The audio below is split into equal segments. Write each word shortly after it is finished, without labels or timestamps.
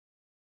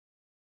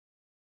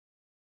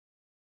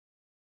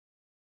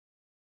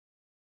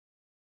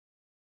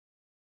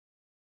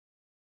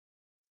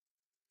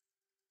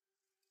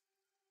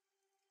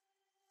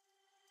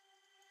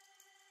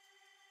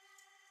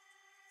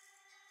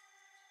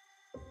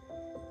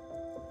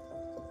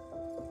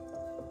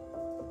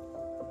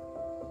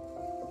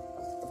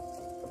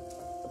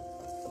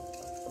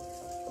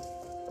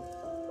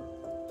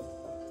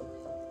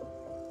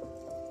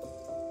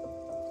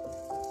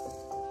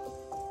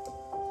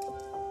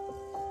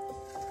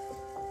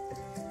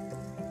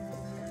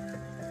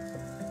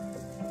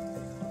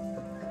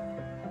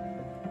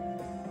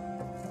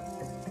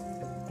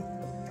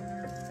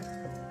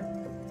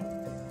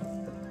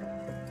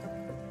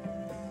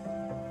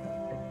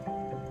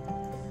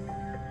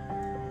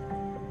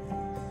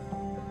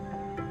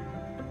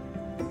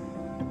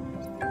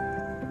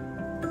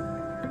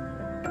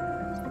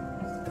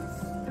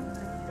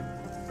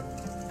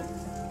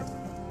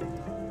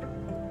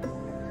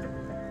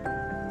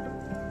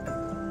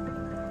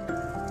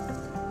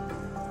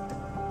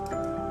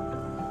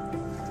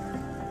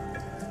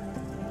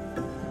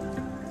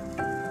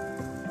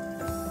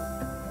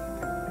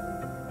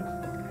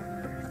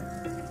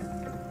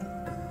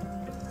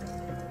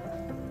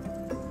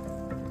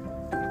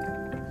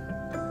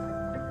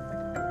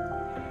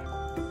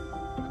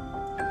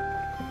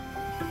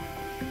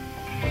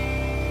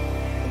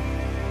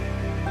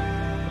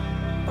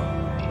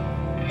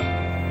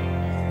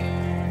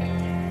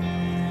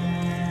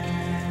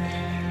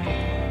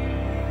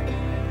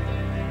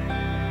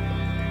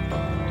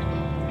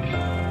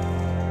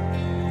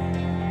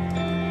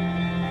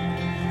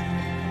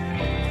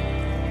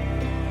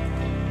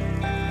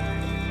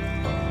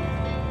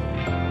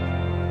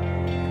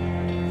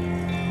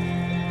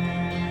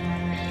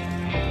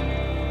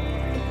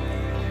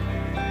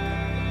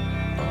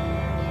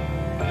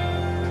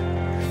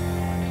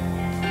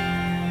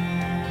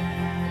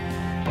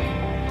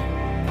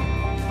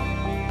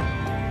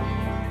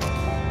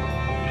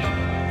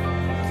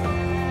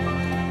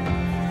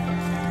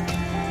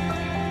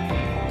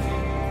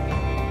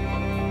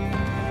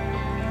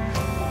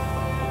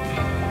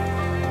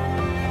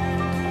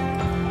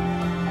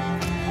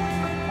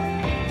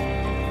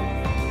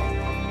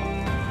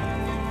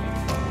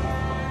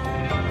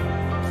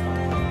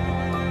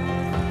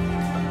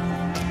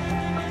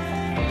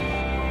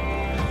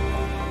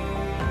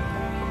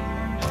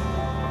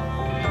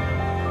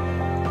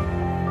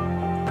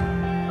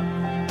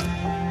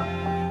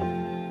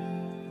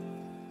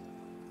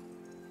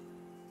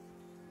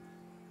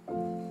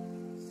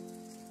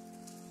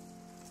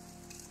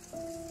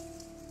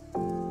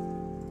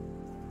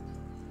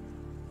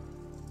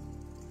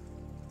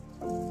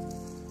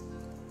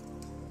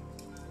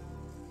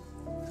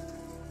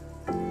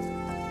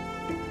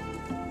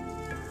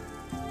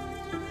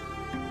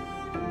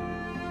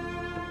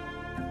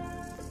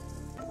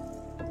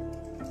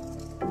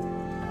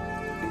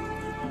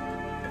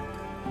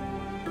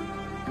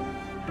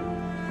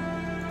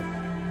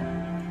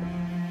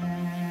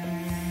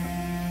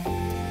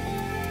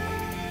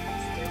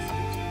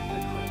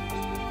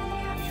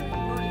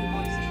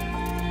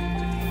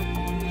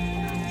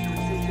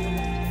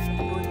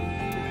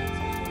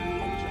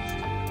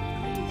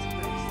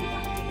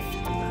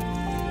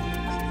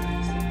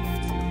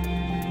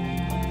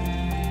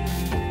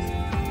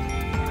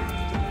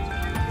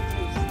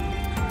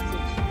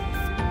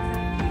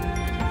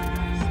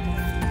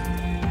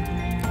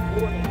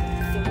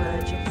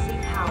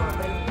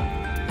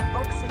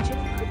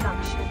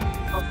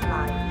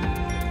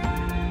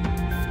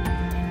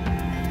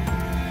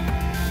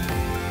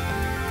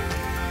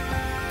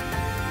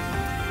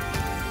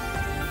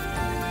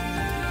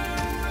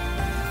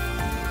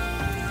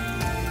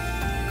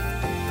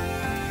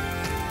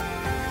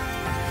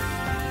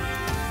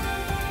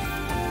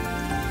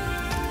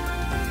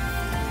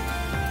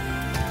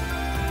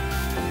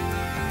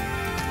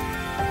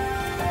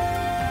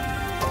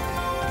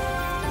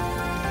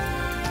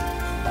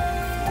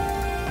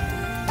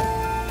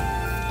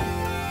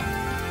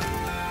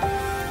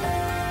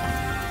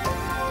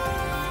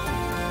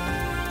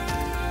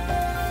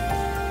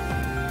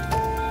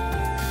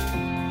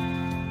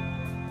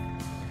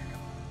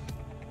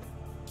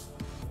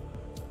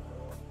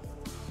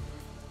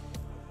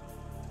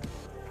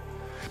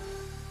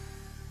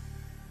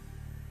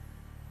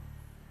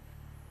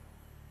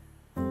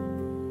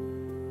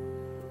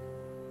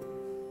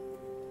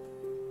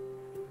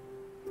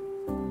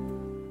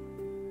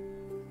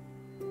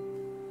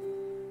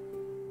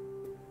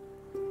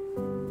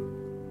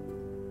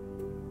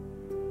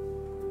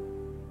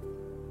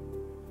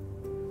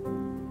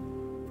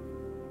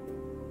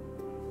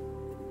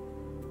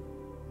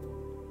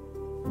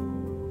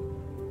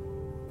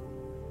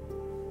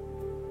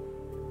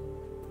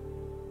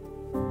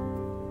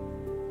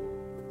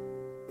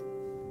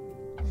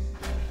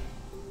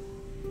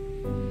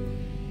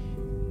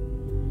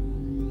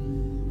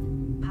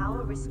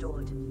Power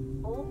restored.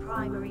 All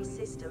primary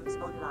systems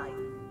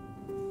online.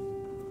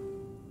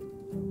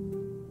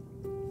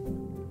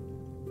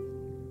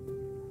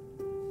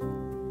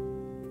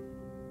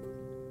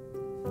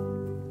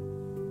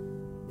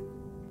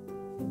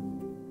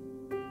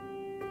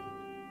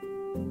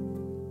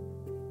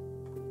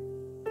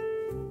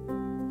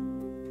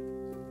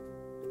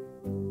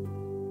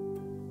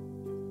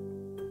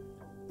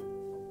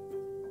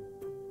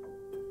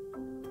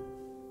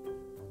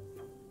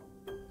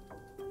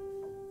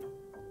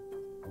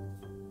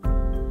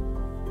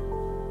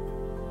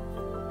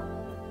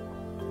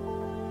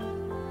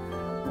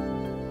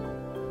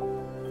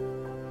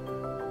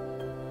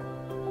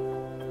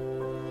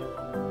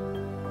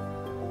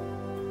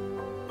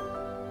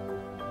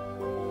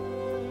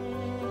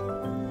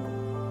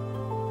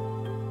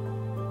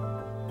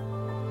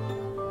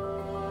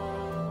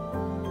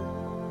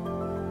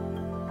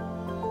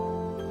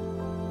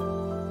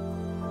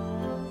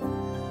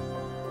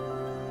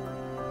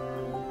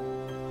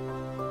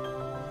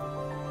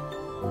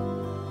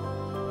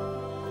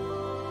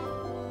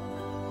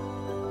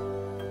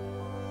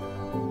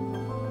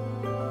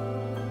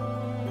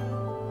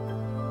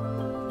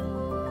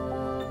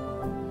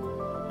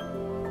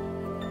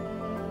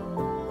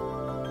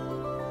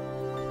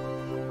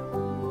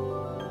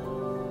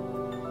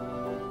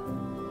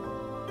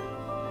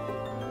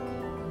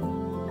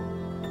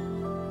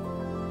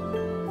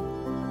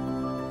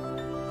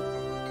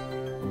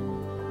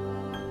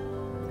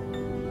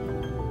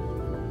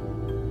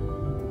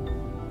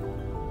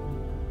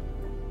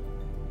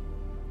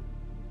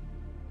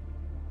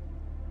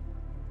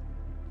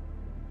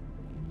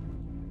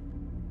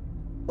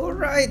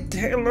 Alright,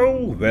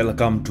 hello,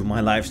 welcome to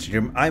my live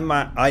stream. I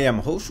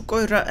am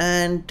Housukoira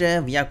and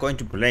we are going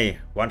to play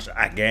once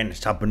again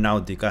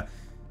Subnautica.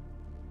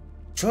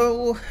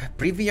 So,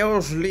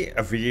 previously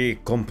we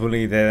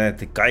completed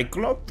the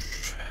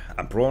Cyclops,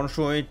 a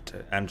Bronzoid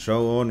and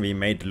so on. We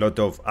made a lot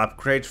of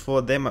upgrades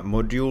for them,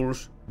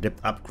 modules,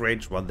 depth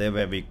upgrades,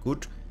 whatever we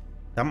could.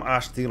 Some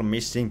are still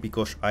missing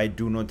because I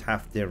do not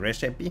have the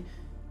recipe.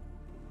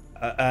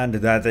 And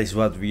that is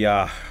what we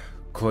are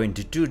going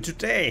to do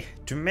today,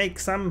 to make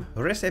some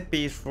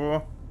recipes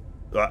for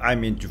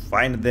to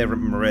find the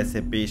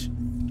recipes.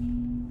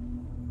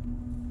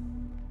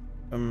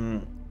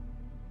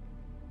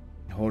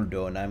 Hold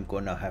on, I'm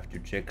gonna have to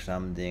check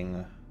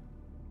something.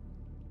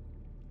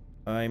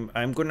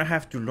 I'm gonna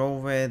have to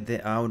lower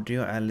the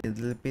audio a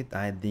little bit.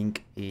 I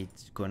think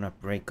it's gonna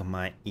break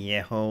my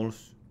ear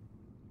holes.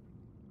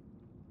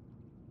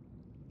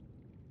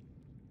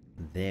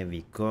 There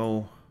we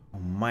go.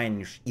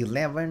 Minus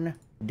 11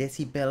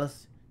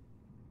 decibels,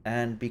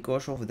 and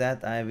because of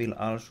that I will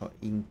also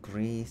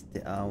increase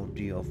the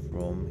audio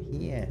from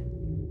here.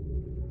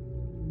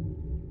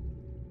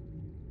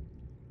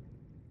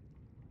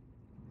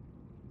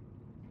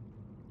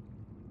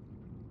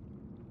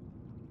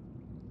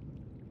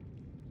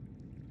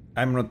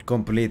 I'm not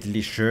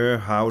completely sure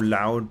how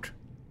loud.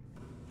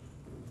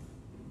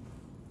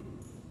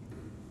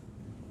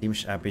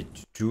 Seems a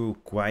bit too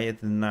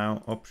quiet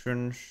now.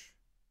 Options.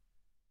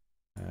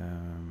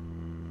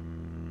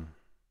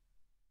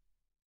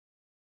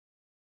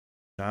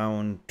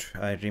 Sound,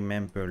 I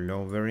remember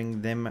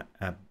lowering them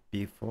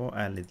before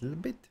a little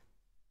bit.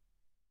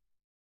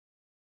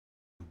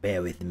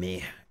 Bear with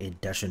me,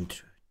 it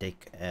doesn't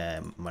take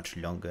much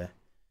longer.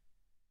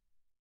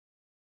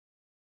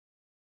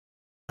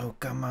 Oh,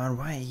 come on,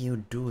 why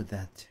you do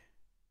that?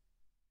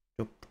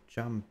 Stop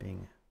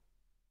jumping.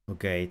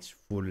 Okay, it's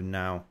full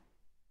now.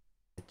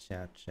 Let's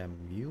add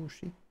some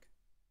music.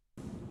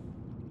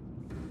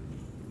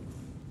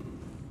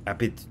 A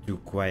bit too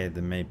quiet,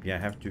 maybe I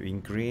have to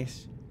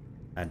increase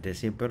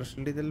decibels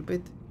a little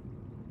bit.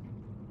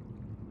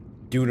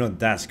 Do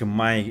not ask,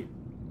 my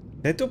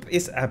setup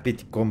is a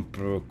bit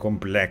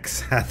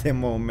complex at the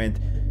moment.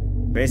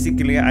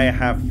 Basically I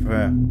have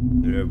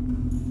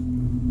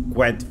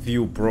quite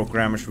few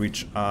programs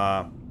which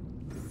are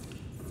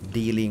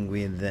dealing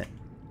with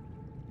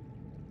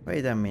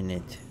wait a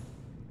minute,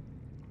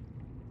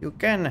 you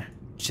can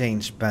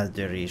change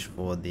batteries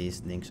for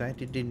these things. I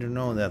didn't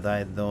know that.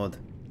 I thought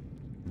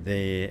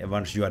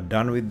once you are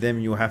done with them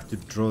you have to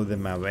throw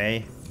them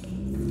away,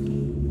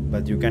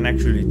 but you can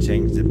actually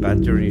change the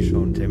batteries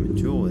on them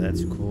too.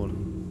 That's cool.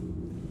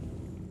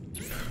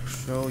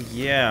 So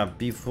yeah,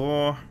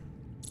 before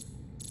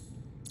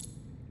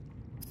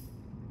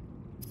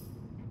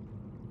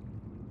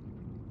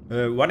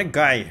one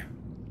guy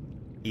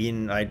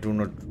in,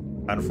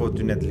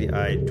 unfortunately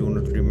I do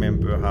not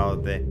remember how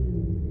the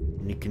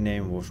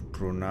nickname was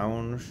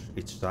pronounced.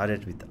 It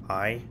started with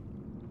I.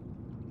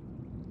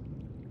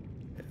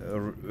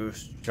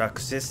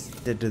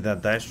 Suggested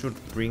that I should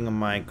bring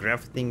my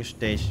crafting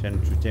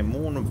station to the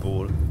moon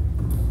ball,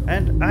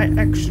 and I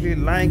actually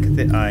like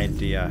the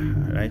idea.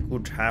 I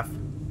could have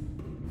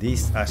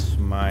this as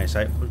my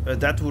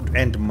that would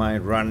end my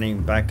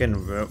running back and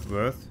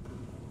forth.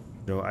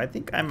 So I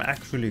think I'm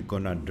actually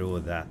gonna do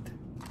that.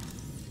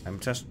 I'm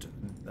just,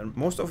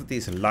 most of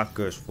these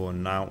lockers for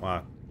now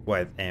are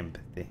quite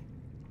empty.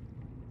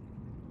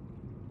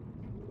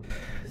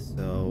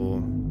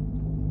 So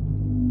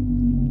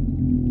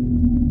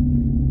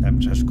I'm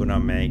just gonna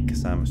make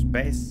some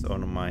space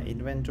on my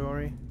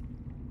inventory.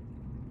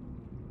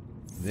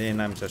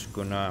 Then I'm just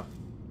gonna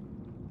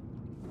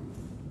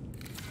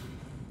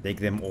take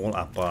them all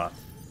apart.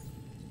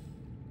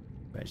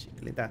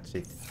 Basically, that's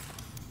it.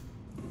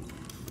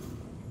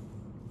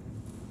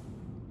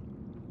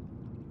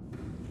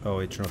 Oh,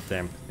 it's not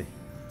empty.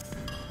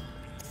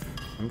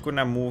 I'm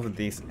gonna move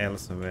this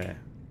elsewhere.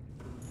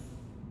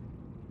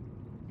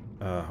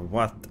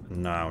 What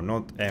now?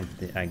 Not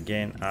empty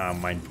again.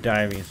 My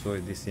diving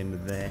sword is in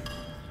there.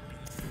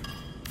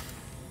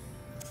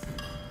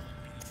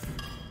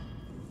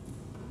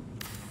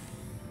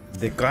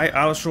 The guy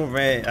also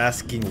were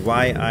asking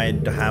why I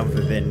have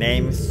the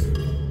names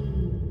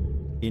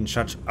in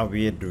such a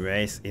weird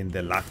ways in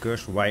the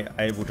lockers. Why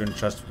I wouldn't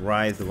just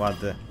write what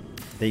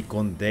they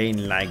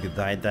contain, like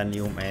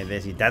titanium and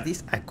this. That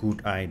is a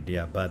good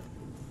idea, but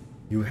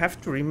you have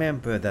to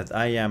remember that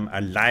I am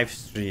a live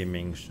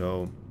streaming,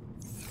 so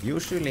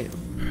usually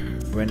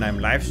when I'm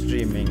live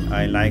streaming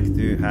I like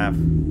to have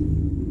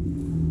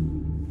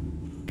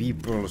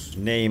people's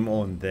name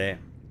on the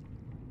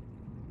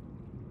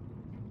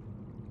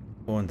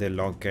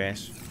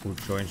loggers who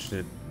joins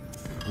the,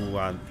 who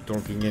are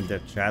talking in the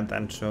chat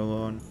and so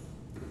on.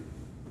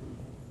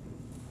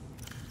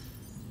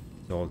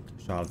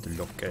 Salt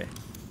logger.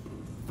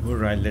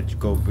 Alright, let's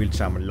go build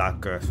some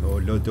lockers, or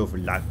a lot of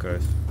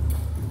lockers.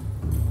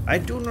 I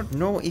do not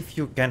know if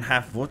you can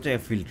have water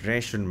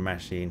filtration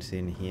machines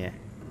in here.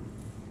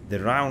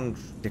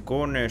 The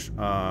corners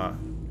are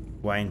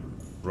quite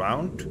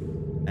round,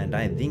 and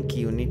I think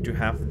you need to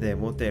have the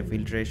water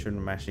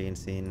filtration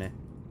machines in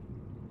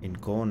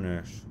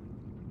corners.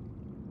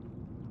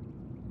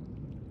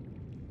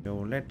 So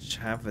let's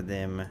have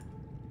them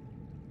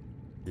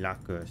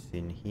lockers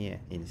in here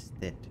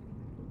instead.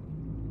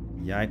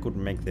 Yeah, I could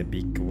make the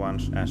big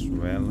ones as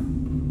well,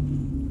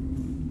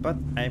 but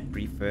I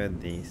prefer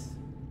this.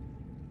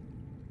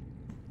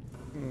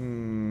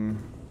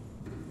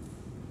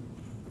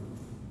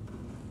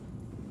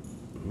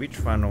 Which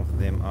one of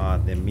them are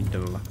the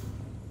middle?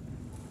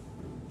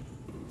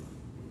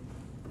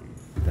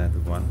 That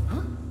one.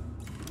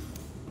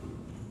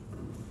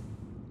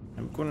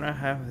 I'm gonna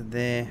have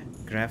the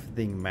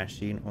crafting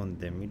machine on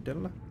the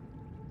middle.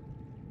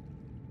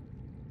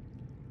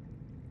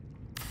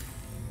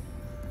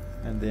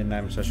 And then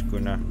I'm just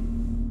gonna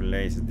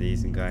place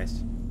these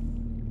guys.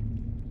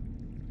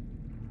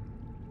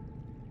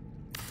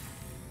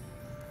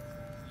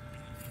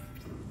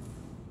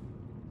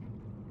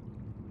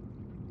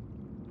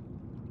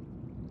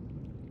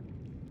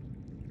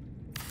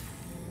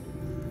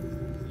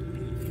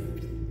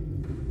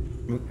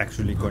 I'm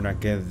actually gonna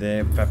get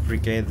the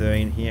fabricator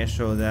in here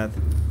so that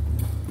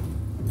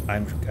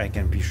I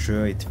can be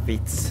sure it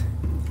fits.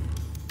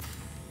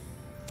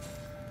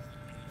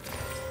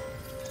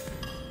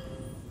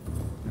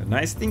 The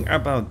nice thing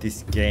about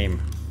this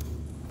game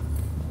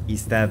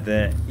is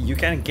that you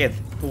can get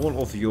all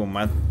of your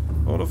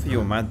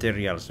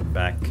materials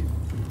back.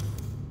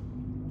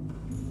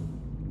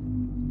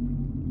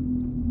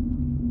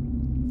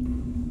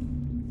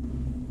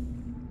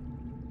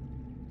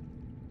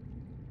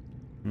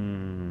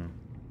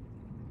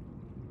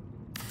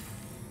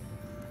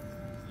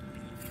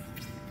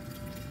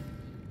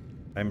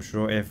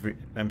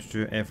 I'm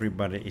sure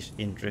everybody is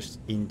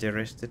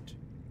interested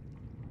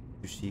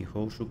to see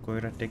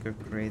Housukoira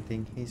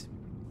decorating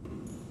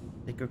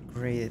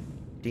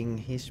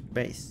his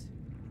base.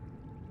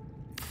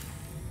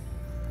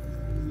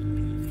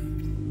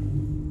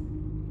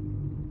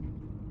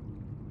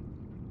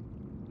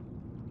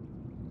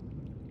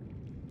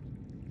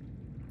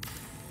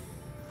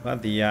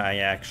 But yeah, I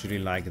actually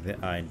like the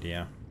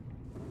idea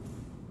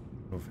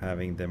of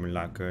having them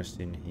lockers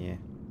in here.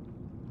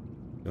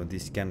 So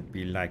this can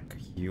be like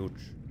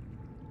huge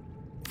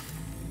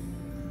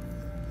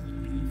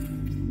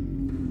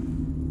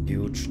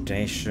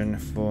station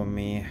for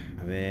me.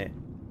 Where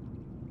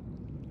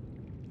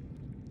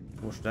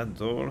was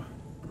that all?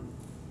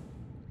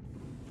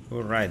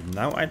 Alright,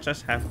 now I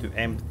just have to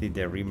empty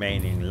the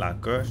remaining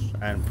lockers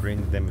and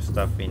bring them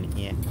stuff in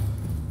here.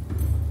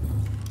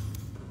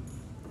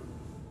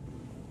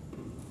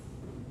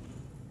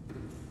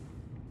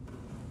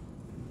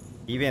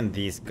 Even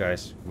these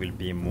guys will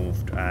be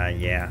moved.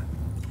 Yeah.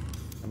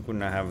 I'm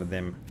gonna have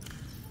them.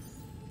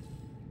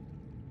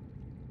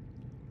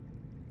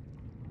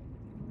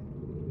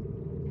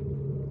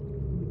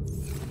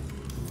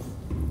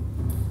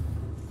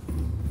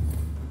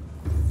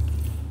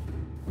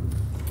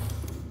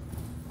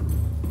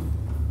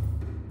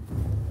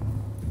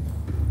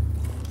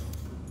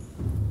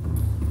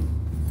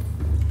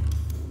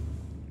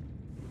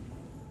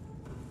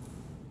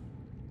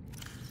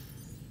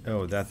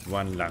 Oh, that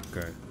one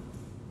locker.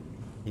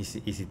 Is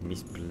it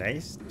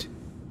misplaced?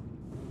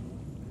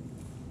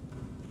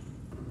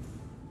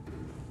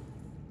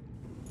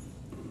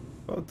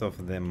 Both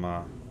of them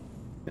are.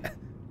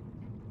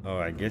 Oh,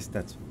 I guess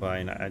that's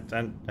fine. I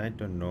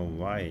don't know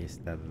why is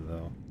that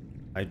though.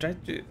 I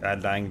tried to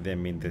align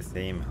them in the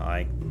same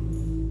height.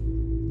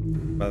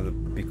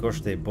 But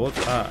because they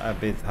both are a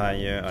bit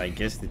higher, I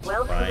guess it's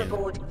Welcome fine.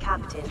 aboard,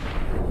 Captain.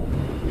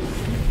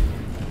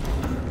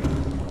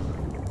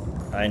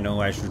 I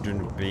know I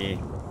shouldn't be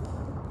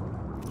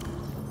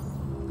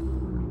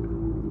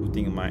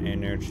putting my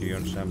energy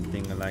on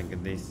something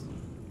like this.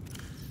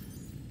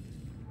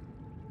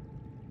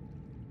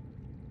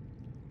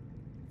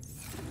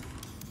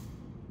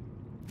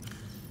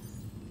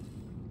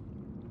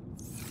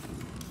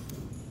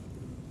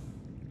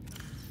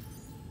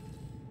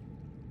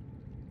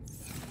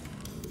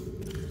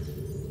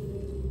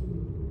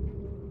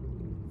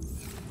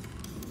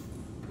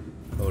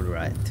 All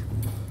right.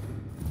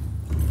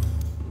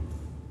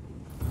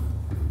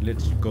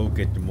 Let's go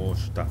get more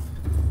stuff.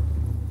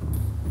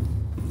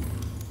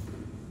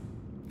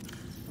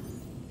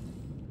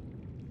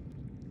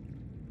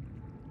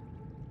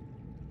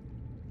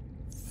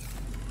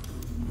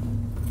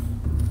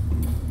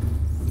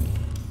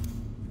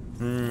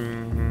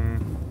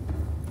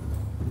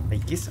 I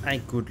guess I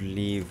could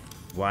leave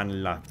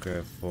one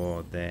locker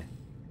for the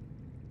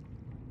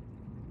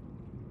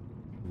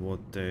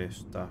water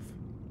stuff.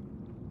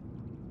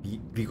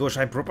 Because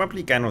I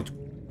probably cannot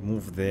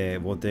move the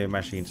water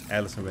machines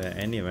elsewhere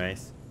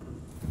anyways.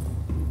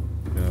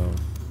 So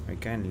I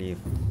can leave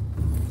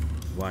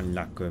one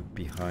locker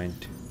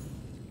behind.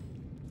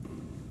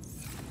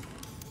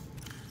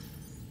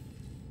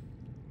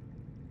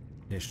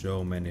 There's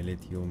so many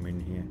lithium in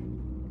here.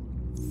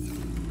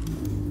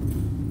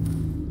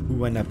 Who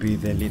wanna be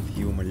the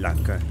lithium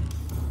locker?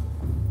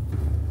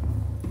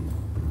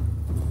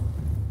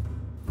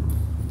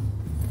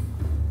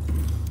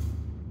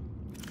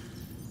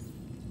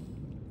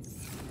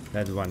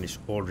 That one is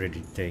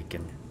already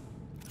taken.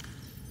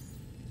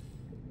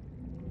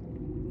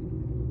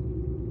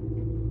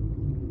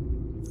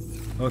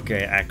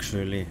 Okay,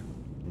 actually,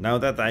 now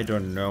that I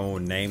don't know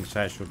names,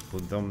 I should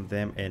put on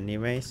them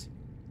anyways.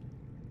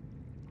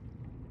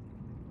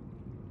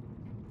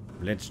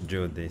 Let's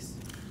do this.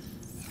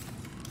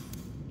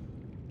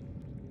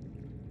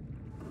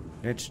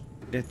 Let's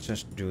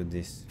just do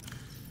this.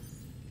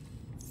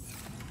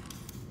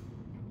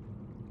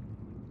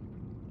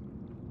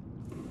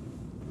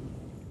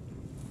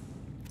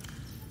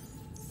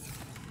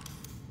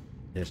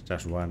 There's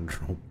just one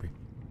rupee.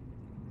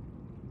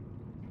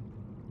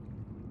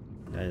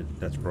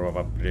 That's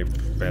probably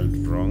spelled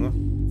wrong,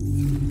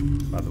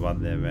 but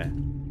whatever.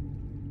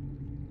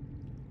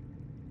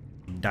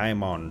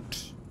 Diamond.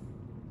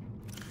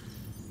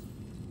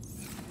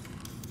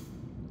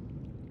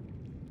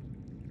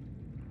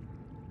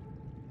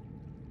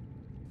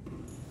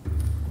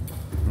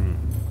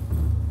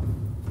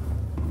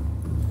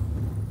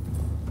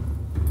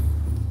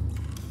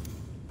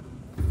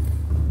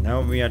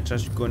 Now we are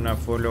just gonna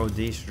follow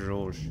these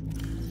rules.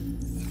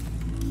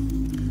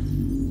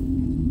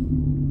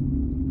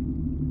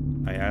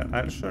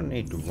 I also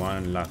need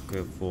one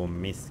locker for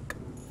misc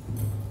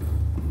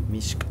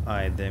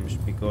items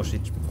because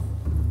it's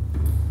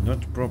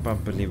not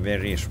probably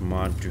very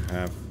smart to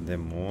have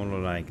them all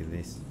like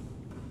this.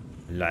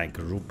 Like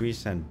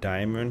rupees and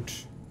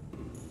diamonds.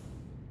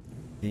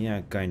 They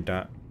are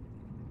kinda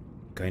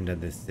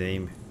the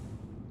same.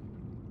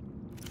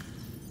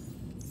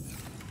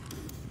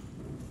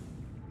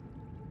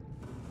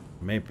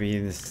 Maybe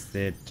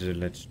instead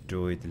let's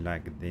do it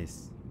like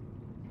this.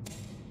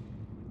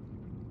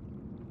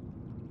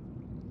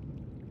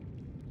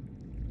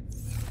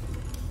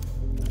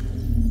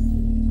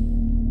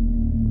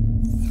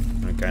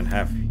 I can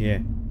have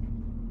here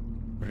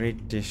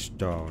pretty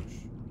stones.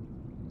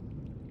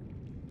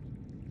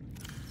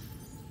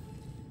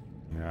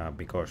 Yeah,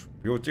 because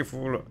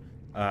beautiful,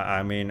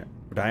 I mean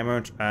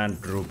diamonds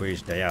and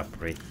rubies, they are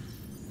pretty.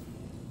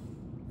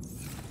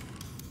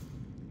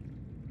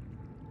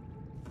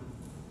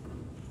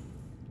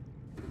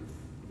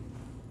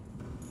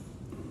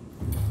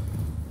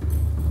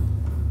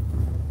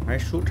 I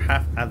should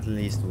have at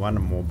least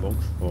one more box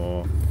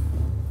for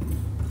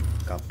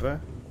copper.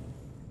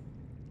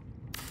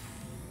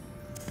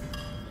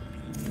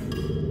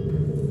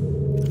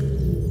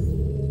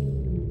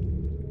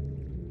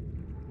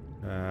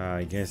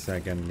 I guess I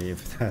can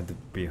leave that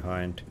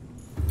behind.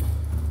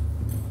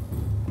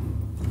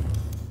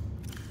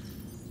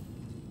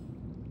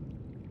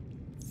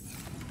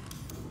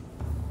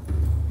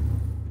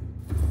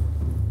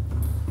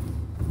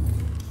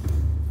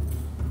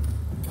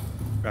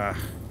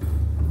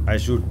 I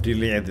should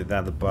delete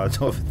that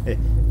part of the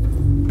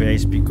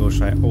base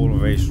because I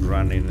always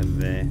run in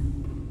there.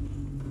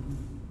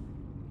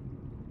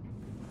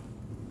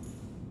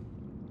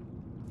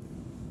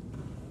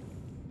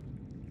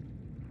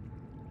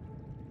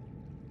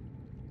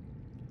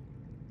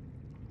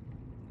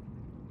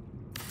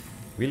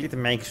 Will it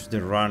make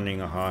the running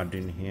hard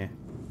in here?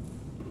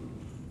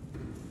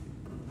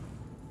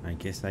 I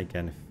guess I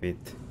can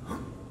fit.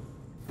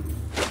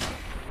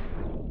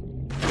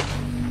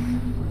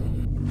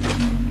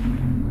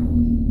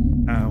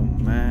 Oh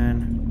man.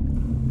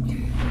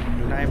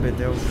 Climb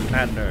those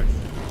ladders.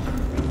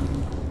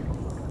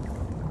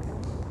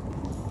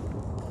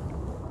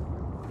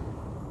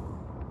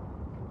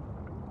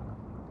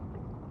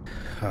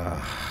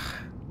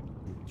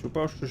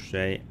 Supposed to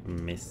say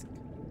misc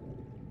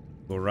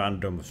for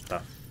random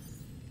stuff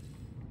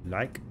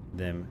like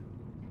them.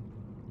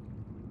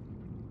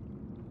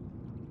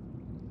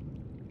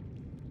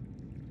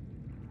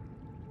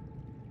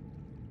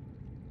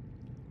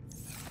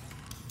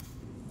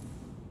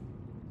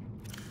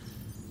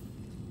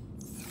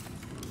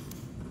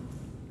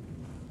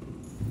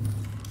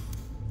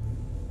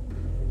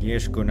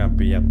 Here's gonna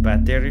be a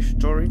battery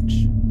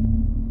storage.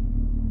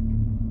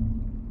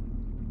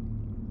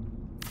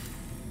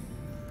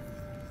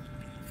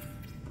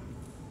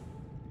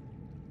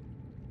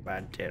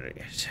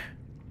 Batteries.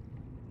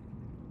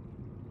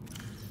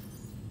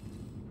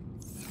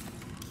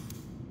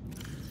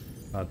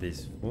 Are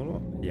these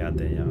full? Yeah,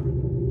 they are.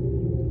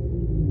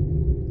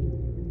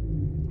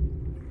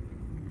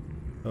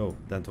 Oh,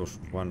 that was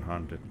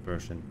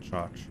 100%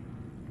 charge.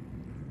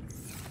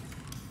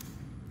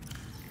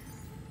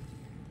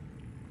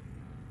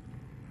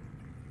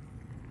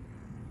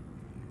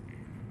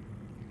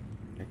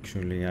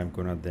 Actually, I'm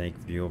gonna take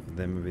few of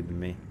them with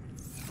me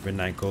when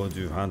I go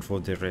to hunt for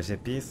the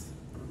recipes.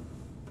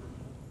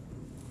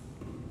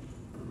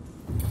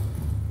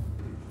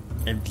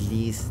 At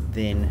least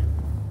then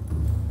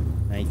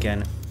I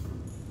can,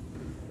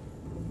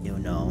 you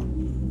know.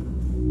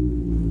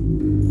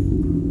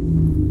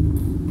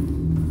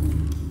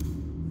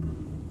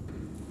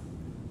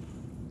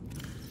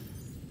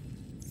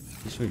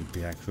 This will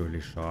be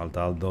actually short,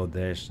 although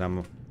there's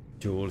some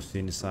tools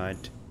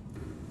inside.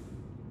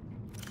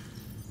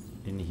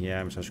 In here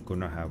I'm just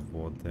gonna have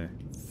water.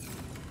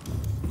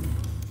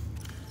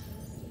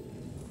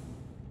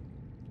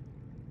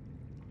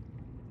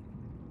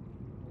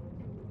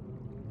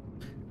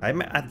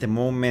 I'm at the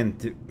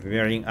moment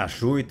wearing a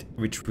suit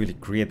which will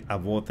create a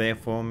water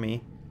for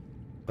me.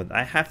 But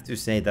I have to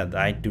say that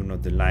I do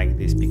not like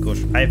this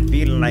because I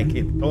feel like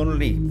it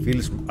only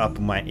fills up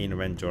my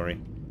inventory.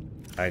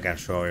 I can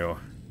show you.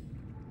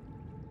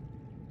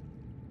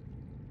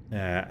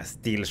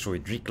 Steel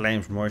suit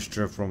reclaims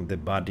moisture from the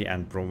body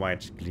and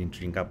provides clean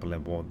drinkable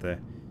water.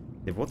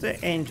 The water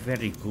ain't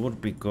very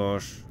good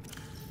because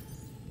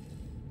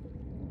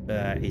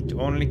it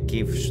only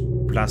gives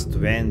plus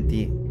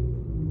 20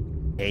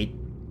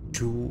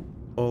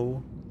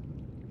 H2O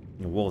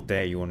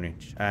water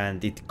units,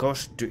 and it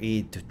costs to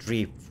eat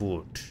 3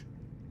 food,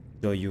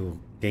 so you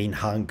gain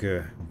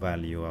hunger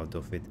value out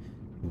of it,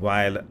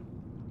 while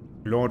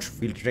large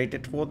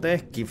filtrated water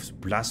gives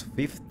plus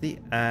 50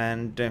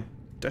 and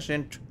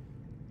doesn't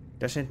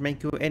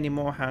make you any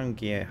more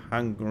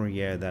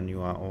hungrier than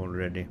you are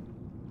already.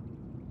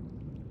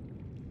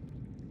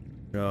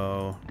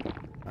 So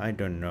I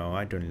don't know,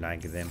 I don't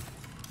like them.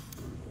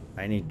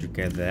 I need to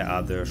get the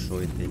other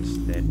suit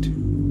instead.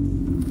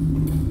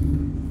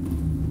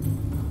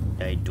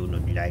 I do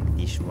not like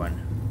this one.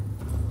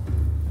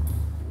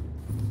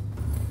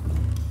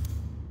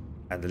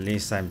 At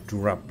least I'm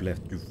durable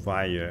to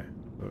fire.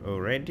 Oh,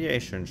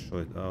 radiation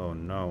suit. Oh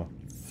no.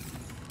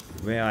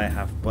 Where I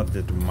have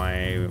putted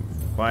my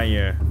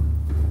fire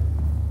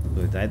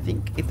suit. I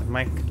think it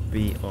might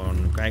be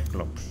on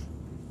Cyclops.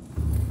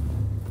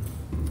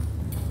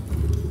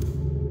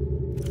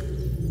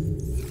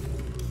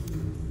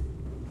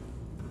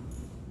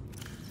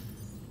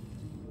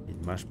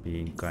 It must be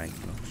in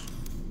Cyclops.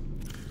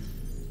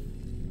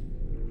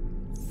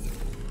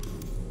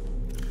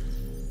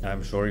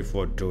 I'm sorry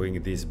for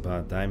doing this,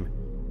 but I'm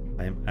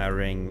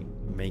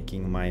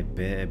making my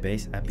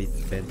base a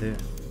bit better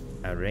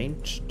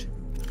arranged,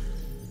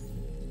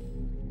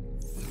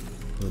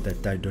 so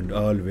that I don't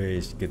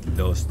always get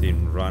lost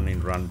in running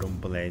random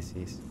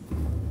places.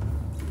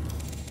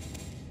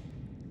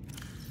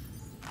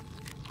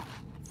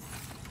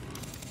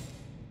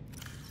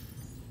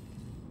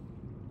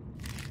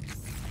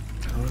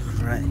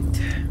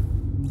 Alright.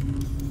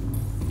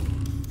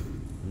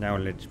 Now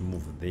let's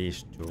move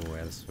these two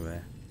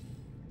elsewhere.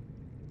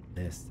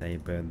 The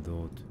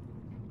saber-tooth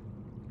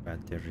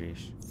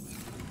batteries.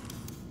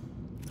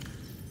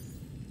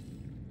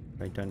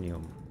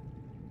 Titanium.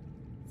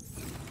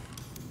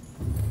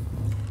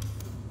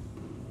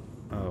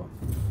 Oh.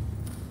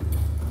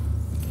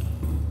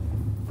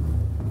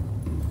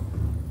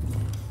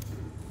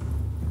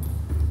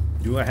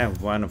 Do I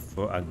have one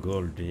for a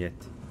gold yet?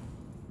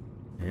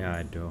 Yeah,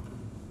 I do.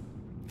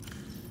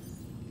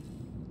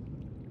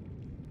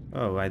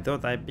 Oh, I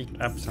thought I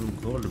picked up some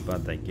gold,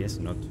 but I guess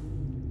not.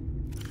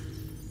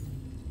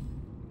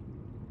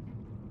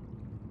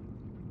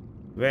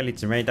 Well,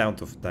 it's made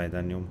out of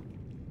titanium.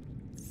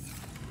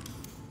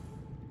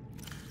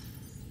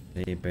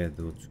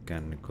 Saber-tooth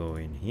can go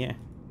in here.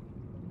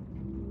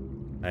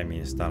 I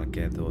mean,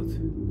 stalker-tooth.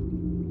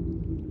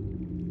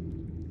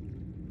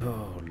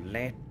 Oh,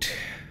 lead.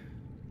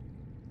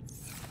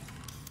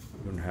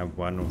 Don't have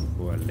one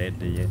for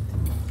lead yet.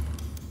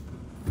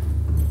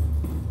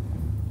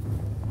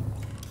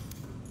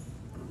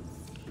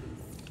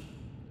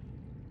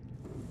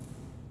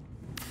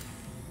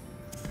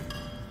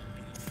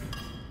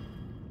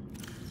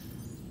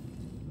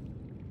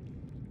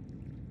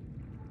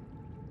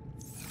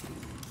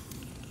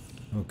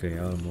 Okay,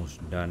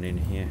 almost done in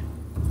here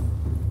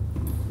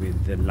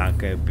with the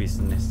lacquer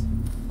business.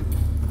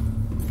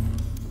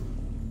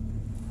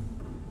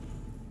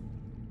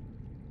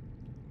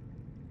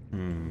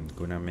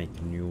 Gonna make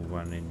a new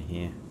one in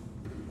here.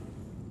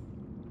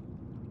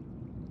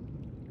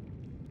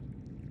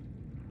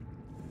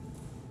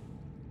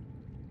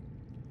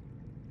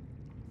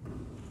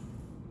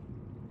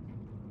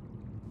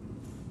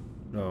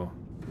 No.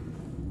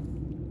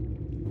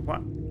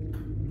 What?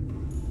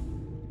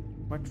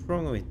 What's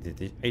wrong with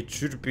it? It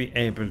should be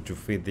able to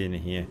fit in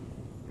here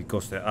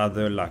because the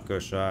other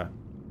lacquers are.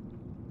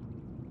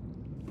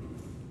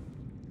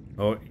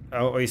 Oh,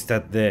 is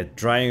that the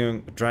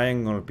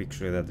triangle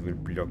picture that will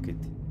block it?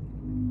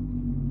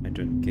 I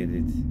don't get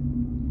it.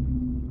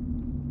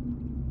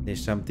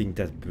 There's something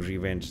that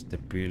prevents the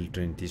build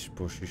in this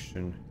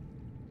position.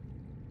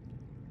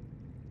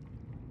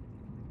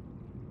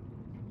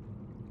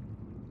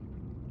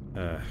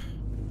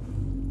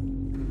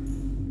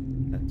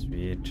 That's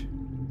weird.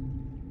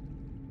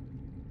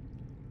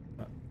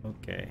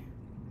 Okay.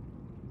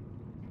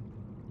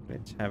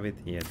 Let's have it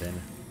here then.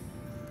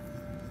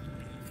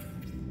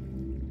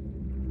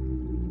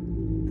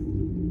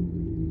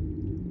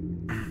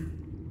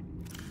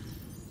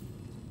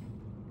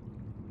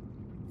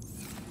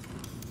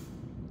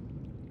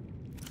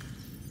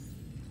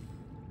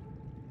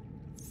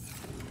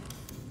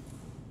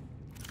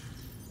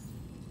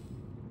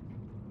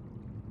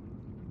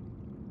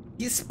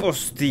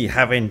 Posty,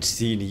 haven't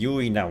seen you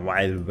in a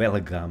while.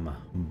 Welcome,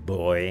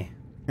 boy.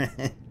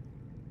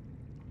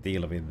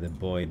 Deal with the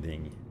boy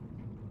thing.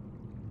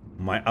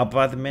 My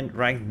apartment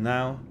right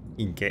now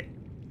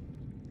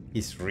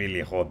is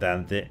really hot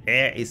and the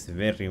air is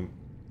very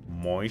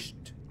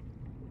moist.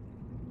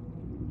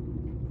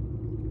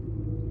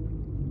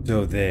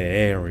 So the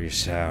air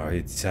is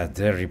it's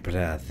terrible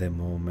at the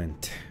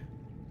moment.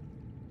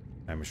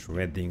 I'm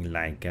sweating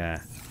like I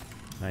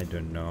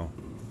don't know.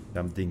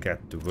 Something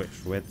got to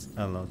sweat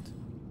a lot.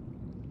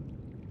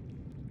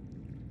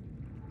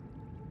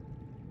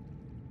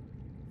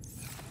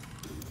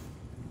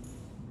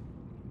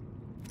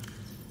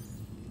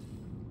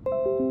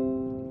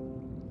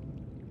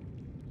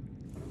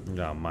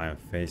 Yeah, my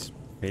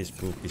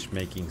Facebook is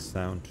making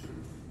sound.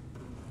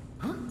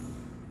 Huh?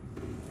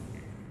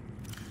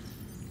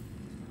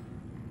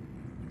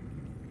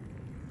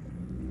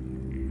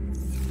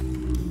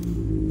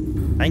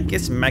 I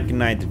guess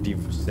Magnite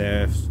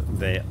deserves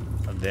the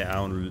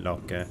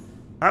unlocker.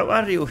 How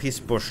are you, his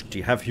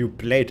posty? Have you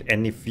played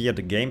any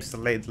Fiat games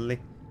lately?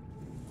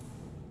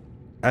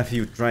 Have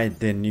you tried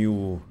the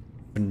new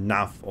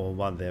FNAF or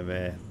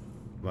whatever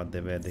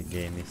the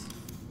game is?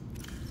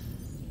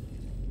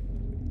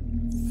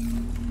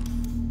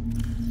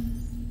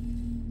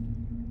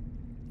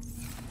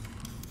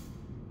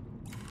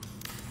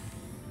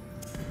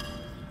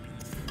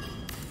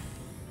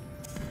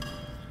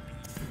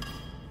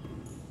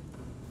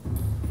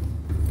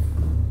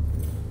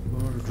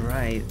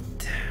 Alright.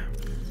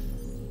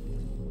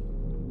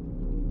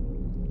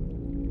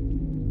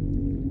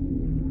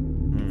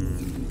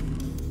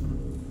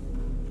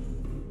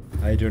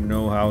 I don't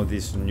know how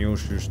this new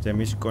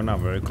system is gonna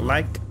work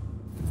like.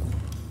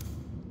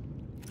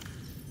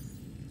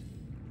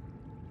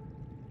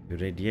 The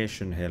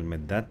radiation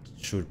helmet, that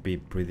should be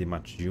pretty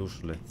much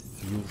useless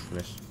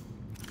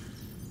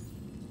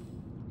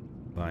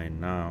by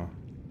now.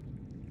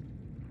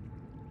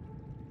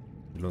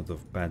 A lot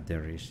of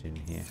batteries in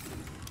here.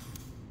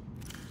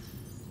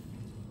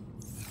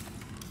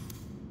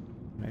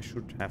 I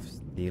should have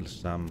still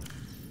some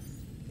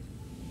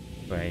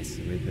space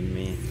with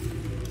me.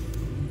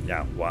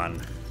 Yeah,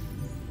 one.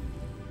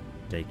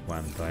 Take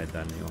one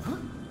titanium. Huh?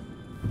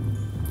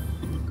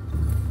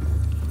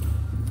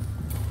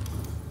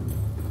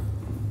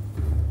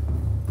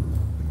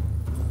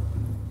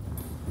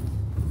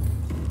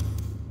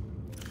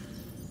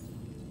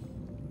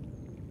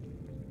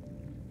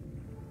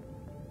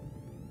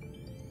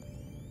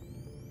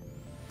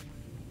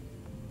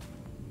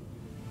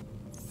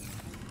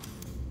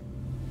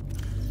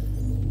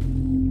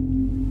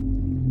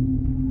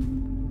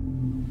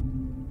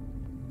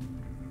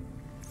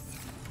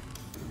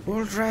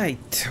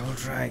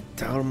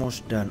 Alright,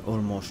 almost done,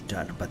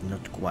 but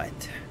not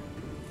quite.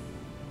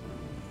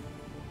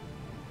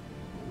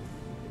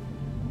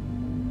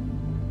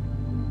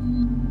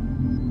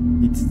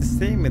 It's the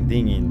same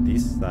thing in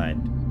this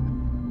side.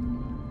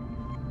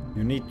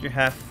 You need to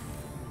have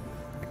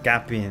a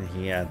gap in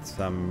here at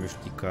some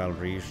mystical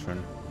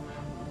reason.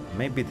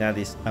 Maybe that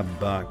is a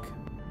bug.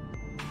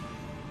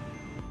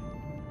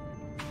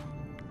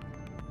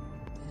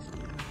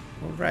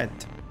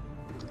 Alright.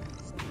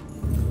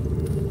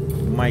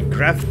 My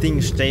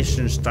crafting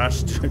station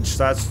starts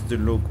to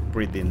look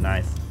pretty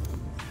nice.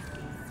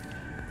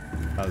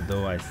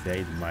 Although I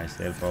said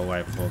myself, oh,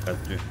 I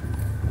forgot to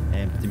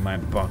empty my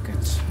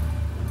pockets.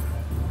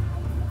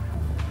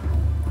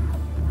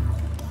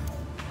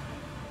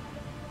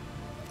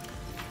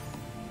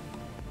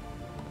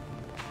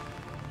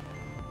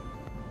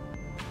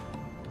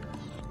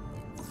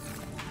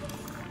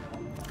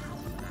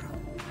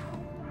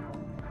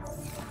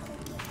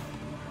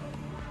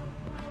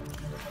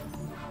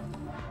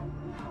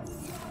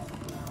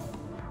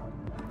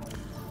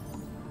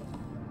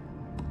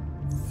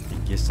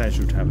 guess I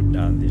should have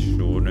done this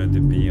sooner,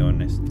 to be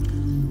honest.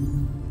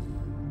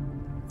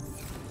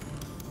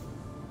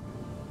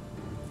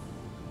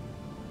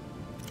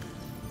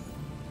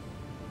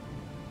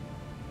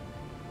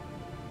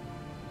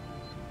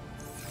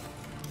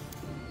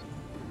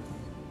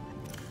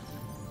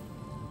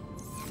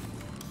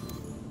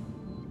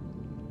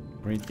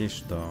 British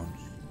stones.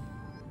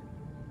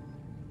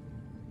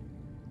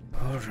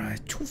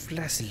 Alright, 2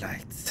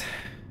 flashlights.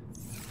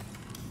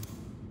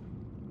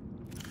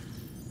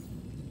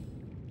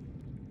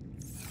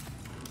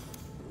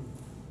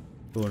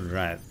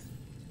 Alright.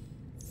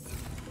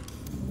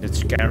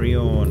 Let's carry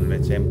on.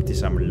 Let's empty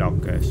some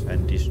lockers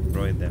and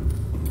destroy them.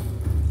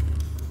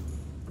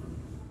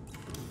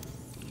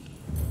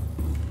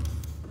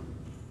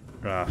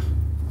 Ah.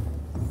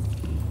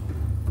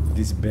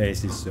 This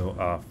base is so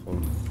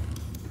awful.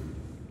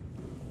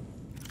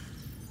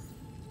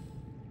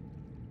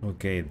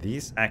 Okay,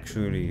 these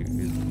actually,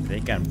 they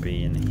can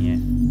be in here.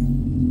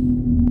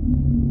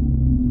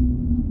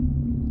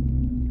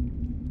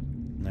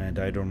 And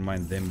I don't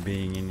mind them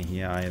being in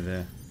here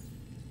either.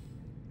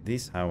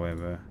 This,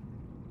 however.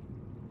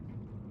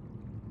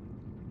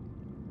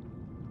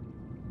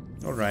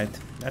 Alright,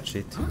 that's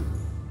it.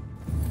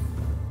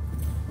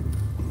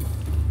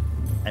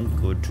 I'm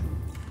good.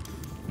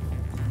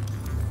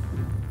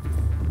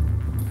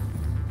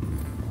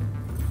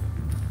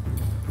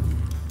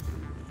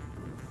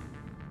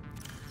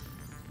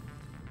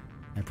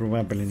 I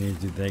probably need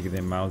to take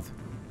them out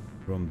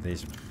from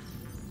this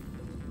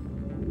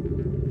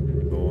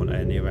zone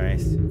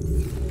anyways.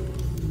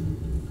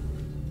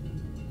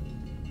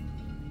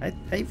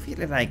 I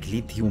feel like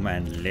lithium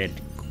and lead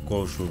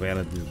goes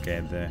well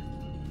together.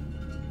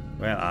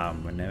 Well,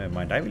 never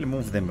mind. I will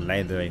move them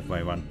later if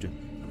I want to.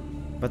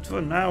 But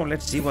for now,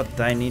 let's see what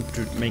I need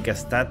to make a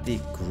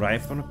static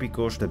rifle,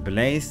 because the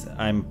place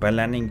I'm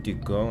planning to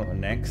go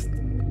next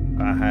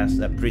has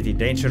a pretty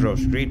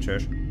dangerous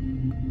creatures.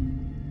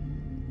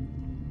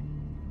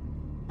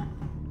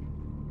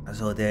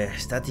 So the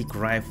static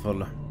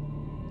rifle,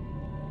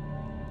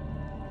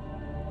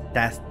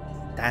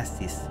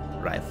 stasis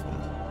rifle,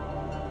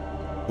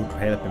 would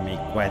help me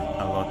quite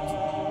a lot.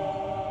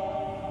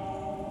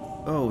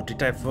 Oh,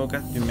 did I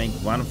forget to make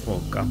one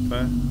for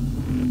copper?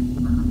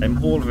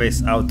 I'm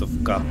always out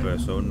of copper,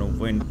 so no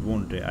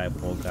wonder I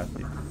forgot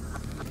it.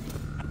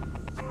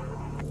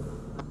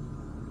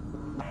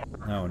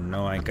 Oh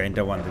no, I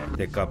kinda wanted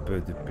the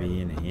copper to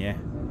be in here,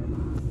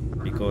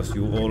 because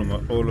you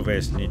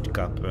always need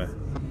copper.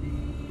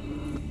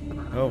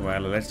 Oh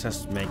well, let's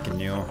just make a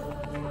new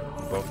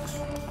box.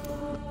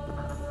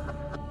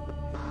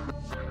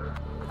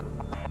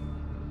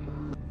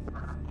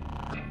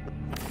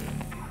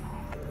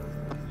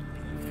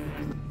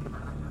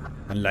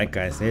 And like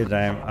I said,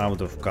 I am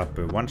out of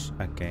copper once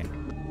again.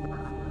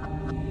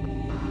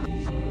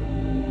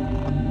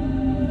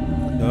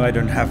 No, I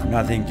don't have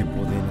nothing to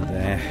put in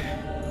there.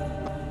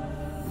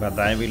 But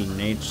I will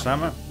need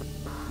some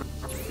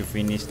to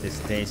finish the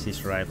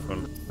stasis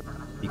rifle,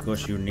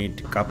 because you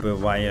need copper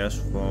wires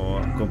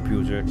for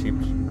computer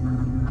chips.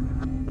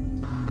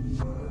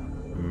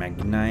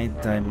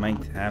 Magnite, I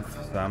might have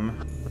some.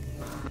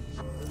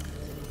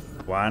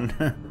 One.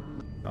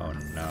 Oh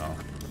no,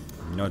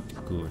 not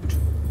good.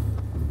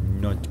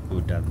 Not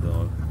good at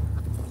all.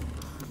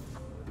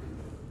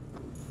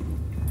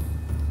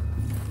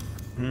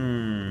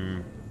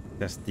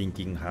 Just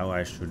thinking how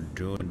I should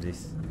do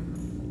this.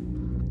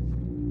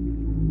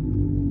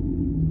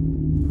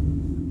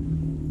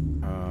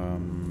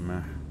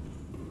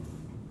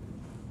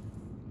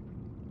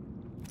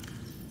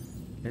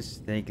 Let's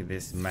take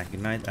this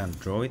magnite and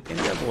throw it in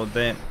the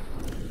water,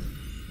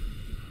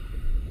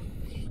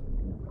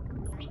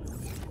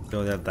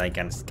 so that I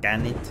can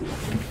scan it.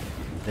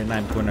 Then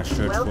I'm gonna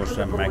search for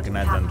some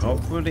magnite, and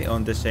hopefully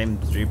on the same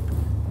trip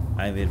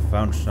I will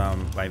find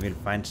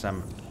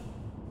some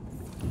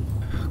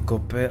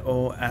copper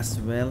ore as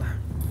well.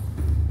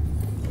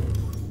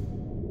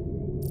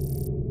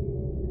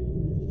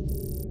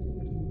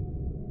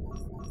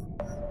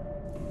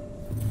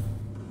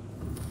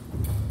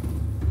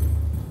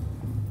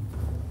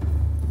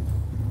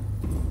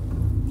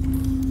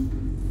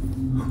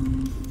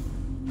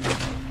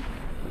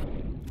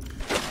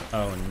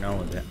 Oh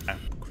no, the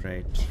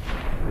upgrade.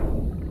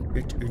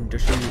 Get in the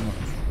cinema.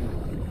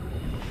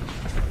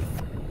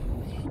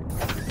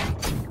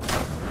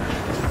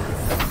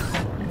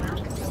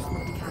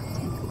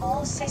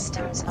 All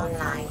systems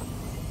online.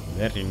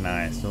 Very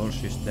nice, all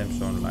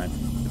systems online.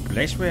 The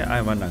place where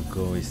I wanna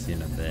go is in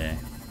there.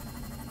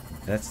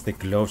 That's the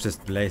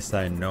closest place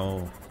I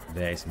know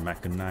there is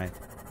magnite.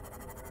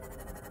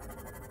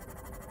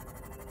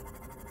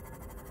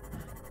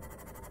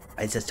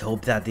 I just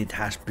hope that it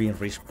has been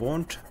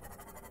respawned,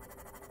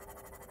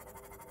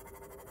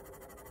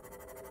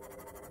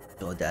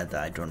 so that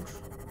I don't,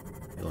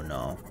 you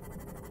know.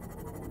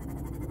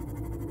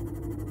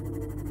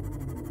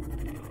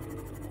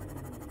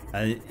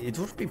 It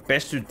would be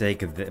best to take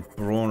the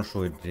bronze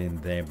wood in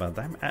there, but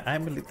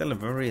I'm a little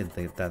worried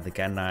that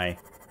can I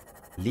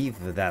leave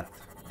that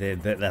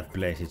that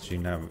place is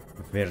in a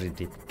very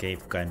deep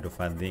cave kind of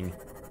a thing.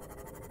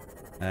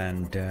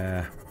 And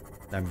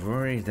I'm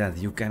worried that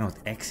you cannot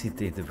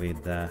exit it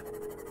with the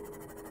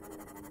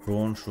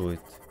prawn suit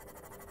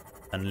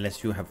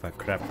unless you have a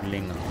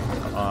grappling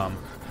arm.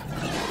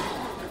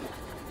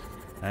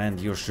 And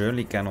you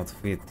surely cannot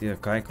fit the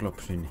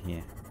Cyclops in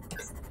here.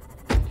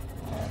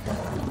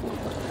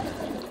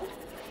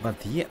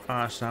 But here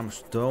are some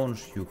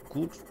stones you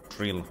could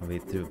drill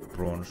with the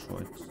prawn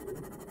suit.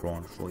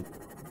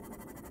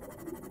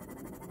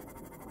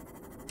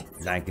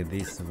 Like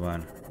this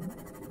one.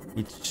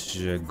 It's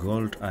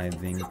gold, I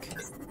think.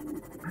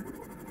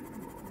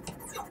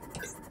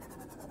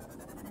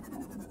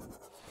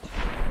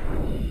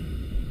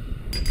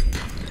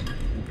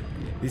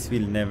 This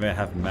will never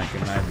have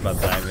Magnite,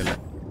 but I will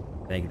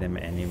take them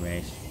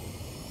anyways.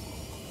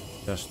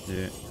 Just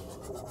to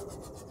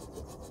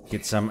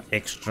get some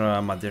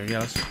extra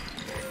materials.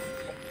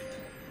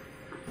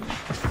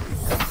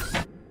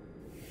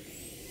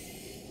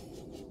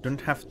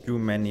 Don't have too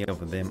many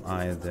of them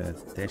either.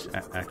 There's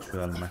an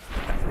actual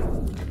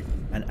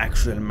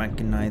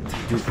Magnite.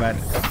 Too bad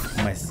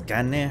my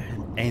scanner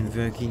ain't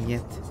working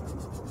yet.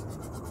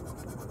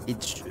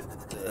 It's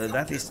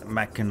that is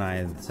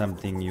Magnite,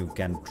 something you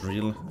can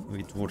drill.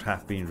 It would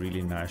have been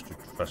really nice to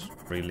just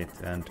drill it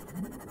and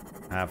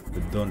have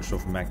the tons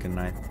of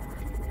Magnite.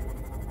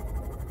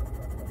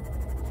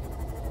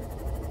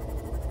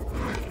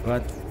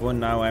 But for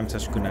now I'm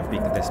just gonna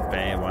pick the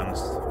spare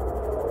ones.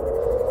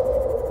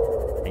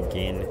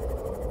 Again.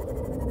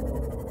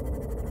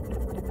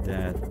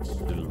 That's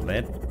the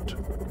lead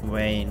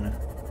vein.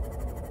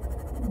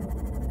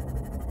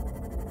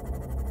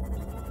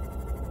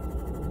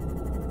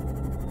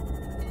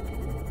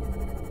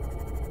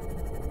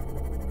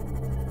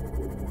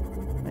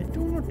 I do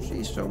not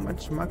see so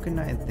much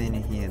Magnite in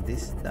here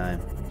this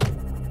time.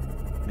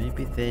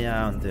 Maybe they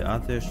are on the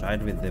other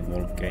side with the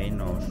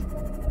volcanoes.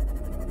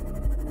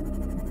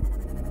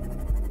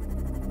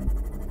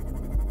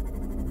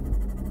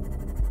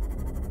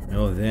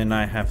 No, then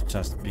I have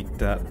just picked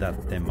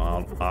them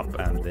all up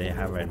and they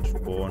haven't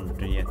spawned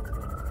yet.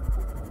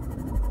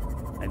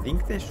 I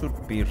think they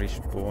should be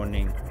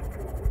respawning.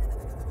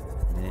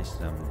 There's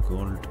some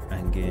gold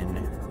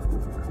again.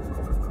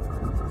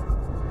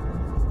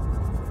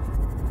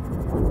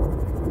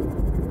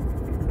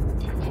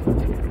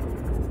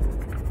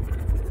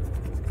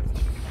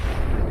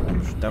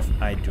 Some stuff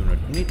I do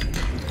not need.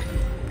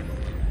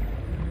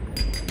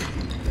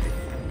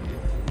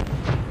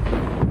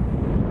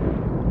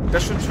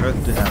 Doesn't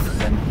hurt to have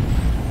them.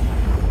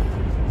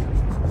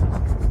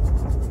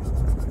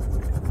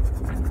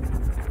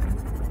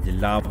 The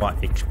lava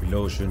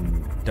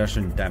explosion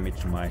doesn't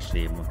damage my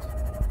seamoth.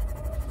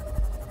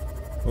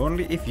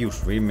 Only if you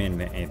swim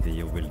in it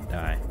you will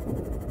die.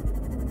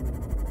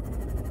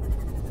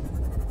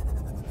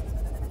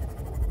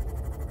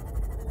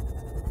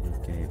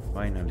 Okay,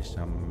 finally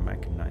some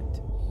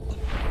Magnite.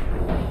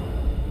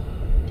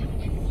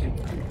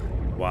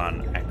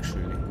 One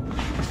actually.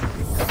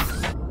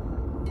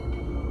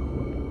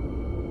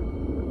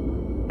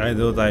 I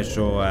thought I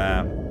saw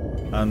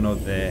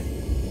another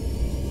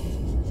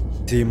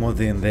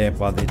Timothy in there,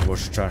 but it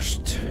was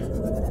just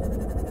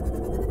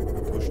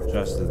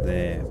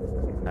the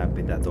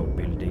habitat of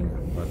building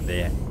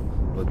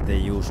what they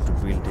used to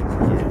build in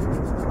here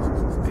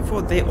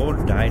before they all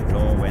died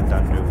or went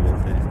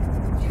underwater.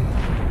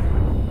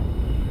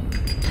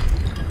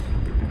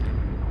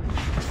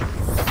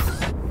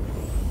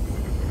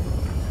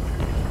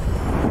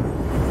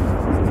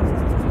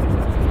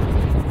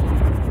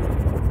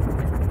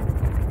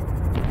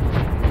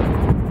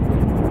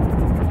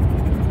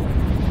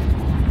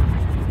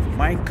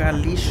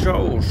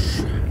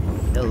 Kalishos.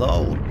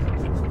 Hello.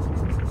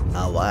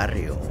 How are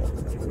you?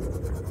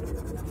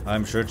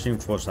 I'm searching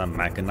for some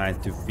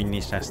Magnite to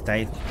finish a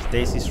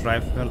stasis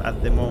rifle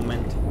at the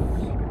moment.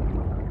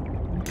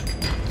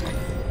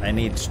 I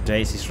need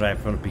stasis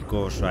rifle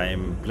because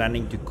I'm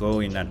planning to go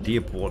in a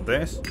deep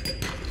waters,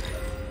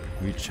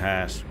 which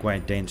has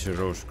quite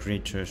dangerous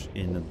creatures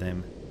in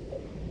them.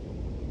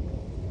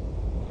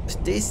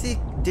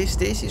 The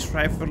stasis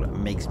rifle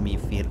makes me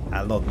feel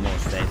a lot more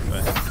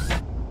safer.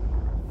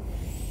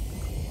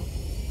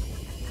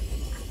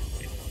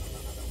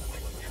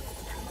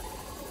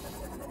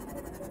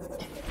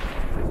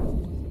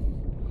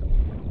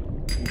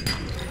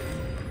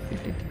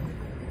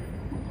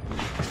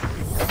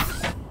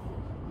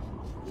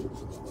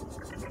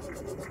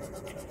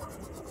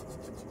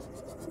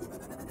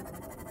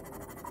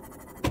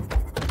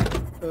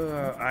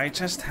 I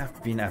just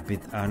have been a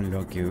bit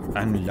unlucky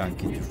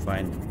to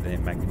find the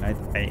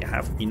Magnite. I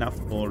have enough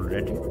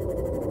already.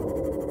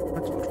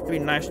 But it would be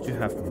nice to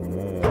have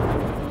more.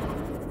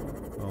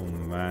 Oh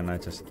man, I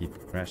just keep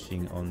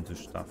crashing onto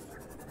stuff.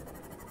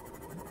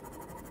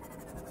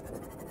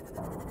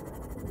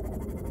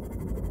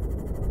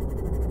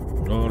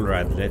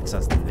 Alright, let's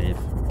just leave.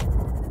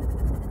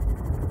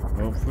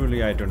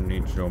 Hopefully I don't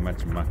need so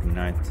much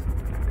Magnite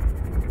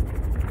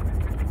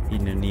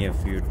in the near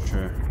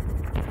future.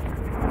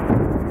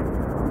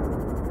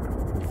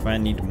 if I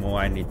need more,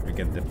 I need to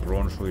get the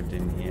bronze suit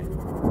in here.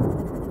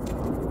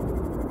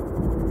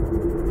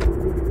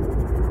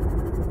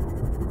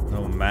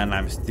 Oh man,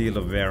 I'm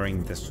still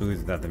wearing the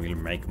suit that will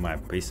make my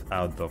piece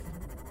out of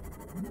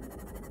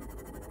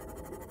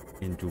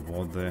into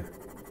water.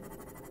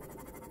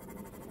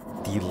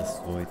 Steel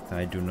suit,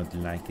 I do not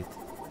like it.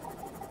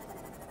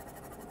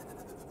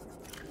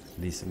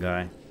 This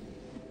guy,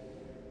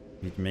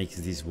 it makes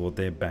these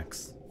water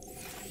bags.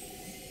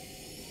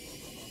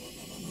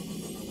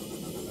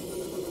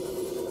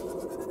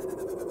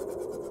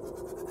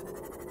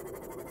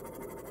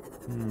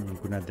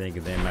 Gonna take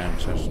them and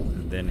just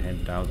then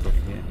head out of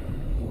here.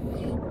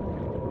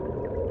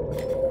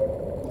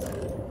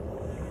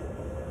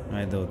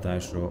 I thought I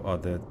saw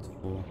other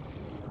two.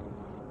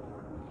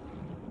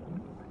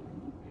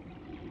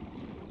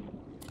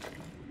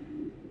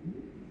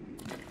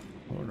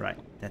 Alright,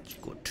 that's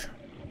good.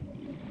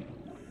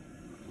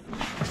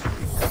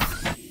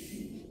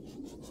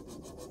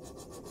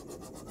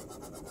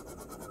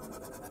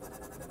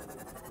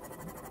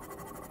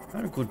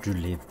 I'm good to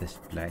leave this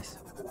place.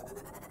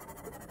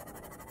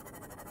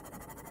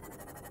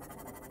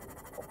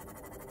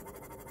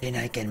 Then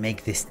I can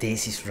make the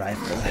stasis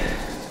rifle.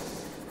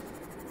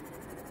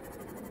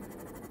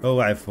 Oh,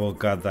 I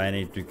forgot I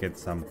need to get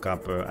some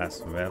copper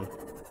as well.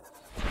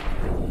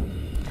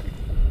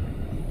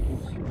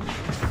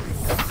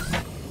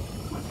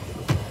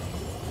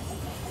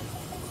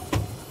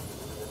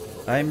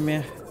 I'm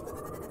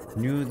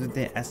new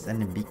today as a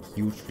big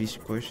huge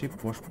rescue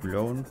ship was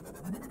blown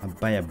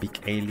by a big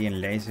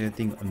alien laser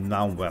thing.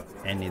 Now what?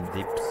 Any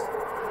tips?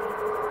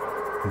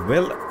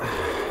 Well,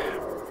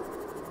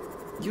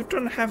 you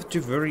don't have to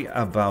worry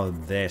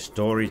about the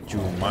story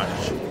too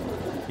much.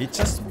 It's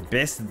just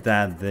best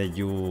that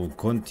you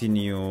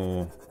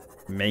continue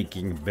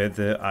making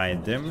better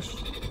items.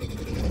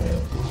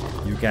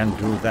 You can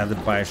do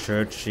that by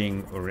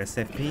searching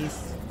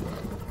recipes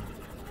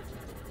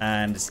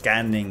and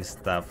scanning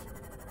stuff.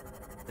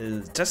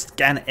 Just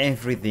scan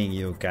everything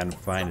you can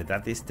find.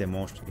 That is the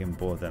most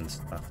important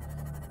stuff.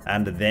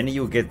 And then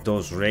you get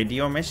those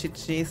radio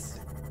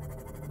messages,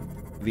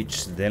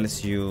 which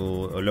tells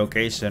you a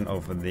location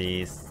of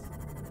these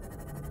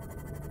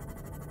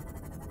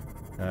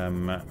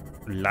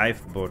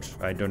lifeboats.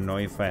 I don't know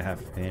if I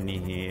have any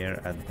here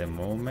at the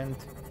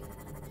moment.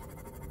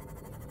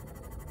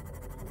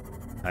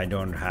 I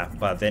don't have,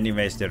 but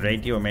anyways, the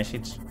radio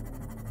message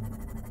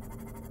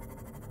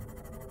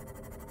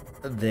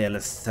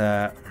tells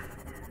the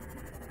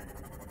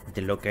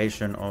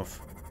location of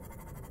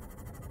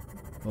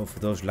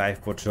those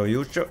lifeboats. So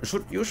you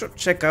should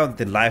check out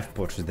the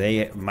lifeboats.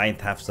 They might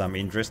have some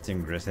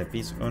interesting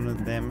recipes on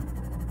them,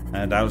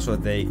 and also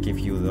they give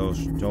you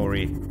those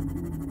story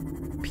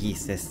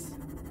pieces.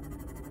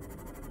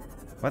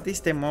 What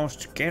is the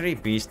most scary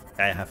beast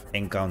I have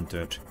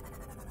encountered?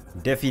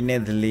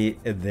 Definitely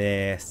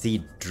the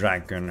sea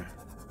dragon.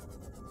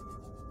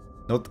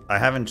 I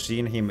haven't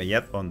seen him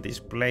yet on this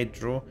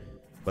playthrough,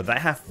 but I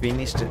have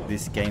finished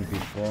this game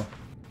before.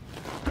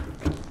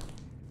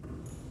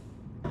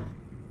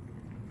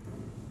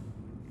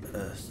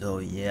 So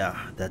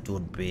yeah, that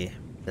would be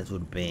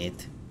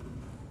it.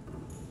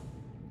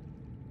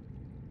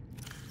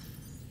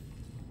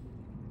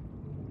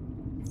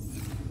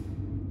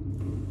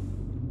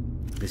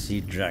 The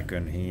sea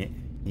dragon,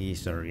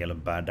 he's a real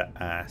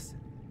badass.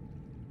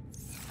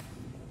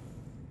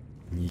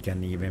 He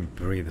can even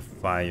breathe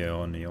fire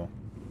on you.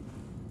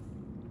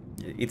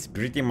 It's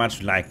pretty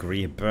much like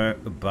Reaper,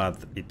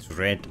 but it's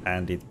red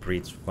and it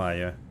breathes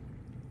fire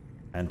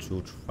and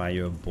shoots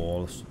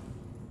fireballs.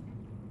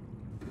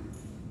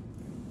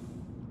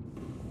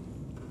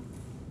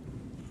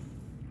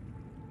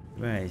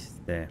 Where is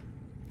the...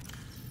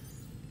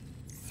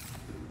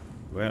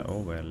 Well, oh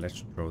well,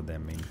 let's throw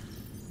them in.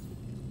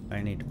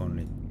 I need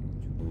only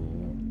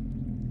 2.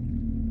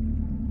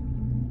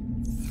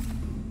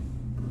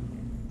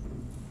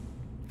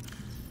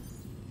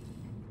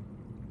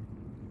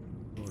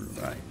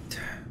 Alright,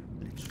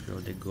 let's throw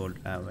the gold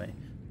away.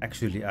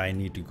 Actually, I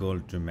need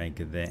gold to make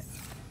the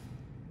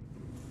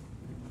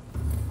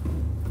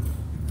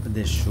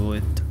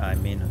shoot, I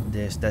mean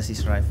the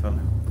stasis rifle.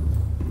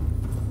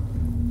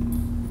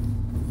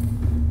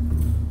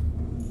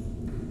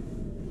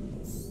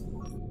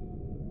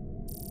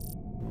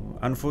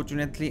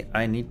 Unfortunately,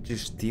 I need to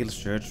still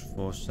search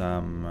for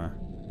some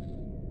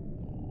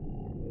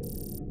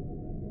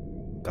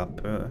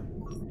copper,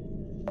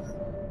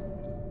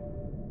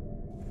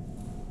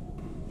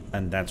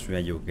 and that's where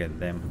you get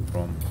them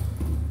from.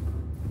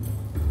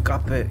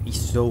 Copper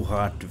is so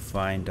hard to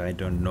find, I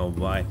don't know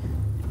why.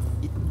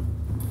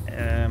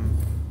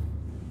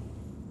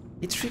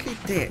 It's really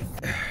there.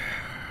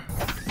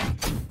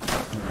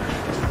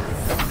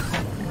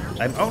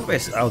 I'm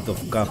always out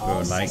of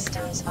copper, like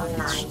it's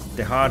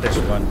the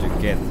hardest one to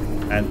get,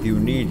 and you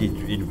need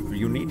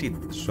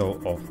it so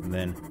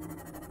often.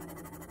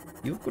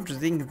 You could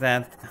think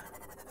that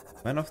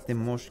one of the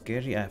most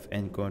scary I've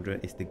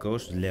encountered is the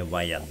ghost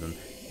Leviathan.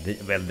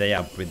 Well, they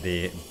are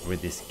pretty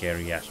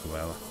scary as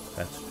well.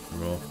 That's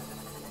true.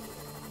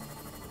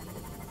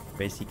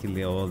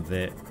 basically all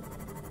the...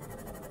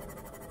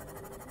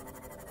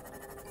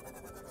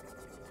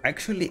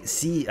 Actually,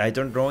 see, I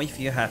don't know if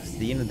you have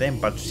seen them,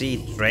 but sea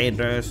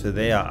traders,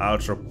 they are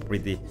also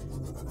pretty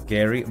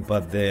scary,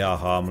 but they are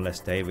harmless.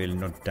 They will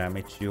not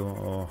damage you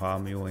or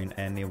harm you in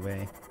any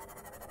way.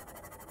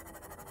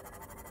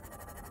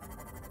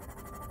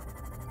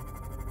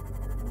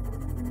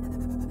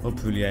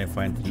 Hopefully I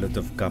find a lot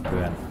of copper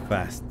and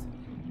fast.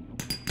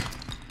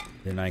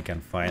 Then I can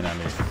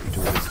finally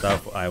do the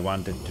stuff I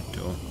wanted to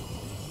do.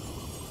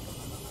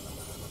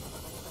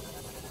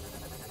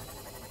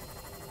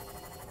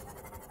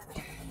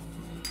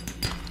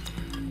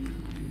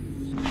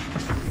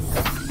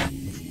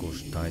 Of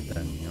course,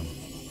 titanium.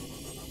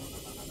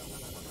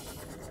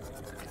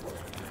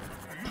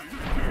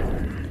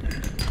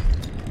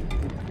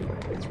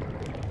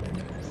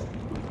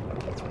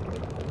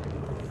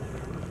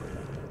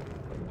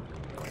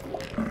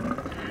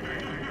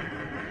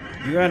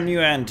 You are new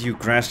and you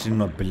crashed in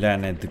my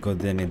planet to go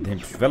then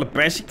it. Well,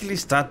 basically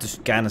start to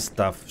scan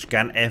stuff.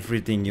 Scan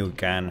everything you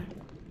can.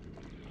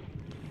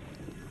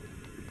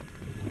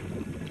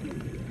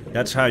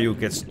 That's how you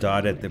get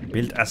started.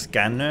 Build a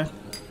scanner.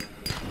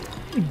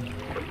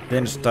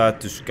 Then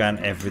start to scan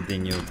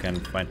everything you can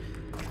find.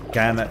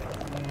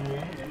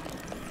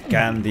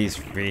 Scan these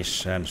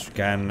fish and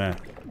scan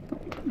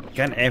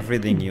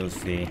everything you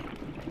see.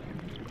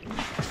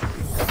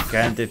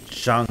 Scan the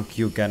junk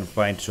you can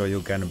find so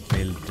you can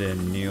build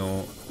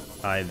new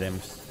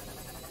items.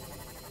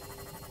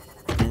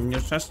 And you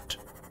just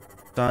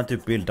start to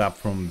build up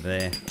from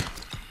there.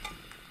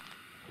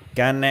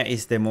 Scanner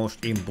is the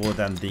most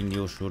important thing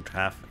you should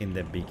have in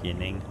the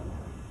beginning.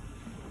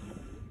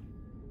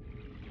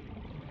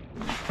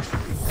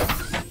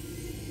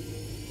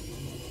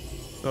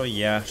 So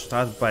yeah,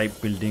 start by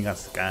building a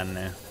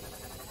scanner.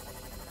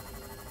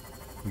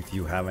 If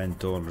you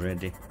haven't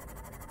already.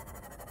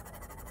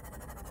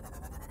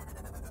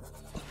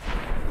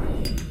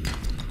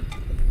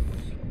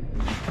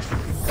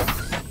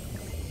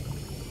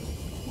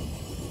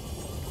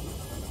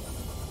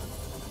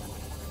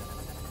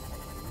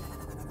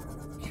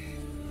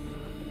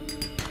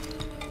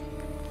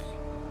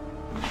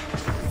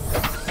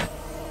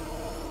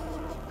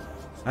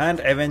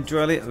 And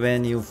eventually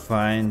when you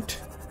find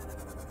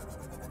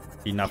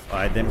enough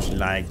items,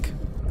 like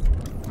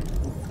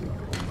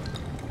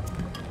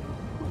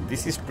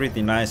this is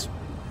pretty nice.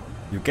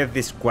 You get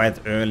this quite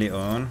early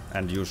on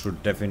and you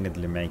should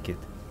definitely make it.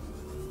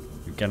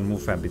 You can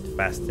move a bit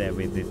faster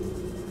with it.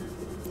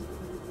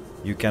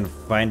 You can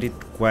find it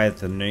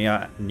quite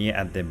near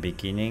at the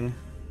beginning.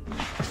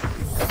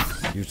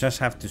 You just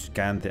have to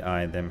scan the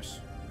items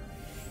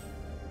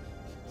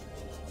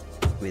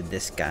with the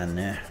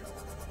scanner.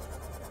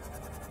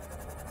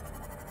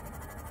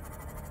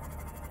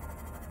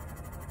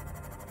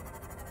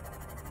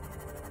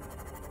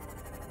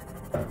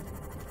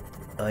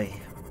 Oi.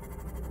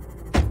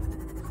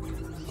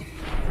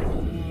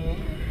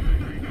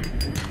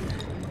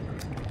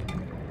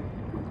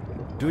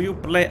 Do you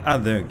play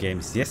other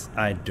games? Yes,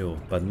 I do,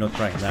 but not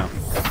right now.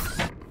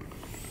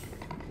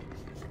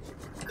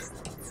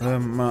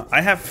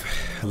 I have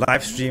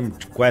live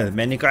streamed quite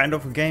many kind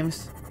of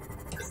games,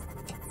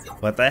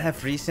 but I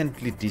have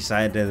recently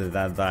decided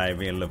that I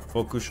will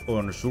focus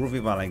on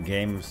survival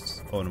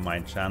games on my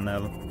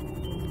channel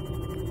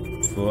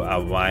for a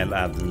while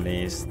at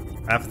least.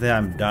 After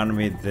I'm done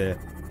with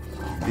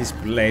this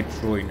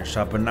playthrough in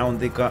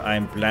Subnautica,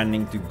 I'm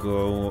planning to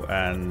go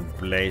and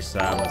play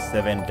some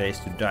 7 Days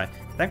to Die.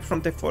 Thanks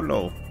from the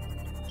follow.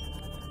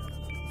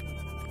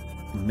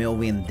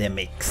 Melvin the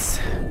Mix.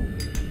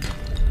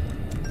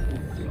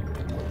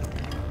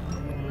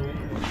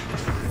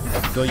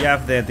 So yeah,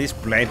 after this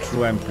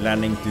playthrough I'm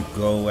planning to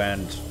go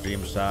and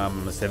stream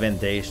some 7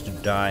 Days to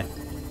Die.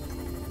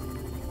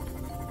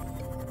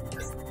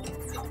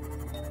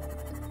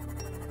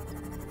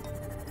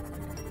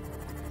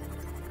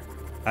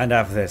 And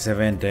after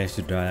 7 Days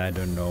to Die, I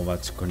don't know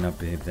what's gonna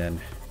be then.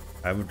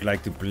 I would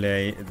like to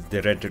play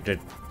the Red Dead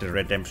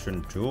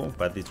Redemption 2,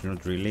 but it's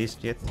not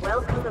released yet.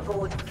 Welcome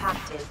aboard,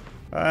 Captain.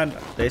 And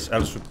there's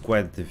also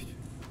quite a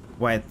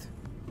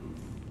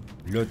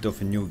lot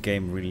of new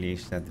game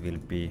release that will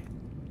be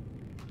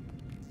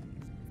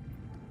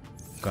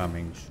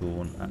coming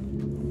soon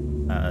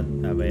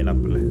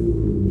available.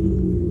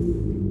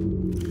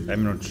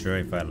 I'm not sure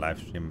if I live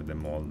stream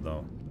them all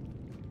though.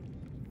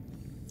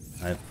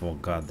 I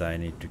forgot I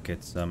need to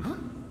get some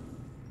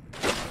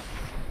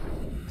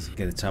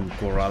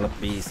coral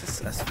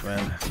pieces as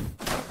well.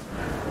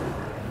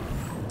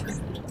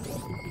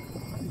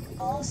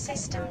 All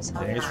systems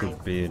online. There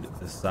should be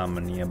some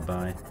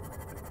nearby.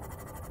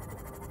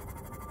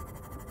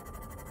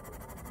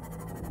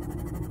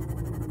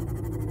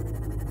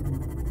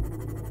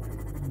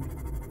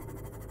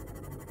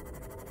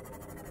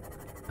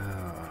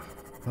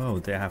 Oh,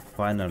 they have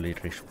finally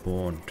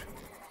respawned.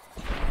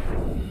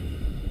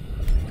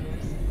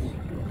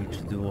 Which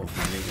two of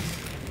these?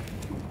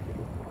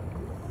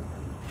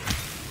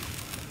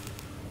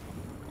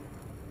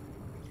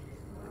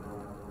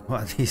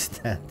 What is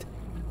that?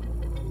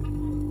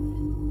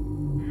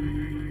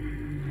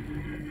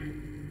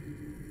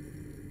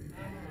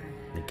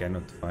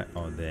 cannot find.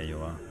 Oh, there you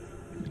are.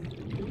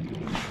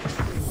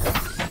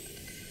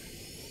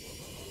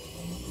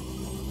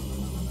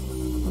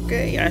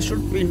 Okay, I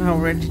should be now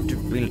ready to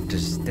build the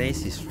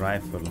stasis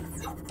rifle.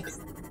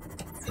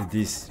 It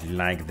is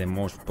like the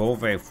most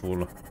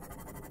powerful.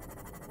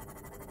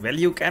 Well,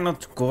 you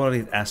cannot call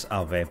it as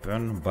a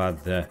weapon, but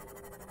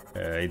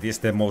it is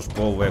the most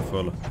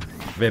powerful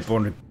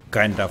weapon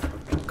kind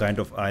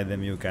of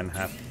item you can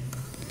have.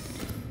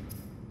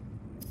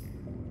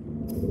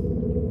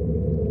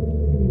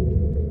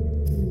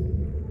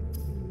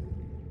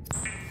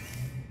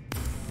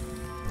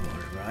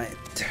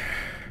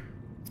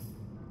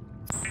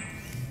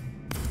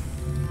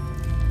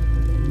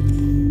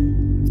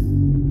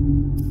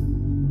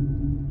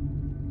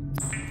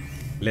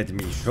 Let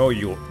me show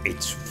you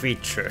its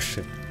features.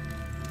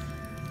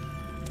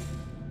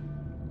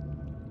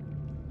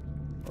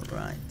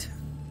 Alright.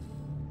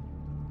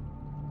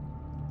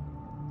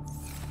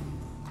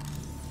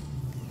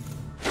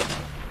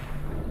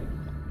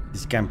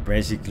 This can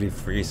basically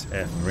freeze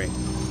anything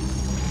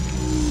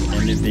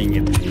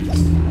it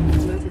hits.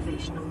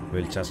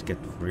 Will just get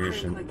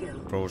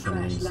frozen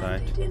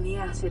inside.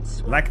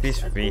 Like this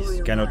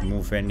fish cannot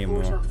move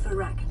anymore.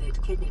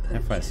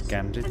 If I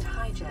scanned it,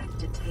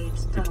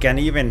 it can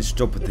even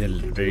stop the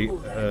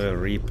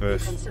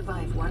rebirth.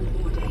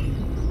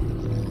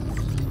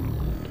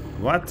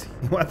 What?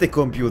 What the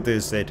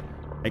computer said?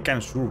 I can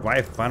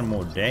survive one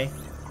more day?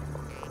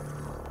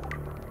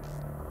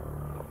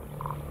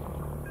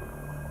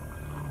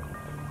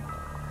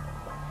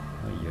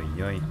 Oi,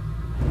 oi, oi.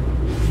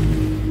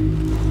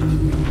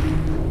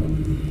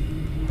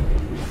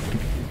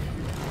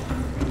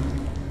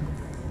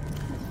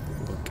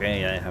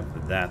 Okay, I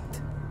have that.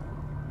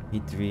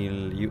 It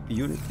will you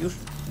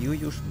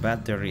use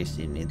batteries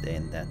in it,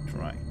 ain't that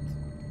right?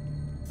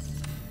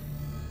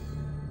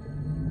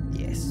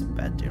 Yes,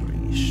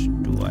 batteries.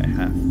 Do I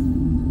have?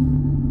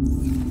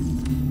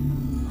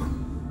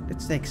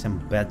 Let's take some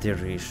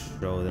batteries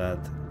so that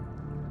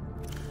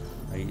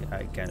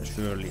I can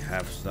surely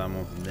have some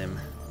of them.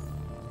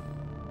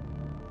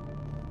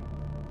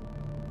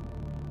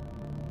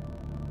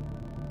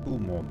 Two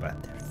more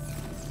batteries.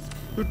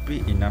 Should be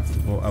enough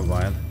for a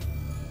while.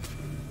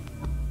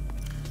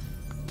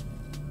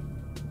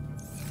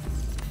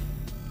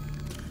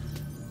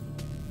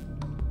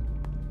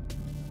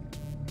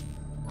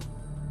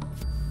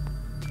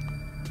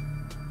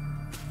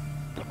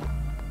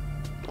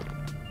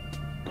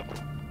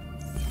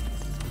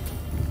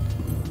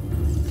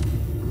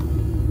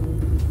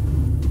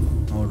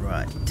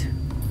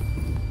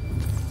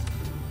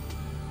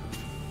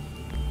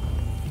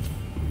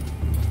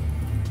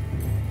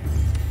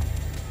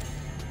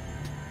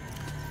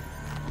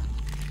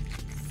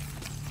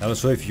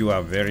 Also, if you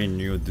are very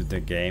new to the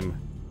game,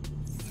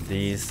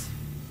 these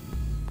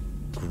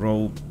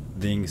grow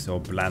things or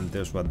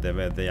planters,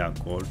 whatever they are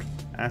called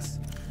as,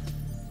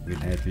 will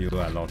help you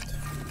a lot.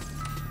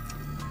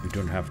 You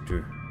don't have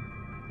to.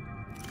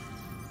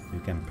 You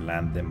can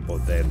plant them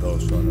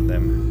potatoes on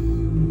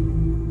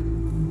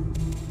them.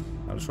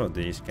 Also,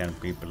 these can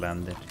be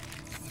planted,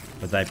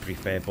 but I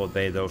prefer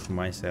potatoes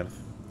myself.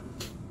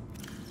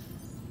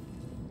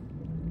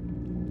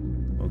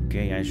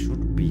 Okay, I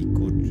should be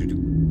good to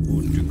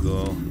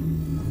go.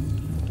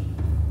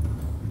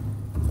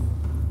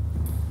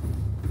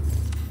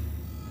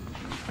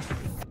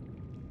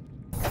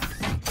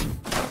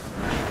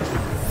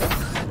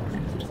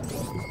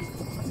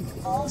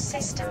 All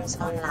systems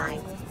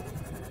online.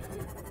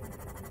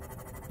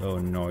 Oh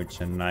no, it's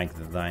a night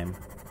time.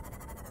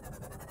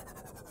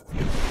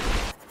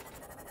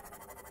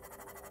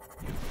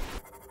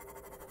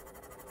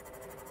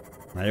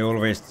 I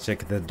always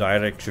check the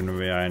direction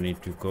where I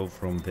need to go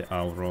from the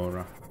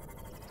Aurora.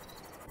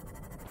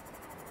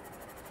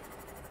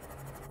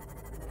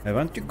 I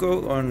want to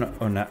go on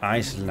an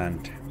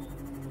island.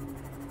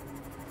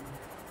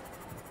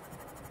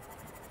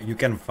 You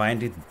can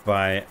find it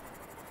by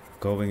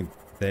going.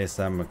 There's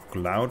some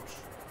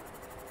clouds.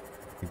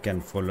 You can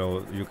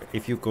follow.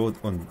 If you go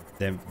on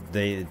their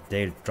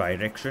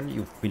direction,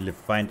 you will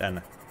find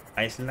an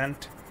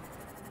island.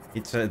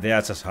 It's they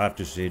are just hard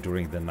to see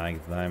during the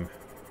night time.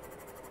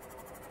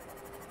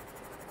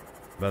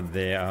 But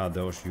there are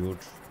those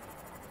huge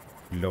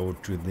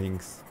load to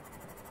things.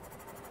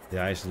 The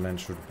island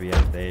should be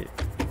at their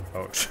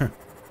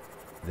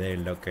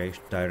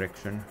location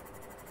direction.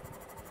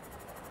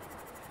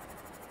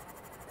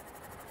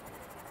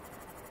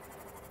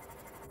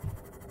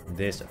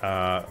 These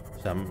are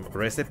some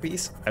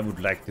recipes I would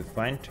like to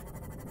find.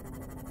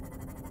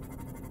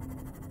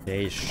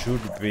 They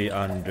should be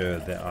under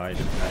the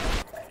island.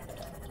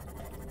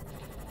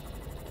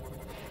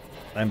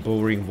 I'm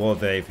pouring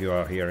water if you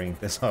are hearing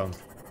the sound.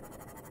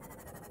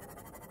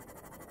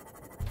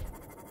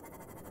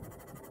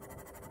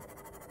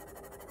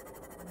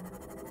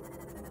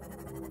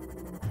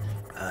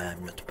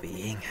 I'm not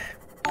being.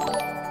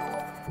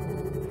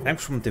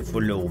 Thanks from the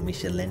follow,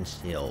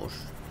 Miscellaneous.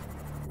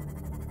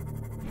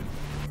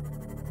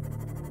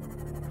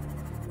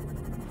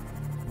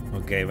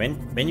 Okay,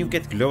 when you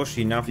get close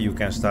enough, you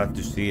can start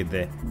to see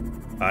the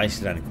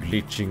island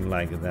glitching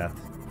like that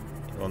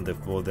on the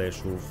water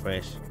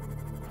surface.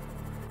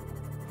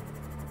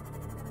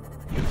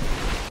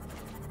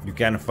 You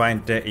can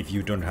find, if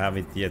you don't have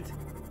it yet,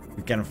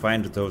 you can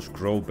find those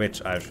grow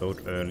beds I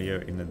showed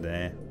earlier in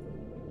there.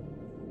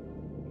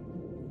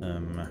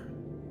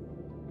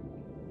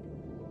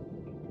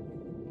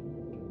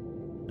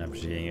 I'm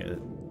seeing,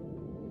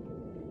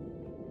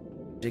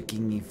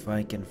 checking if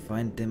I can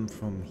find them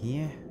from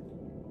here.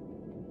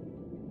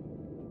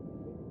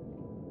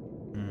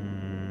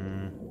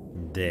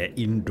 The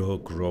indoor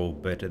grow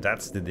bed,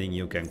 that's the thing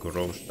you can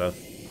grow stuff,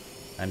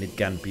 and it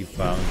can be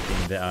found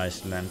in the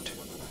island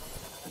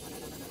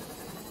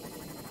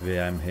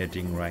where I'm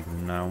heading right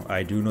now.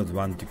 I do not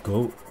want to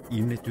go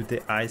into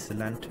the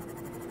island,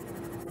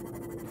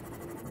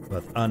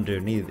 but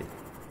underneath it.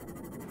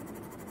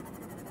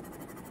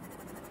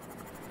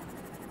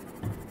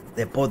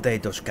 The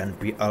potatoes can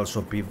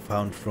also be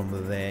found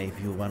from there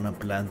if you wanna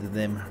plant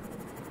them.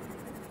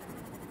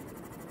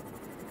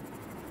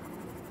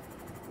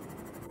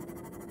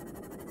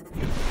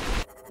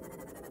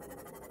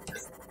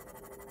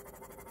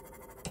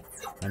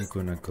 I'm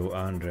gonna go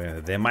under.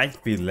 There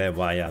might be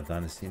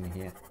leviathans in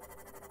here.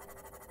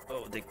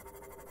 Oh, the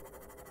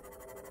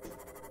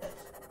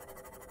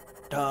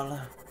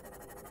dollar.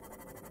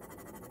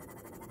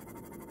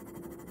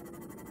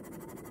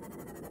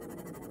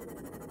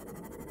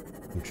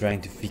 I'm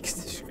trying to fix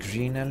the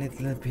screen a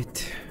little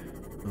bit.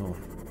 Oh,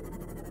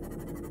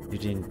 you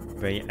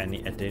didn't pay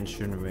any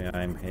attention where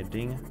I'm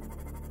heading.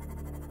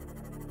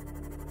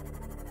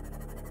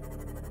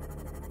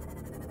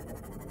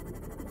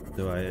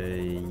 So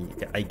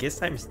I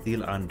guess I'm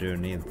still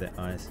underneath the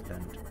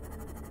island.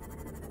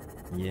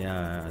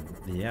 Yeah,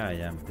 I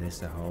am.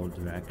 There's a hole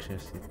to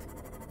access it.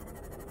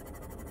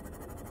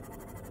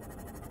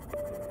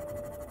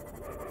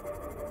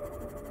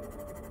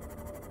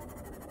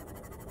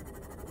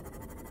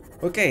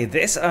 Okay,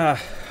 there's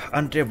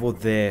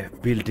underwater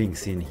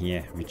buildings in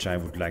here, which I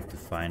would like to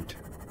find.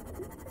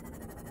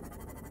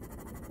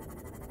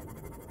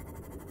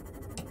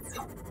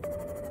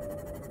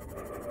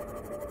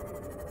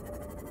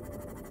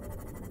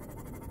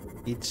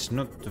 It's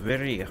not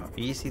very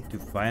easy to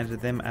find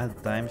them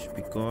at times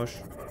because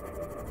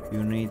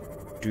you need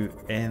to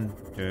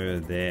enter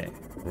the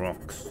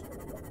rocks.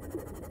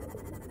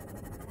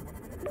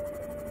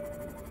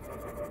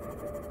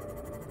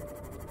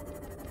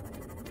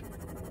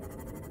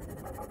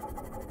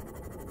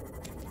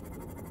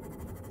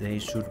 They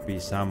should be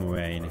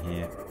somewhere in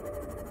here.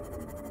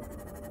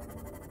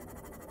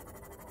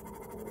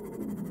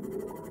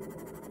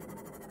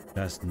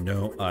 Just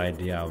no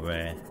idea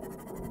where.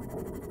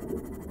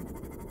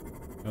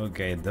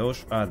 Okay,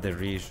 those are the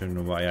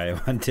reason why I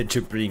wanted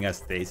to bring a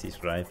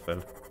stasis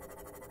rifle.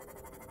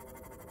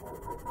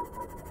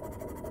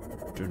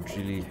 Don't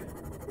really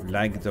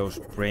like those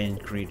brain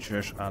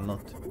creatures a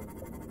lot.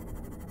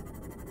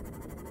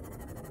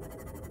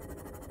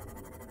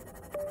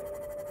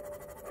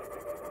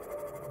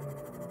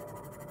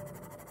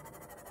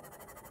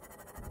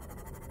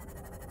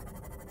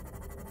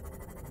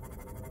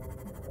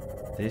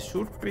 There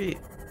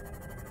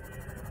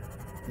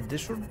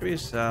should be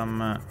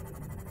some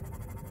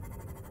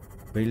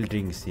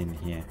buildings in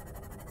here.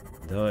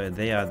 Though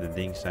they are the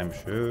things I'm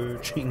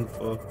searching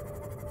for.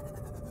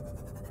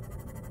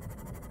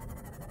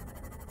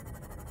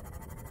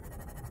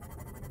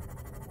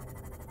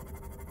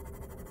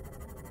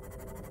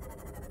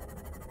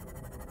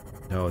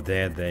 Oh,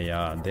 there they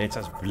are. They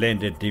just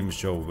blended him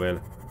so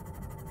well.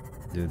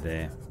 Do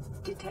they?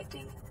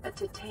 Detecting a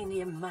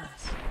titanium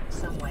mass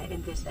somewhere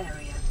in this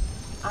area.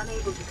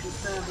 Unable to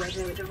confirm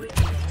whether it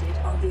originated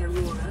on the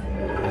Aurora.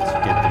 Let's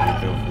get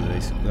rid of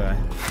this guy.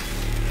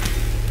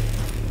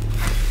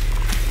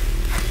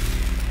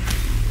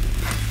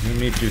 You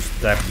need to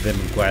stab them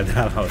quite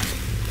a lot.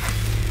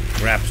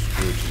 Grab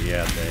screws,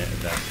 yeah,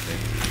 that's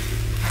it.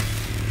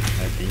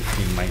 I think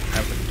he might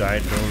have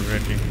died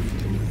already.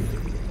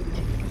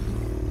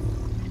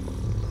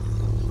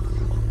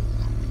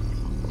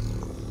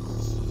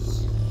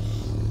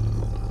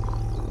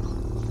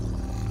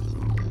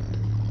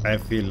 I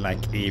feel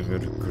like evil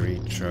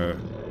creature.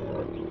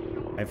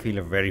 I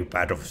feel very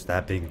bad of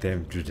stabbing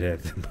them to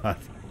death, but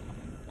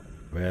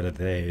well,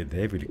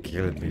 they will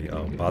kill me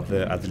or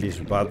bother, at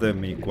least bother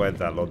me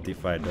quite a lot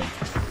if I don't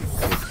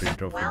get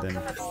rid of them. Welcome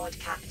aboard,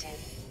 Captain.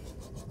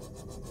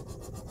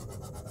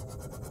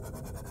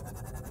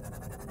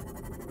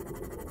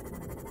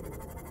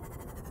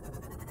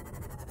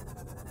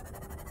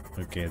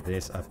 Okay,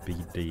 there's a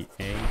PDA.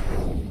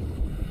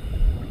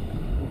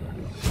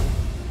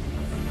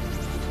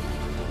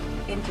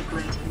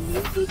 Integrating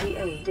new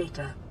PDA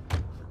data.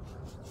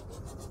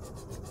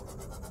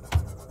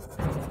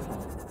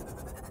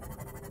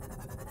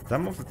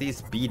 Some of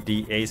these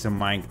PDAs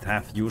might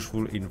have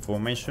useful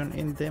information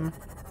in them,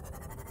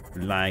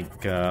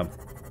 like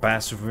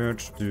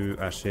passwords to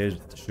a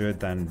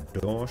certain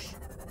doors,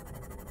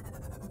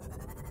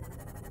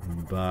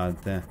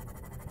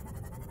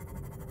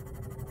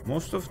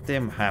 Most of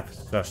them have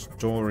just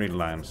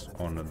storylines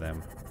on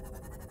them.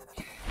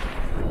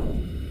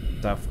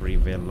 Stuff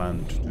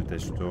relevant to the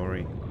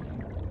story.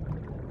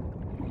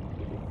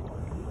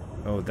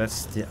 Oh,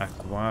 that's the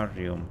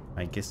aquarium.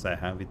 I guess I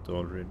have it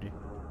already.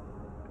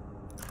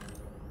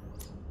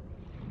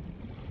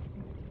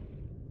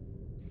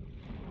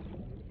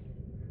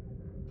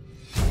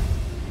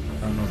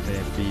 Oh no, the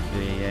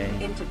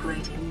PDA.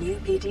 Integrating new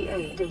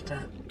PDA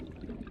data.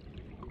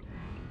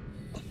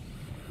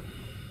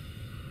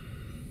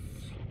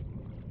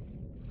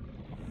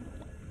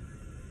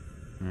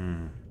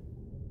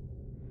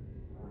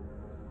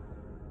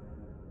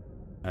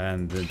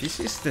 And this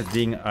is the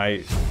thing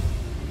I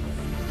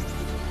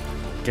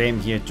came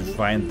here to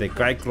find, the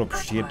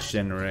Cyclops shield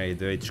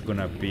generator. It's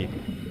gonna be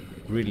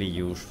really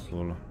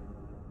useful.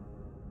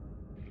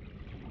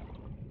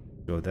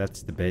 So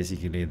that's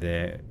basically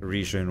the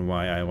reason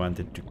why I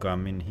wanted to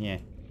come in here.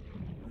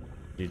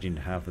 Didn't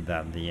have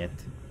that yet.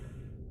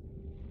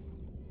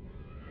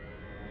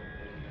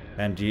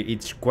 And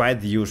it's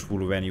quite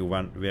useful when you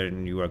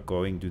are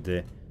going to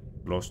the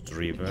Lost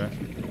River.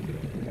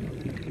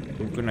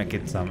 I'm gonna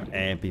get some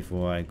air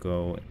before I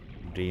go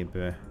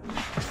deeper.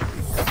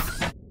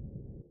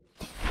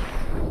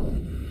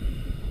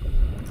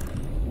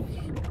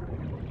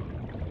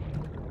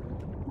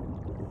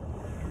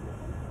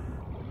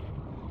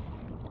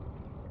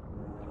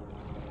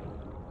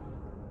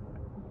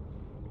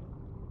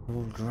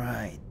 All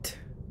right.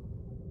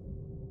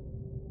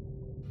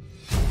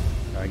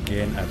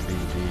 Again a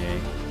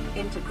PDA.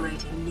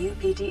 Integrating new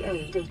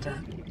PDA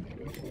data.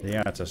 They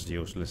are just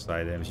useless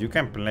items. You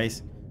can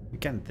place. You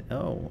can.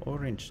 Oh,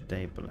 orange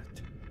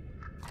tablet.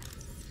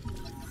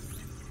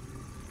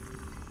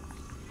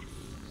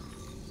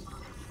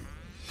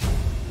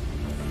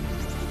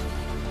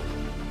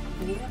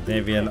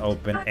 They will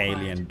open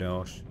alien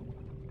doors.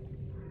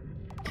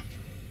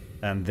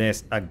 And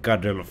there's a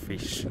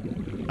cuddlefish.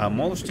 A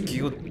most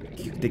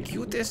the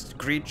cutest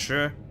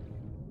creature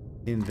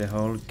in the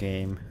whole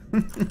game.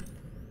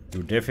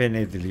 You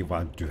definitely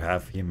want to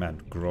have him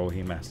and grow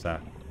him as a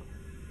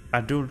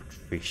adult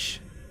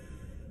fish.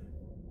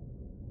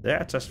 They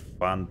are just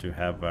fun to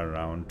have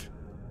around.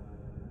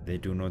 They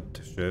do not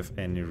serve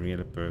any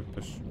real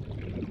purpose.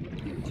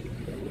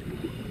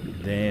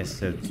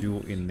 There's a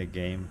two in the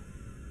game.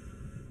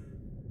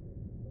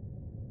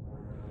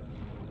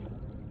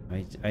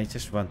 I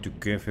just want to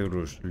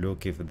carefully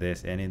look if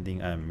there's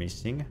anything I'm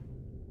missing.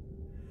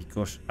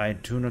 Because I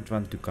do not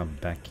want to come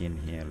back in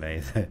here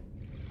later.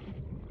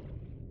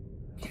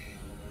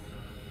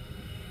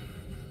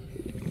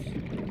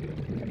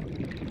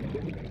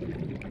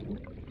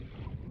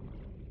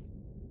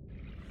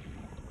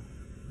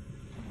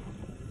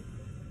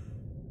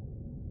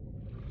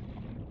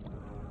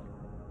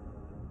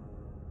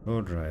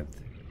 Alright.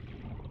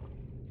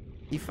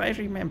 If I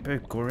remember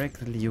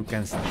correctly, you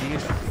can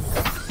still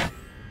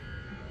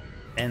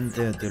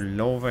enter the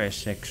lower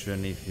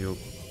section if you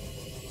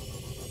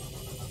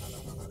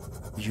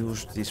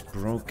use this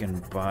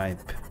broken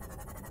pipe.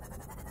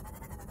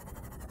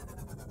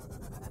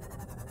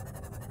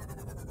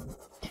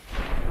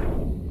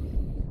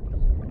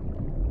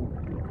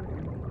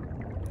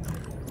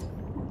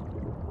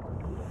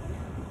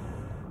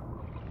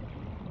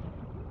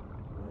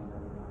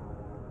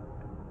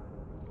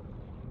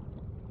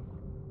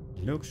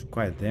 Looks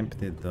quite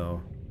empty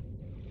though.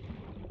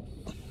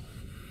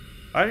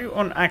 Are you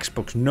on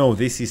Xbox? No,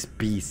 this is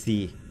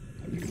PC.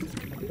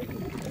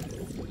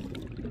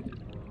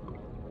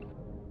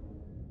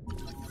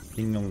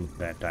 Thing on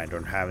that I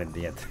don't have it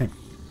yet.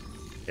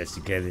 Let's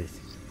get it.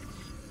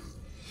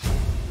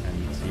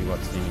 And see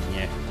what's in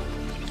here.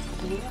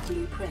 New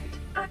blueprint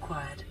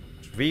acquired.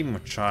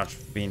 Stream charge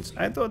fins.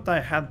 I thought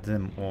I had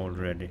them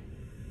already.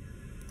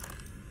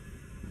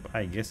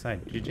 I guess I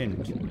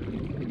didn't.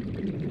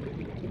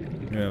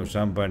 No,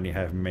 somebody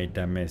have made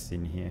a mess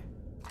in here.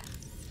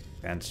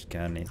 Can't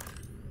scan it.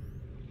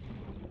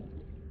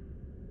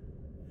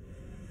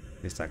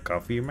 Is a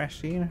coffee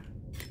machine?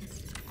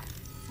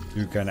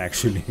 You can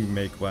actually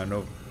make one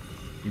of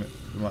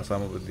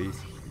some of these.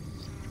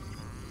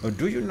 Oh,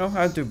 do you know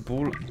how to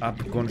pull up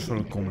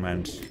console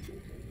commands?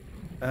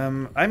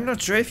 I'm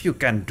not sure if you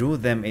can do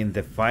them in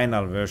the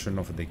final version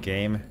of the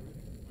game.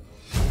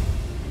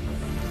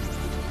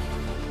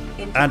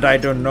 And I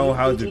don't know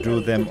how to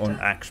do them on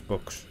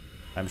Xbox.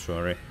 I'm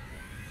sorry.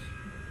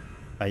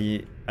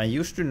 I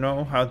used to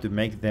know how to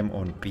make them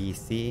on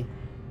PC.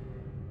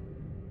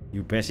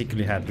 You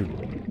basically had to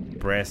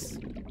press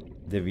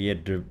the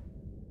weird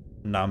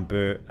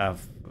number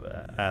of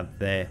at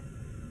the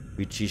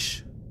which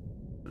is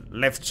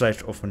left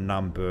side of a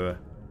number.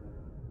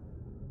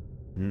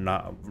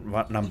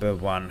 Number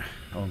one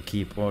on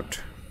keyboard.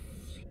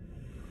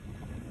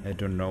 I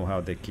don't know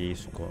how the key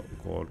is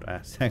called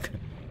as. It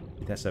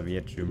has a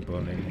weird symbol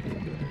in it.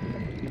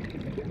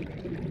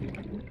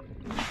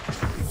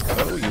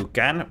 Oh, you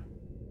can.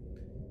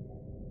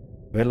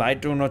 Well, I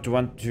do not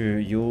want to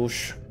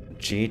use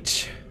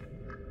cheats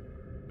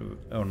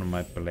on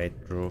my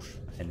playthroughs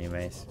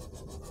anyways.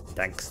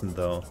 Thanks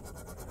though.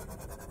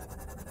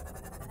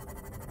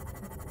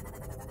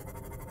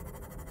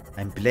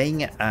 I'm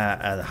playing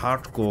a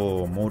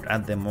hardcore mode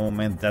at the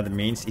moment. That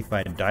means if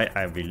I die,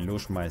 I will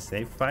lose my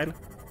save file.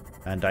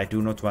 And I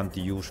do not want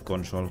to use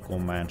console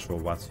commands or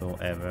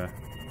whatsoever.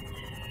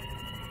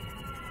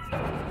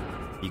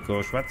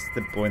 Because what's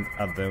the point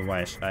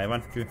otherwise? I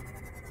want to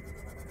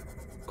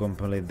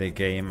complete the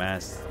game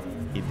as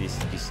it is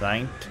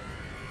designed.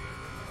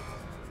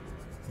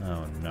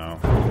 Oh no.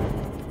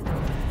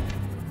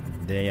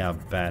 They are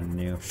bad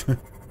news.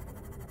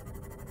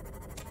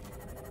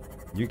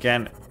 You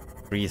can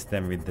freeze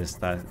them with the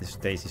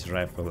stasis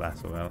rifle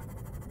as well.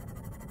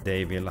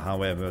 They will,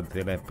 however,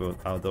 teleport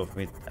out of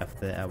it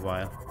after a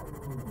while.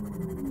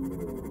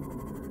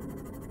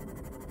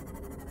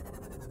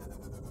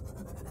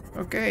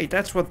 Okay,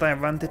 that's what I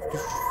wanted to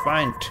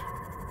find.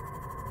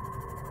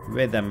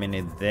 Wait a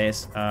minute,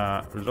 there's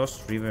a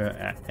Lost River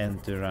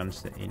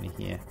entrance in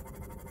here.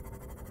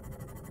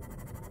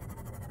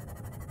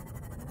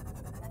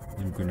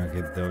 I'm gonna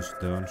get those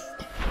stones.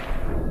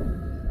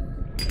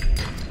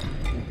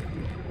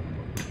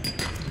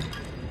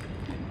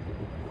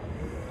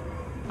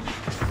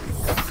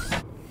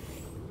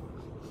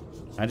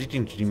 I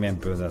didn't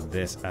remember that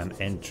there's an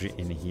entry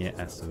in here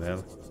as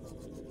well.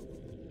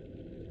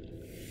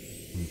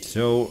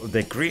 So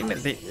the green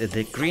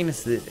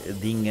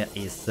thing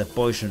is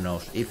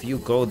poisonous. If you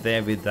go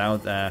there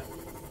without a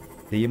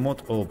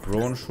remote or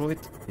prawn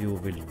suit, you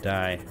will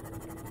die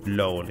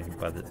slowly,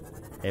 but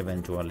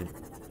eventually,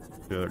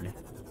 surely.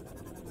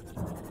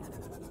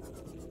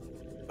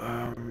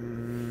 I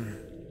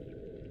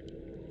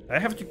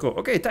have to go.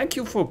 Okay, thank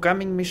you for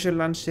coming,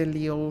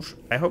 Michelangelios.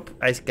 I hope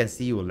I can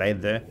see you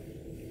later.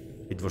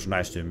 It was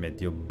nice to meet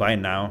you. Bye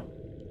now.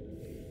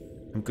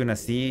 I'm gonna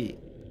see.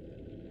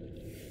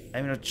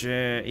 I'm not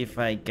sure if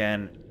I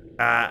can.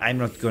 I'm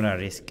not gonna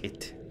risk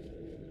it.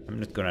 I'm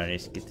not gonna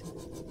risk it.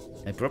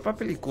 I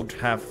probably could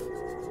have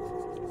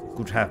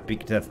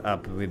picked that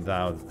up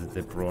without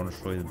the prawn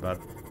suit, but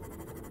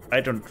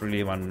I don't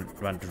really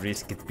want to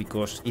risk it,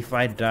 because if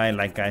I die,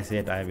 like I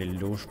said, I will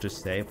lose the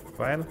save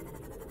file.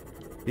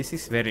 This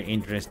is very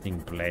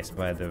interesting place,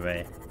 by the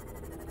way.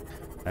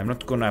 I'm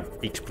not gonna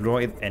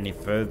explore it any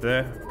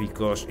further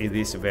because it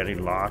is very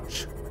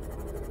large,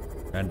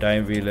 and I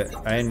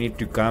need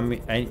to come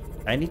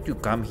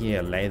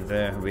here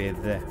later with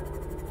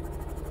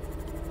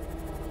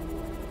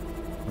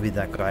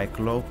a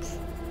Cyclops.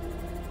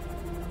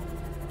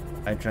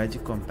 I try to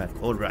come back.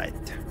 All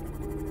right.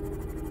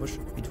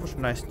 It was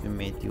nice to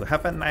meet you.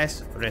 Have a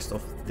nice rest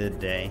of the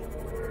day.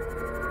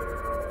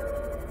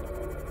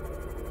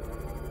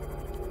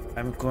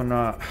 I'm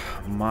gonna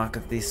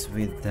mark this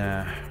with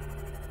the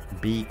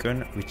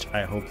beacon, which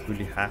I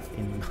hopefully have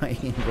in my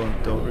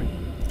inventory.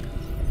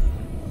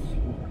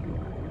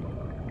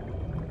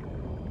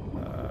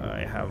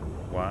 I have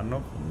one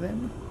of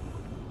them.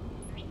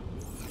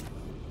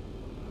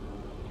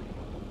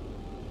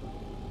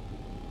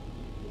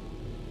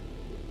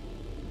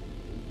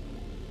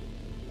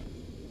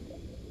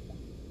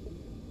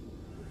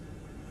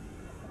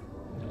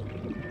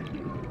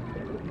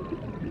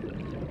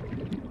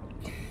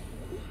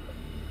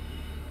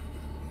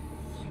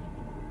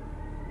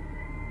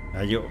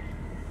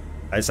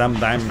 I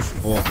sometimes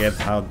forget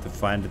how to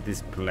find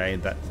this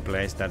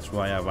place. That's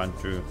why I want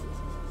to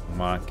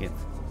mark it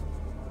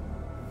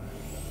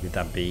with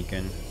a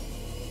beacon.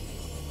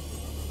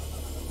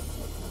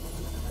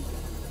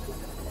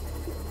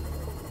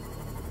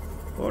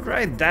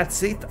 Alright,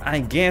 that's it.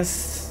 I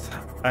guess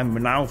I'm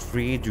now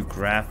free to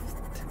craft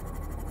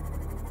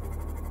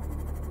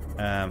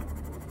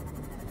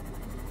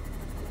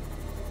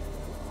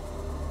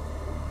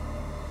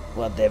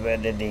whatever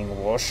the thing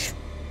was.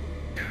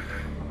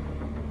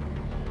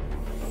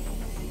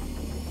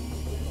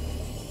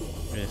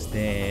 There's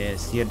the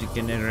seed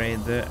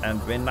generator,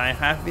 and when I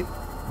have it,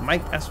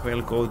 might as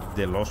well go to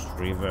the Lost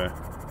River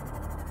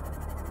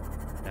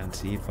and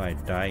see if I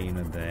die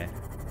in there.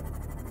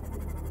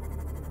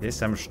 There's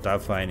some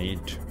stuff I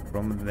need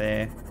from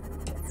there,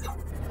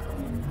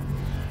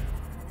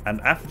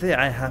 and after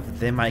I have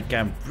them, I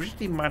can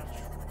pretty much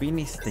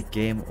finish the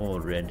game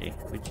already,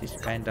 which is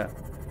kinda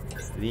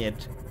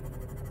weird.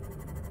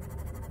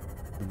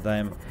 But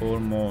I'm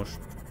almost.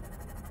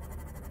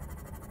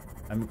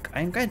 I'm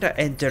kinda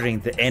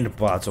entering the end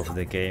parts of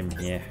the game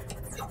here.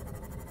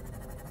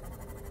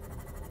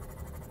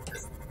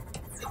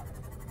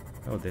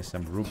 Oh, there's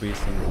some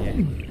rubies in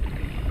here.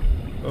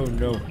 Oh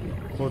no,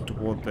 hot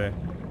water.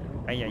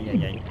 Ay ay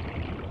ay ay.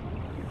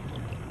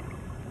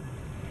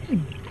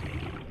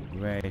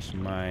 Where is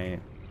my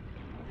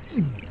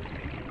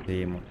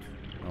demon?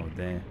 Oh,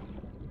 there.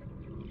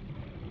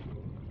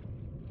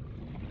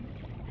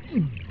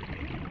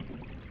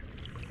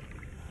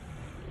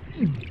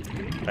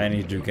 I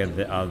need to get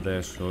the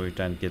other sword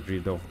and get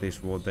rid of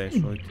this water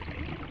sword.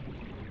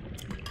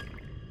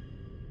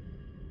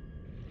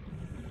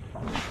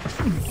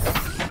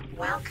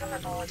 Welcome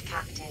aboard,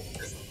 Captain.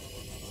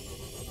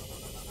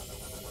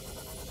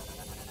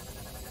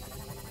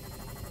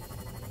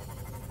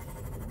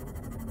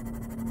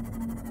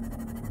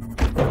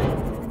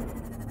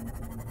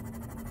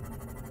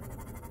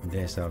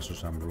 There's also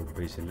some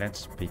rupees.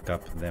 Let's pick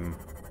up them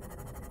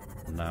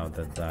now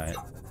that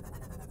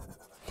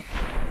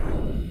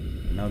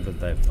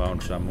I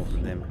found some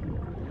of them.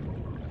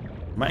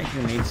 Might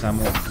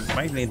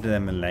need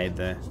them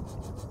later.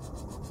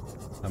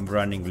 I'm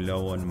running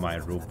low on my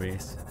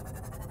rupees.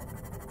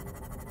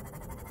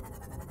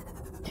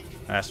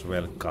 As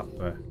well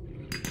copper.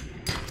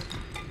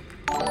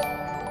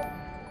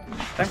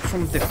 Thanks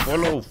from the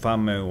follow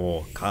Fame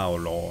or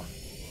Kaolo.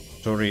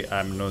 Sorry,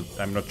 I'm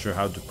not sure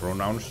how to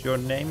pronounce your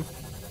name.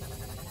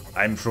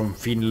 I'm from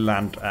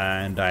Finland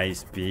and I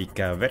speak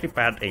very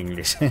bad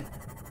English.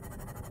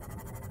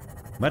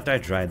 But I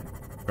try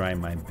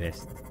my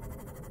best.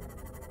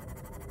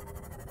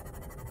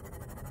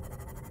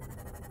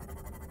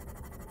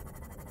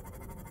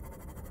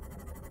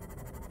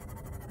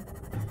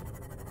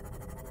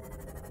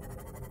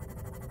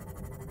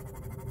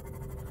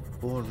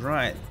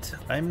 Alright,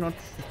 I'm not...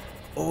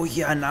 Oh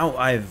yeah, now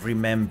I've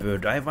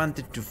remembered. I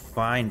wanted to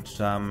find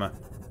some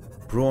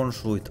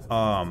bronze with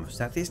arms.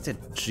 That is the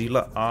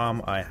driller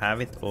arm. I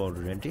have it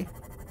already.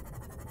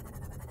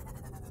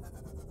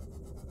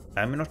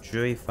 I'm not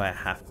sure if I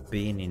have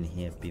been in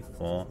here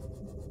before.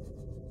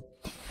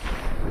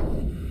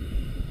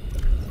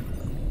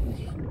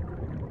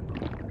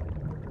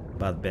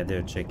 But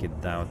better check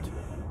it out.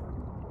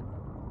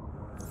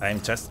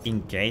 I'm just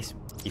in case,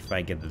 if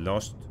I get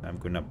lost, I'm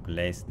gonna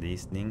place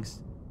these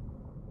things.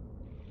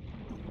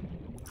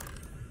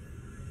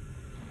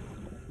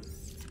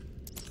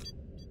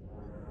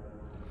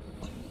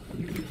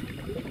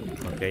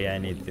 Okay, I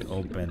need to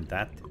open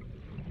that.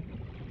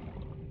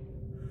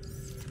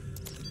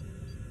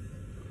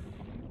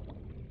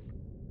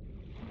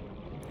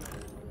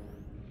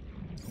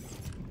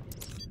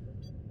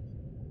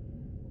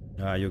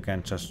 You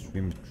can just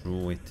swim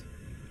through it.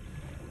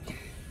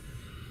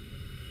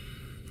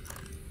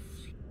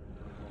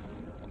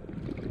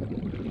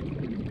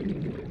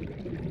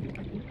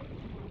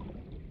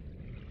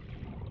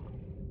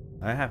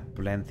 I have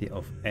plenty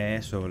of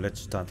air, so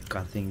let's start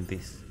cutting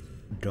this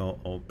door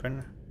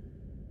open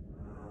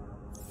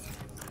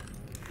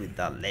with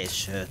a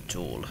laser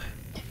tool.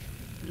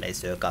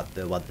 Laser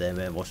cutter,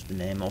 whatever was the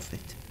name of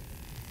it.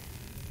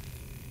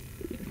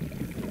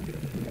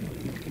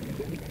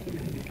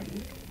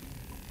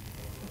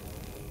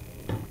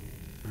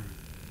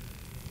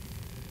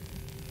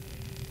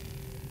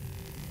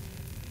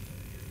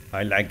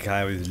 I like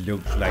how it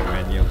looks like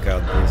when you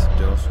cut these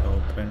doors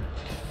open.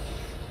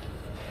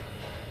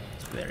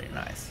 It's very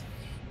nice.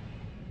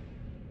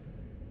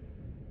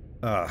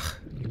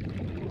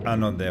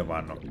 Another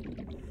one.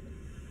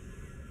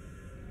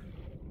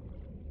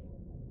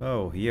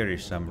 Oh, here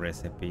is some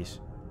recipes.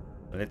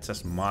 Let's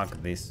just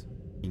mark this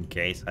in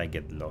case I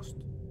get lost.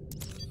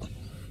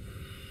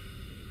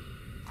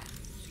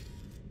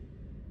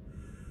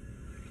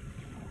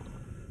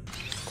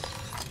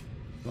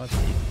 What?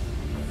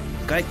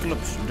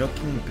 Cyclops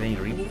docking bay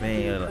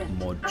repair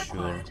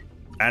module.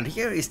 And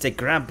here is the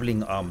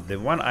grappling arm, the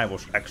one I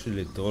was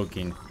actually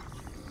talking,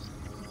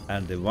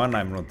 and the one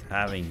I'm not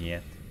having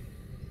yet.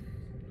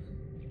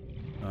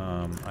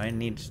 I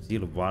need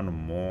still one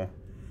more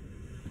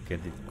to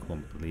get it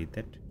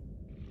completed.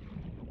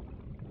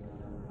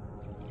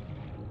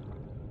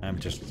 I'm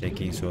just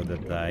checking so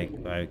that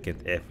I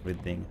get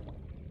everything.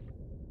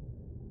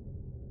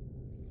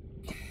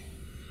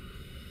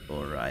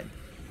 Alright.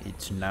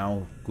 It's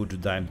now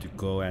good time to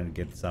go and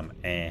get some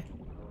air.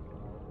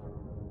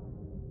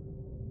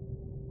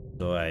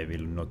 So I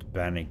will not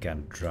panic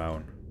and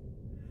drown.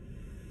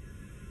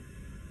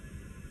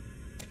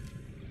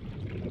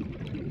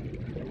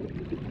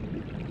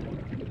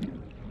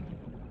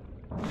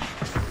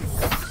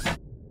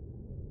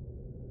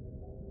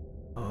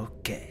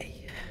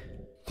 Okay.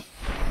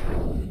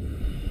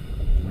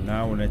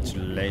 Now let's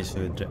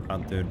laser the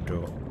other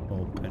door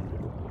open.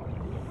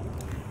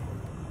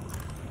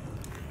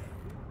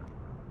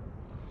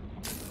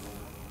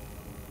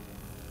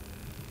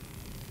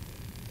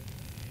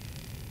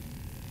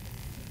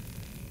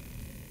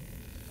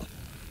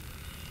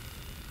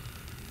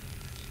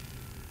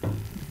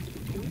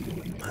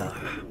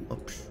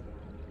 Oops.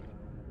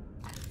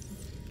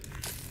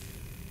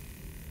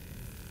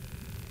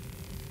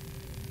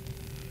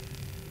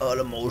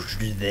 Almost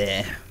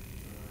there.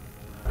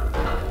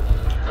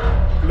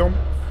 Plum.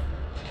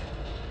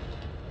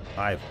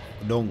 I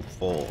don't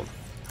fall.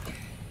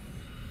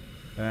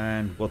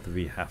 And what do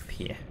we have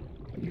here?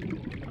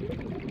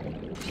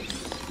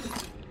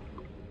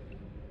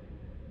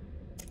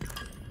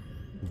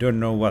 Don't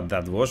know what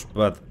that was,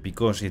 but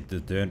because it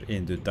turned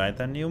into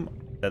titanium,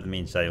 that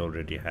means I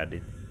already had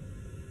it.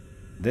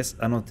 There's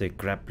another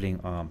grappling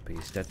arm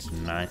piece, that's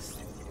nice.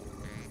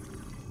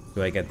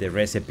 So I get the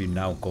recipe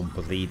now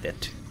completed.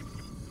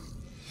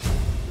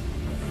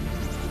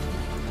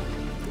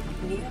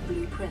 New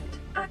blueprint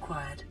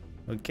acquired.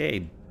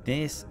 Okay,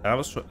 there's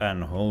also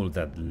an hole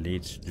that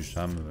leads to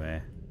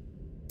somewhere.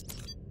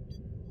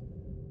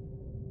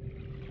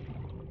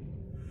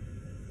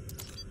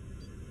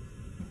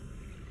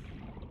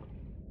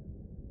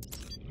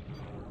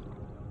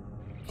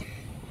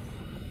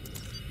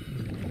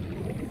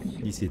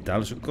 Is it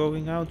also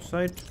going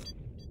outside?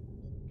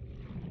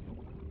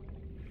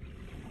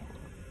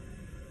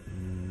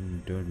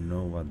 Don't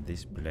know what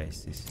this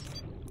place is.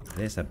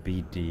 There's a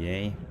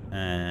PDA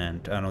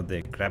and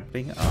another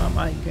grappling arm,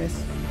 I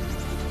guess.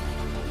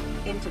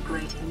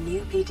 Integrating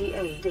new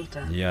PDA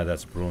data. Yeah,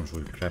 that's bronze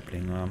with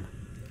grappling arm.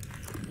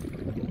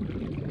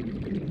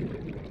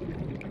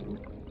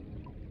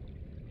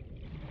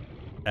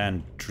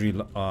 And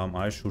drill arm,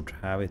 I should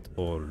have it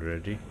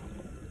already.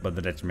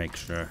 But let's make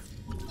sure.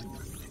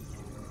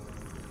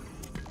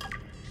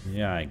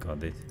 Yeah, I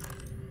got it.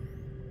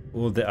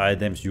 All the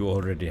items you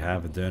already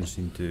have turns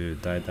into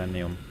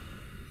titanium.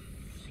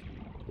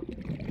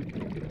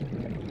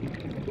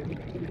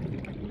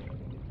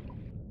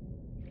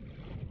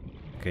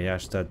 Okay, I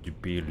start to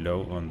be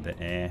low on the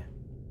air.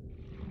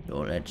 So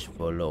let's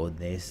follow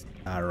these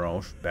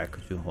arrows back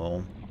to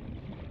home.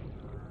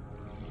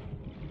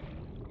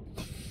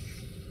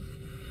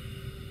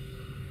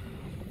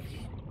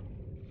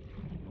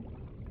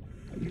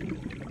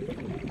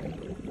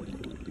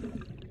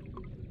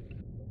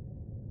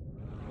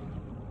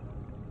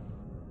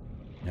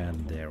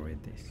 And there it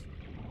is.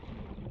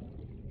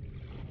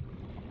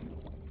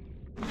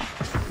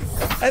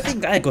 I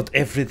think I got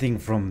everything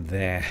from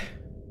there.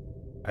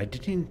 I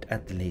didn't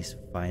at least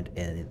find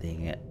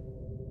anything,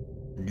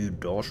 new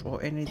doors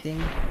or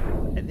anything.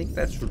 I think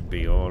that should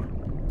be all.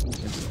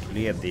 Let's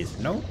clear these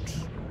notes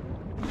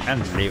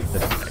and leave the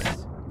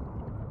place.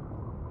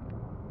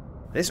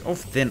 There's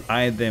often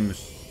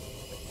items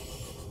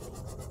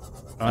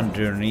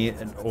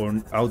underneath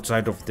or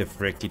outside of the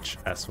wreckage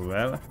as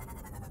well.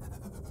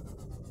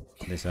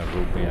 There's a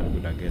ruby, I'm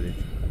gonna get it.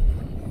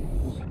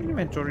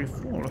 Inventory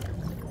full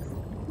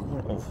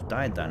of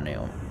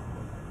titanium.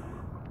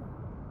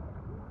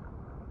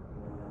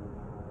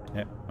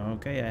 Yeah,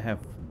 okay, I have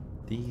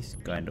these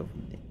kind of...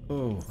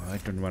 Oh, I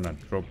don't wanna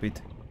drop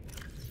it.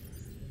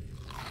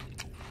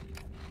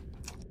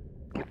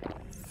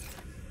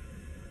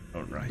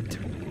 Alright.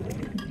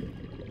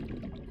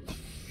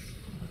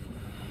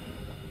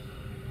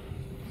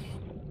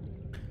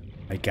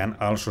 I can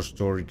also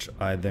storage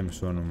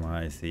items on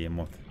my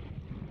theme.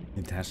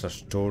 It has a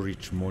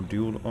storage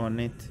module on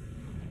it.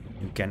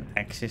 You can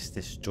access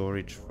the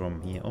storage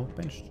from here.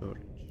 Open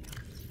storage.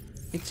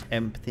 It's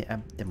empty at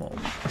the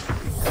moment.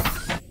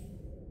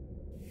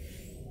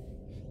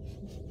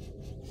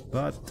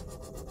 But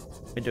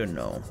I don't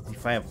know.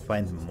 If I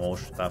find more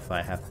stuff,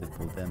 I have to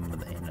put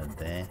them in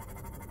there.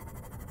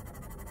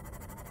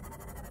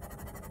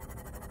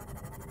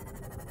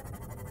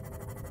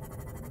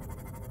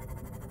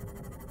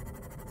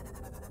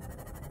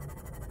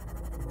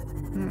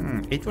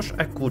 It was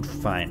a good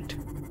find.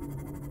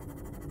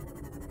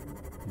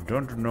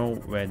 Don't know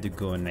where to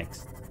go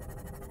next.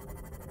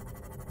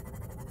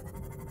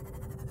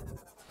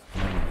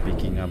 I'm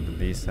picking up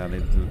this a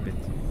little bit.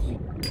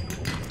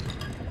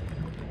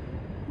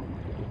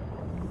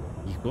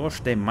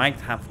 Because they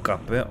might have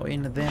copper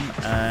in them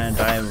and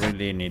I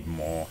really need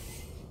more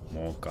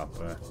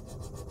copper.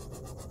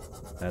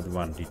 That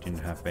one didn't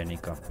have any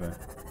copper.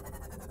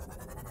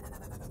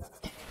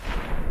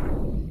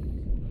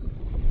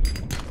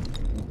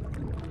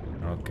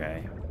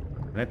 Okay,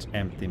 let's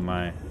empty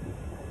my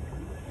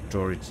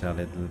storage a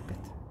little bit.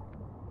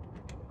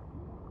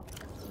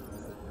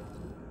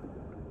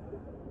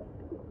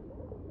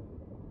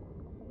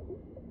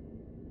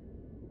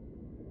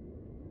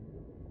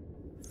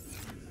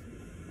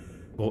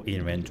 Or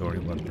inventory,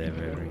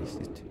 whatever is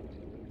it.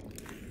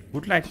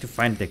 Would like to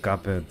find the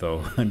copper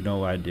though.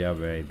 No idea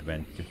where it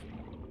went to.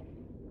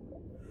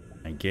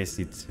 I guess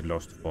it's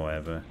lost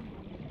forever.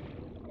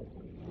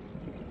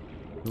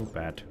 Too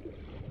bad.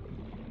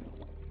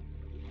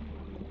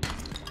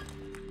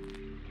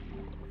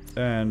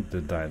 And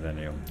the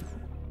titanium.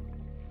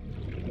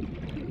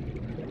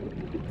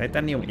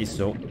 Titanium is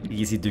so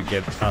easy to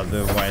get,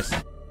 otherwise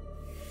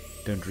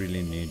don't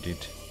really need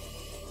it.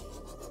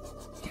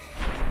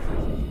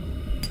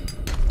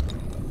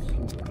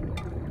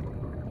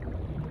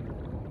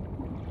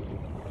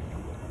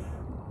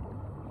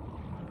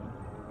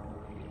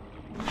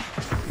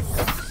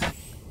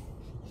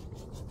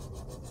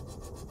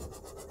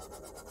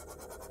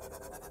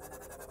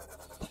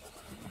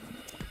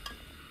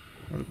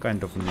 All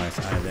kind of nice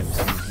items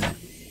in here.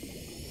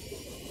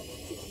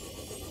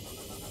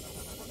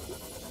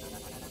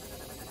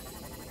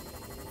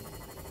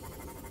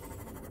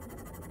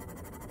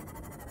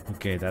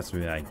 Okay, that's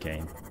where I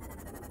came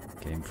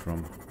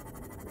from.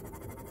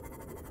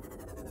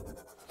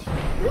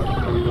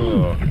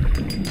 Oh,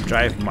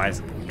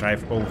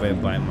 drive over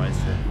by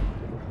myself.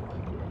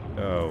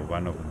 Oh,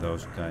 one of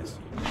those guys.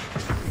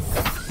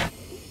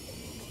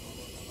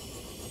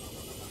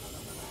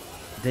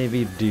 They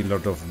will do a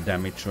lot of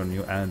damage on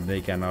you and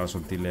they can also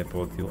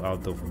teleport you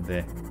out of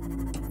the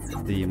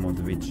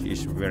demon, which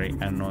is very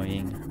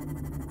annoying.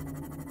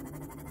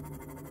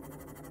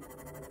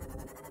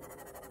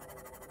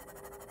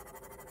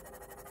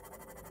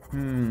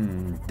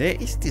 There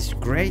is this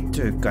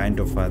greater kind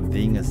of a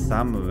thing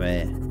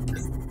somewhere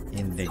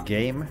in the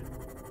game.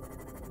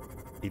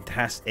 it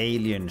has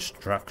alien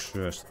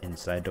structures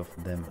inside of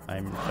them.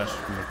 I'm just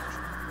not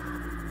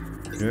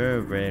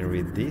sure where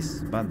it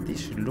is, but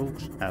this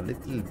looks a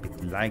little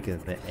bit like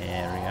the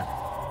area.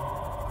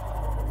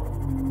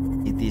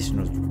 It is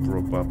not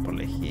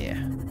probably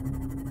here.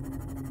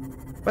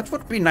 But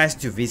would be nice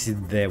to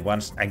visit there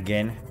once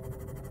again.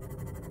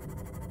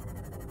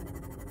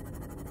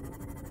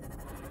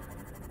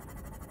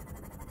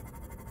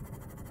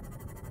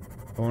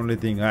 Only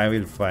thing I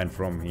will find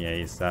from here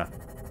is a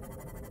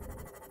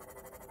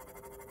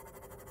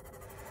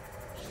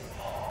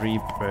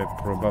Reaper,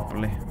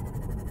 probably.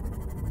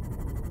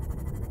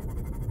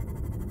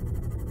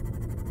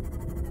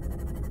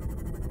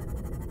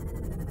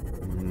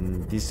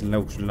 This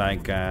looks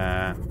like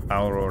a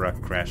Aurora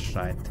crash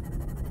site.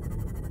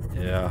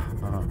 Yeah.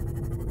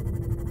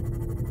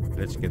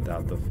 Let's get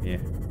out of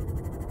here.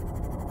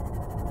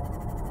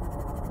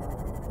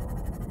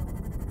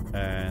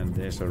 And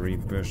there's a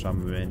Reaper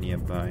somewhere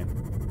nearby.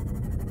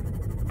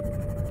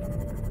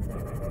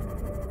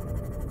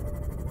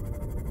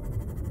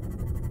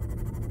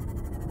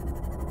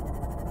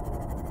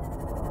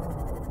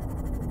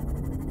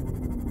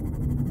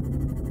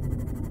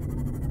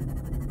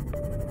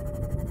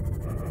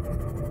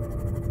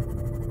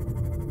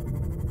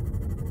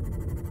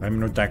 I'm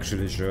not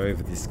actually sure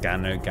if the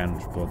scanner can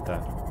spot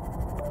that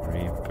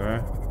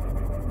Reaper.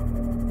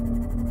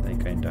 I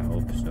kinda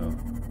hope so.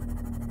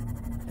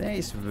 There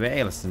is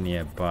whales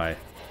nearby,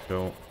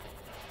 so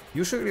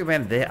usually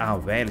when there are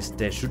whales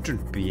there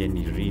shouldn't be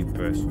any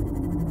Reapers.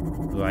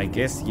 So I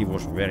guess he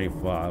was very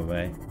far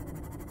away.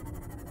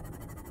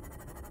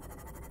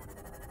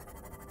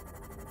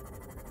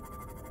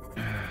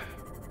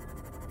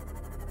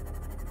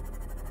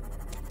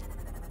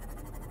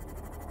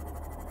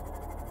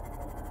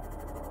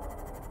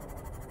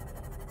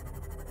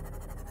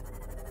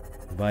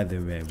 By the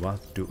way, what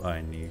do I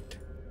need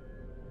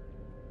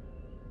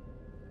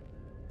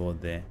for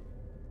there?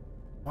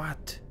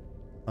 What?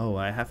 Oh,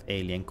 I have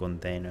alien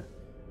container.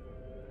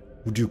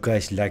 Would you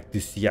guys like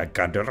to see a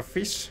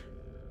cuttlefish?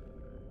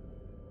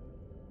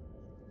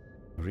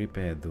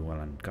 Repair dual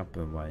and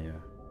copper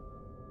wire.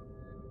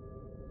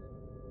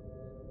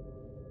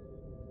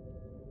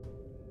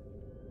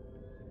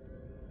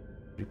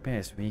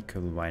 Repairs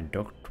vehicle while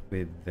docked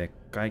with the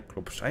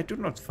Cyclops. I do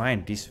not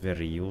find this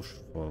very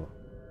useful.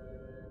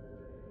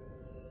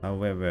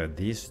 However,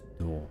 these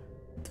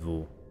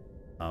two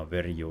are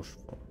very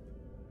useful.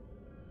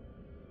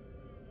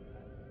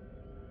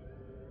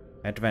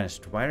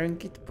 Advanced wiring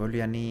kit,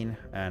 polyanine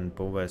and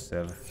power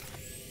cell.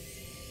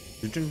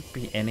 Shouldn't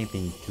be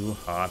anything too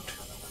hard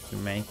to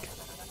make.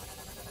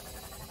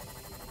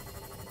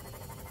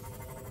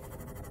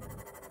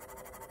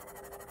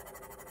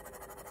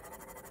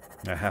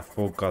 I have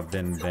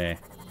forgotten the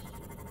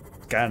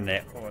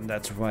scanner, oh,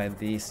 that's why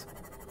this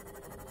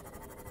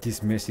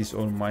mess is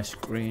on my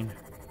screen.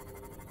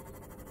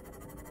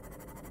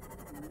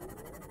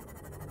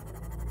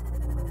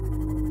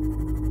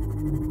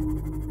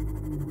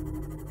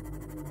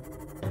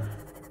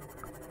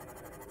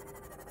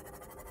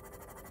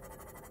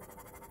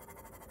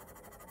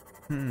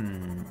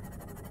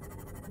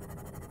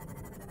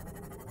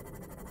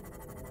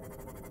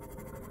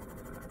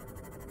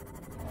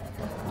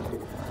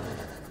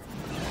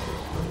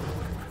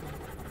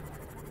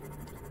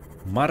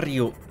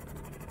 Mario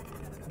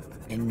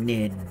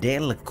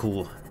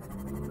Nedelku.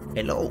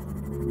 Hello.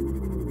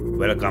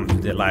 Welcome to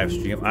the live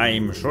stream.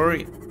 I'm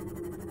sorry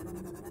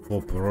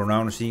for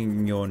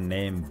pronouncing your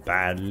name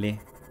badly,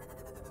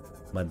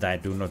 but I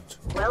do not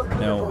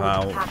know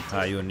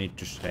how you need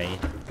to say it.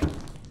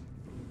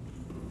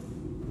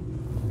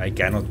 I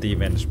cannot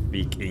even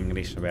speak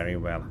English very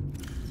well.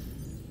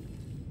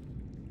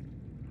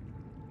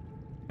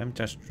 I'm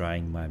just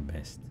trying my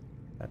best.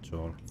 That's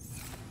all.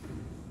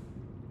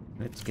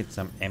 Let's get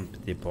some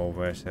empty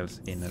power cells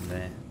in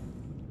there.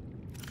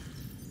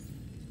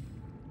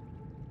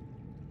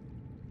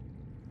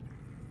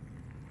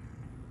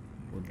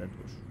 Oh, that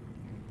was...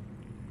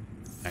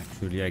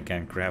 Actually, I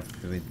can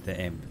craft with the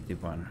empty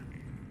one.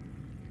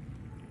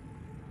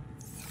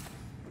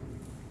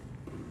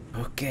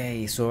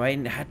 Okay, so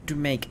I had to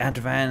make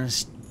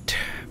advanced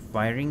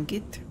firing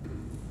kit.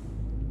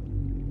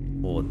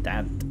 For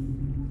that,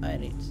 I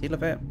need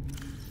silver.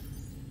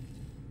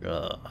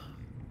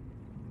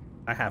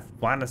 I have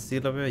 1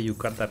 silver, you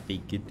gotta be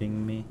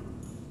kidding me.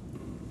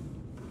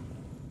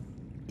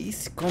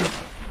 Is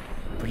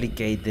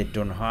complicated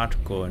on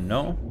hardcore?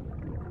 No.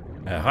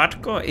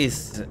 Hardcore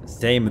is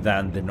same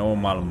than the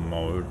normal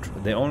mode.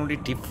 The only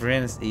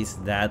difference is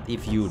that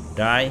if you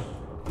die,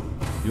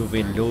 you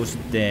will lose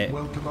the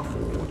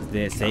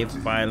save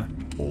file.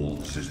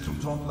 All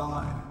systems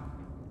online.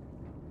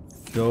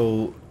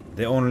 So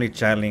the only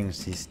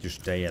challenge is to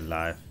stay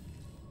alive.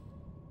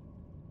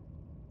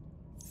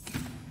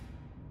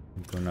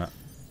 I'm gonna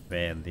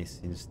wear this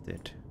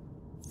instead.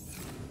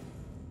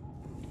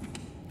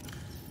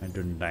 I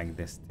don't like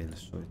the still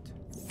suit.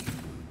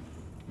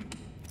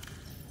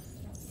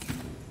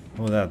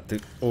 Oh, that the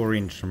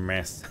orange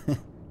mess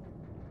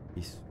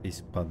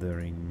is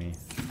bothering me.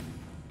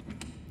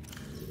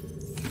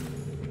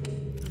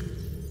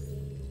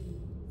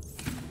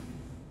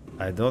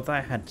 I thought I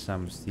had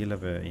some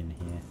silver in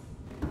here.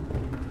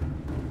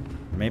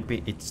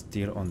 Maybe it's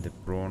still on the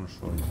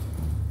bronze one.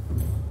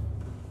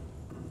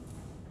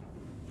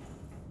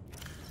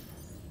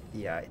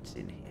 Yeah, it's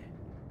in here.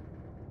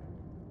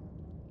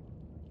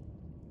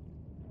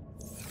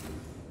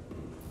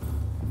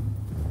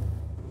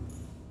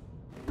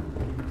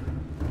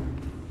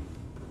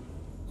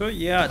 So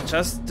yeah,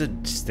 just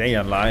stay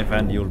alive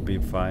and you'll be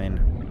fine.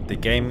 The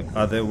game,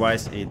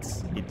 otherwise,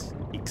 it's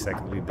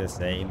exactly the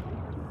same.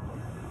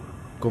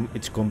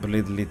 It's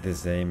completely the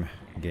same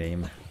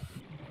game.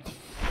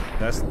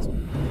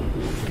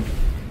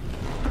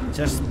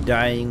 Just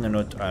dying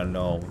not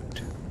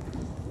allowed.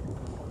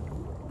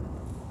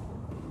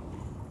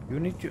 You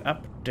need to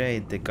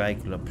update the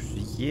Cyclops.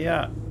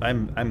 Yeah,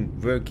 I'm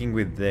working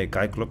with the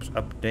Cyclops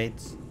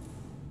updates.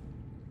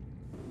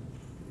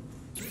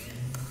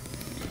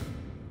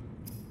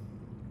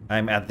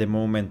 I'm at the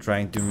moment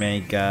trying to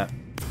make a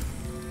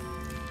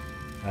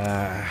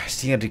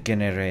shield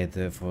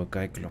generator for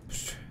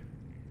Cyclops.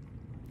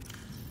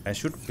 I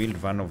should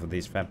build one of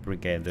these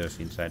fabricators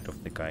inside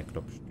of the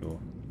Cyclops too.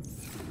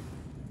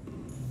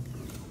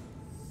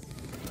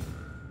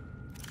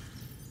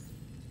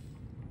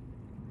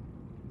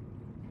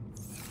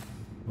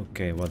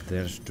 Okay, what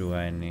else do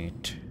I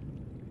need?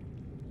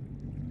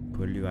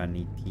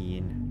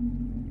 Polyaniline.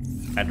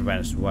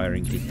 Advanced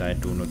wiring kit, I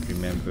do not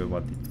remember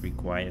what it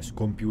requires.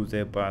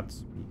 Computer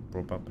parts,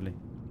 probably.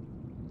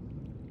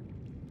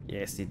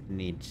 Yes, it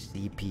needs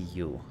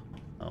CPU.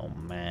 Oh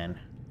man.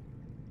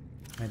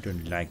 I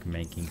don't like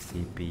making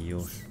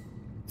CPUs.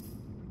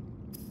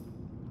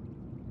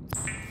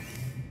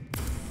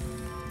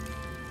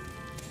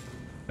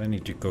 I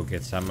need to go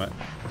get some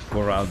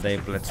coral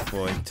tablets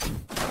for it.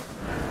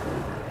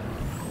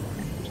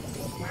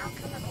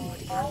 Welcome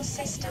aboard. All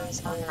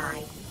systems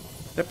online.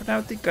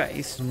 Subnautica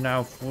is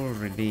now full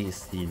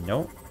release, you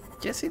know?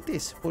 Yes, it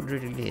is full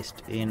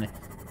released in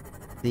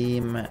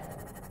Steam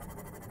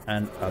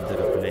and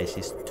other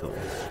places too.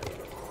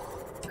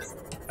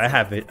 I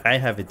have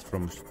it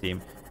from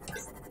Steam.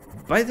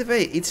 By the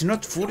way, it's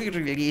not fully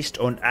released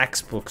on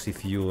Xbox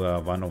if you are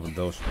one of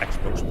those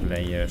Xbox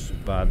players,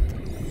 but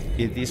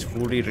it is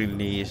fully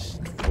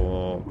released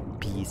for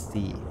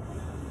PC.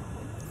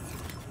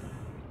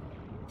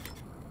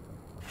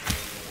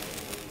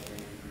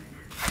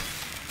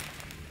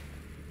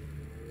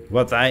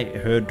 What I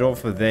heard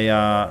of, the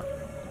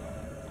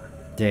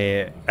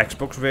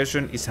Xbox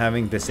version is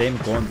having the same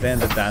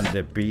content than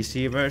the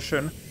PC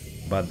version,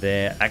 but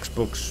the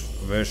Xbox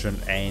version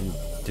ain't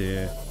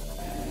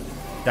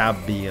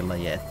stable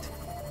yet.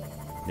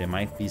 There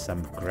might be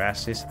some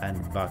crashes and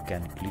bugs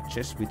and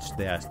glitches which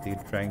they are still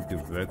trying to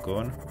work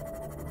on.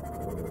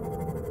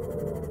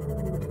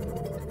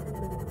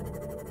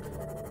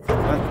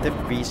 But the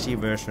PC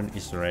version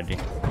is ready.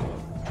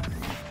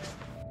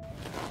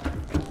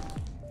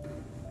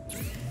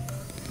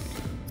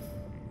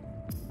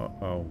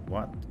 Uh-oh,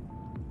 what?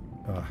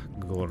 Ah,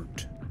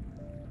 gold.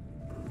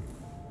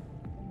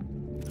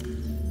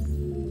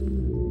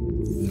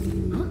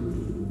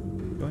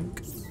 Yoink.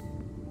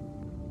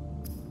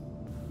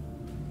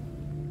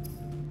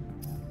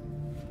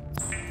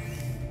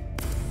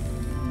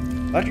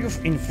 Are you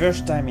in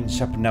first time in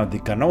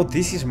Subnautica? No,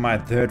 this is my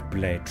third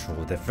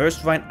playthrough. The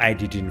first one I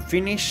did in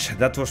Finnish,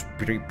 that was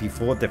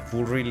before the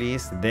full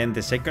release. Then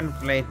the second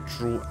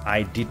playthrough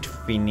I did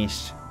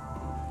Finnish.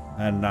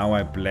 And now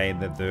I play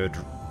the third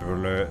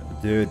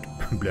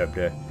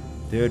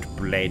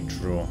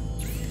playthrough,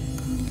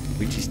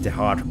 which is the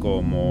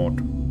hardcore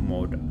mode.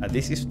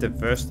 This is the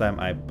first time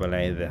I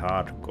play the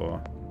hardcore.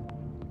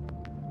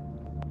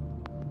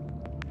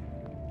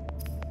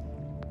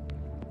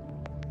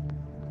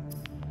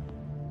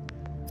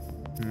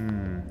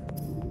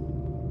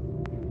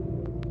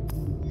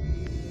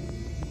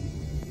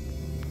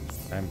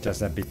 I'm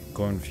just a bit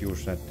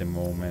confused at the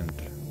moment.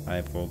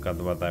 I forgot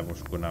what I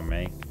was gonna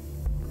make.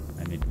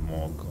 I need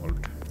more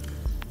gold.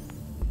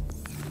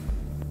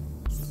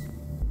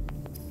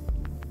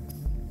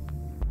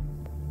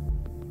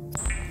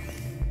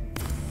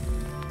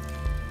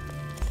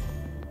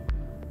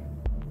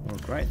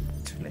 Alright,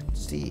 let's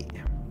see.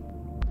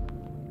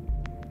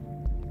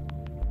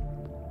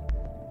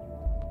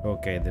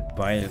 Okay, the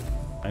pile.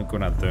 I'm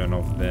gonna turn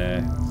off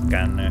the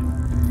scanner.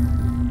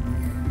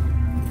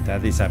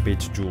 That is a bit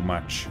too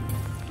much.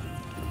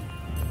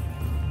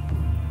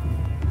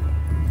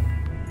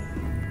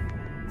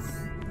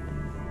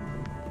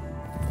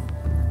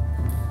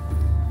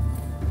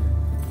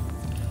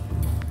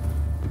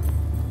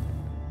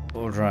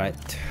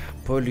 Alright,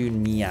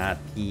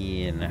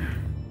 polyaniline.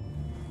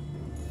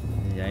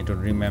 Yeah, I don't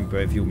remember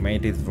if you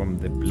made it from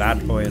the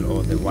blood oil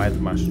or the white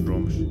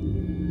mushrooms.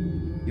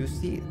 You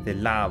see the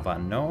lava,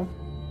 no?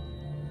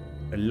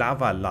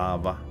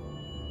 Lava.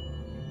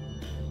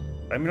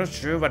 I'm not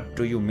sure what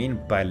do you mean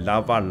by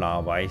lava.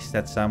 Is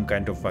that some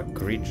kind of a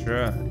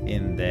creature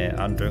in the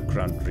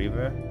underground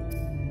river?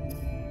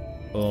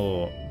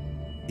 Or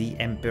the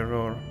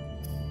emperor?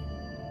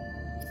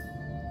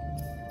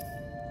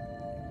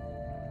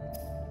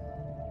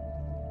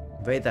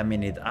 Wait a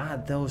minute, are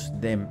those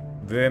them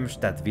worms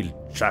that will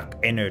suck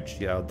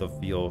energy out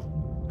of your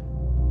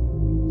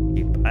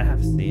ship. I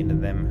have seen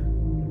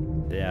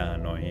them. They are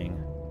annoying.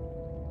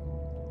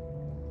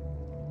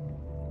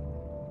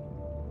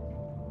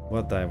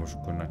 What I was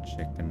gonna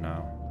check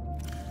now.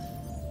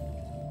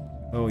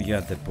 Oh yeah,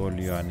 the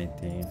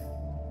polyanity.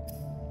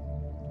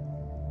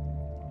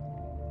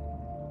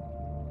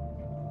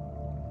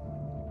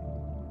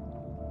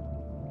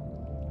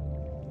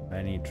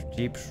 I need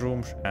deep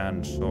shrooms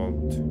and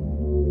salt.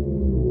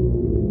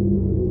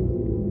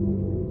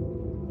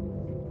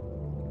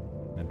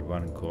 And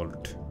 1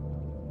 gold.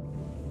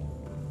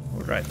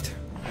 Alright,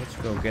 let's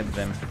go get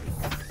them.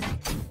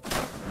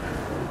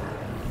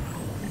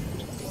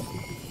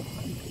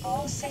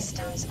 All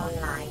systems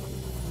online.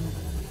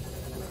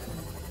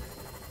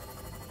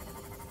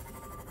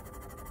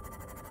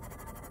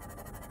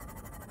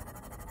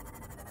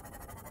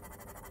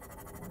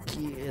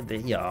 Here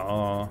they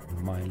are,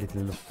 my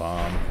little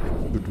farm.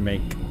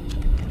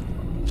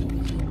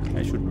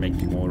 I should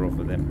make more of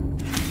them.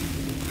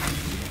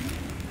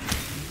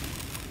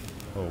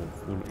 Oh,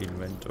 full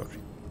inventory.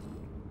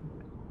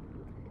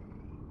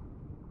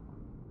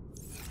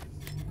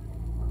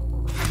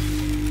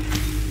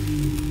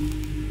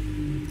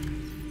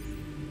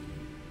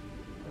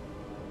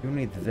 You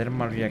need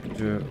thermal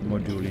reactor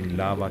module in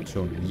lava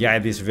zone. Yeah,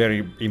 it is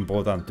very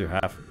important to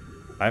have.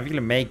 I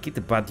will make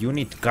it, but you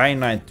need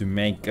kyanite to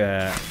make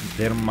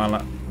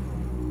thermal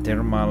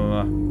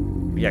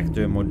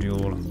reactor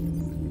module,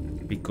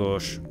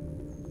 because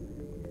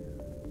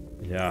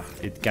yeah,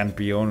 it can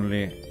be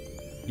only,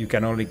 you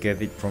can only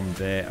get it from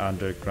the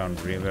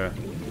underground river.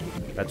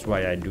 That's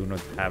why I do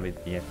not have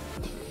it yet.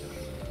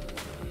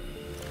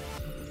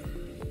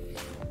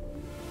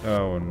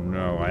 Oh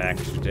no, I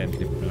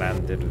accidentally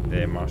planted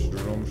the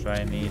mushrooms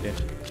I needed.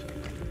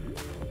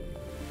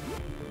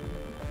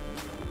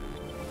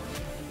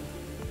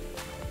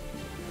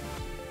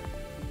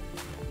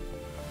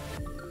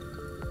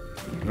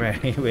 Where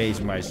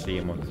is my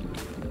seamoth?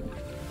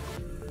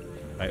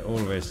 I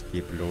always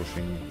keep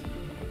losing it.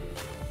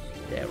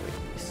 There it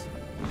is.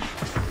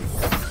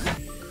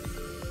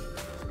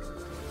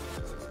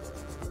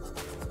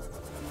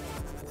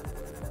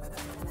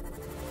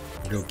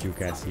 Look, you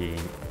can see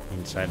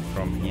inside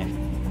from here.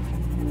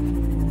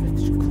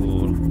 That's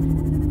cool.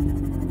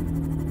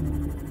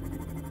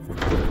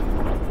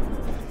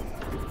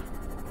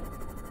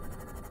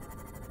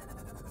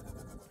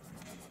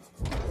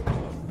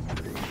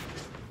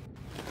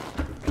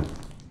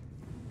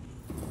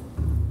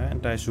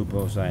 And I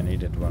suppose I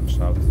needed 1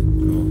 salt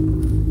too.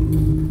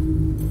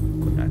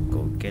 Gonna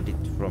go get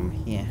it from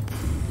here.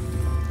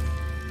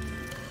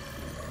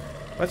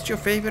 What's your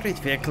favorite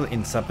vehicle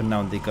in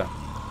Subnautica?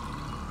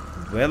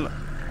 Well,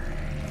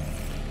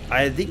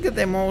 I think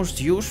the most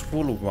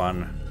useful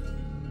one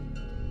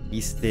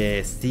is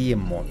the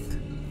seamoth,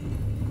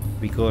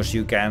 because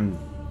you can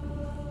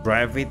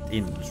drive it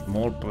in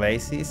small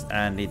places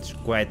and it's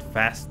quite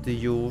fast to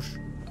use.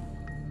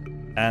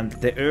 And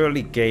the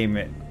early game,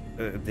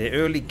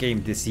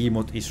 the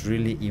seamoth is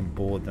really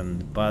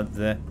important. But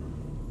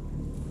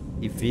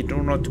if we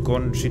do not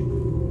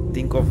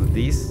think of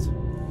these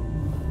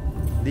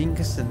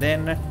things,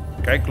 then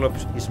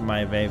Cyclops is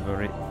my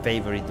favorite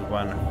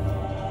one.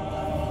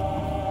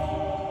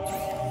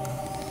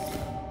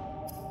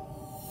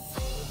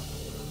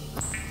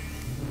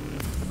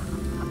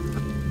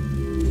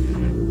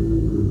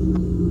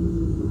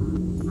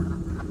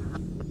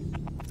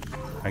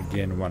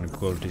 Again, 1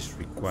 gold is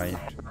required.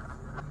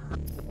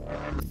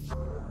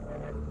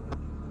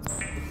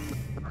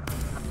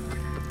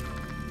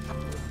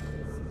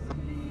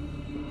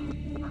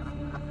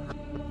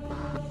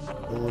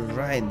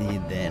 Alrighty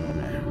then.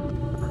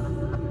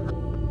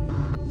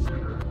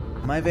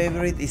 My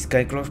favorite is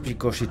Cyclops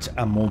because it's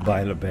a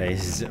mobile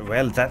base.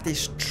 Well, that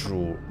is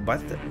true,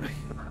 but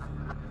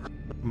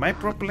my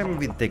problem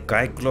with the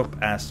Cyclops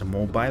as a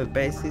mobile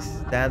base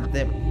is that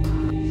it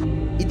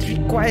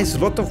requires a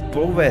lot of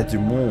power to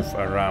move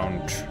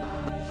around.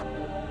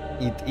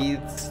 It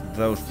eats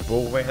those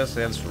power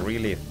cells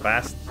really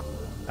fast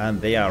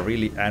and they are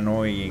really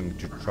annoying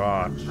to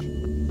charge.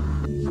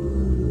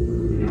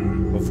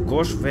 Of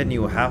course, when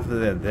you have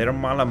the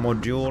thermal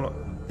module,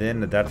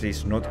 then that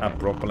is not a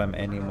problem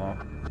anymore.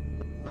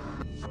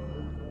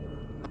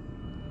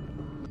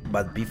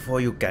 But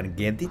before you can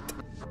get it,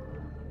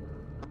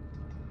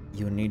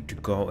 you need to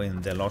go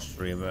in the Lost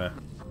River.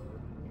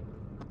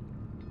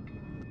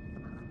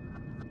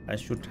 I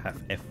should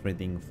have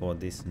everything for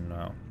this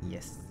now.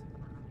 Yes.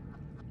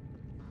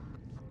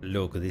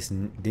 Look, this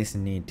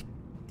needs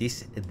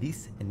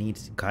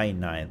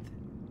kyanite.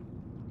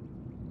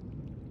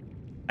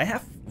 I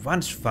have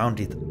once found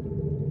it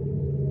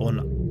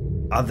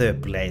on other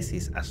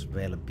places as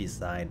well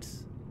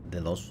besides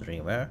the Lost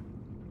River.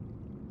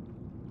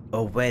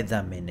 Oh, wait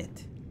a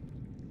minute.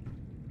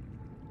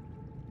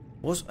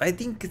 I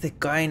think the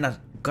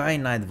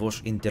kyanite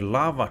was in the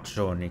lava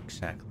zone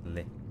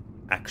exactly.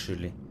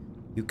 Actually,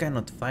 you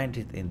cannot find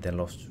it in the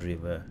Lost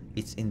River.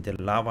 It's in the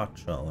lava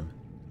zone.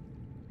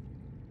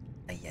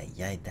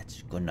 Ay,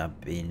 that's gonna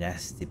be a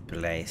nasty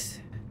place.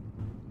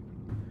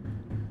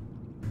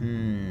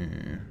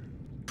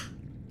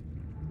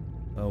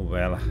 Oh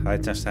well, I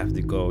just have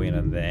to go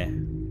in there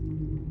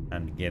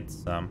and get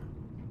some.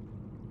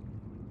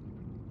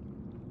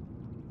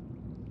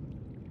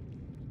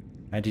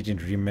 I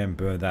didn't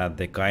remember that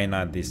the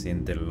kyanite is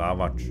in the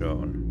lava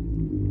zone.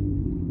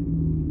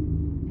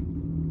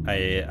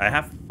 I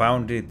have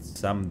found it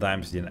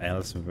sometimes in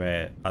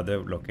elsewhere,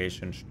 other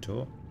locations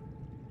too.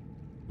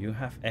 You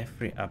have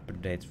every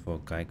update for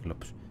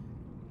Cyclops.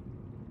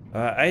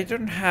 I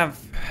don't have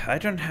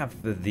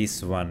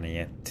this one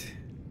yet,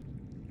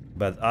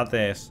 but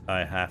others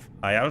I have.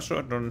 I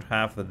also don't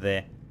have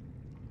the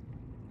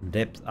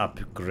depth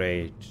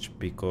upgrades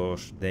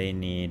because they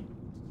need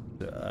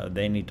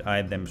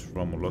items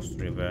from Lost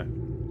River.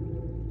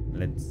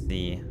 Let's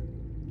see.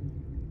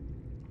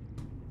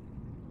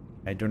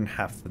 I don't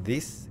have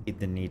this.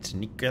 It needs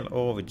nickel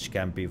ore, which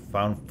can be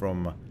found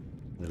from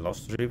the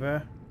Lost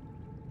River.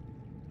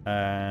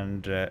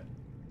 And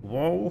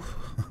whoa,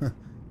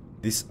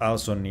 this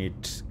also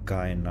needs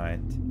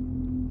kyanite.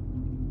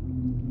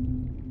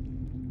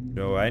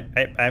 So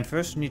I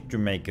first need to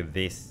make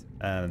this,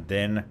 and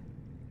then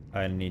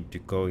I need to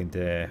go in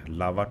the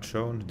lava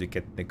zone to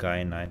get the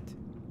kyanite.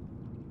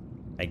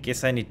 I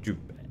guess I need to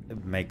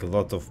make a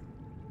lot of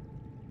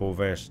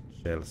power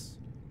shells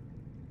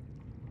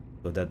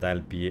so that I'll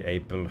be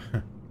able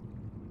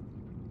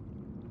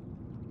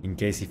in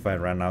case if I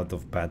run out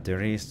of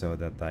batteries, so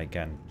that I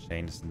can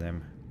change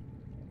them.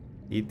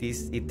 It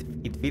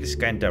feels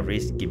kinda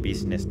risky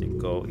business to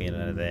go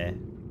in there.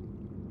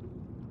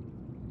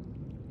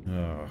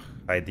 Oh,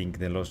 I think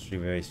the Lost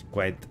River is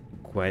quite.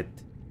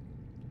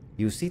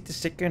 You see the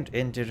second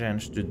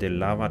entrance to the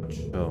lava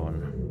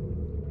zone.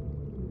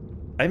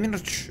 I'm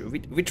not sure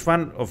which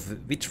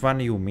one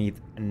you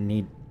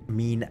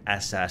mean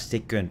as a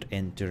second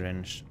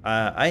entrance.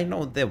 I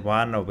know the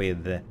one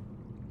with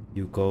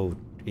you go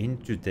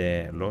into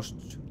the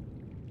Lost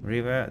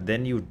River,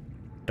 then you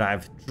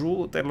dive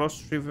through the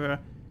Lost River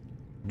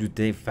to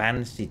the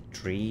fancy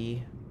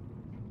tree.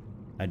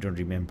 I don't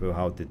remember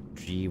how the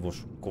tree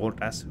was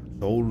called, as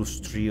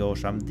Soul's Tree or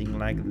something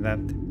like that.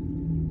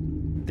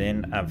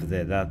 Then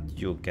after that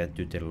you get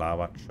to the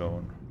lava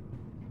zone.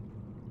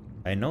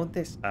 I know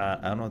there's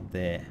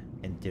another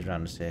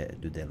entrance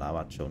to the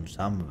lava zone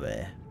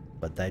somewhere,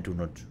 but I do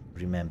not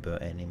remember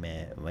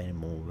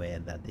anymore where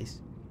that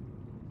is.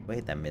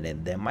 Wait a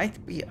minute, there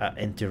might be an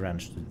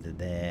entrance to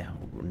the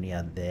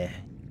near the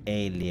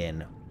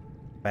alien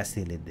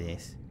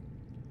facilities,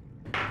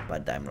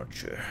 but I'm not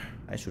sure.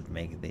 I should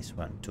make this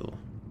one too.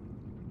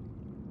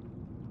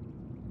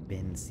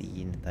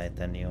 Benzene,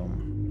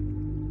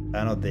 titanium.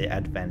 I know the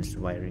advanced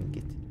wiring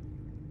kit.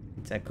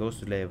 It's a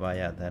ghostly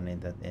via than in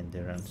that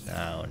entrance.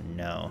 Oh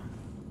no.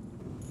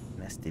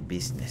 Nasty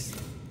business.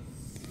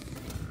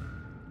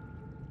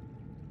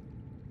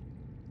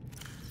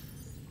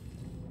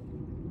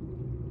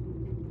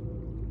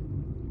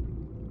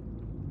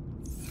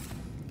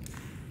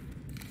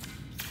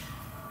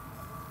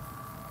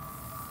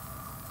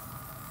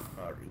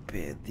 I'll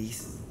repair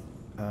this.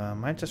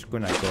 I'm just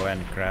gonna go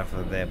and craft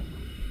the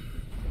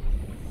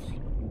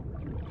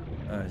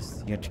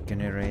search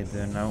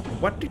generator now.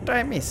 What did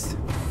I miss?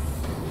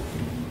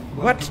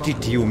 What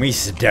did you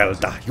miss,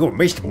 Delta? You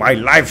missed my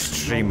live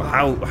stream.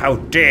 How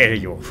dare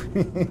you?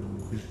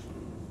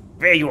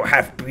 Where you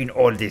have been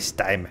all this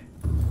time?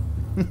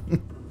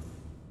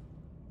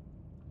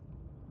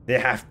 There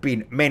have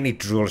been many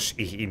trolls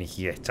in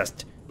here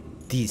just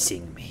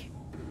teasing me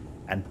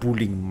and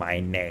pulling my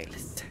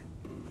nails.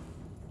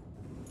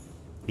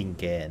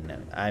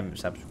 Again, I'm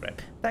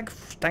subscribed.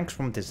 Thanks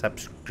from the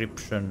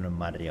subscription,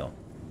 Mario.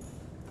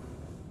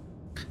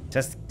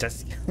 Just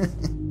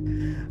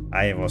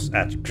I was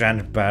at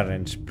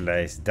grandparents'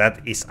 place.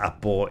 That is a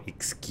poor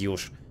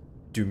excuse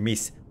to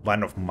miss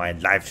one of my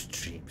live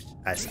streams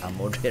as a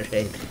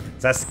moderator.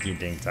 Just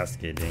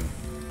kidding.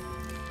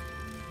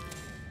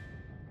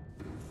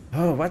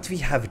 Oh, what we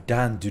have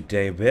done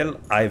today? Well,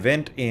 I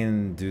went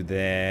into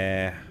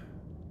the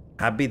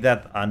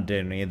habitat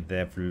underneath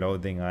the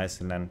floating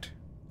island,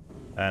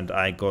 and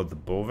I got the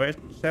power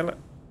cell.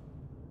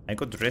 I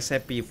got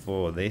recipe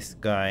for this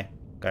guy.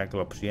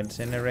 Cyclops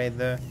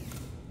generator,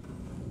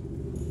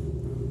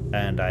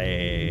 and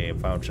I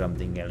found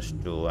something else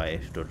too.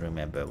 I don't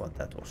remember what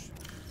that was.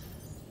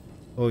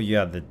 Oh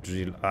yeah, the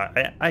drill.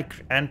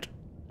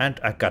 And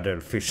a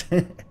cuttlefish.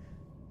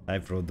 I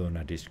wrote on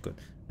a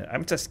Discord.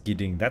 I'm just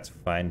kidding. That's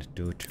fine,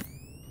 dude.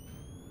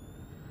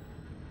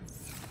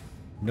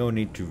 No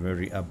need to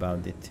worry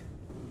about it.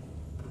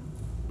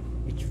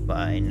 It's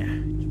fine.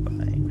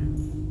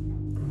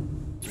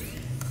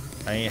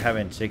 I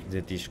haven't checked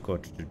the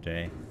Discord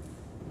today.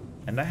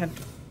 And I had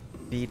to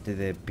feed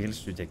the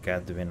pills to the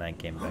cat when I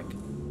came back.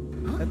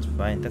 That's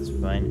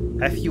fine.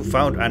 Have you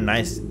found a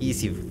nice,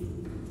 easy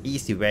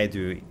way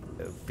to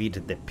feed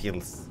the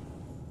pills?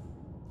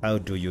 How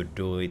do you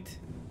do it?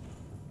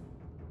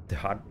 The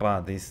hard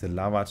part is the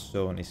lava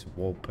zone is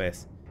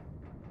Wopes.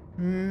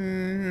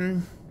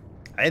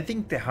 I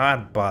think the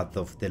hard part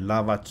of the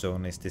lava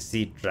zone is the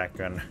sea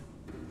dragon.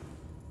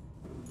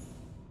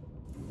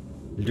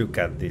 Look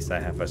at this, I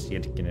have a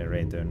seed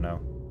generator now.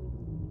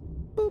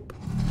 Boop.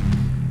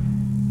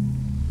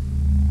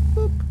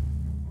 Boop.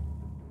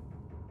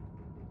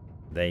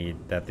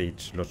 That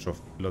eats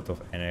lot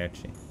of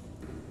energy.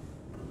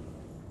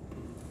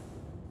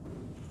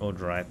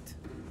 Alright.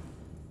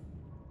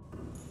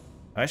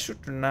 I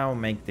should now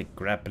make the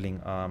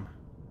grappling arm.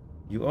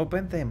 You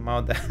open the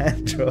mouth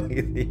and throw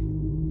it.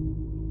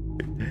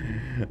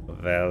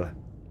 Well.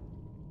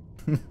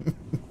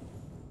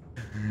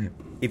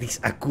 It is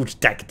a good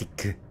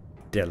tactic,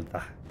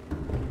 Delta.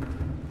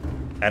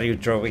 Are you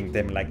throwing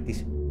them like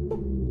this?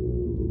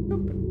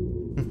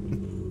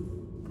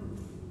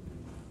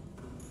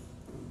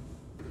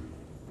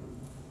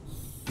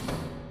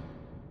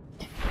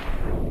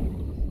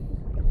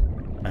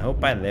 I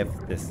hope I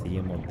left the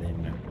theme of them.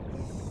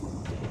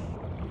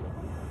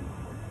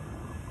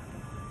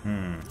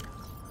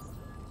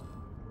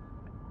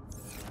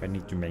 I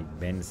need to make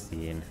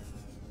benzene.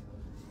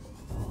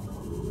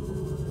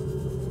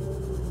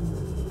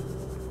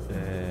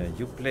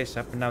 You play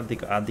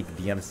Subnautica Arctic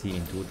DLC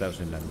in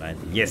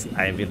 2019. Yes,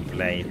 I will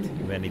play it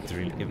when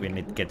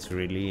it gets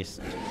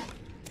released.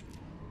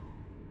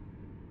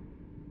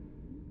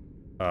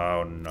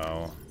 Oh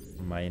no,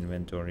 my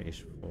inventory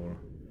is full.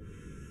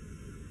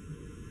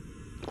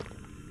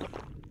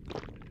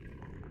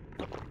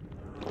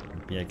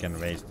 Maybe I can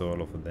waste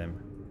all of them.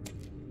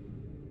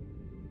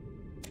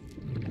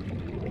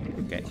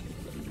 Okay,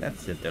 that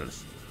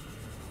settles.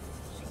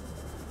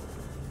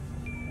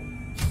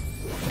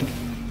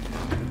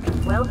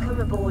 Welcome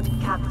aboard,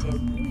 Captain.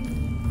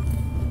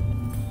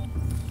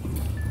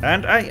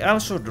 And I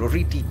also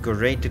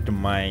redecorated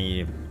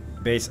my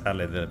base a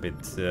little bit,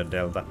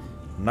 Delta.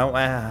 Now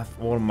I have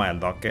all my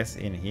lockers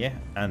in here,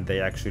 and they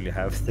actually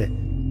have the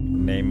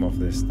name of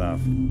the stuff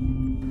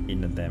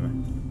in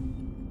them.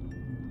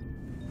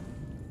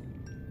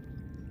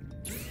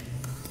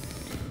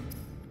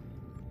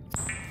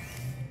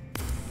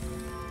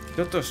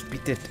 Toto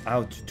spit it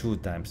out 2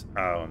 times.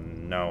 Oh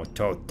no,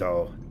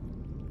 Toto.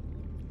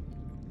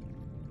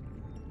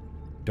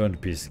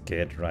 Don't be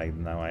scared right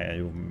now.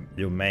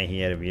 You may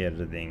hear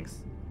weird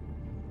things.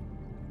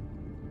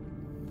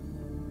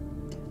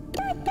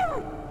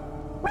 Toto,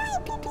 why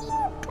did you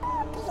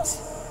do this?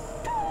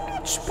 Do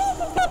not spill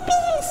the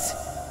beans.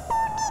 You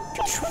need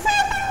to swallow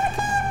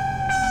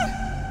them.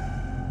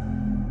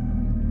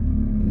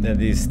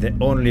 That is the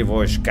only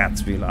voice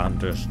cats will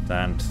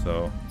understand,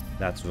 so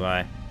that's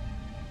why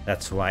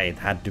it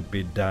had to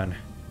be done.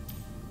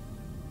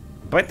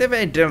 By the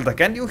way, Delta,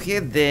 can you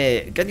hear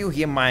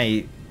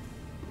my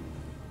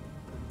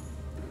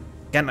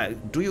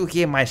do you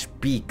hear my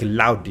speak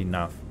loud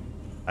enough?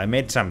 I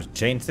made some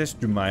changes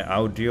to my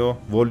audio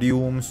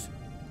volumes,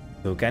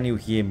 so can you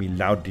hear me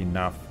loud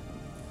enough?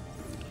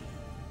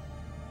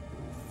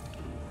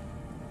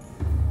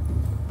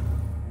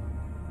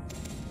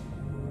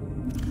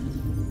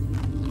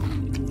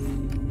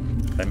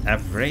 I'm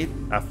afraid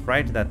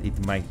that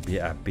it might be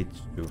a bit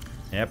too.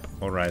 Yep,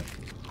 alright.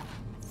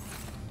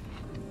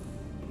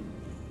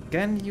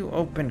 Can you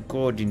open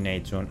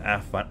coordinates on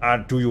F1? Or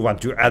do you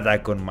want to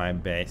attack on my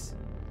base?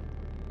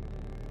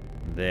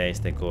 There is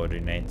the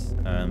coordinates.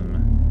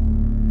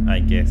 I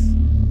guess.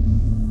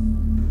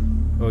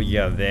 Oh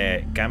yeah,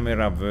 the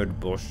camera word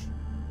boss.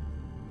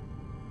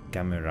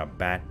 Camera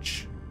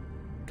batch.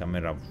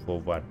 Camera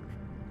forward.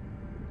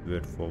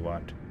 Word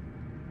forward.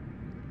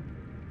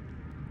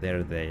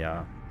 There they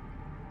are.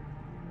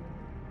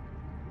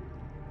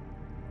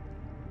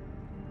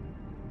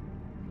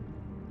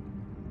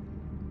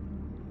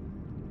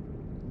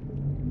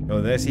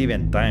 Oh, there's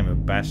even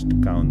time passed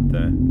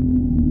counter.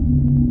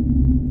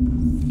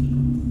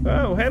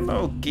 Oh,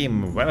 hello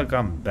Kim,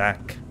 welcome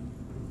back.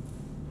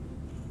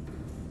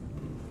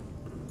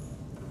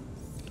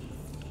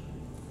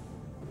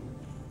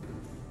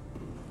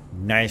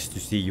 Nice to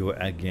see you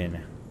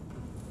again.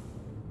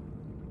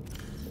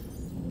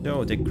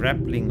 So, the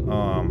grappling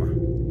arm.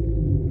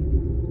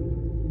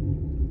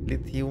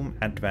 Lithium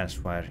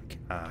advanced wiring.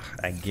 Ah,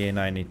 again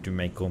I need to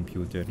make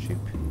computer chip.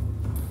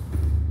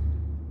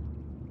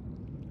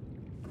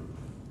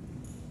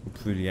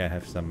 Hopefully I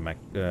have some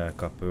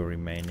copper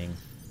remaining.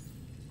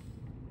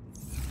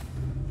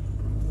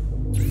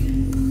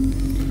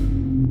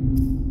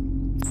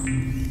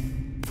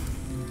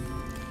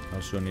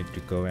 Also need to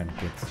go and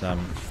get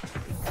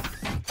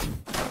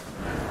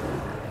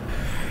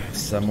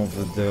some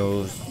of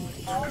those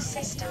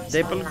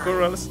table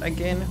corals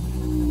again.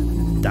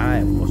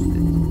 Dae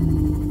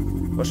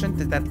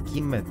wasn't that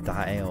Kim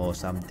Dae or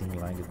something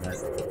like that?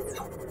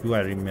 Do I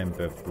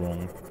remember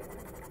wrong?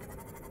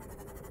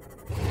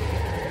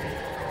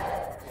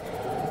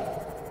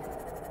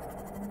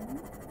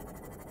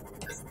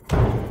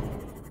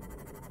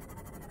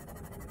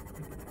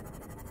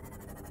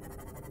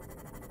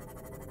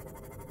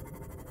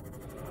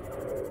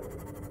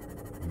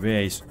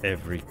 Where is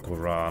every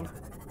coral?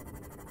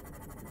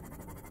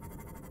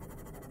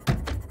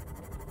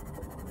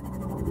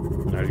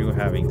 Are you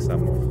having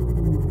some of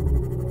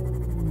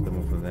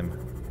them?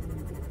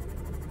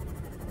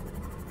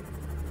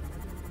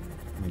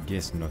 I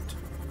guess not.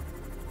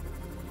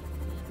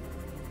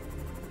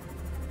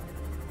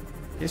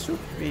 There should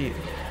be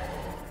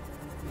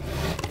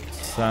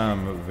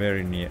some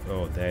very near.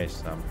 Oh, there is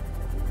some.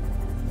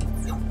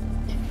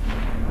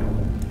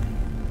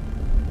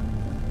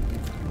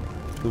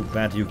 Too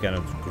bad you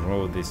cannot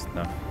grow this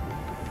stuff.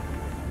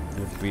 It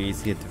would be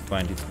easier to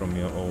find it from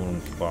your own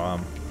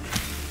farm.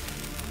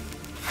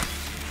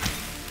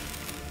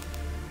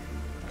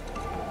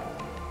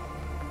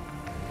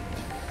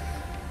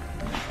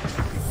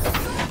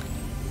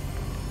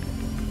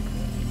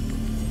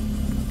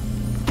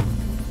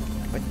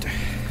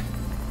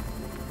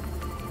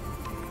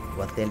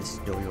 What else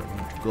do you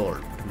need?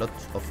 Gold.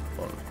 Lots of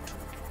gold.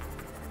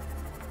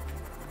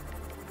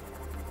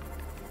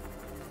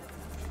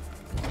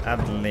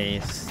 At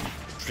least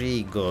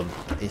 3 gold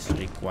is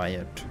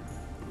required.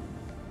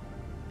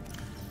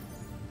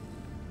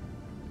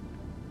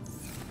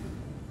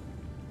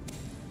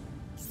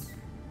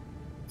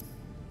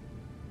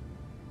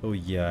 Oh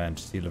yeah, and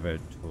silver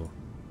too.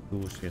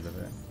 2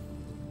 silver.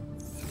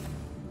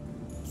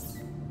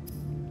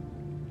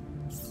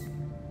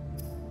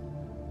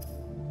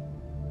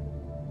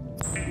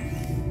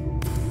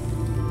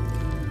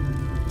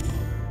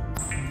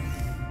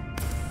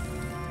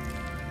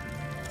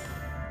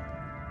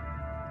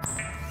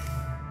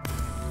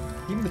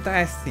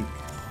 Fantastic,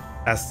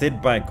 as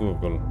said by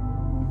Google.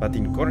 But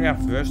in Korea,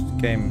 first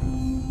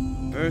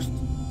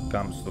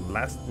comes the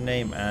last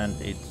name,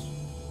 and it's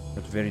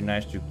not very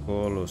nice to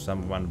call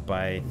someone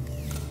by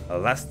a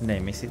last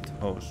name, is it,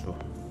 Hosu?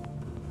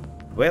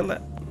 Well,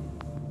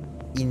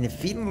 in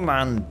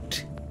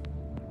Finland,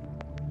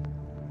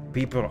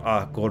 people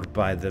are called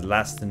by the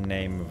last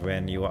name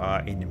when you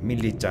are in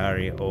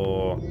military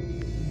or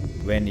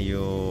when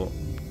you,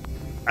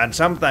 and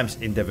sometimes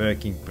in the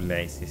working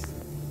places.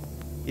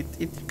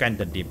 It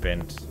kind of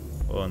depends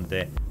on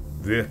the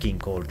working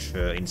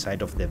culture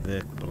inside of the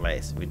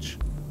workplace, which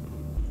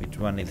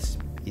one is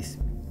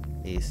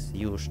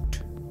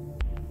used.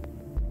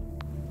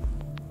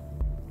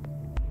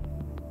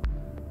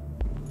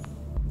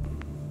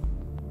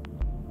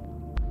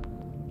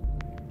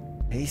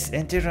 Is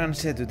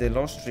entrance to the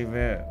Lost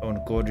River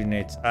on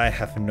coordinates? I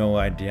have no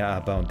idea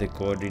about the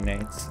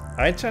coordinates.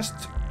 I just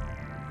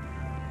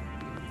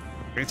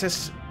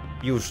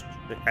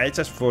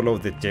follow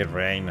the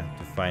terrain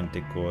to find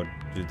the code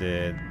to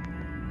the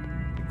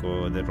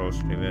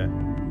Lost River.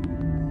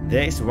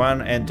 There is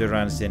one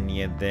entrance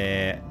near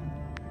the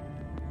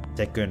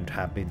second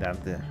habitat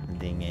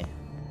thingy.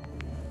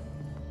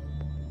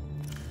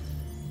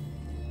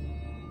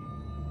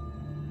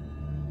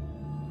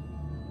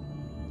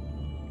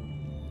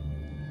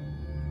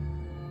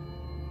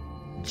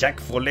 Jack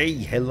Foley,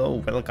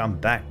 hello, welcome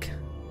back.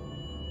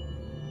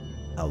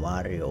 How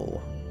are you?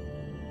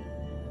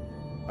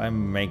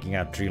 I'm making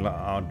a drill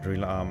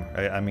arm.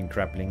 I mean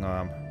grappling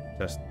arm.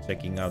 Just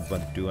checking out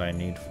what do I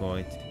need for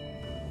it.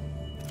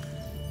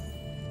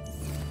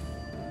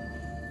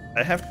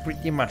 I have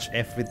pretty much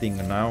everything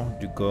now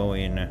to go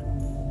in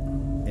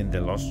the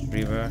Lost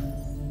River.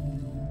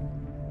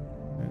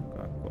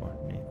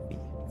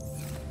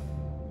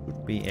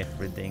 Could be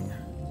everything.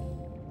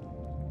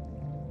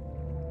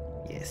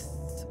 Yes,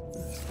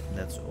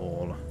 that's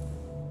all.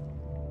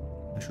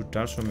 I should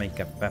also make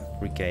a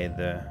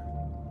fabricator.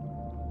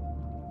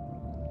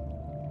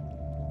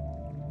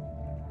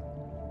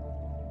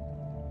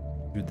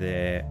 To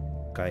the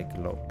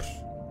Cyclops.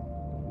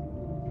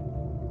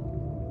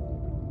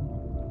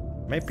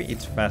 Maybe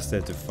it's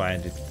faster to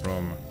find it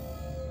from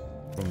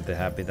the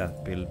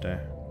habitat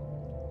builder.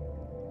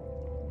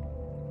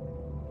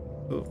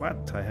 Oh,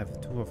 what? I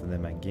have 2 of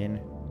them again.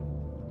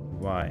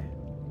 Why?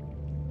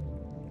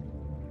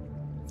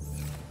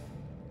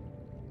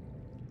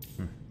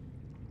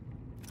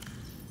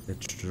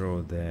 Let's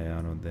throw the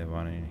another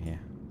one in here.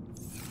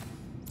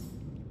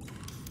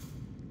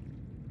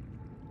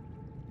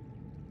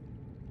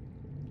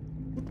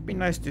 Would be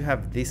nice to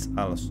have this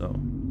also.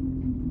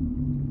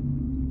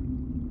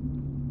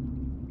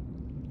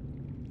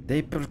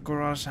 Staple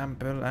coral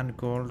sample and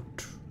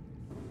gold.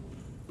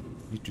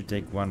 Need to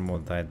take 1 more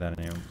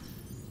titanium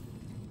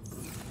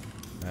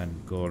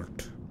and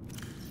gold.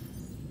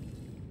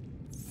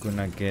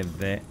 Gonna get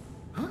the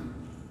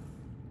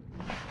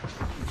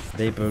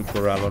staple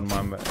coral on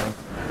my.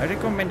 I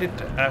recommended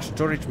a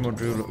storage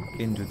module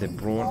into the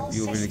prawn.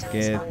 You will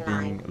get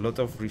a lot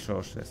of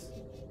resources.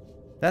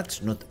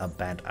 That's not a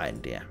bad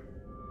idea.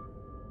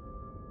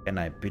 Can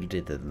I build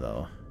it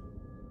though?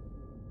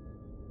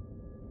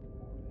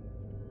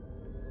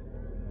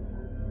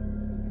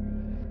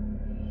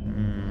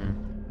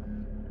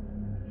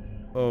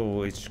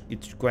 Oh, it's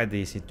quite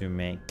easy to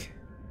make.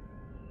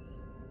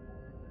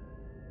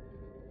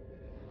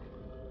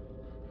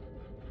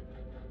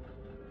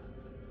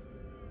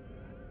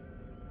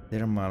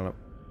 Thermal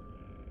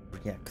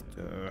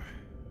reactor.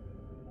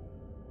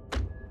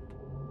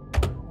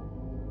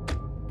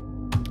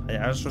 I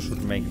also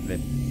should make the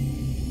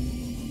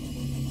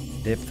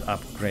depth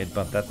upgrade,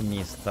 but that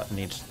needs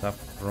stuff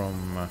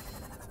from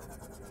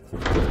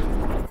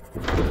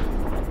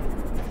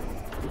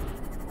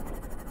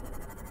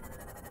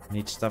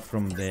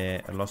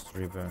the Lost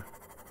River.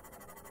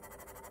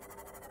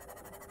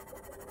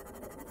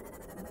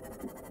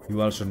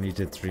 You also need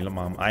a drill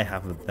arm. I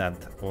have that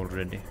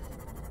already.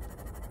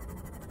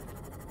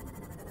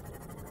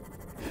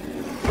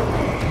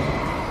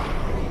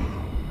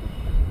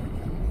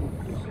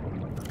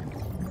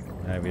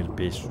 I will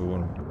be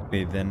soon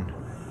then.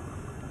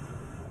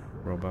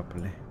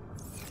 Probably.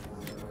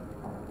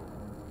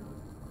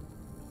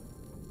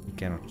 You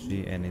cannot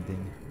see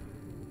anything.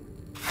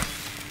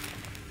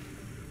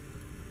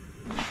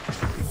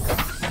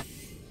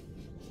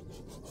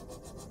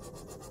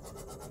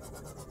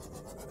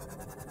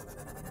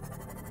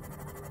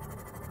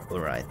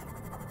 Alright.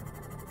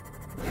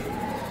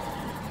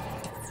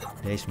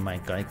 There's my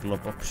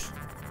Cyclops.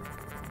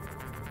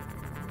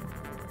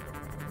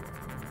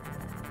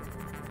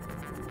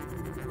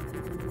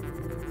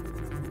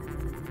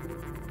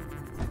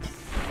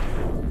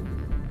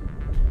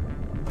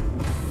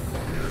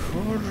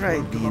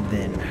 Alrighty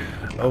then.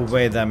 Oh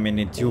wait a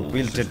minute, you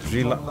built a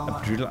drill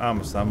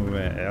arm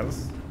somewhere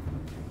else?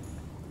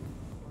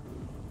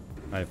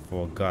 I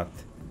forgot.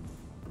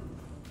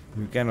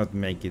 You cannot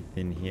make it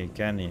in here,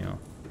 can you?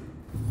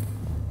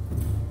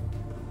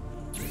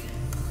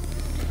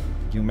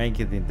 You make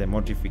it in the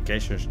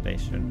modification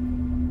station.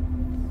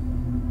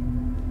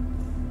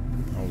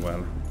 Oh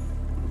well.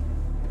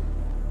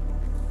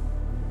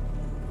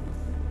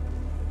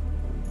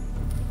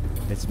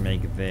 Let's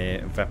make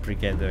the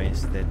fabricator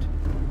instead.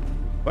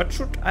 What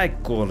should I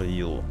call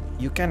you?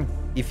 You can,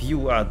 if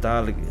you are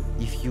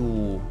if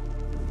you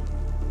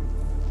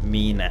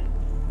mean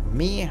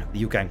me,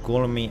 you can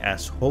call me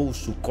as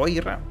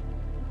Housukoira.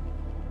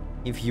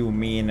 If you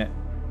mean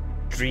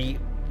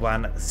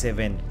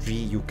 3173,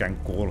 you can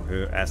call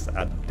her as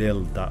a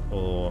Delta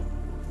or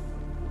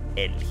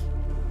Ellie.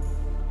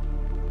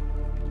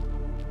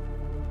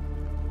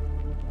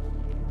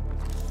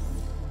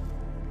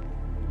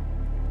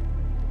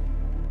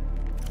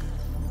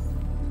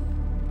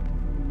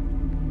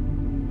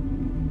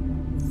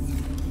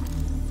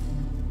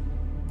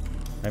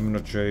 I'm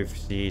not sure if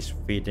she's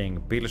feeding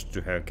pills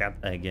to her cat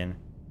again.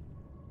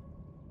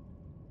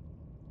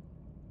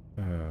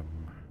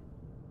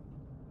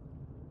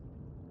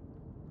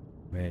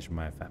 Where's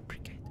my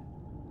fabricator?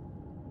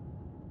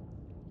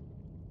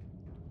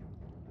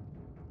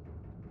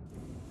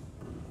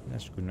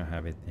 That's gonna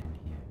have it in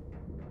here.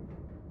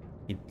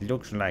 It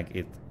looks like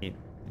it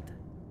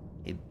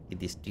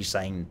is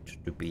designed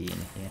to be in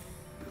here.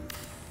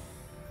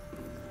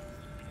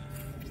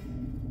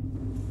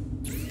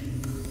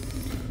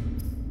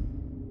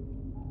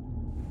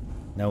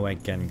 Now I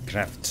can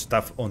craft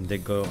stuff on the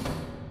go.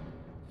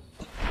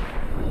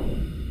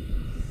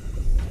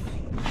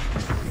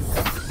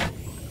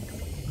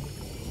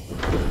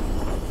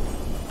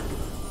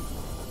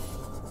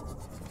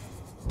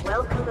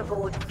 Welcome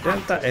aboard.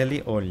 Delta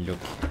Ellie or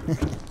Lucky?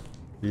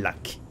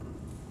 Lucky.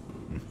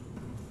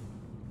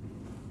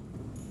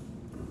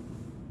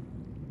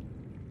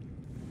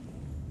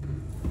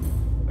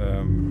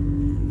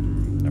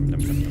 Nom, nom, nom,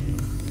 nom.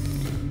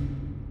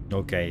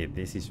 Okay,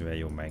 this is where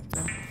you make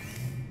them.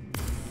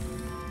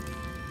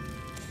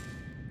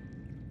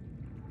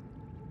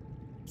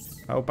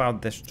 How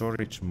about the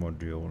storage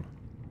module?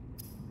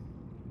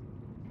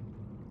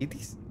 It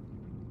is...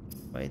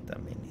 Wait a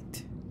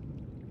minute.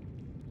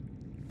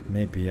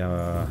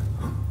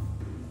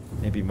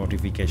 Maybe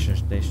modification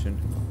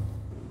station.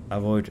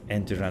 Avoid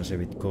entrance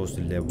with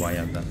ghostly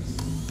leviathans.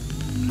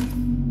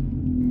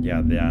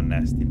 Yeah, they are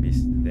nasty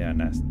beasts. They are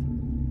nasty.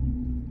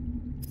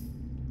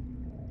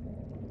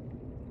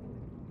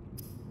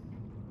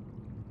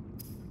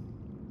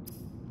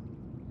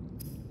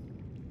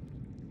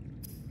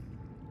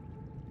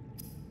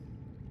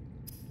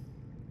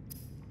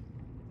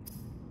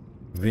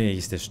 Where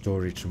is the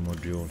storage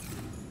module?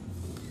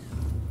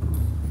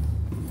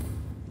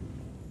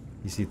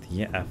 Is it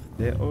here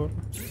after or?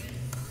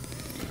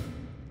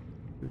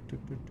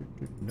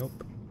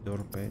 Nope.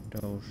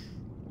 Torpedoes.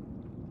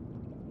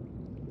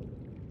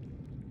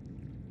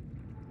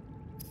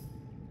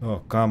 Oh,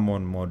 come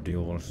on,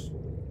 modules.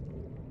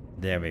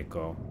 There we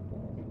go.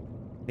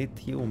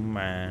 Lithium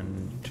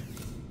and...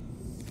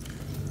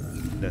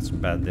 That's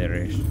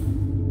batteries.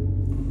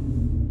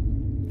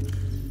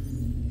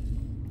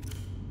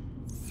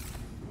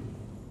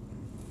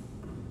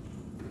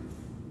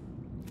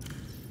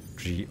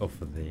 Three of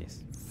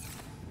these.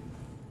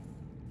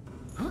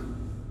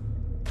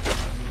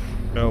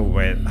 Oh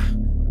wait,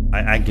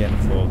 I again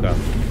forgot.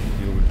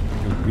 You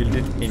build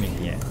it in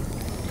here.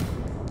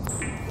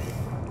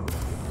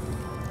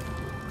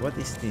 What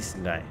is this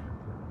guy?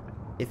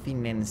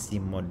 Efficiency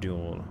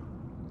module.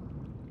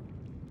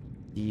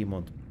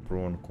 Demon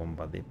prawn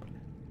compatible.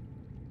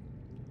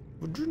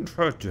 Wouldn't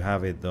hurt to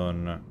have it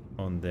on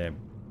the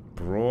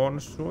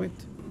prawn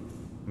suit.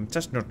 I'm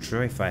just not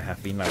sure if I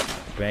have enough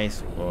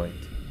space for it.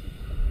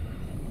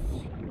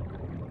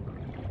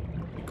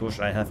 Because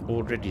I have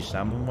already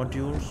some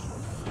modules.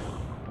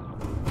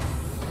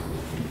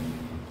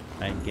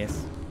 I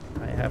guess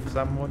I have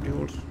some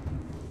modules.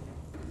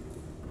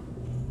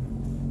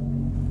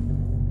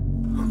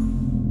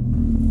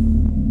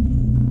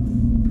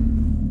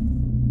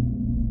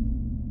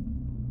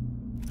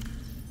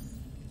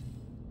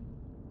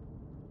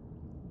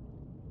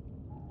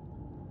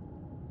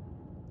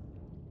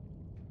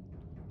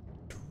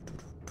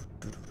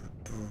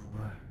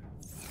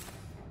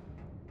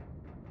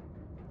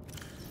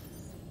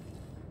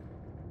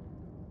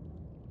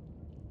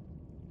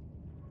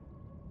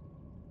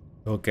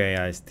 Okay,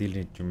 I still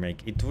need to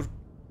make it.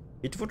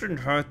 It wouldn't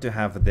hurt to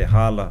have the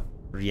hull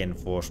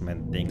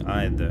reinforcement thing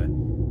either,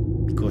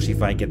 because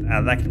if I get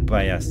attacked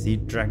by a sea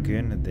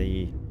dragon,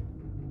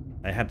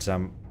 I had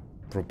some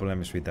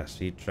problems with a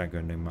sea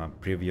dragon in my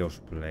previous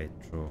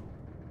playthrough,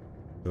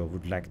 so I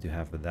would like to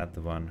have that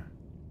one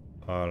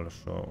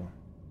also.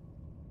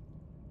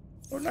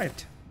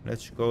 Alright,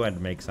 let's go and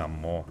make some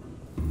more.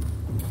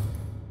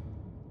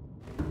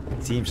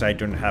 It seems I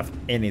don't have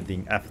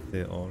anything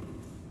after all.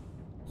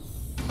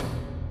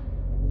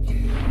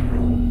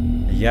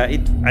 Yeah,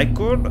 I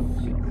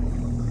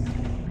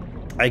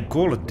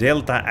call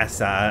Delta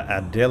as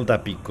a Delta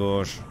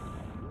because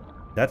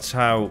that's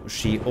how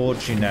she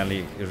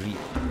originally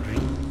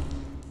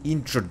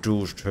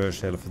introduced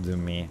herself to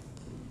me.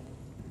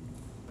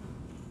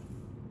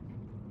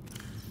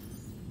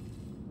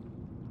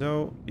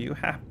 So you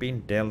have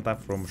been Delta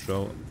from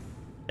so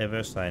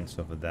ever since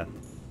of that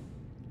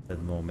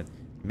moment.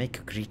 Make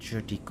a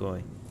creature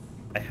decoy.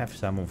 I have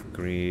some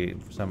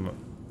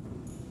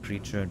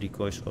creature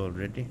decoys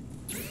already.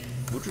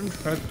 Wouldn't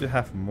hurt to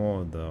have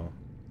more though.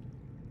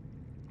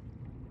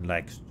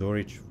 Like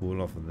storage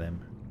full of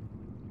them.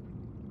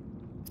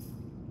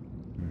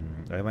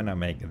 I wanna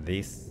make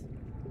this.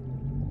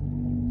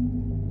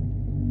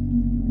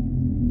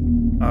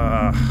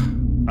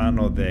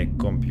 Another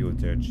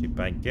computer chip,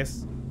 I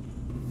guess.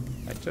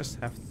 I just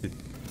have to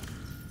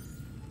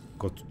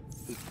got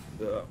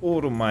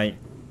all my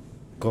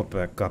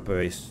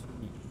copper is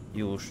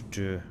used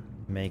to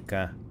make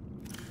a.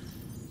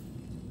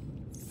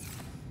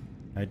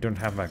 I don't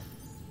have a.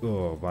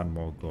 Oh, one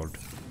more gold.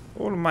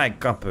 All my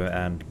copper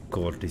and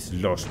gold is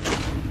lost.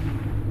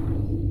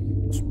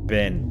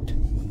 Spent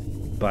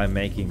by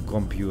making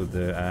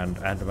computer and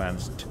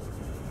advanced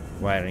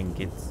wiring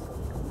kits.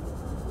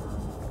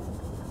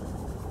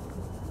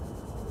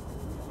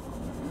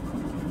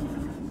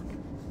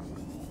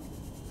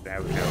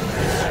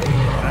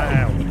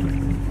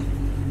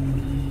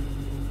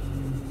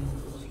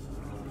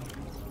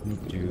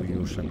 Need to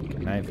use some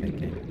knife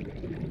again.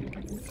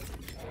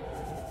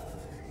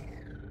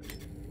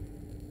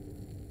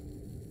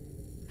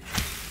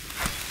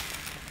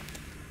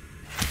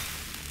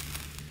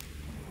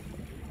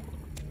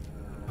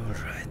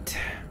 Alright.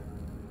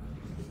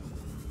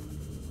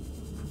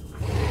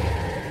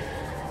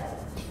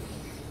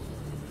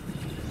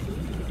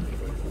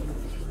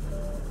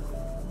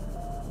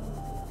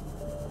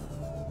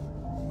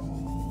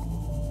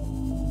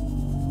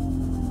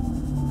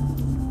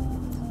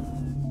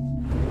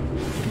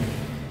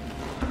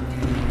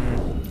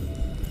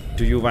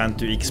 Do you want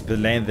to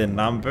explain the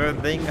number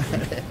thing?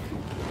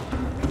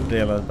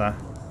 Delta.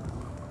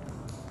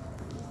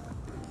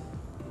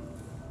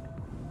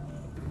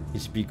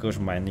 It's because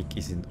my nick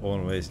isn't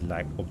always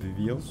like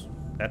obvious.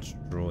 That's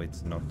true,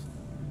 it's not.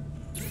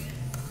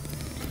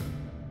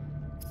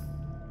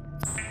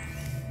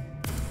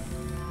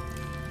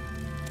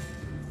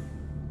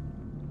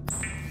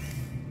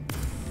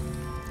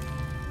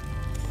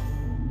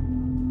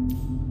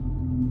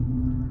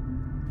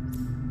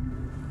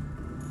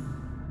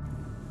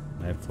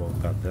 I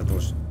forgot that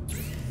was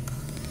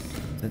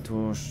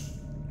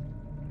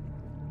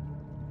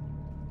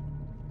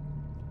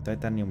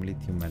titanium,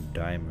 lithium and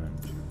diamond.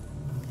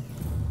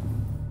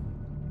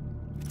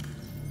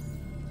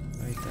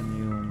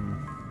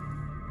 Titanium,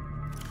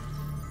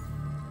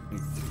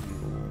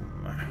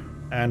 lithium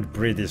and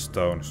pretty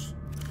stones.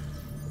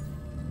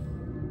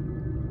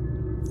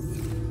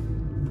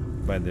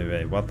 By the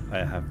way, what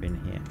I have in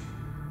here?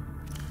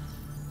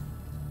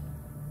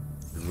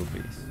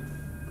 Rubies.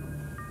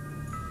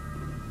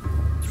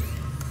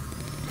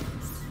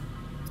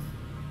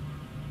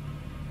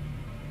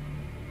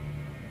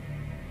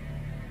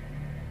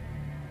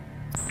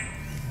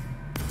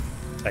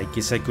 I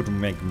guess I could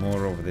make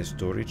more of the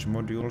storage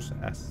modules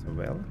as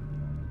well.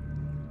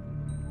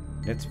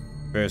 Let's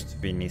first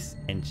finish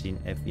engine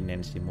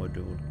efficiency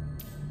module.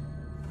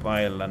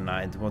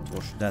 Pilanite, what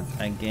was that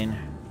again?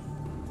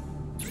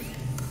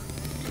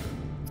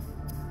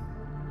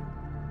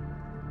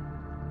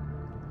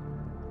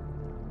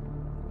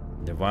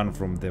 The one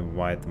from the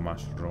white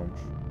mushrooms.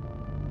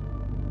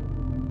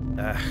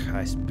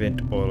 I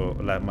spent all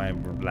my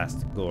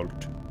last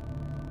gold.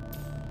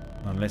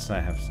 Unless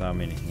I have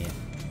some in here.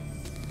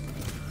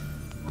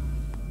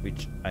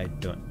 Which I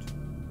don't.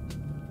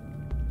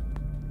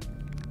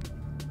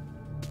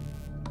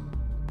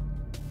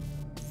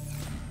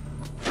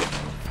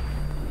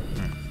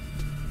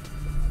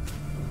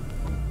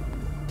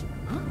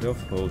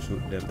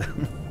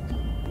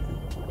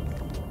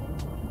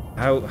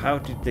 How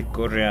did the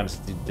Koreans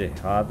did the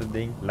hard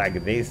thing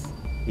like this?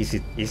 Is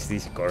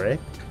this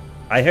correct?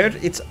 I heard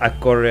it's a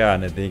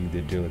Korean thing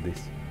to do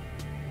this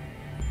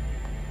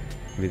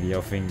with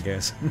your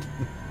fingers.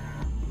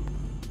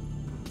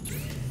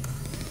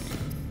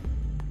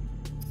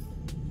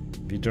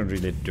 We don't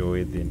really do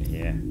it in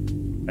here.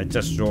 I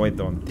just saw it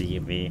on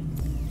TV.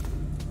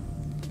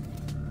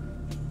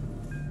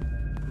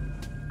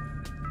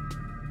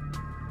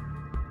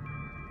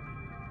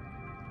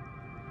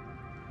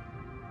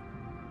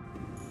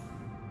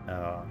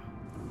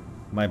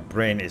 My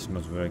brain is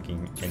not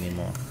working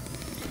anymore.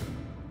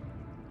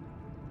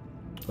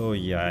 Oh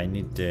yeah, I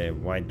need the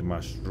white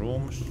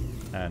mushrooms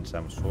and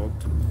some salt.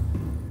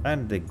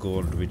 And the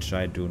gold, which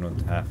I do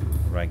not have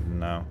right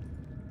now.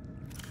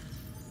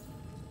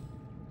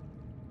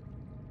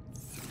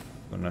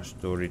 Gonna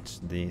storage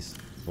these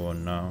for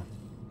now.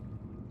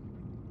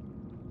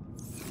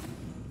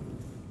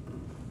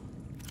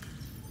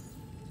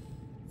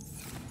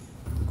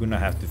 Gonna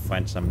have to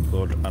find some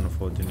gold,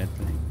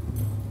 unfortunately.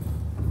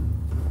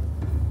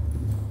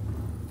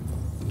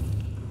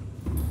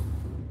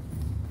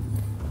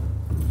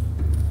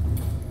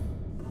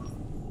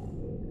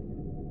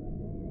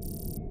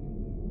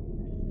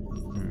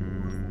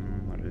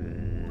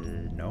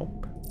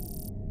 Nope.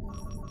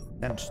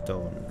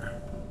 Sandstone.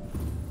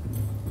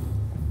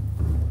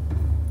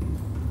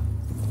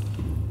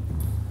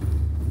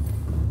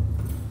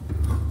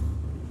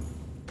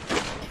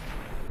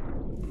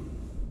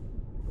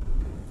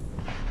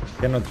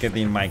 Cannot get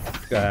in my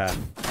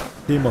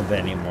Timoth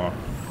anymore.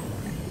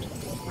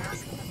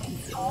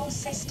 All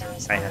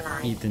systems I have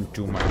online. eaten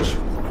too much.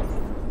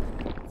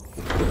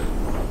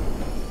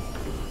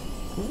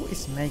 Who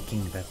is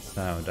making that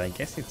sound? I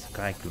guess it's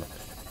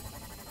Cyclops.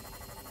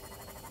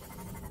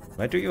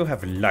 Why do you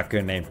have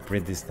Lucker named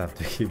pretty stuff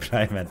to keep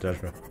Prime at the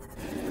room?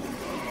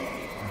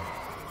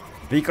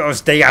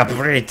 Because they are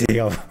pretty.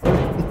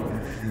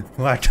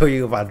 What do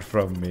you want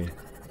from me?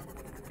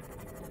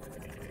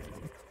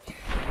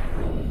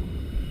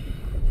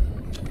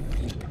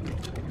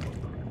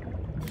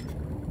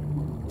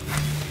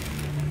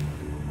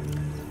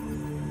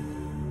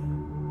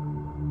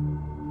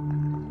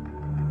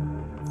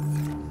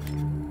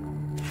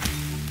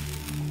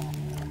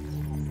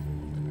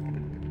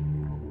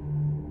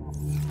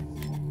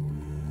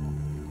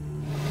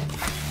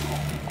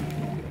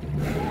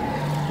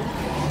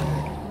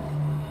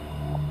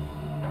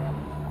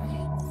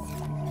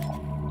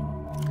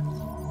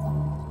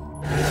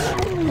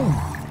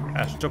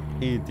 Stop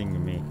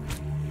eating me.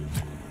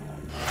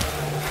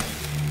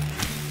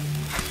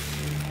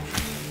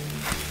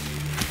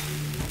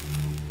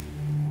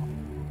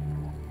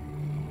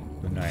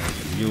 Good night.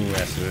 You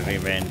as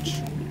revenge.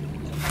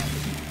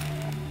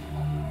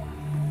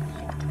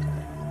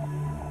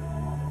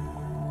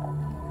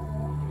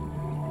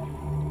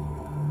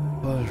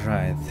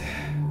 Alright.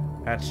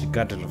 Hatch a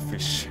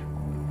cuttlefish.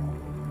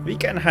 We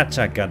can hatch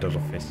a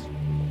cuttlefish.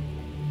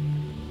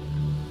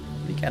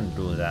 We can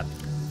do that.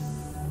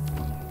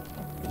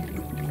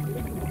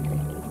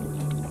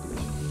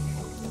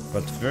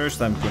 But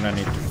first I'm gonna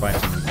need to find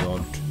some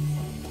gold.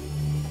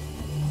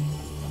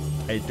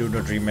 I do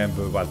not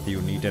remember what you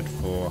needed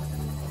for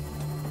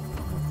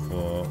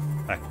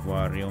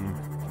aquarium.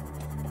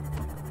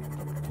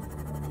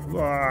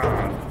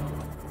 Wah!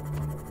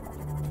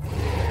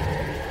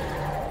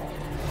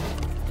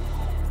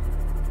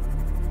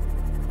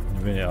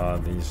 Where are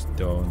these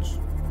stones?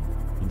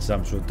 In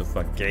some sort of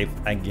a cave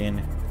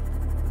again.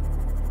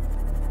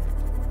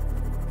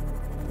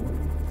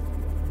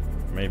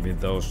 Maybe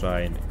those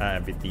are in a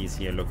bit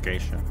easier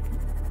location.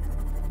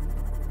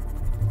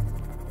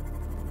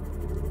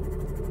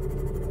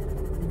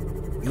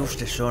 Use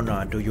the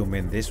sonar, do you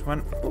mean this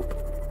one? Oop.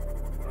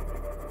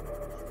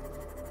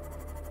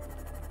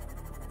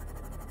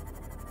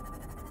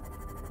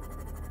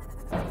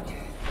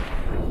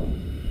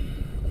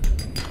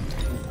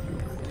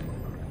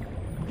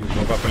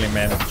 You probably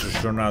managed to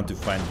sonar to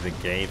find the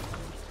cave.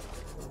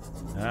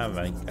 Ah,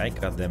 I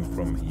got them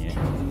from here.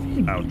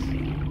 Ouch.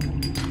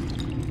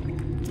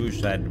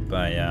 Suicide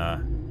by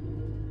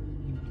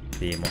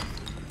Timo.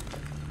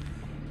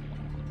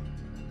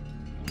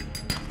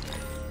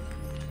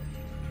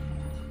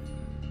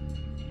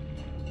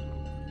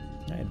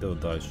 I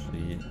thought I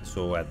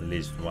saw at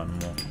least one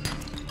more.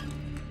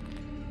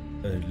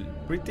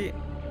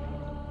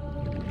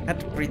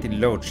 Had pretty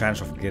low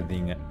chance of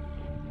getting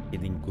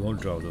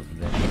gold out of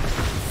them.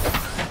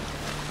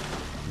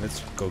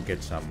 Let's go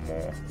get some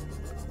more.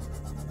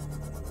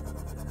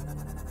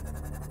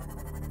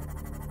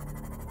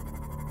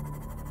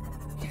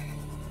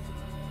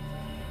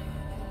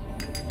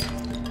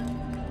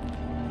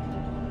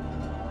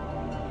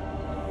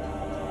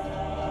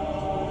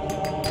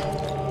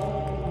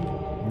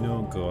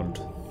 Gold.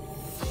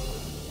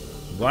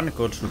 One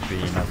gold should be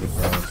enough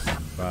though,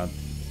 but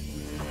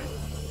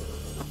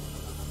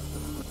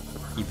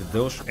if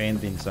those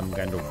end in some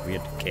kind of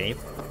weird cave,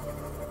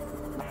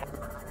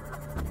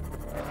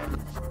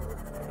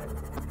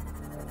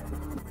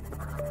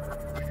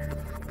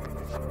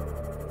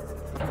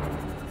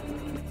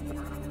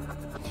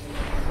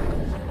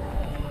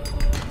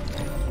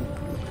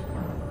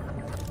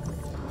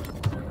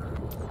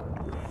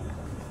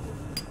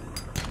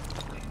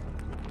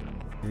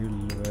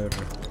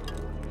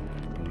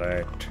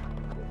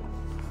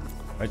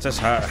 I just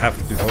have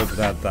to hope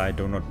that I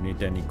do not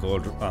need any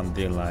gold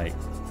until I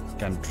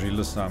can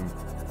drill some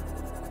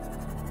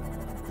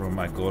from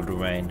my gold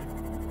vein.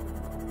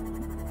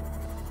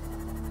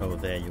 Oh,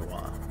 there you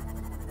are.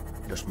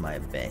 Just my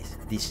base.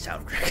 This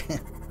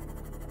soundtrack.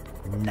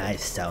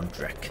 Nice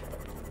soundtrack.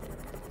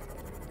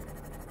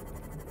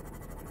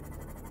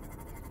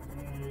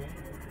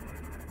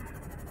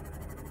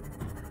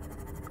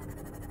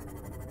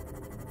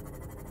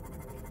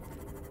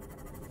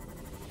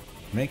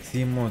 Make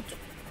the mod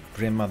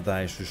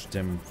Prematai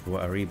system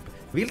for a Reaper.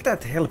 Will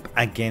that help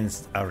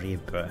against a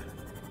Reaper?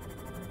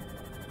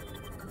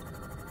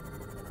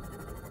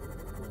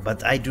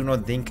 But I do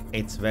not think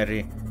it's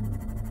very...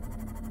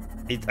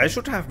 I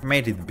should have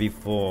made it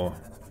before,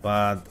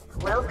 but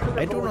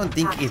I do not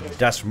think it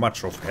does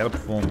much of help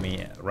for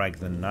me right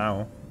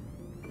now.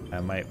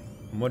 My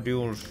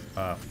modules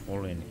are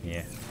all in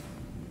here.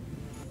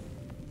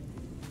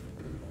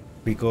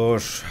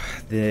 Because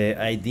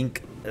I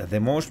think the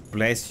most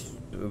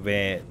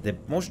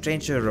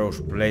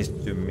dangerous place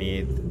to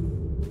meet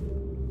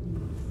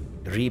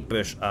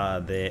Reapers are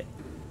the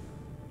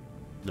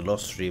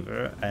Lost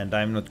River, and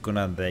I'm not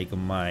gonna take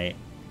my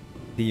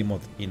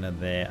T-mod in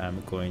there.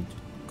 I'm going to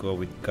go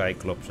with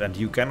Cyclops, and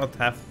you cannot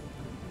have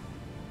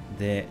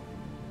the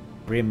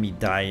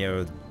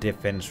Prematai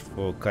defense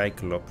for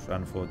Cyclops,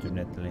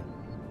 unfortunately.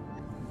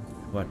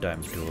 What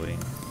I'm doing.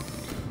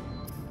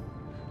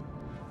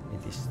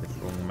 It is the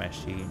wrong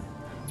machine.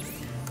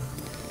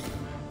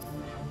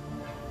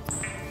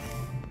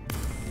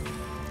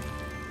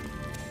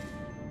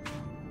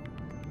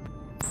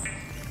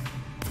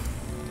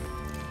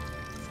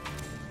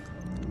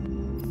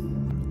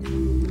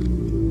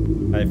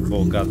 I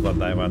forgot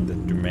what I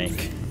wanted to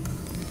make.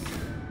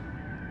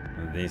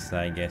 This,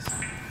 I guess.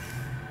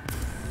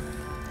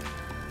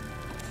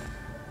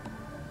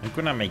 I'm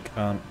gonna make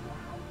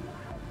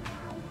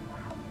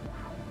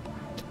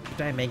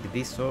did I make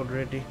this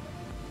already?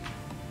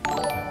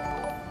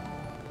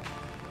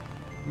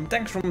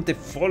 Thanks from the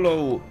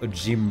follow,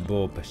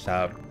 Jimbo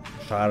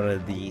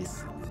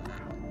Shardis.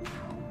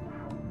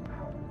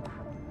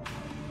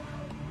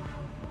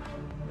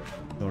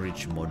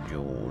 Storage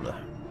module.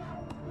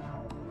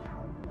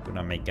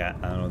 Gonna make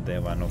another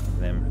one of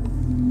them.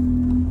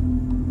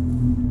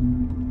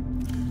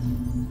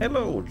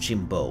 Hello,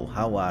 Jimbo.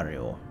 How are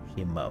you,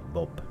 Jimbo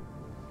Bob?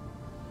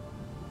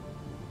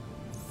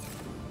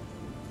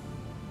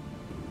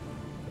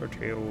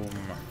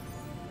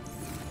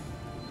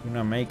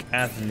 Gonna make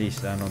at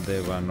least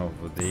another one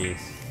of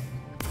these.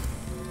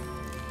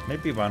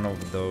 Maybe one of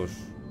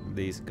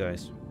these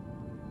guys.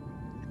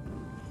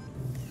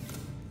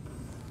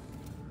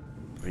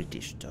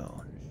 Pretty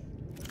stones.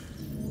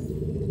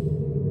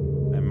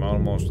 I'm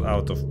almost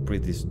out of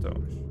pretty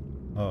stones.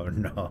 Oh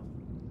no.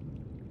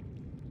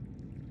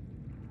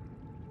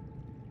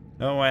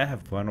 No, I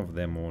have one of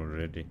them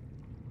already.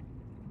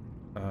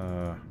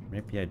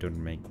 Maybe I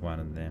don't make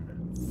one then.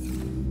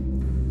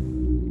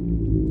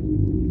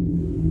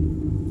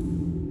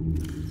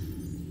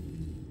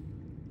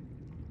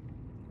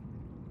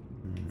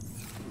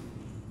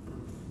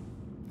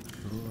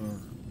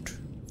 Gold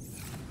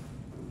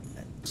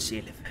and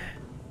silver.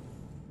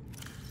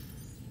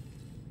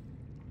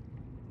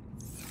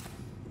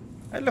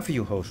 I love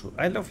you, Hosu.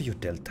 I love you,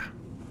 Delta.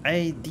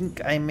 I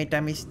think I made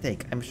a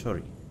mistake. I'm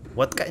sorry.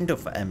 What kind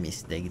of a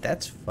mistake?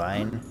 That's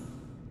fine.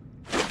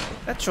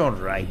 That's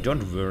alright,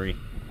 don't worry.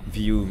 If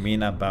you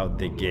mean about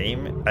the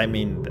game, I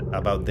mean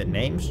about the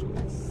names,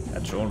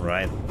 that's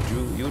alright.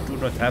 You do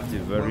not have to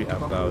worry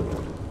about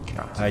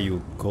how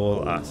you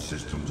call us.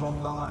 Systems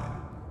online.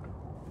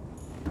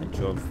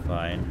 It's all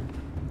fine.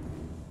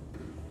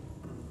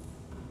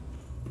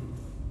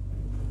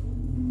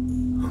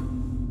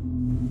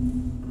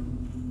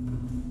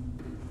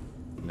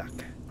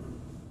 Luck.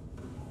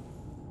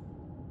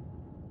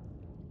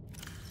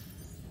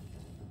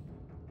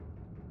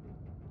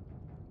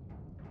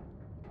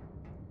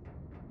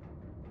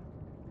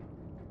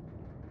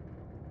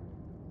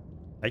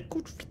 I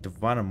could fit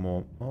one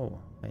more. Oh,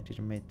 I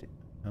didn't make it.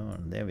 Oh,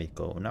 there we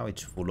go. Now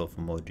it's full of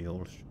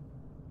modules.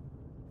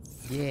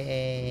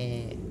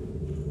 Yeah.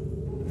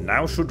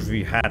 Now should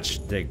we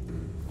hatch the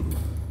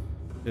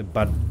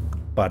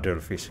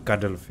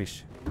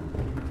cuttlefish?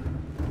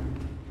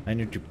 I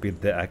need to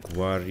build the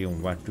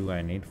aquarium. What do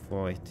I need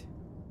for it?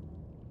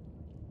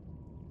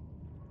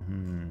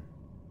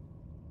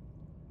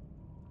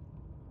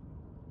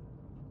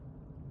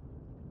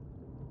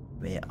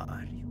 Where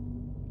are you?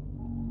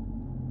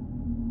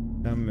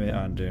 Somewhere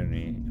under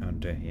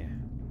here.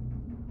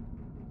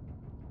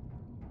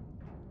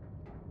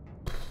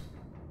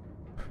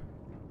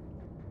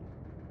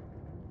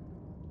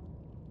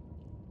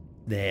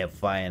 There,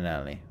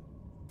 finally.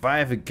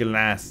 5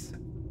 glass,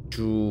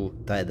 2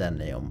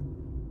 titanium.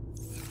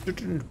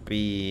 Shouldn't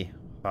be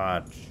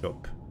hard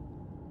job.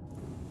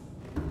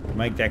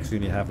 Might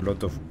actually have a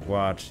lot of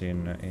quartz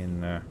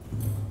in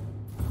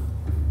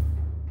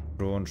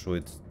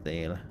Brunswick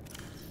steel.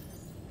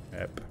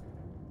 Yep.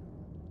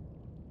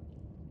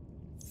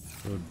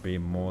 Should be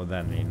more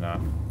than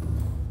enough.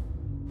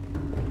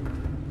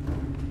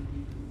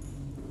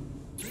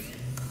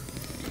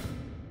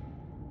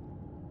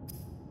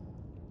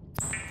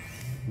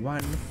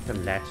 One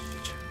glass.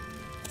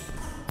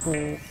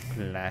 4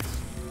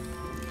 glass.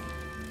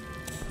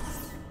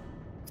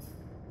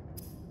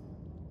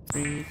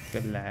 3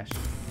 glass.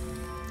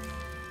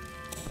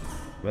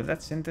 Was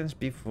that sentence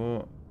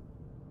before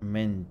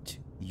meant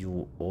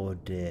you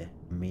order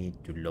me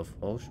to love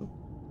also?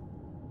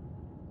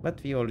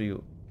 What will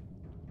you?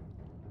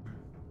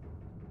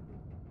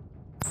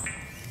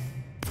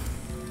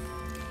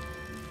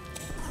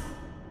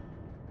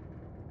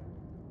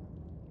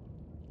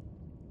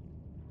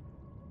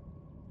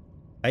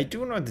 I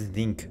do not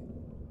think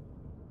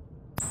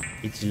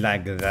it's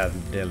like that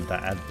delta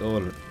at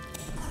all.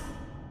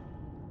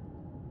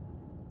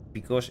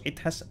 Because it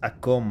has a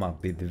comma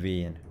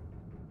between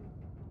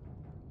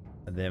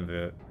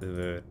the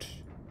words,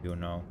 you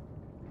know.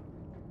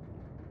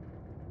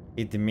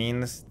 It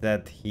means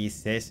that he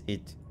says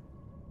it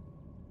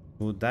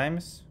 2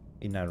 times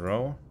in a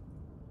row.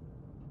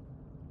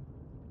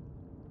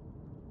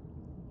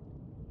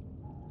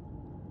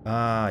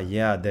 Ah,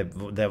 yeah,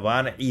 the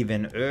one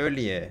even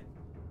earlier.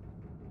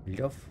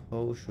 Love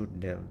Hoshu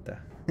Delta.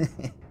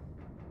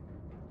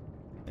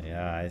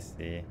 Yeah, I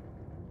see.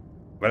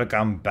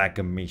 Welcome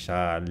back,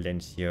 Misha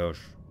Lencios.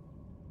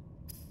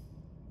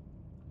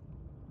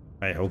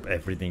 I hope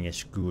everything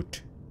is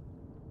good.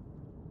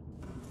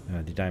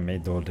 Did I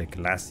make all the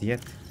glass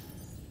yet?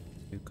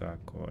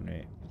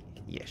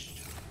 Yes.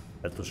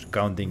 That was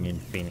counting in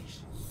Finnish.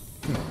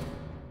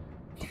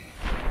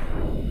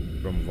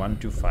 From 1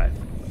 to 5.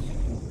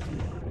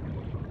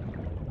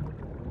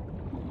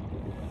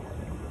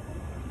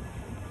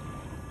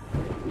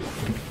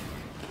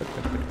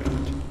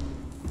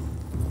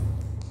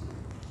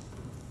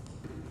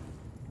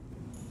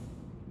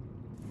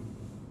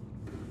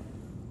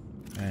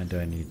 And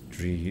I need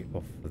 3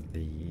 of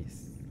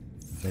these.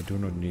 I do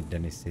not need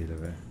any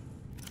silver.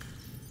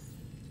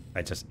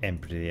 I just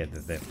emptied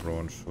the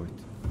bronze suit.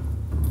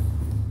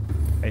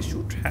 I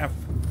should have...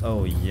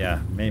 Oh yeah,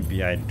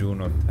 maybe I do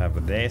not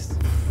have this.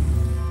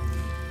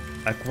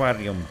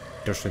 Aquarium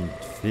doesn't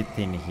fit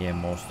in here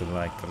most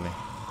likely.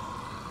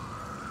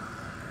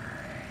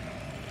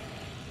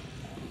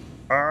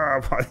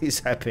 Ah, what is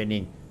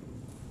happening?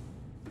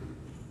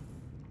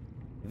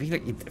 Will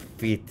it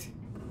fit?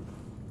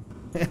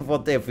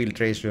 Water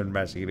filtration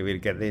machine will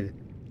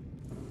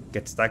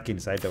get stuck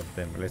inside of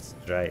them. Let's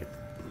try it.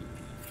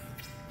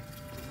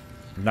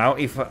 Now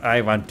if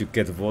I want to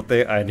get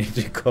water, I need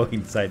to go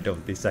inside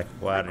of this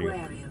aquarium.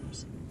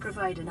 Aquariums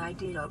provide an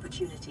ideal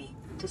opportunity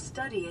to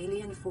study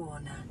alien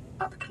fauna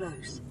up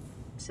close.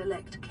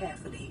 Select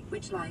carefully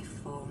which life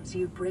forms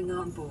you bring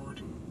on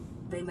board.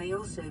 They may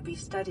also be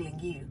studying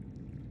you.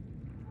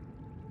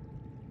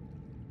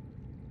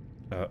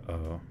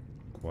 Uh-oh.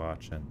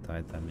 Quartz and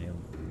titanium.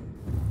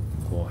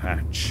 Go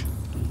hatch.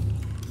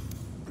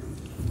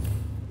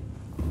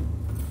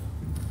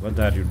 What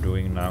are you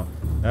doing now?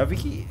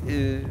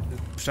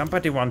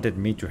 Somebody wanted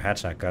me to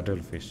hatch a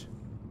cuttlefish.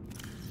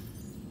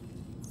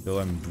 So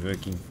I'm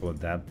working for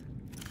that.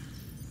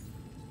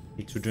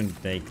 It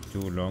shouldn't take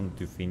too long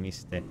to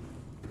finish the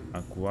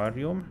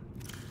aquarium.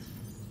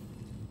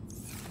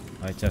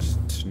 I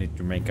just need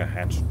to make a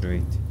hatch to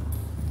it.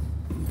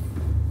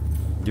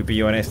 To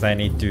be honest, I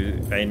need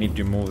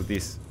to move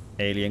this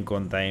alien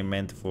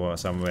containment for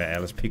somewhere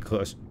else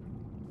because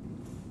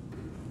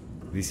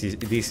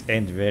this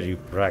ain't very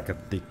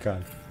practical.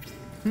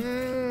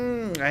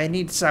 I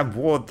need some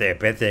water.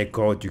 Better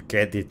go to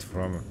get it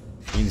from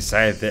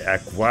inside the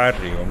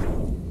aquarium.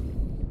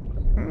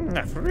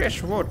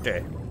 Fresh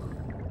water.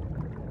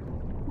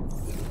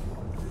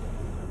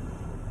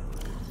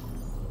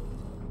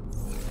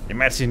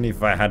 Imagine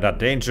if I had a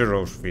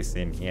dangerous fish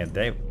in here.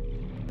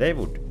 They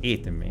would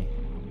eat me.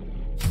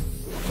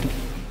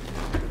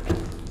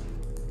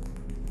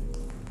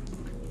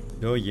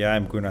 Oh yeah,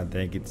 I'm gonna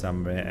take it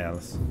somewhere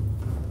else.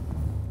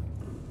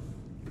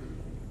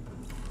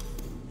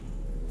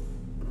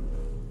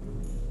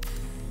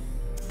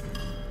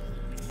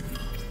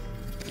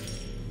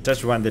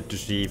 Just wanted to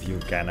see if you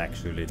can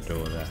actually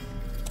do that.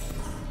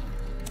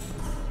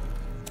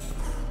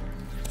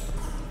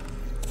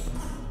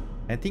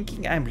 I'm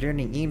thinking I'm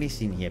learning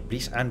English in here.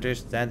 Please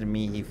understand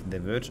me if the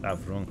words are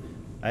wrong.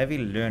 I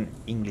will learn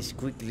English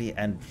quickly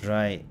and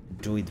try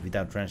do it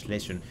without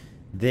translation.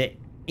 The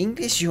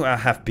English you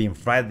have been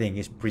writing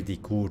is pretty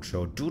good,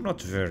 so do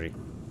not worry.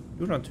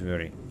 Do not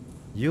worry.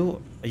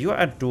 You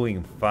are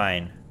doing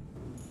fine.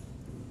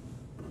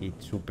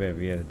 It's super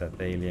weird, that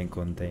alien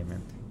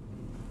containment.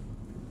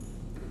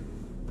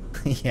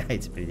 Yeah,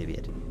 it's pretty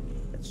weird.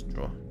 That's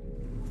true.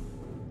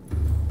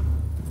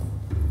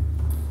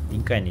 I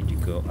think I need to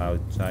go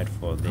outside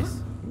for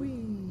this.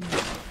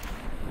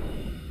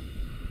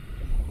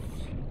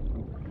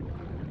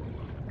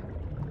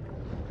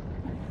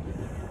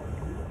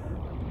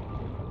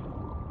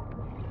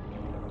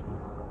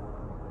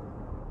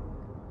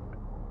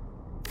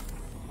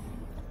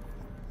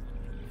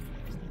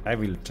 I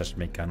will just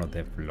make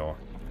another floor.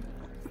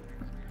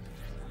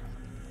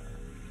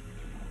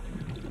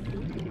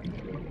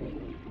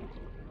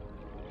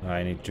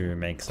 I need to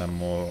make some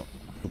more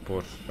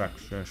support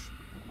structures.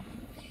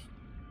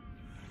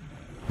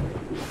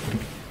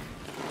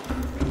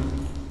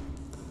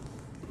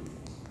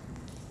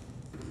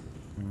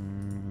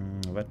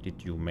 What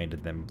did you made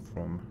them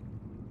from?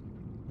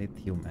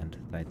 Lithium and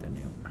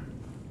titanium.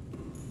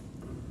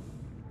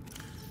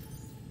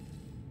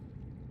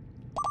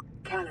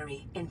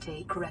 calorie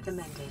intake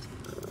recommended.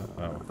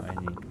 Oh, I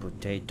need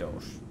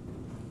potatoes.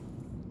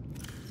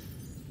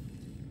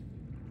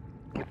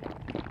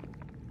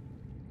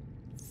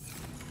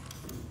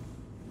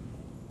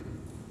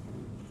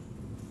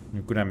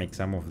 I'm gonna make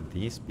some of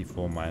these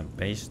before my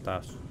base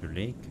starts to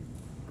leak.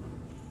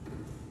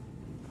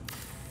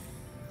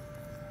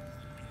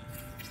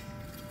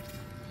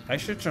 I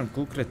should on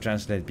Google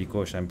Translate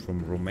because I'm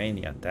from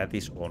Romania. That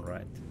is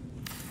alright.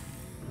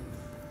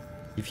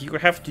 If you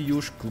have to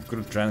use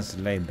Google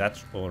Translate,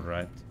 that's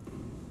alright.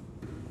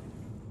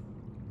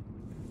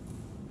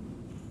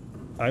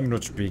 I'm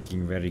not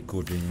speaking very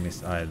good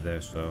English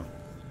either, so...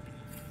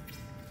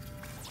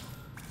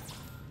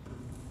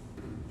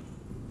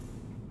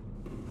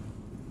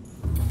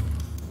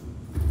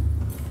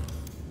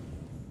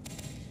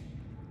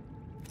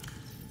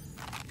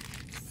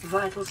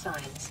 Vital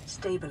signs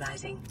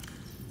stabilizing.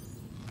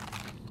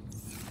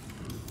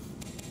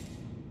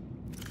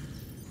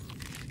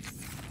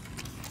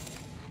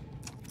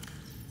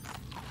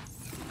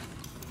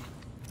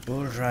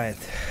 Alright,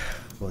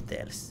 what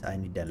else? I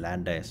need a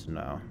ladders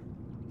now.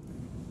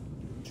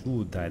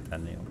 2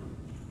 titanium.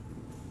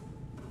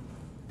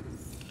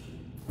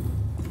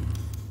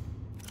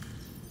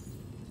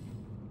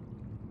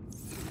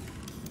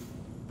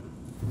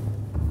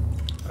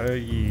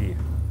 Hey,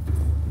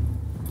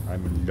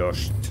 I'm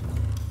lost.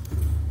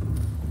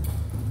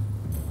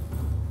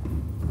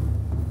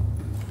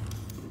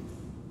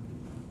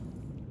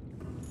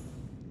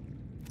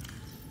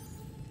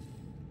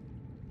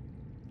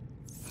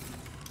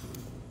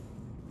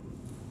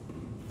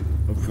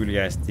 Hopefully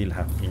I still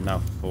have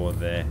enough for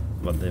the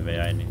whatever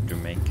I need to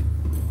make.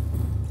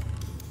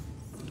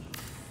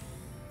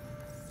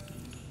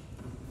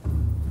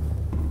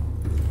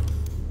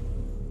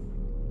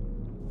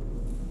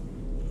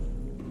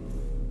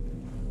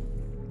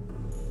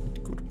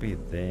 It could be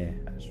there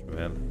as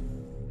well.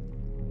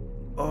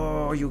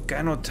 Oh, you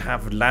cannot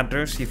have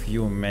ladders if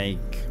you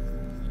make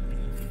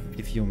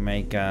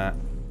a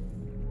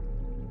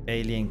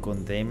alien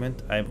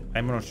containment.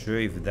 I'm not sure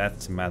if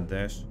that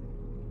matters.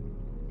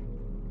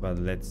 But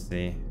let's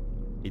see.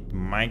 It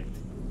might.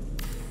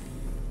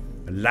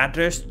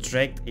 Ladders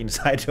straight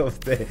inside of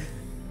the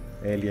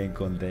alien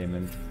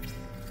containment.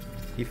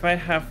 If I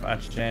have a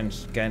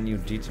chance, can you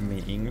teach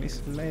me English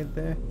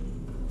later?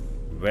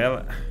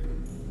 Well,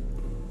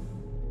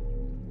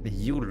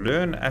 you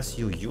learn as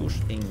you use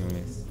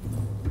English.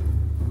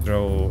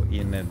 So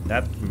in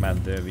that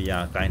matter, we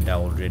are kinda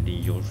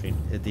already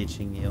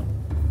teaching you.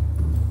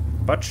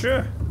 But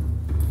sure.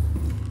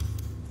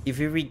 If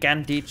we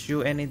can teach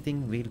you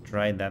anything, we'll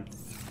try that.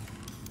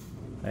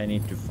 I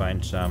need to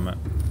find some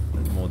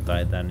more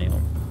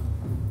titanium.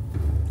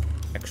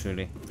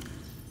 Actually.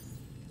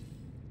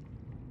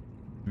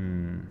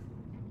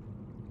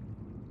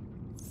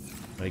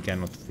 I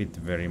cannot fit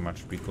very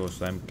much because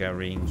I'm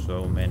carrying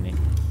so many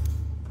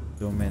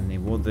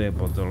water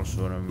bottles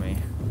on me.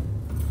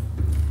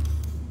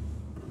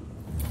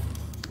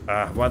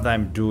 What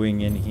I'm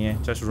doing in here,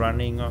 just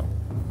running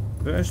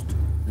first.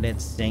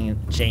 Let's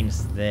change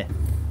the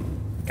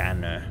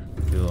canner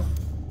to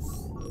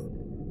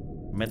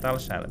metal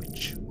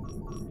salvage.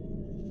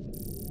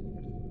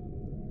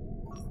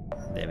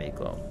 There we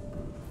go.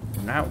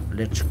 Now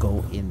let's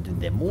go into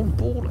the moon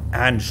pool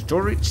and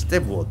storage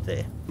the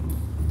water.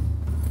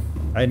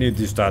 I need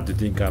to start to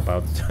think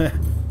about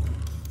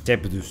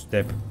step to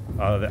step,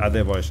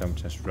 otherwise I'm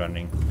just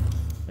running.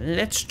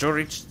 Let's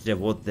storage the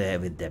water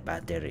with the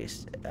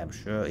batteries. I'm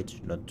sure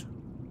it's not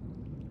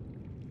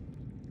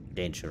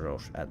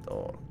dangerous at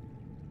all.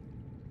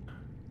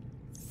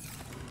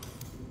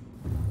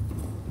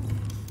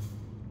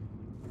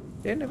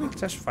 Then we'll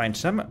just find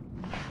some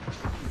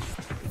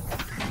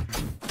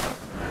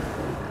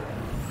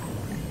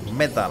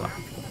metal.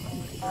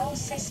 All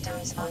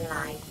systems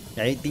online.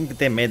 I think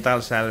the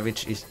metal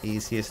salvage is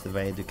easiest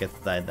way to get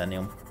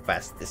titanium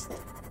fastest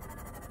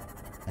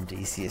and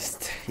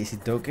easiest. Is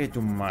it okay to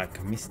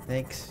mark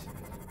mistakes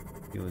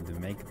you would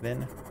make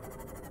then?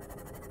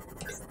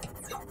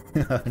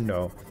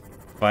 No.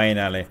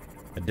 Finally,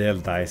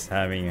 Delta is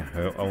having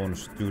her own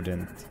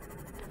student.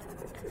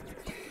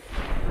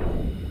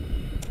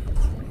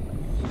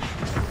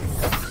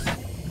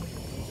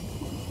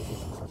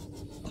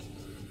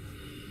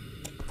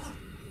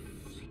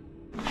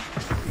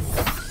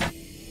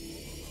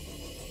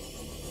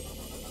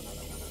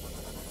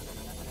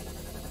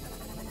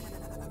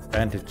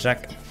 And the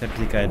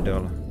Jacksepticeye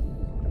doll.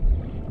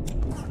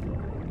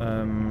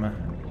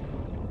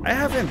 I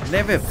haven't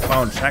never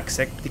found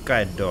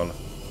Jacksepticeye doll.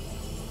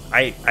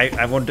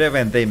 I wonder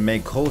when they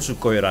make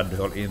Housukoira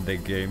doll in the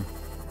game.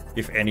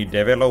 If any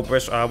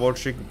developers are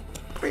watching,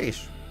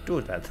 please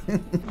do that.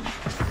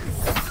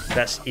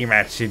 Just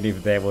imagine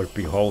if there would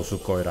be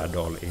Housukoira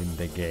doll in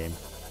the game.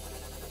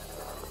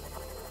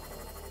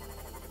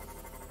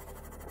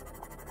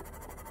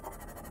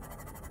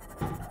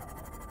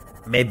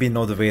 Maybe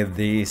not with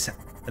this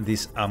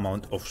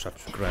amount of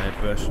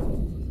subscribers.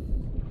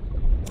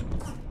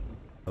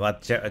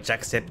 But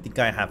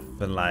Jacksepticeye have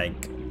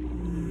like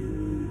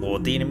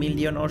 14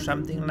 million or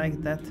something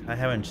like that. I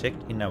haven't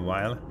checked in a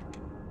while.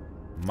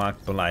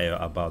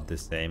 Markiplier about the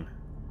same.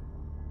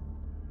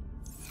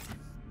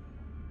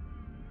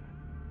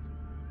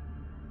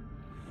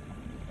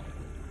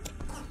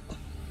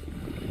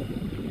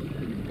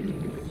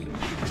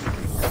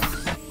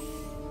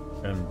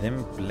 And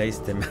then place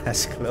them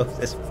as close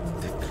as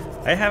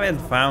I haven't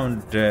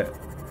found the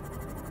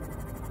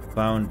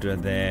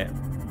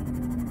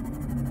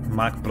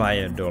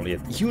Markiplier doll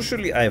yet.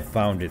 Usually I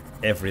found it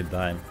every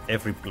time,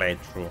 every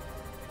playthrough.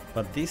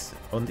 But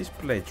on this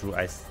playthrough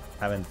I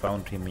haven't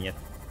found him yet.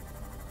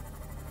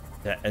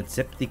 The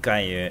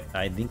Subnautica,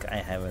 I think I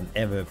haven't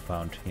ever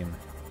found him.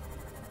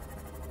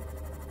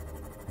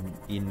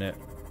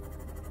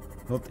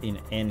 Not in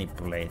any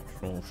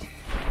playthroughs.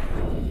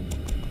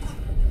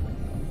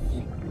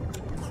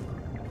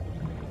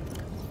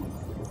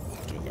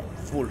 Okay, yeah,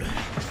 full.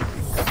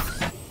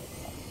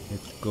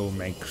 Let's go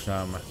make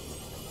some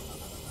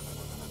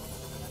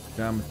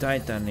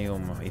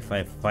titanium if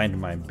I find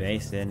my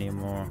base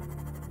anymore.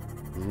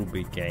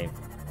 Ruby cave.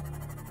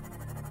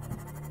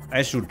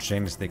 I should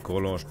change the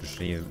colors to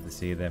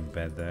see them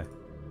better.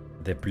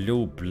 The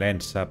blue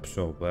blends up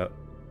so well.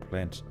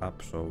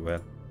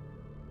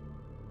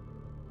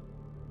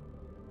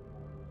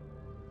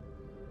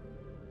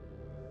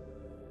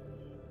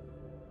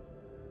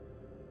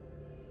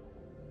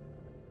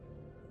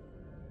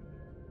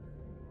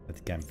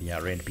 It can be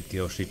a red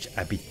because it's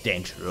a bit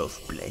dangerous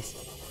place.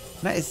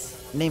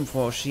 Nice name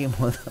for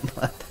Shimon,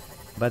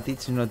 but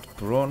it's not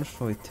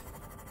bronzoid.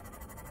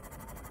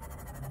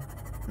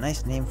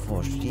 Nice name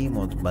for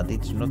Shimon, but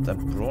it's not a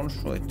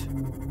bronzoid.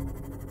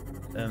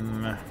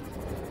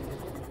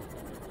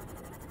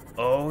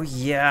 Oh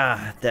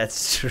yeah,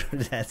 that's true.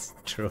 That's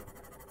true.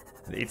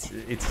 It's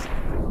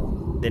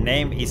the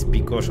name is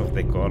because of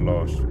the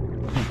colors.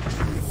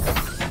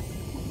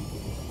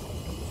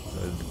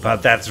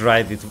 But that's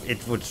right.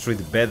 It would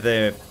suit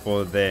better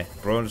for the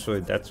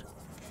bronzoid. That's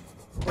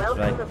Welcome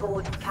right.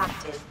 aboard,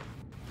 Captain.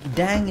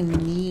 Dang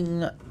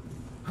Ning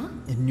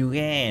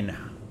Nguyen.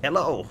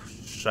 Hello.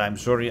 I'm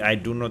sorry,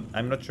 I'm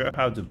not sure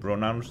how to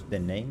pronounce the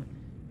name.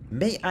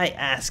 May I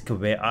ask,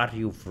 where are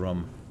you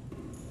from?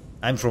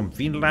 I'm from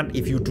Finland.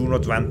 If you do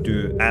not want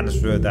to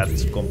answer,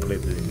 that's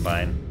completely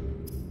fine.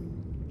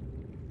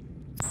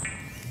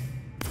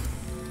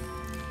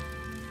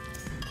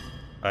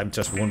 I'm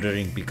just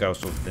wondering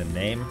because of the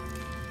name.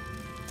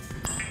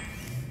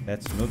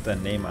 That's not a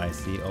name I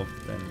see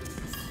often.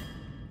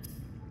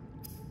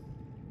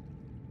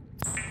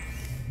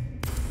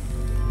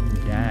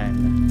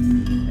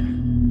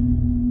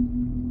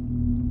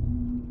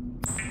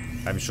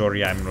 I'm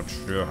sorry, I'm not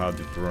sure how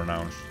to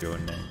pronounce your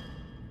name.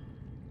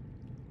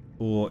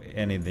 Or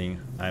anything.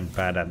 I'm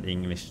bad at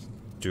English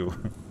too.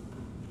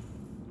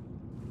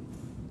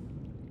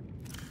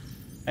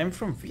 I'm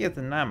from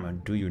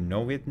Vietnam. Do you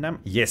know Vietnam?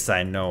 Yes,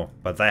 I know,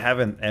 but I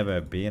haven't ever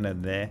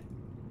been there.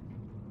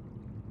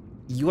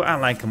 You are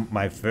like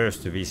my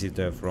first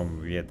visitor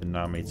from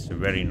Vietnam. It's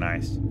very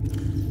nice.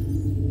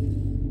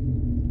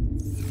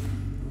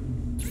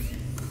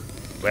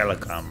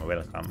 Welcome,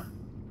 welcome.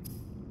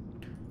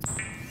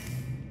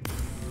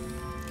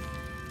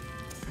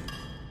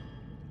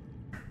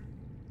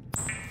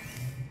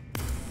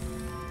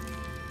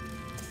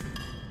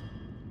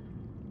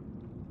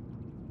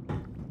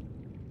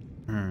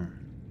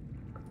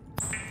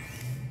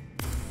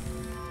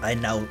 I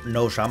now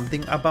know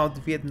something about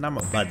Vietnam,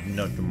 but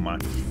not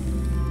much.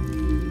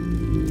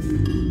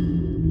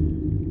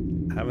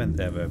 Haven't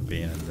ever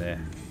been there.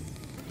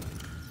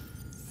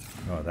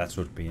 Oh, that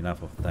should be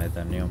enough of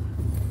titanium.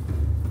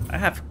 I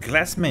have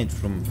classmates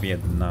from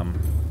Vietnam.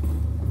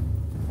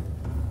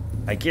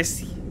 I guess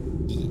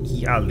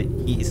he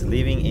is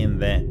living in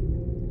the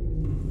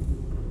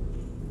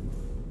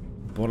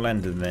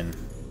Poland then.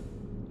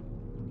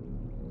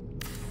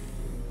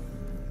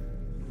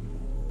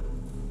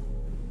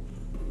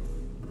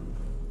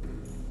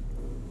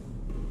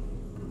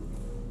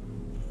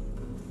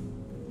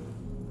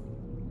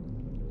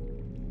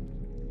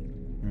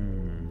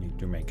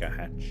 To make a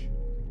hatch.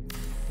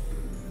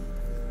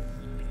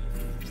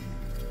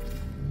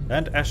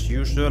 And as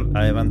usual,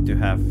 I want to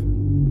have...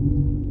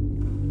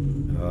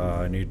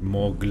 I need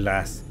more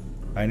glass.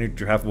 I need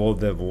to have all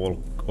the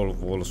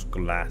walls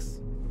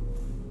glass.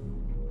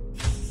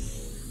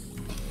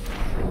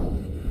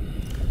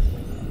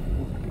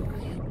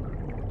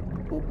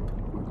 Oop.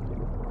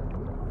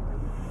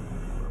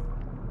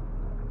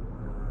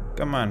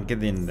 Come on,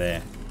 get in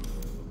there.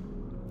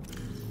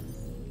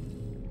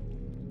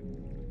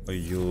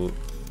 You...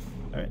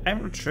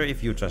 I'm not sure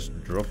if you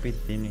just drop it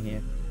in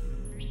here.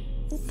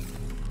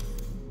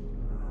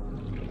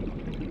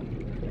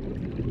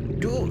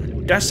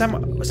 Does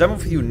some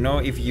of you know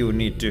if you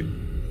need to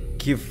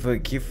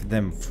give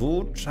them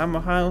food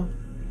somehow?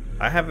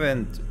 I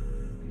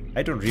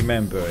don't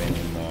remember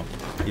anymore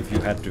if you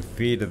had to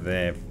feed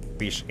the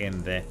fish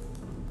in the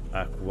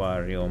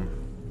aquarium.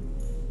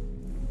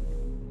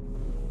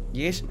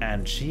 Yes,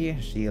 and she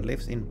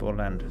lives in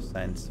Poland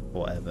since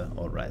forever.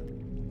 All right.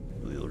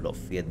 Do you love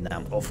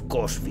Vietnam? Of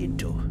course we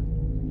do.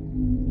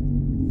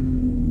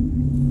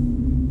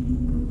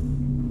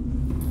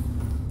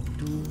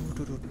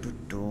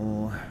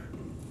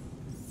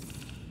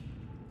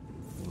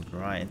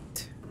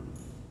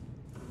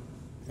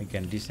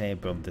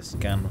 disable the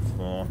scan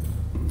for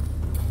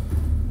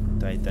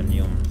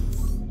titanium.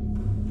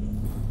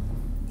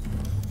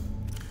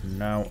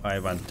 Now I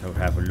want to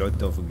have a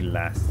lot of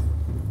glass.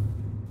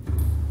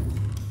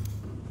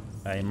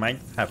 I might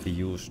have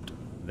used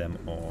them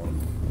all.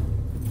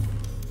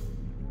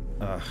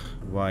 Ugh,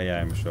 why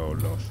I'm so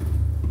lost.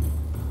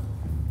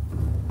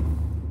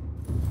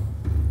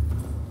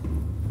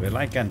 Well,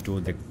 I can do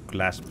the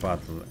glass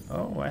bottle.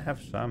 Oh, I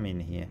have some in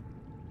here.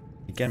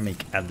 We can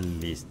make at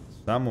least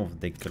some of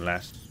the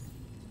glass.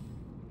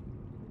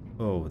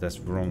 Oh, that's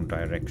wrong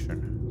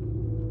direction.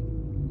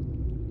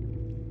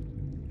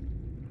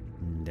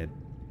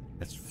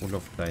 That's full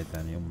of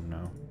titanium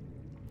now.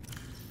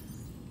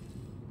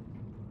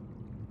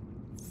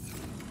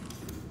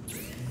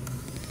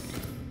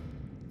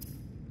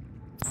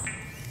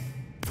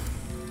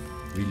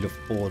 Will of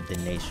all the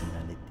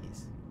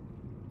nationalities.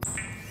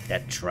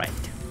 That's right.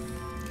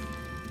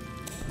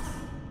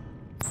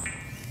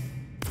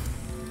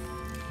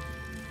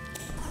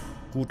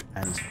 Good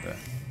answer.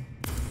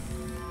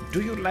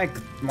 Do you like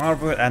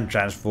Marvel and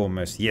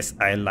Transformers? Yes,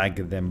 I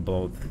like them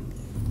both.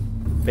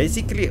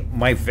 Basically,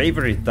 my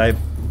favorite type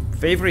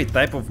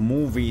of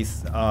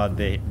movies are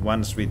the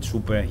ones with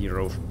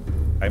superheroes.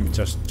 I'm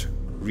just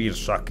real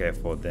sucker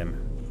for them.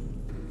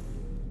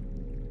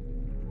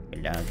 I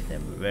like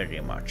them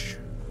very much.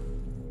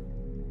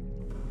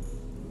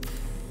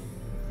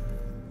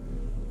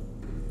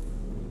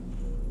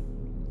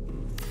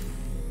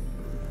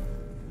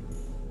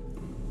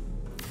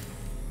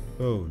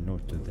 Oh,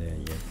 not there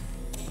yet.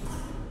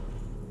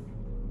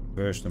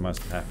 First, I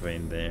must have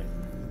in the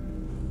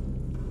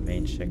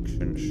main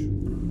sections.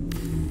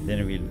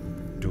 Then we'll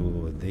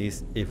do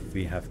this if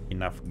we have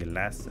enough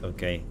glass.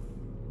 Okay.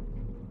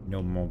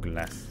 No more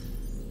glass.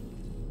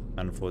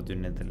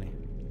 Unfortunately.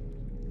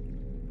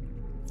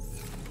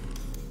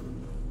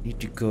 Need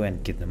to go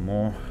and get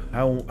more.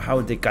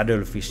 How the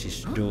cuttlefish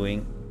is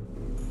doing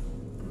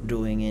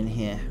in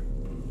here.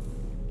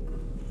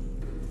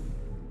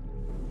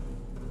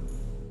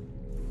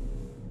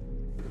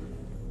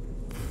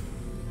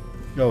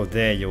 Oh,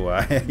 there you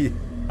are.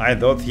 I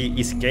thought he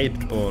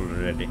escaped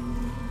already.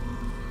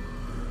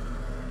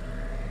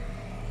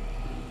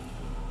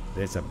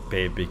 There's a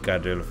baby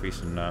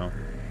cuttlefish now.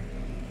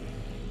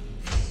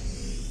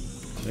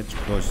 Let's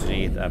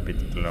proceed a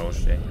bit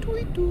closer.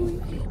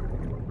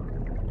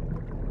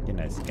 Can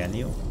I scan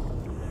you?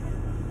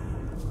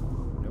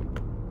 Nope.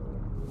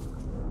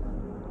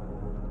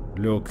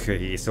 Look,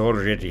 he's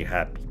already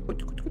happy.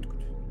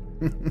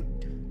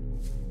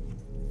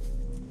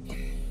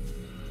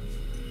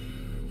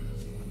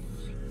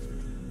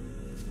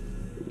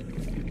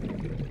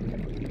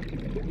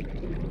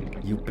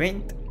 You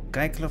paint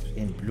Cyclops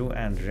in blue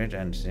and red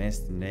and change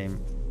the name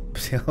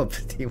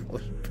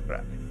Optimus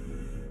Prime.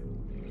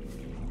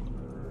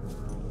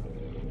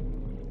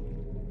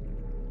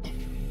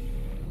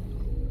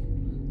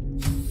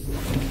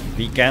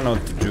 We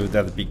cannot do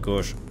that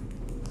because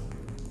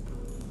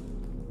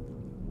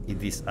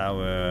it is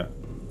our...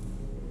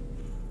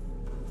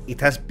 It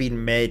has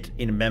been made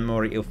in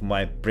memory of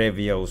my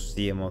previous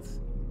Seamoth.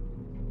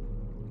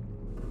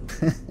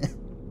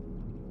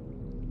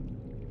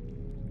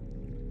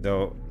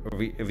 So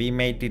we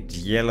made it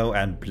yellow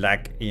and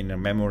black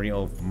in memory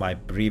of my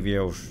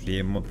previous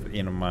Seamoth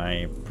in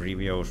my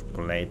previous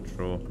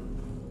playthrough.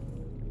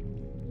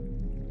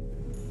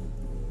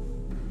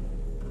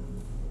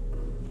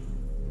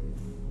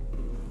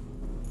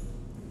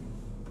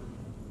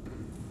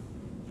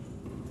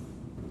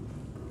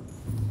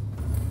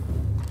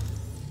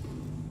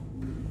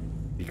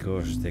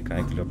 Because the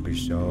Cyclops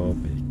is so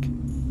big.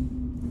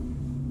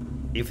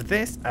 If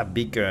there's a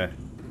bigger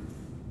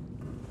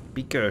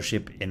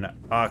ship in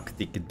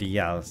Arctic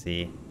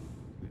DLC,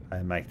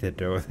 I might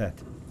do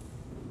that.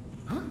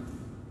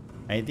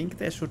 I think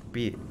there should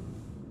be...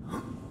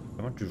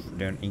 I want to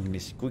learn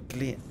English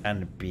quickly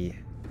and be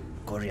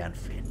Korean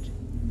friend.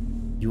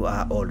 You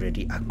are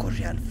already a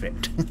Korean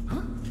friend.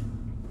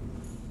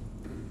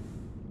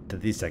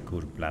 That is a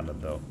good plan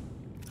though.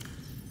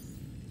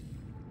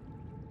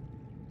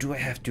 Do I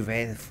have to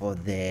wait for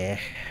the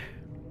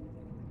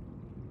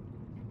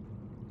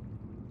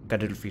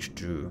cuttlefish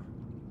to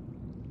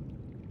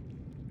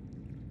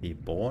be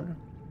born?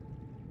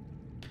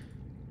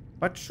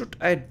 What should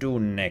I do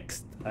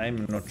next?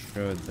 I'm not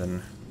sure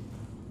then.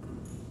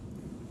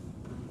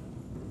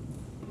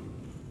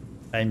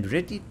 I'm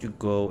ready to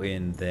go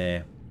in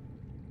there.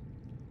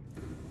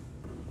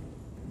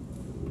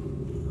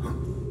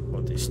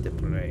 What is the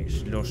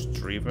place? Lost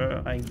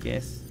River, I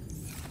guess.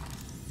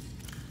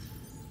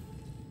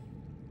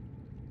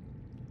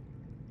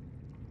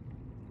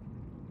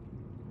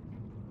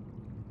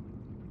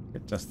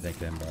 Let's just take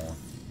them all.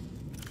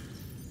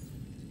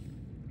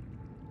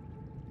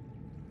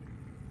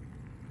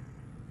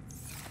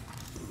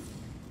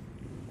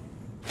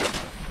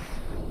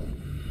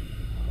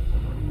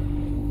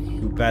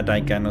 Too bad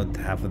I cannot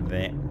have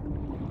the...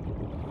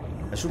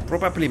 I should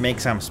probably make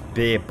some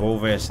spare bow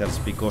vessels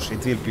because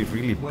it will be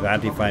really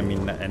bad if I'm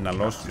in a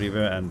lost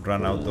river and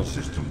run out of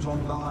Systems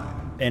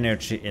online.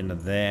 energy in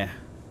there.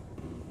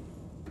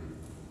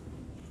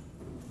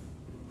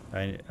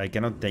 I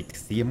cannot take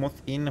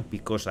Themoth in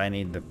because I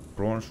need the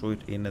prawn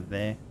suit in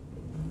there.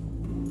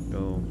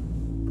 So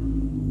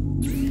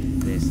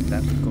there's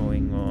that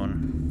going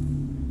on.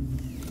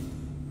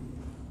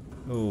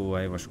 Oh,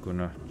 I was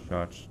gonna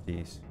charge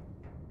these.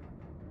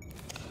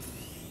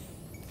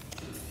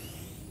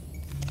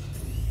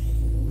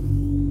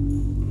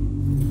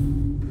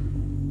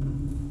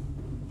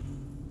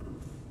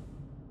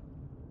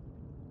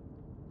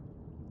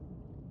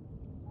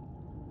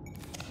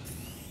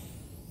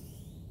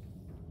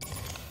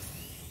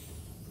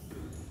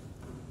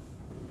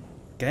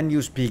 Can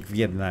you speak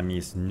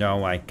Vietnamese?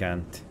 No, I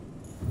can't.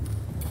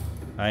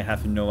 I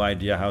have no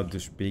idea how to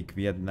speak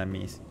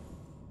Vietnamese.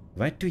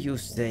 Why do you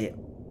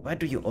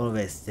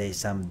always say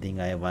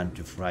something I want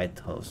to fright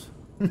house?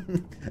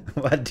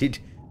 What did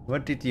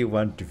you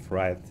want to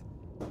fright?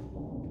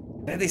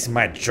 That is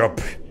my job,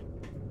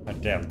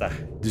 Delta,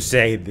 to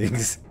say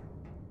things.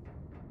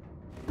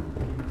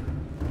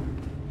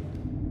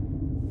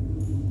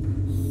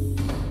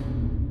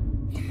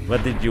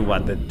 What did you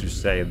wanted to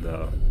say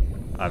though?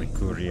 I'm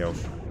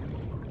curious.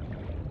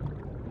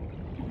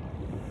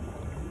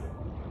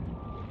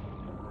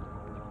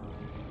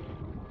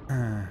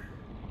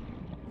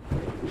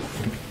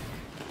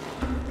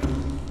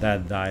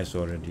 That dies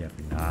already.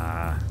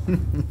 Nah.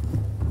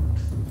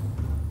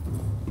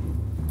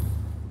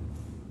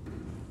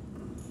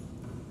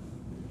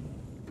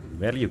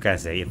 Well, you can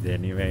say it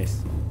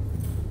anyways.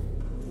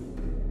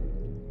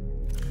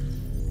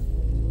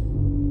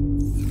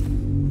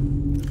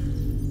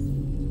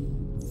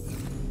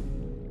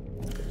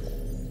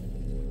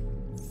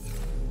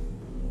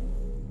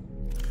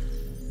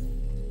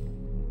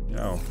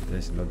 Oh,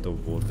 there's a lot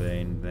of water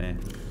in there.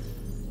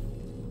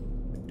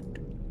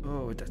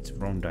 Oh, that's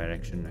wrong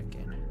direction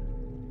again.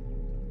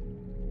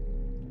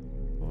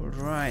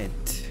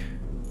 Alright.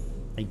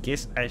 I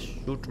guess I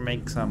should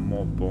make some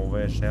more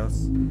power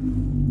cells.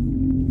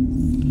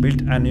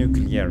 Build a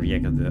nuclear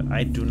reactor.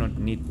 I do not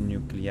need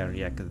nuclear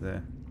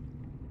reactor.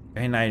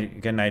 Can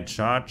I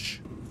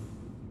charge?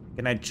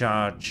 Can I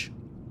charge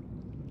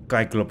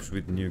Cyclops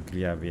with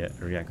nuclear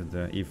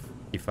reactor?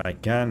 If I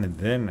can,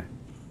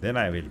 then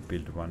I will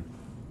build one.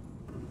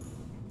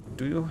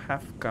 Do you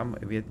have come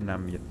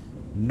Vietnam yet?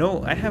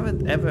 No, I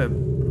haven't ever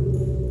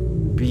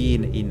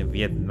been in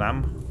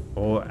Vietnam,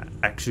 or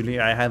actually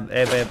I have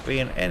ever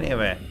been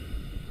anywhere.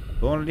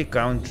 The only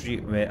country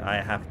where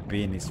I have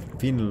been is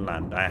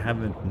Finland. I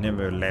haven't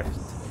never left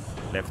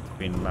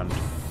Finland.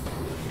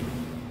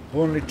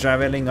 Only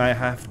traveling I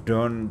have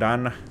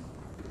done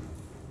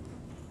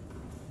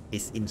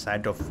is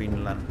inside of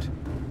Finland.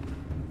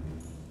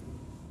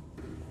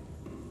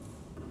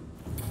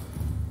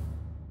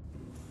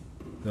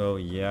 So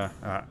yeah,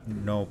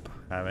 nope,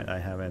 I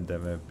haven't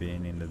ever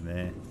been in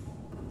there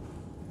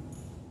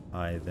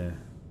either.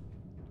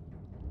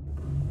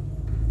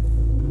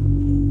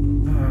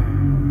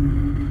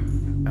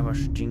 I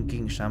was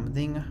thinking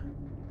something,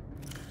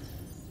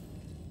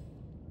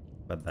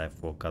 but I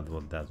forgot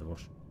what that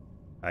was.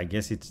 I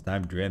guess it's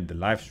time to end the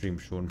live stream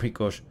soon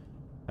because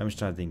I'm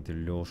starting to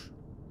lose.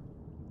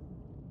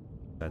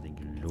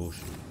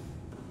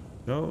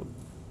 So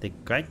the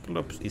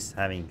Cyclops is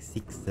having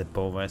 6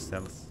 power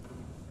cells.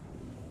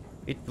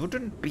 It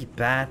wouldn't be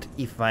bad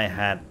if I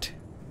had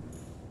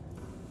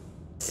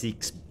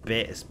 6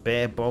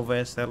 spare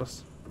power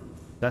cells,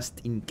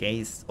 just in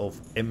case of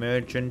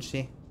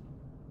emergency.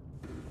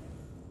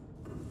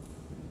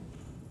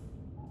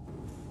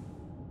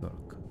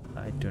 Look,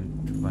 I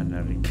don't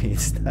wanna repeat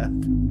stuff.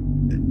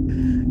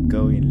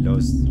 Go in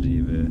Lost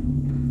River.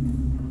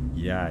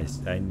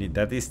 Yes, I need.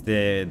 That is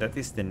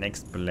the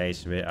next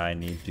place where I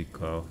need to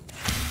go.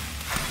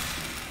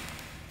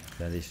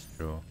 That is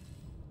true.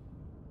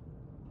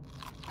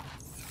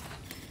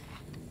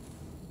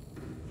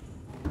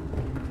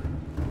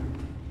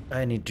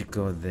 I need to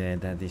go there,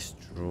 that is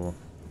true.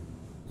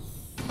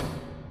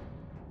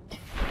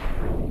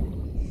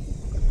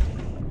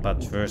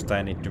 But first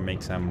I need to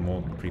make some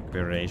more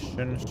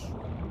preparations.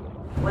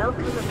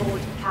 Welcome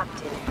aboard,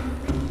 Captain.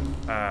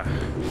 Ah.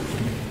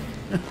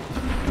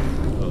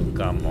 Oh,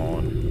 come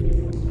on.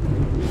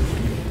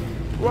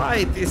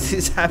 Why this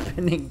is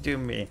happening to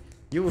me?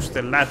 Use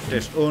the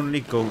ladders,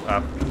 only go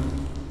up.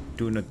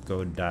 Do not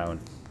go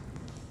down.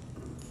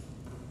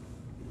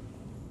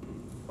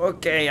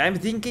 Okay, I'm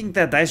thinking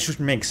that I should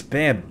make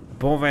spare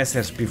power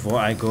cells before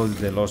I go to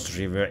the Lost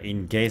River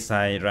in case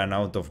I run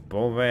out of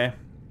power.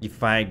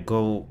 If I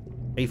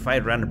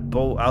run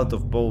out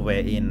of power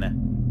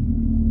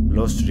in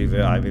Lost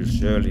River, I will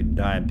surely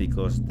die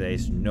because there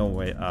is no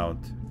way out.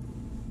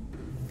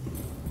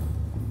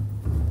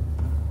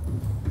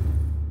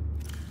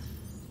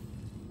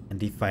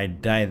 And if I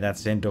die,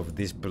 that's the end of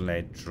this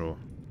playthrough.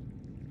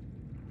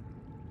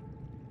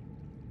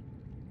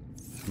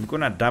 I'm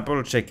gonna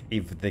double check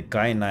if the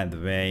kyanite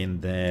were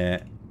in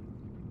the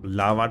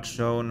lava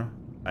zone.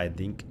 I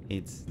think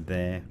it's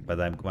there, but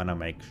I'm gonna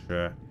make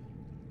sure.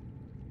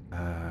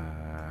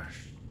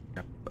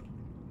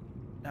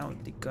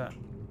 Subnautica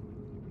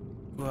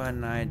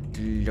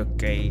kyanite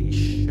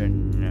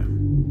location.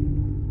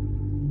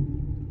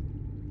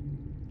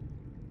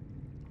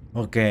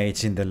 Okay,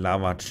 it's in the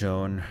lava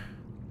zone.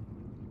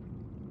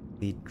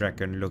 The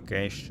dragon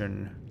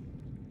location.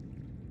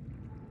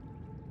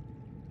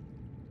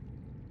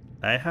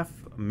 I have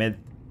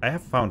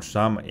found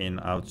some in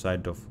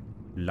outside of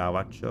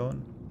lava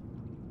zone.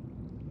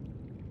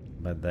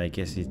 But I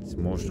guess it's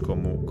most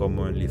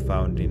commonly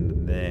found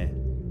in there.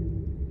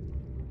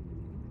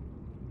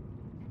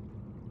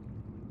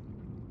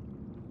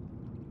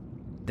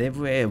 There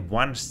were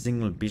one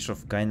single piece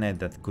of kyanite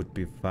that could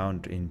be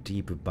found in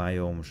deep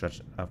biomes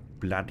such as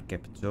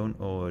blood-kept zone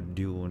or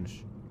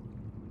dunes.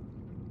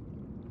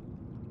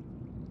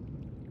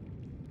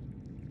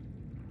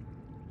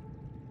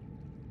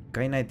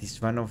 Kyanite is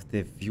one of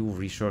the few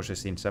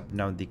resources in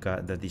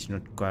Subnautica that is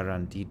not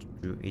guaranteed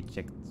to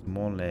eject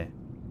smaller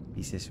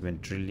pieces when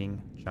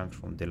drilling chunks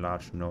from the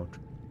large node.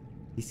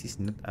 This is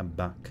not a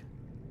bug.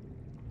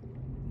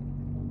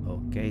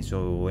 Okay,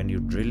 so when you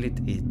drill it,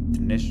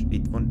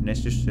 it won't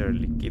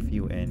necessarily give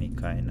you any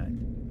kyanite.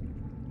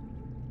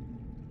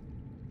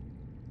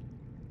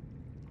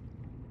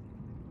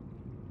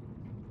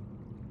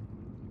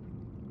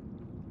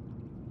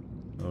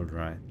 All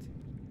right.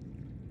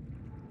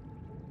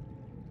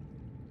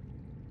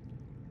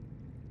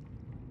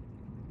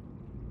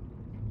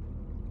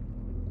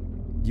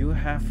 You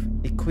have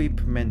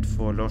equipment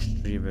for Lost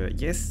River.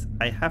 Yes,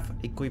 I have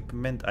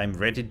equipment. I'm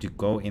ready to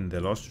go in the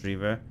Lost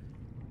River.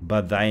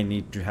 But I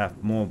need to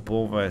have more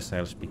power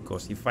cells,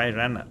 because if I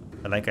run,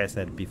 like I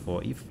said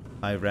before, if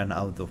I run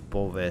out of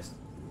power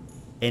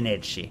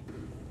energy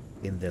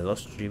in the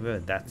Lost River,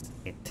 that's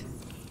it.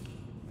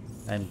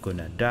 I'm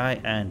gonna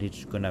die and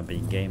it's gonna be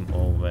game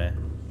over.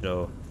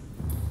 So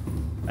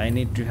I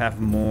need to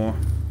have more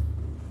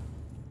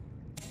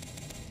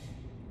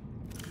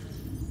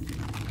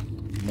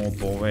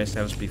power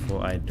cells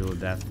before I do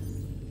that.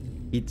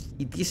 It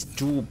is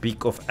too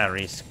big of a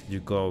risk to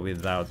go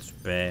without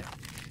spare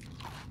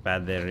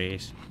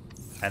batteries.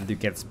 And to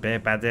get spare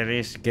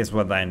batteries, guess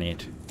what I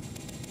need?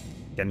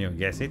 Can you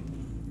guess it?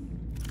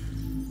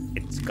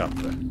 It's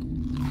copper.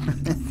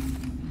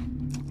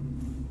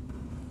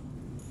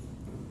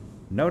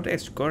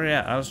 Nowadays,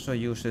 Korea also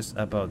uses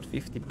about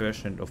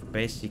 50% of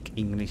basic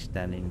English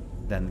than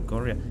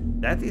Korea.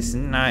 That is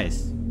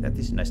nice. That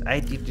is nice. I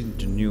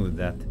didn't knew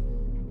that.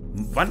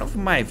 One of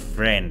my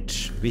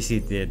friends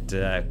visited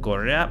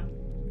Korea,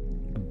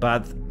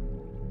 but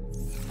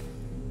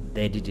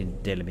they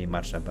didn't tell me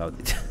much about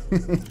it.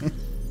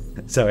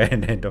 So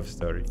end of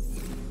story.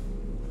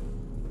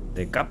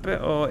 The copper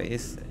ore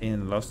is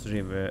in Lost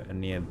River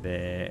near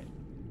the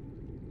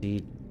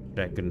sea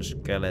dragon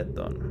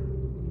skeleton.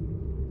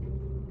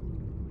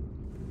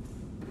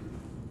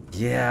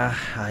 Yeah,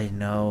 I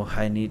know.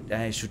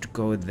 I should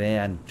go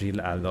there and drill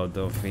a lot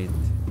of it.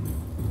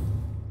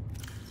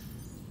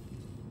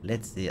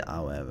 Let's see,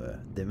 however,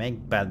 they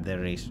make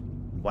batteries,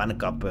 1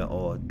 copper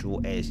or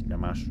 2 acid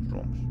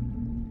mushrooms.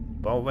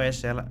 Power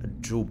cell,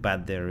 2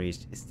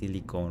 batteries,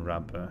 silicone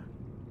rubber.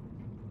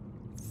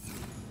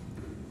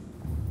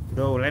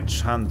 So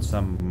let's hunt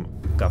some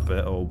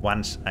copper ore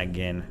once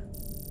again.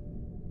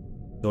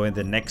 So in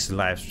the next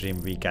live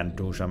stream we can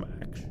do some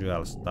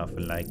actual stuff,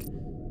 like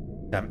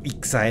some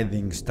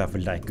exciting stuff,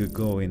 like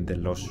go in the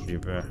Lost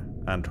River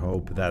and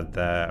hope that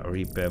the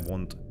Reaper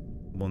won't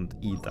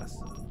eat us.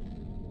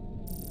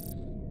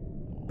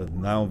 But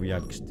now we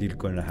are still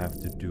gonna have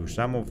to do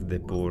some of the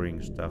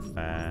boring stuff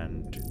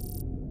and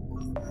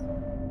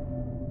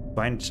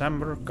find some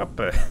more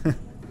copper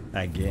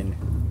again.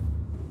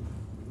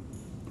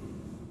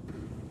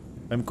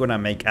 I'm gonna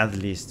make at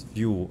least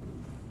few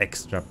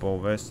extra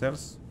power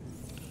cells.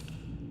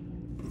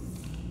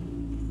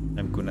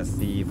 I'm gonna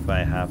see if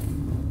I have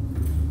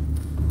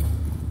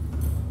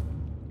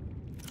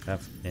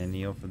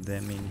any of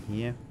them in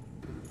here.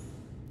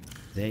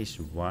 There is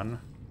one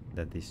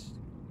that is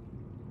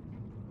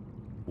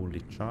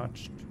fully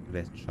charged.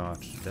 Let's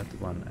charge that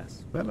one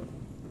as well.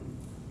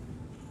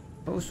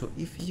 Also,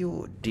 if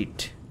you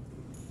did,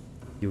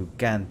 you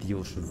can't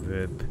use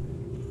verb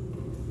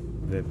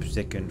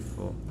second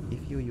for if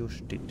you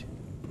used it.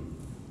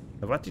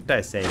 What did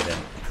I say then?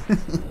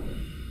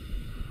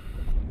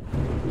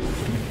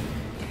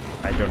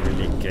 I don't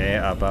really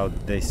care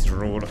about this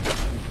rule,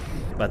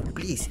 but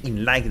please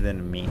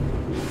enlighten me.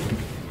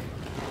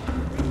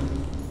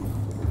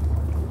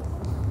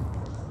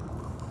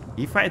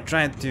 If I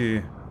try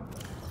to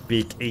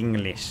speak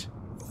English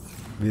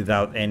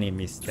without any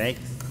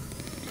mistakes,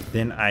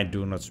 then I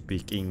do not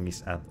speak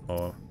English at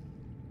all.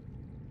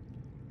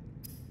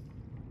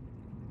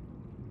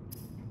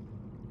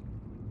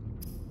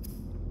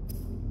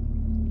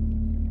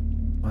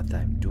 What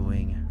I'm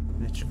doing?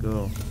 Let's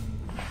go.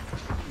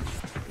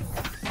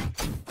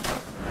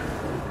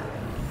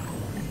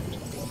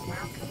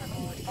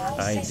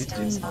 I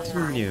didn't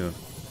know.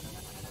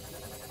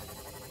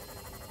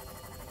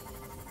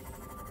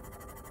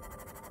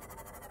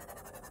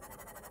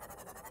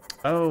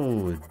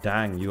 Oh,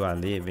 dang, you are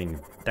leaving.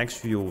 Thanks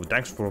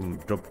for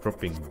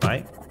dropping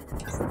by.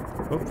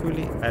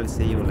 Hopefully, I'll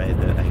see you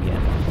later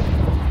again.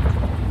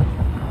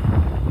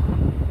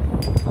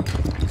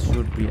 It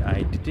should be,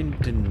 I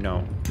didn't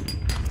know.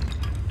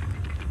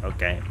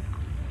 Okay.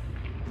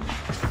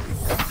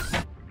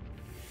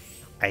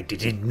 I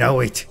didn't know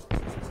it.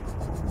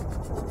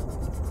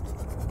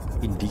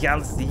 In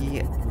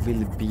DLC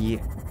will be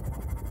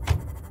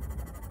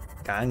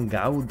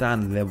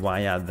Kangaudan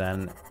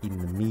Leviathan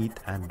in meat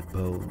and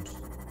bones.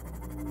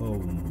 Oh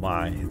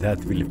my,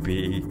 that will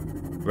be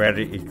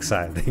very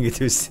exciting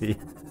to see.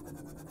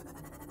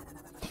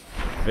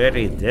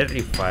 Very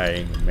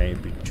terrifying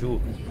maybe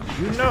too.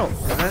 You know,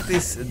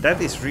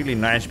 that is really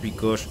nice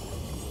because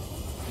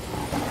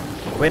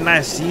when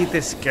I see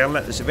the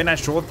when I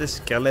saw the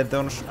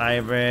skeletons, I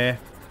were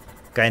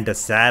kinda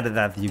sad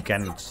that you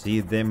cannot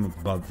see them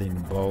but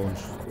in bones.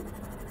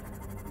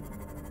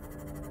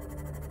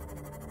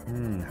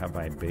 Have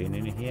I been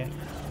in here?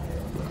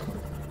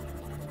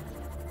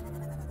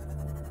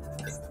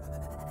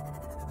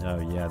 Oh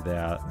yeah,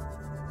 there are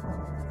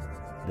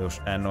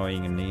those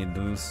annoying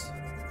needles.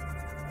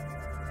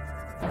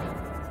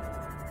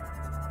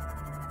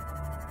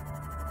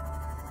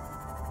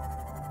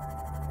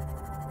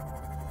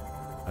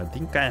 I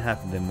think I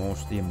have the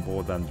most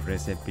important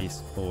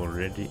recipes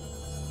already.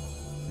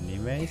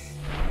 Anyways,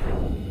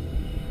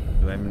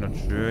 so I'm not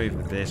sure if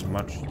there's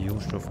much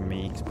use of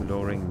me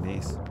exploring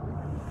this.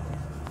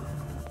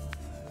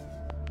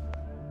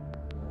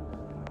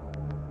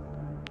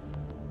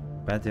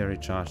 Battery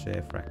charge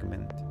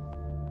fragment.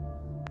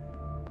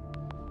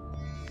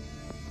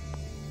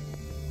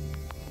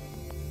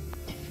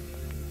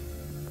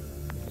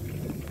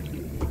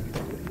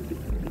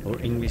 Our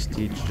English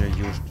teacher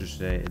used to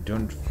say,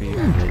 "Don't feel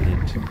ready."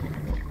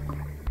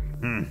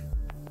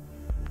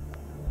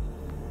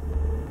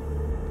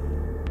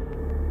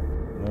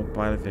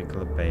 Mobile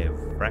vehicle bay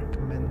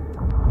fragment.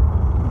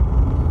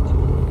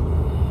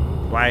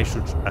 Why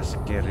should a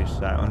scary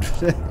sound?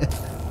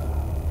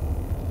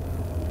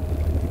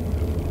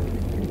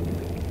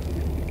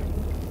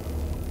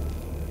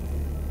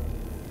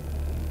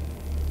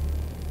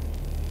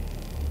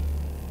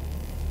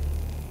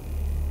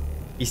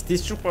 Is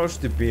this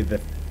supposed to be the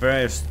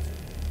first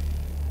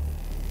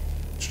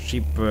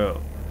ship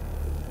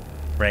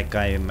wreck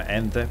I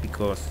enter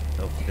because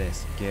of the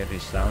scary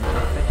sound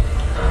of it?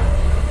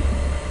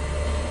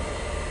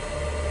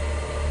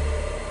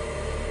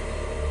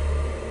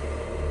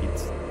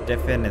 It's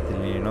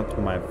definitely not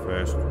my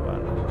first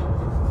one.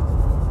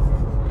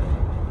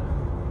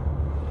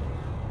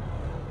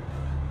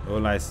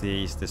 All I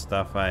see is the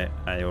stuff I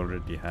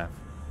already have.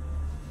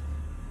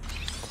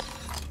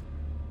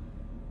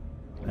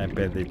 I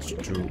bet it's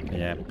true,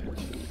 yep.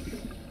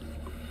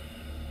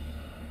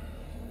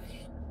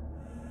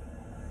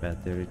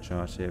 Battery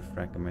charge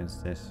fragments,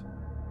 there's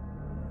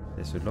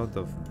a lot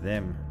of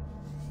them.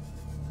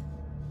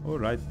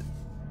 Alright,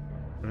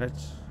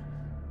 let's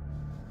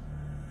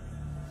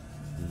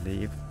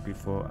leave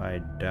before I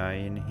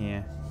die in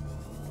here.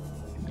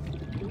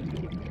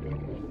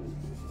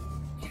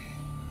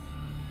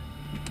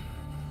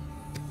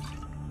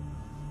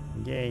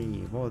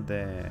 Yay, what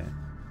the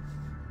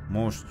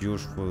most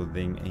useful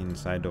thing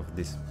inside of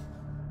this.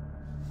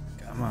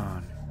 Come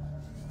on.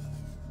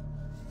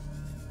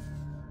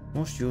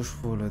 Most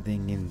useful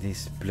thing in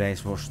this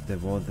place was the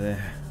water.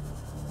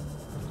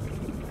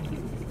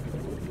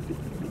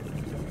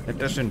 That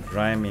doesn't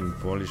rhyme in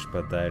Polish,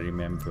 but I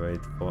remember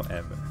it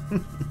forever.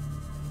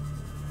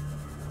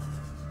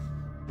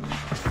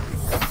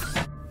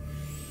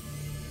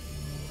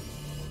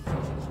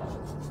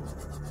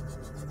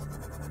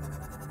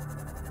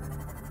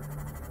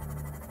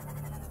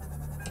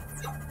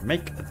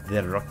 Make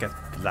the rocket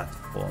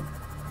platform.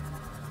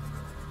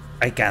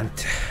 I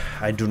can't.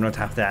 I do not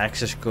have the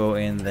access go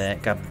in the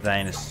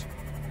captain's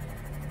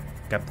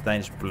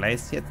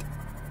place yet.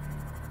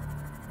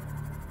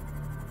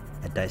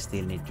 And I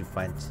still need to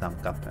find some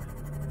copper.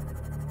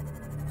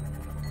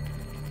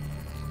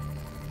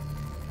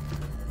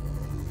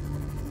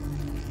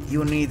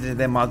 You need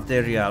the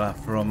material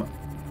from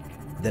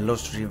the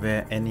Lost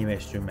River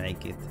anyways to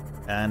make it,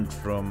 and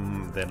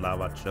from the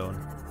lava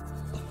zone.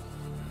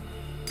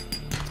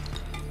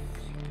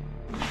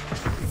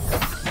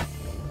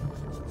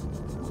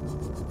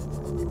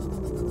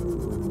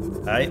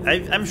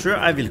 I'm sure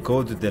I will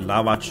go to the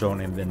lava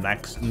zone in the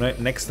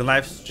next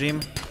live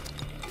stream.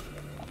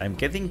 I'm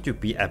getting to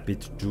be a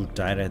bit too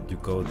tired to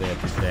go there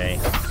today.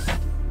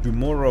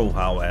 Tomorrow,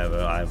 however,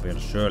 I will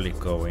surely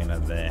go in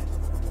there.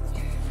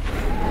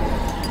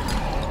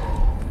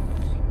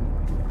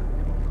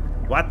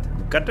 What?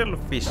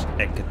 Cuttlefish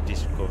egg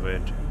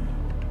discovered.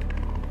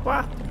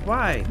 What?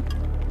 Why?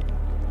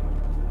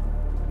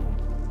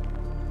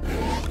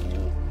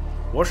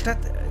 Was that?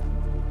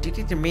 Did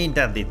it mean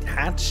that it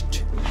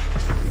hatched?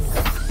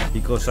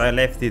 Because I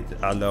left it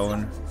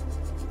alone.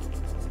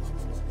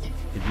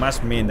 It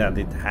must mean that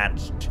it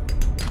hatched.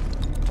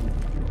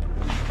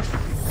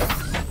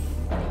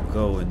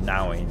 Go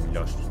now in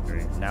Lost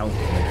River.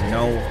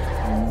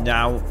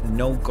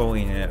 No go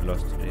in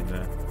Lost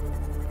River.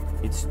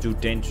 It's too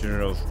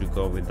dangerous to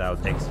go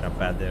without extra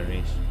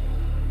batteries.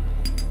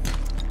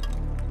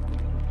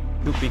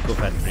 Too big of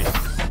a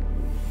risk.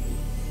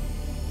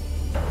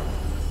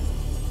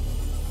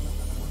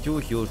 too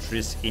huge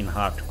risk in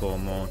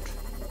hardcore mode.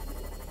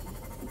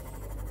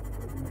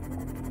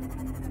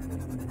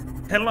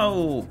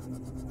 Hello,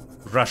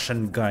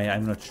 Russian guy.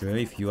 I'm not sure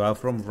if you are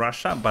from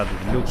Russia, but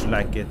it looks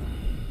like it.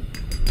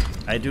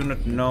 I do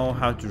not know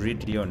how to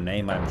read your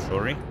name, I'm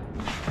sorry.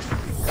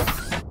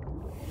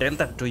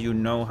 Delta, do you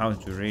know how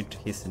to read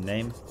his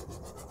name?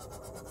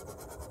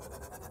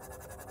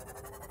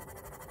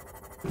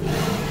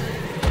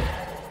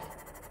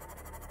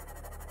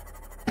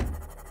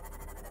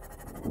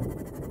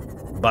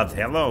 But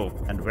hello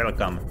and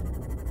welcome.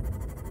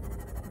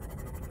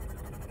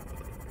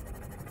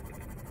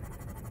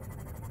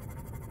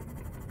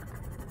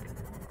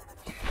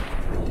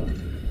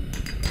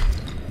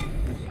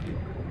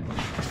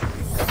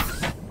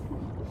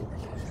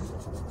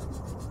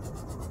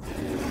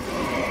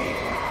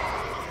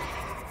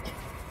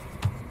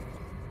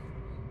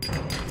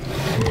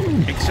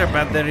 Extra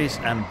batteries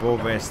and bow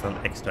vessel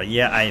extra.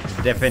 Yeah, I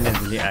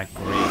definitely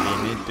agree.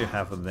 We need to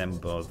have them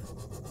both.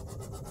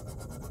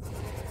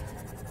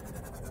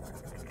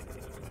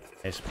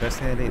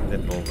 Especially the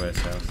bow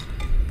vessels.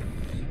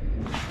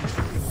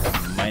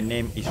 My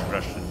name is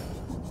Russian.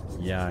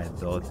 Yeah, I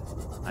thought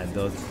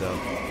so.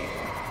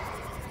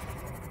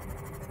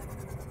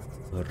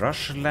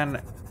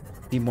 Ruslan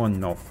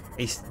Timonov.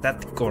 Is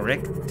that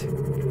correct?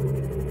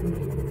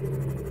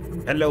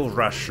 Hello,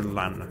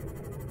 Ruslan.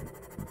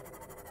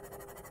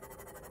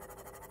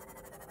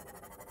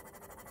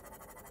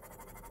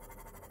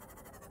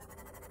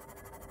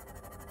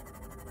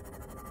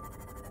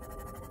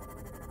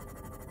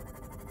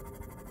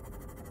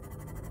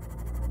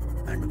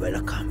 And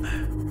welcome.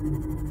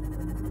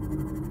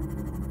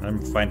 I'm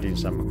finding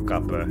some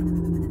copper.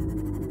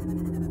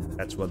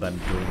 That's what I'm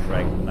doing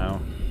right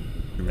now.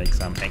 To make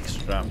some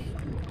extra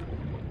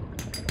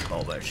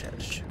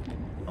overshells.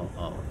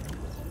 Oh.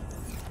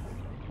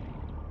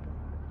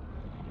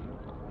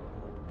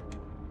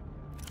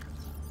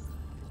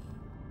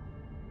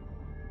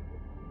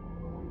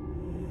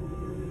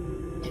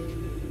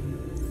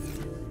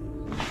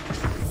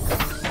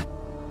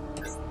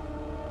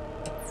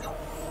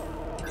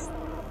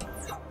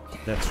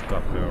 That's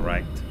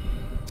copyright.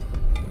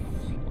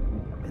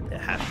 With a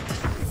hat.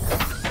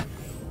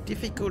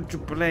 Difficult to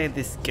play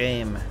this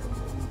game.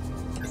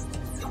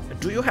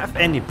 Do you have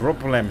any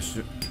problems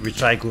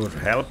which I could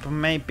help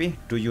maybe?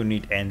 Do you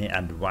need any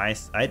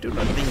advice? I do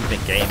not think the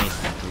game is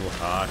too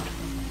hard.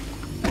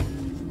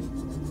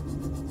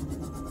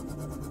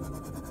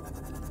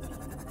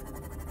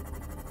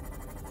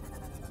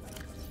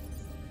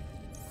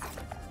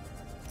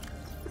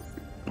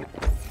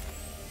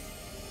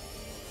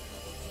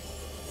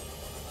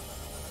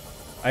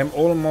 I'm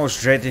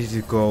almost ready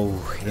to go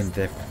in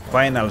the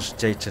final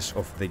stages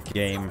of the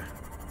game,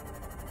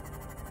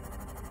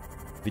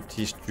 which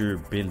is to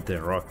build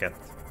the rocket,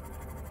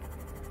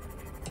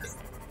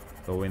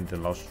 go in the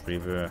Lost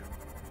River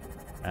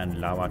and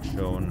lava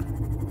zone.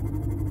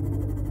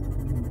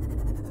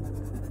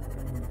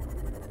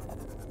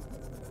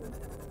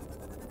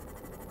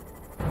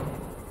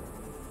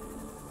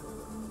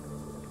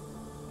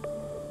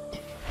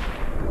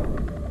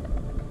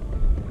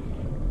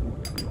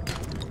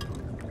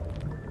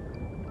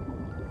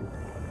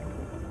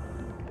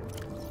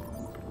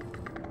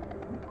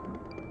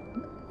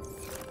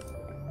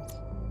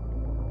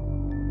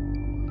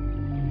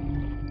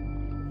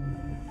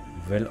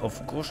 Well,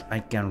 of course I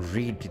can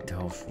read it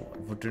off.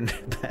 Wouldn't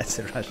pass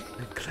a Russian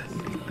class.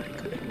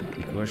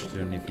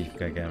 Question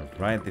if I can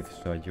write it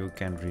so you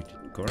can read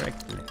it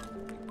correctly.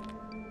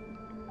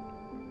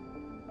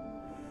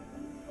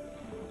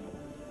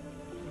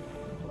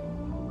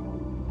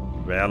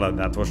 Well,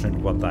 that wasn't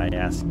what I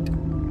asked.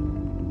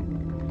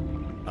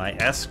 I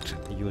asked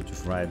you to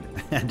write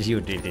and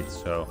you did it,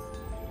 so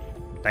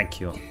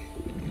thank you.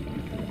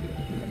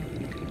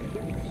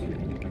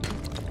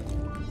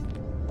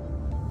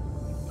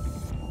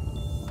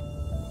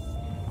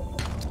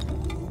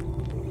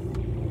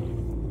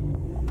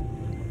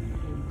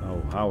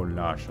 How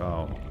large?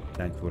 Oh,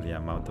 thankfully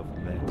I'm out of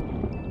that.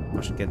 I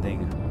was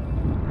getting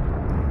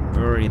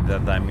worried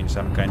that I'm in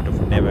some kind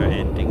of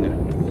never-ending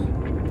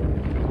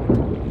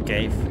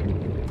cave.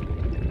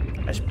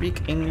 I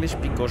speak English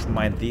because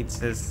my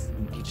teacher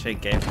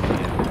gave me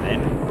a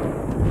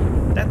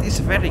 10. That is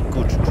a very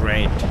good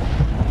grade.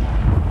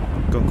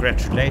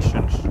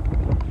 Congratulations.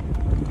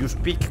 You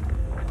speak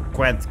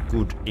quite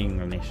good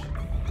English.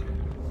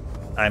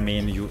 I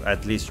mean, you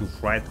at least you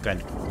write quite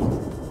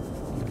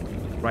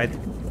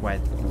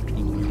good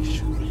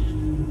English.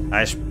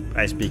 I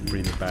speak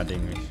pretty bad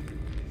English.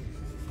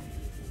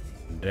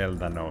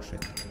 Delta knows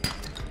it.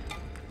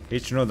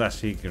 It's not a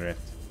secret.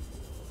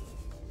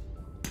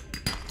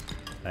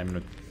 I'm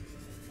not.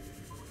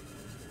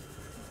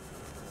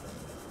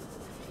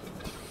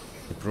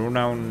 The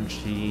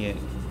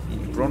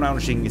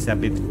pronouncing is a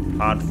bit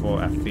hard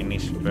for a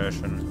Finnish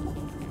person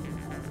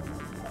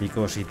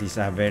because it is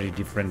a very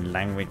different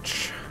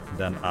language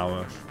than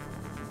ours.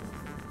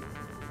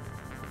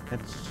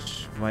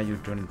 That's why you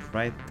don't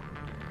write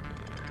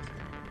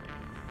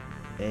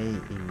A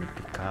in the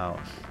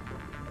chaos.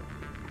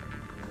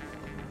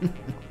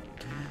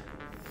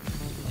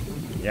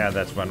 Yeah,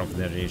 that's one of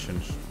the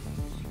reasons.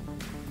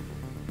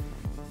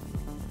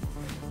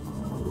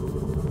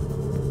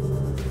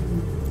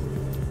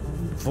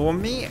 For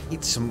me,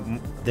 it's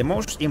the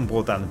most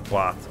important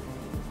part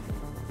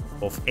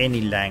of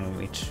any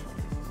language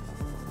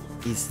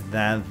is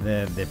that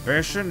the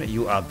person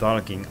you are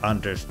talking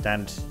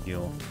understands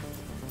you.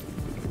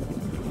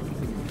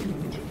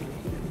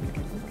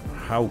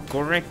 How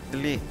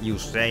correctly you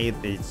say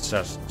it is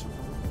just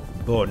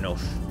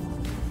bonus.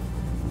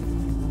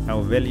 How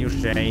well you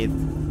say it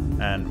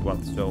and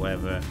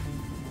whatsoever.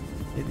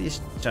 It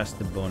is just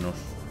a bonus.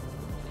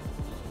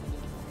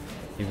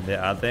 If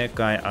the other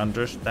guy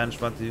understands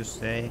what you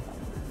say,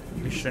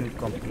 mission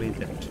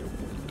completed.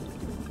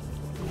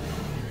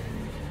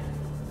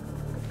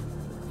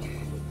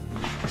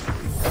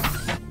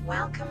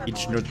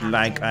 It's not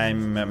like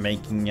I'm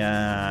making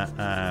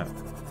a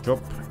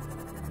job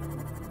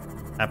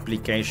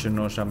application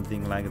or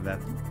something like that.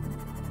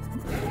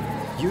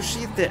 You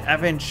see the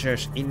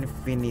Avengers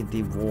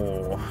Infinity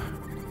War.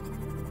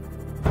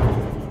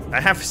 I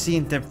have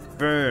seen the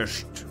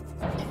first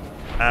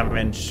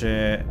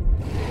Avenger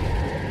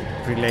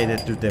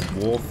related to the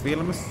war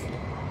films.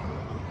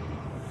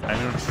 I'm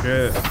not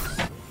sure.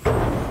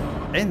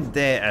 Isn't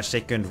there a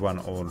second one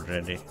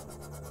already?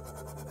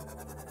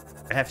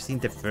 I have seen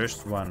the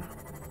first one.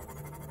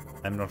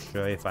 I'm not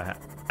sure if I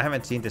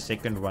haven't seen the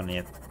second one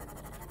yet.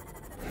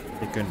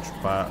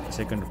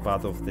 Second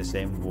part of the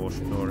same war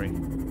story.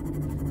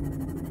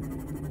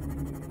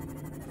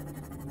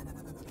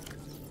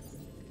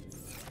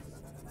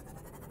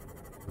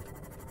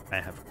 I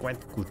have quite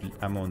good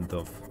amount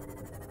of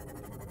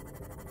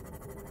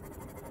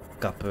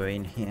copper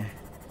in here.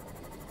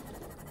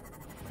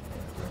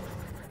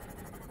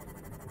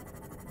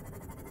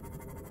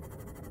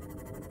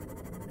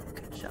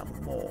 Get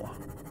some more.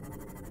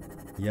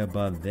 Yeah,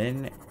 but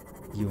then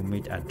you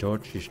meet a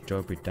dodgy,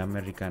 stupid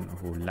American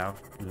who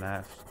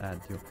laughs at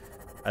you.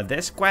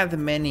 There's quite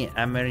many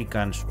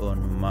Americans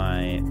on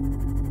my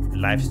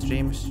live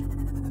streams,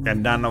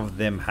 and none of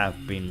them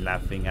have been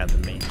laughing at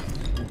me.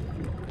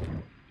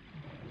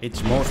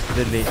 It's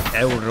mostly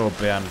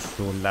Europeans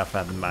who laugh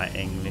at my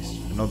English,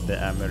 not the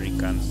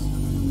Americans,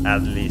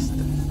 at least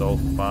so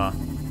far.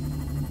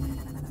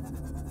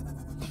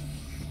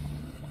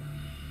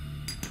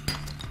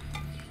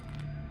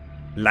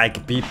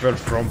 Like people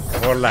from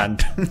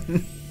Holland.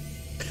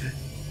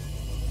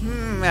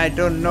 I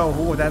don't know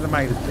who that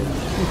might be.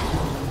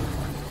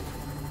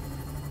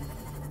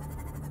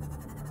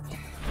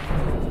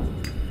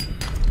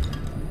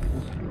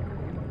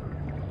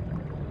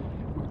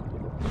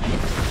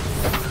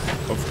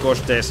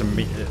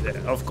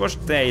 Of course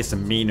there is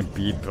mean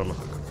people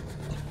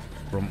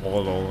from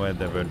all over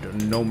the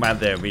world, no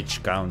matter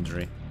which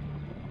country.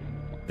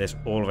 There's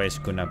always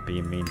gonna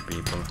be mean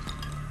people.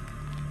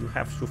 You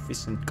have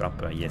sufficient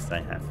copper? Yes,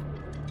 I have.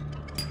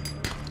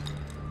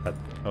 But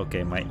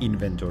okay, my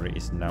inventory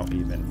is now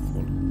even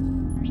full.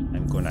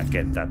 I'm gonna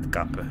get that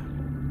copper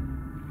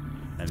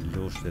and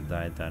lose the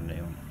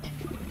titanium.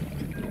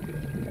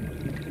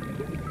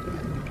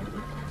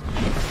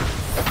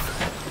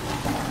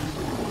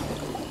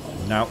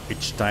 Now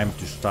it's time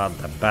to start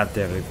a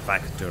battery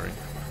factory.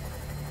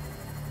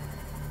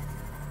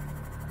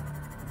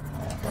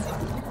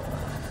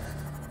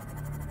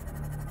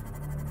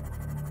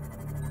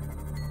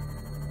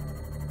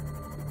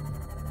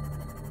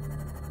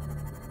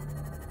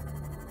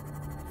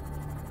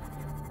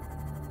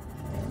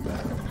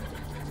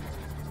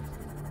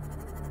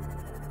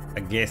 I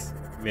guess,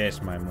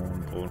 where's my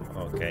moon pool?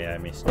 Okay, I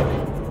missed it.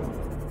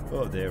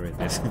 Oh, there it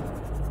is.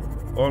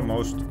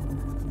 Almost.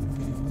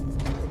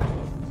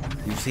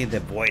 You see the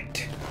void.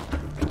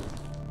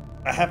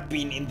 I have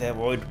been in the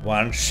void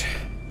once.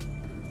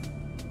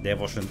 There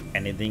wasn't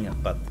anything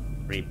but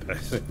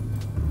reapers.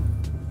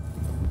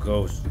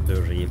 Ghost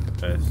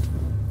reapers.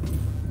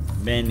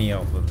 Many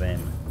of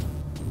them.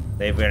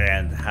 They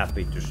weren't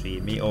happy to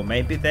see me, or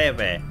maybe they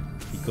were,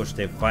 because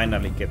they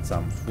finally get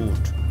some food.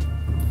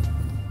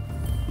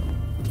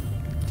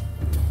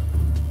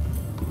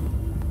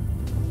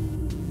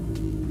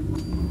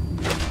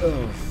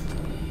 Oh.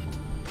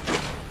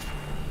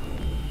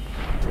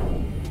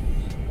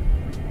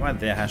 Why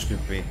there has to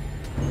be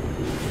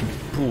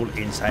pool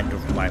inside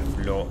of my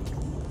floor?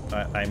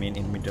 I mean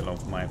in middle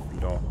of my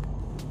floor.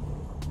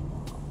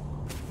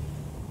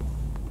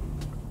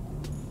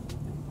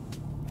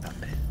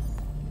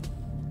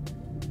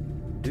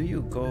 Do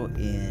you go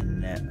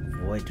in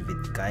void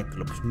with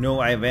Cyclops? No,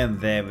 I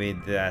went there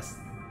with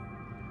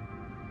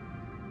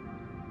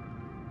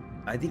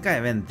I think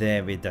I went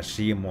there with the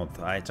Seamoth.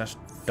 I just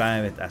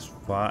dived as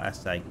far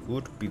as I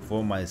could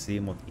before my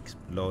Seamoth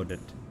exploded.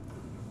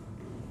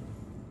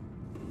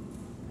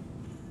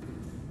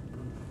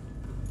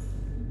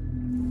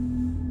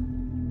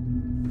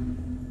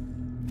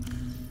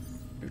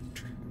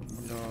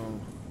 No.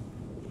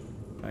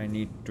 I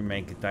need to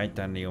make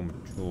titanium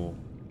 2.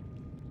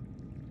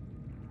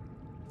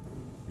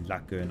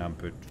 Lacquer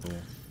number 2.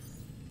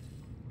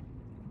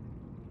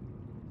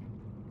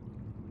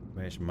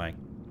 Where's my...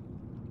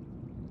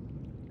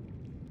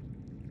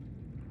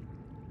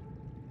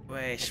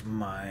 Where's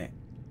my...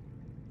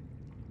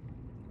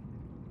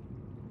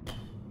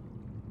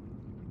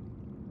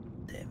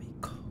 There we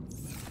go.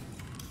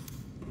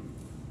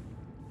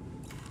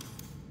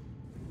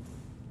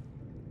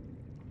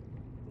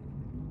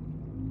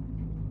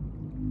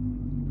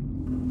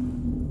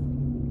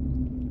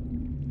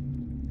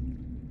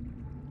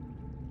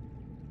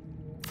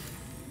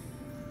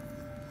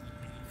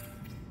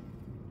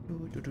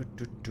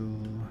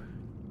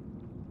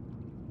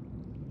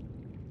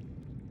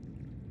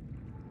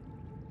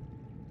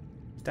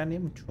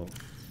 Mucho.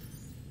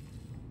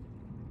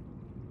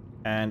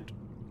 And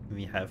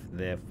we have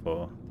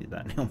therefore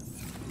titanium.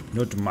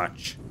 Not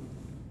much.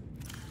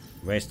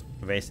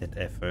 Wasted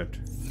effort.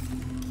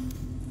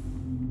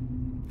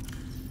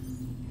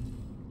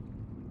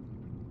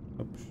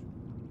 Oops.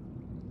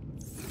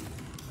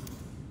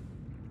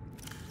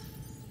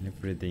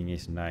 Everything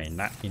is in a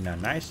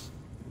nice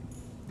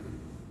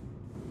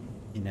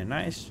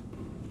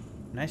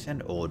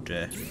and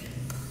order.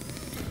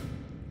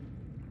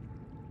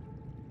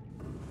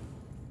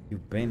 You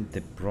paint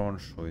the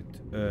bronze suit.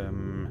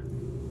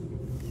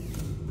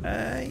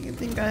 I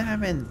think I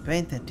haven't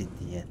painted it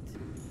yet.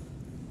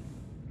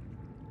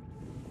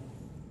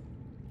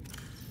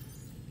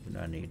 Do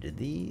I need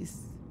these?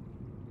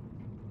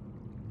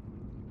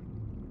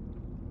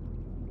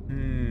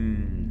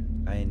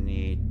 I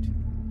need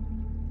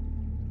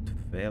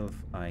 12,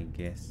 I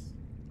guess,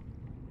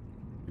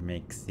 to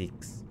make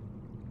 6.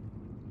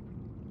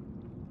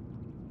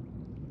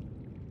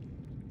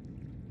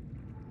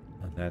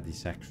 That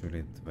is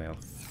actually 12.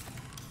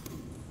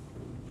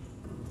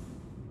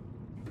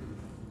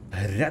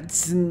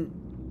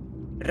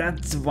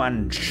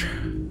 Ratswanch.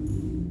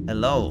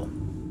 Hello.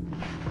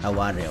 How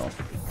are you?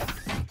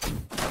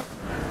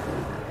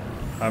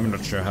 I'm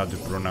not sure how to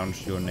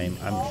pronounce your name.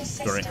 I'm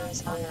sorry.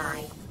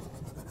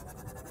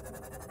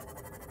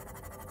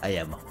 I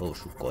am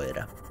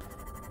Housukoira,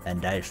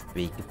 and I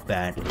speak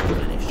bad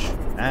English.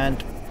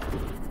 And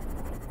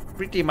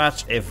pretty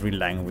much every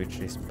language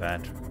is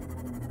bad.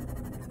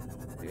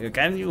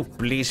 Can you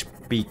please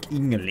speak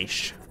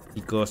English?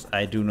 Because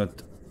I do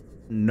not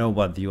know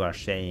what you are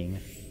saying.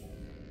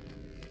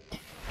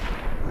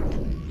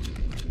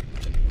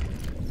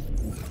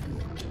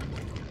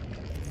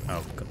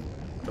 Oh God.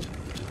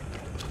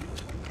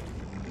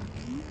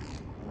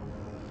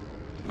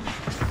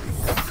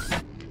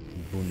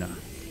 Buna.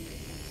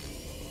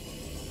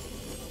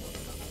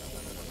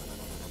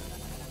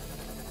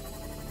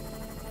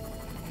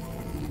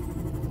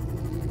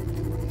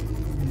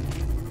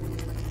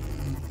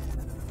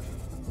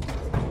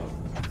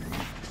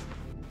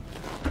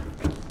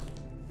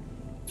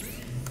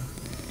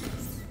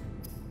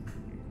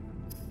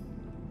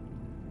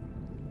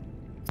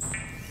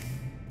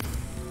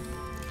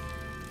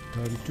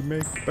 Time to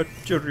make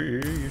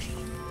batteries.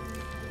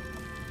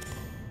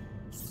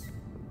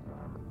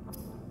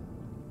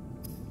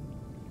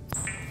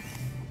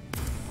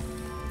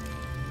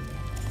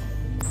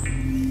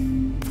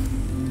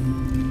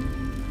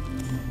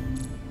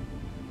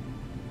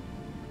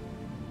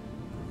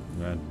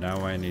 And now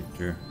I need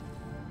to...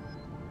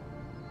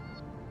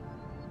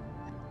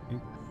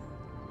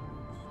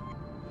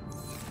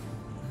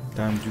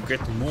 Time to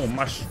get more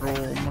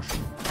mushrooms.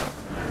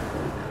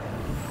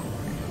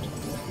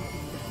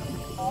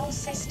 All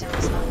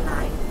systems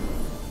online.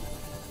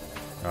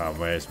 Ah,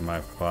 where's my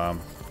farm?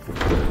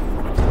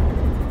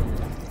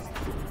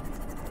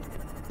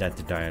 That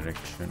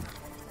direction.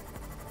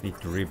 Need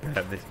to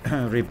repair this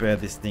repair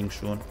this thing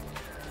soon.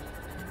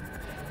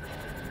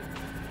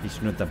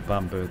 It's not a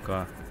bamboo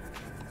car.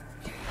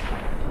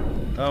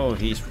 Oh,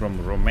 he's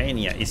from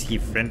Romania. Is he a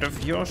friend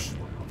of yours?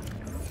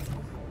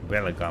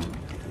 Welcome.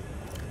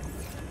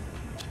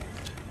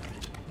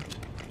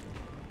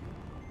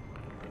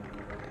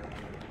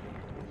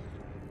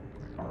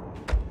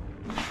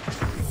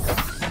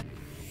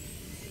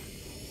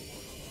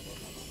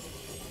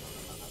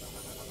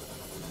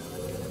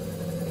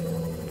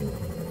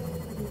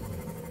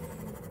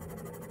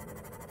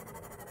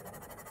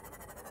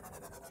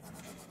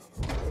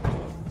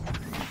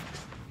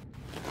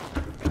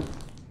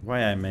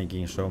 Why I'm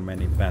making so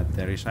many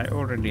batteries? I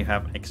already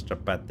have extra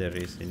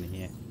batteries in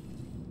here.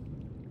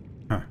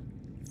 Huh.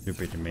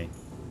 Stupid me.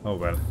 Oh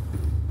well.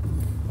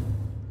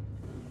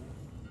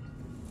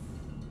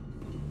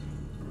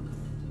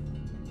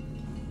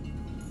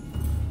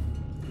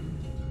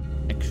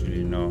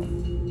 Actually no.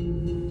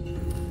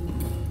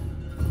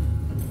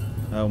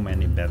 How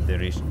many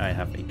batteries I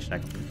have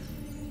exactly?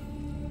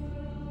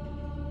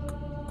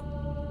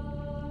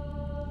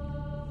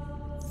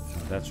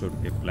 That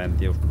should be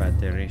plenty of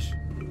batteries.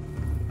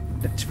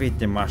 Let's feed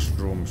the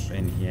mushrooms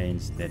in here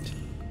instead.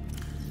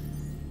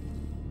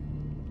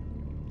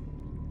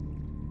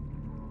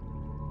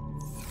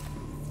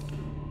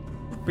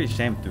 Would be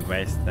shame to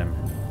waste them.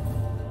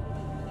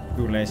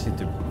 Too lazy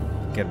to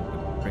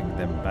bring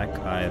them back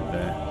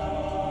either.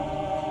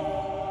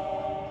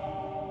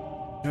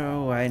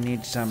 So I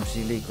need some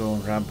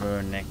silicone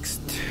rubber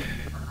next.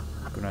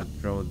 Gonna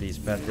throw these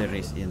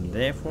batteries in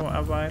there for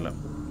a while.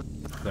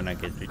 Gonna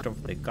get rid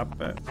of the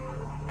copper.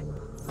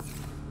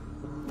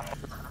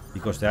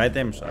 Because the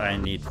items I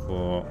need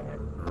for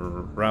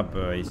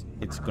rubber is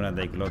it's gonna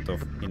take a lot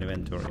of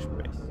inventory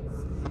space.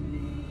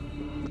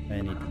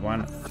 I need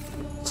one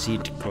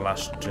seed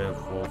cluster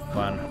for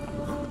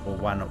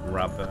one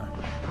rubber.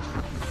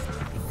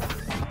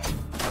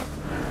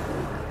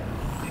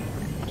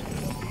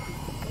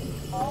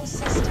 All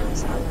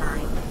systems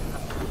online.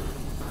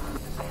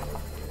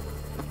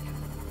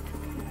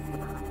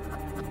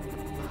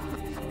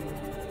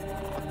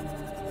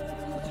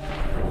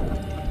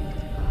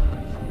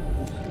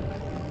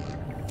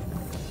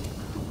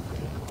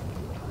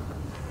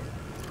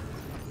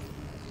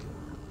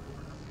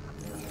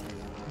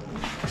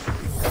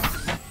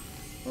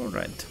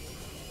 Alright.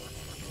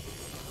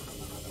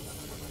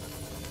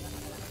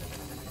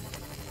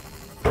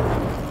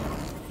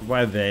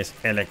 Why there's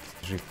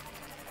electric?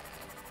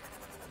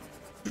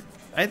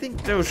 I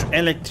think those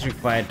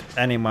electrified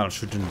animals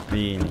shouldn't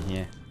be in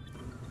here.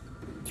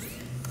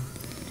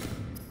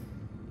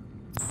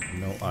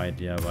 No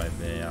idea why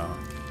they are.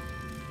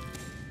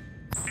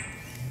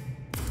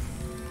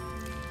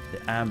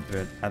 The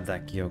ambient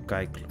attack your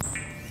cyclone.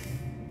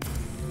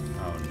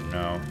 Oh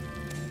no.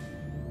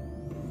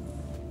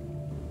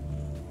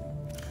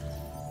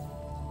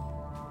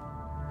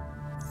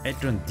 I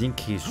don't think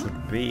he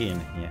should be in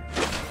here.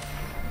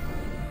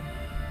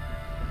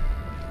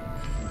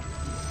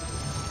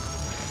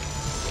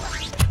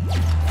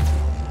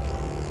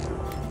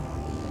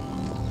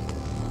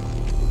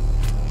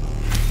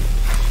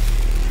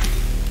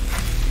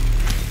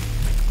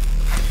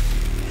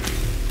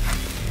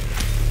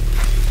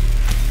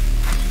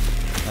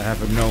 I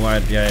have no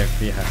idea if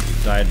he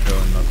has died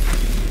or not.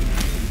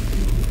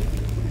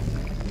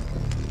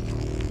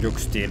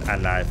 Looks still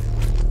alive.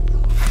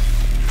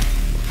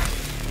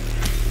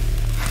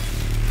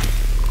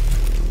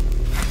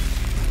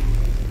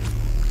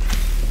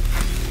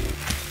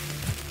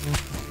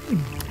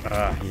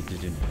 Ah, he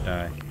didn't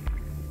die.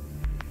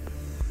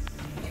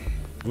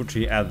 Would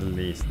he at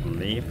least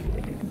leave?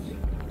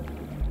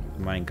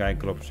 My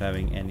Cyclops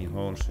having any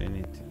holes in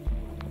it?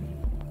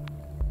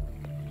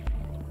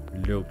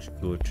 Looks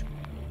good.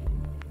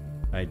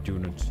 I do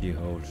not see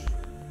holes.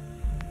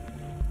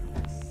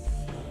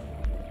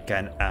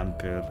 Can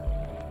ample.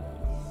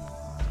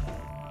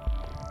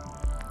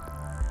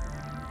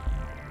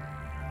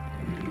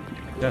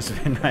 Just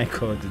when I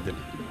go to the...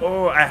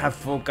 Oh, I have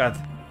forgot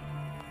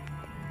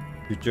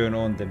to turn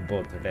on the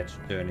bot. Let's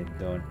turn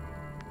it on.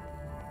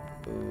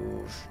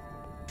 Oh,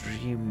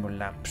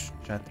 Streamlabs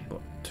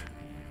chatbot.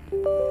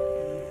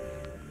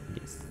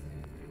 Yes.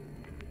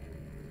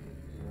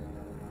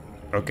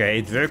 Okay,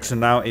 it works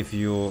now if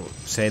you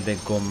say the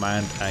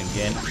command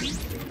again.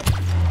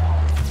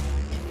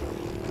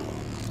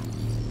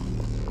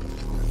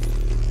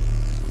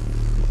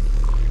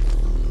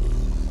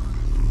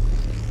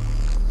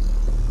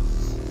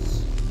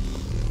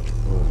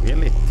 Oh,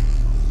 really?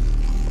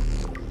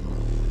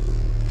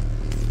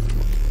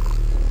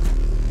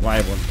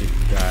 Why won't it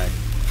die?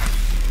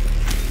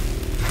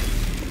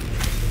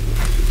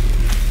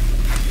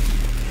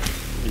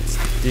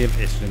 Still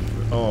isn't.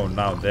 Oh,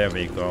 now there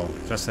we go.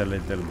 Just a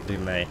little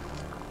delay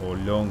or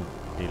long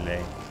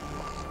delay.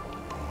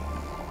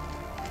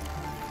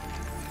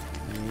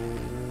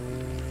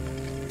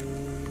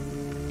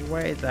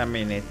 Wait a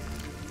minute.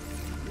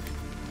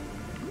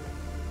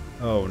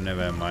 Oh,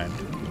 never mind.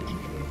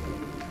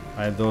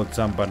 I thought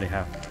somebody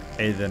had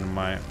eaten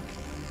my.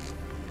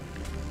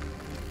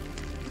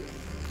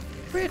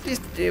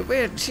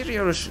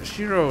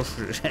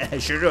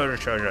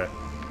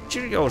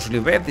 Seriously,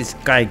 where this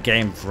guy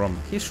came from?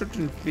 He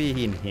shouldn't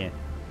be in here.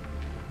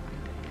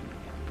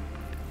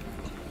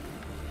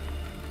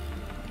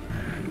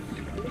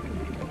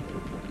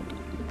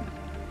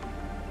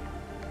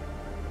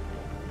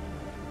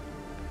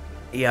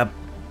 Yeah,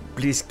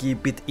 please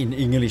keep it in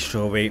English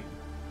so we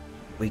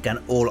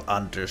can all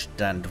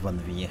understand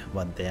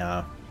what they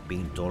are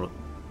being told.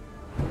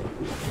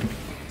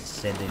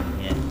 Said in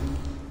here.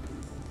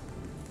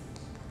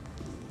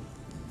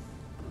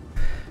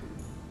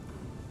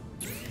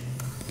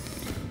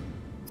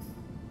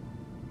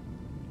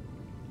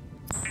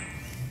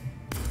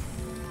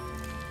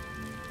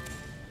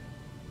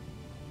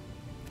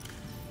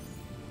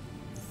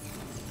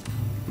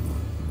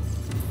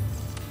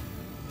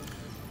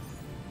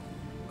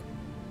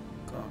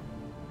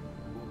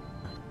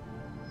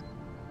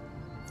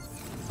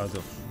 Out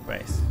of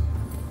space.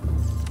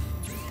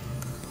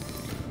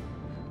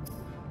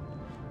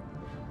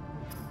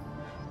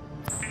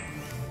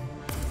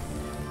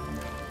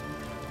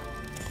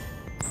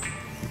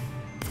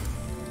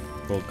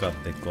 Forgot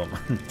the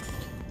command.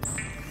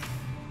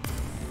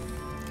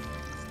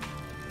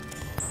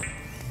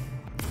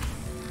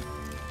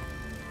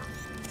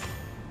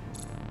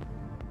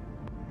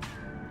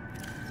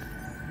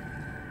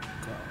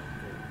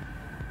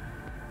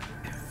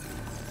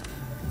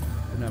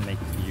 Gonna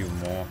make a few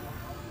more.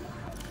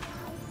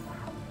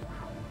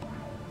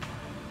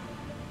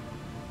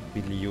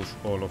 Will use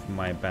all of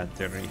my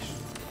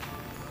batteries.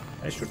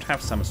 I should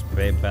have some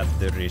spare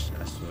batteries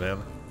as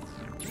well.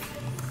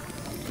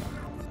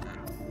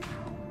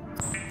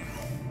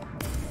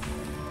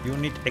 You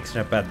need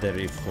extra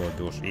battery for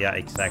those. Yeah,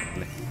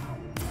 exactly.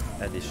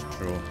 That is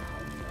true.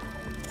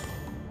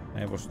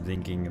 I was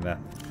thinking that.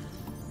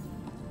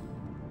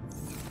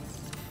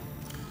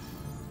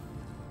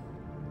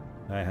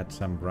 I had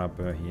some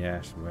rubber here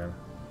as well.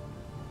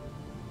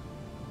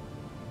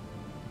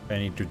 I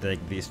need to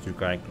take these to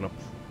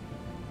Cyclops.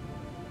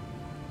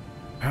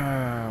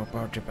 How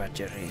about the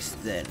batteries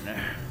then?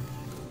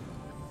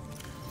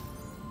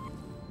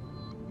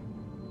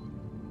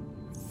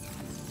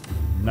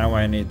 Now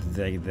I need to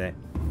take the...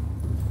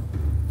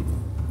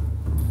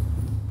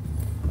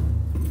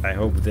 I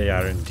hope they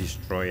aren't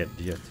destroyed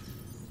yet.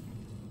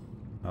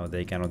 Oh,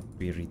 they cannot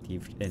be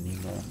retrieved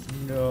anymore.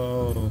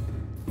 No.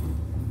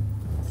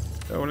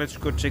 So let's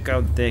go check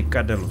out the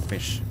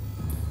cuttlefish.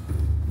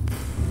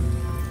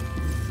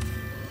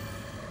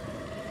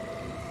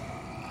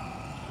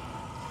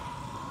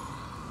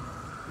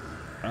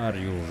 Are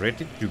you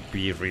ready to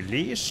be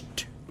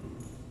released?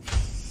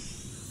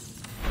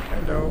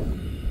 Hello.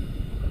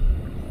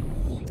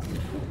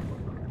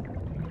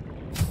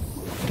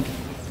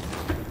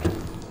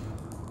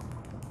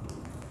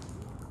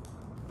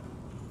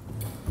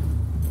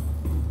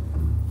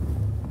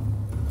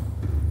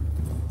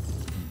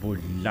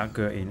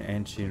 Locker in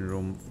engine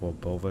room for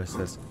power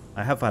vessels.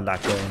 I have a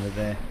locker in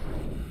there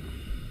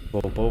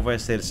for power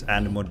vessels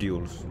and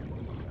modules.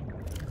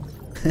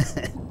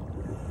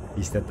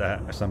 Is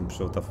that some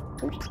sort of...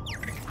 Oops.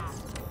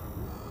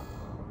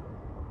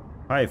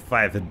 High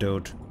five,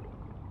 dude.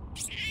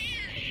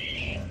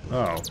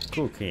 Oh,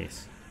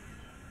 cookies.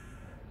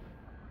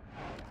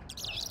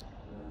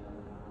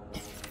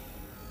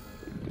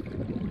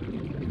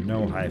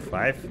 No high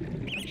five.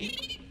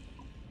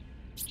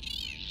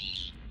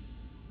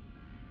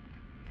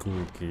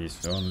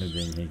 Cookies, only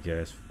thing he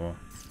cares for.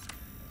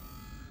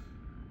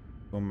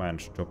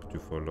 Command stop to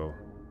follow.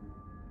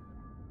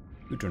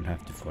 You don't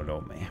have to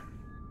follow me.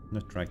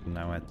 Not right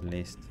now at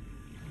least.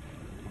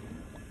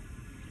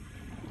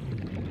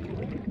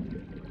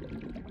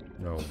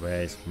 Oh,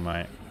 where is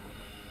my...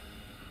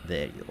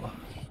 There you are.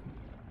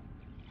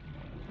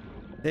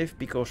 Safe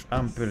because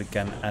Ample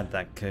can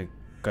attack a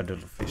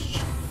cuttlefish.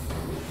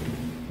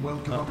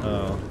 Welcome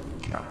Uh-oh.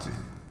 aboard, Captain.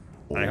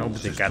 I All hope the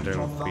systems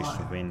cuttlefish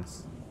online.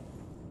 wins.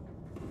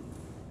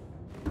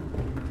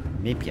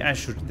 Maybe I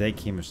should take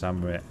him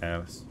somewhere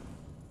else.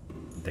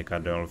 The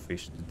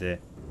cuttlefish to the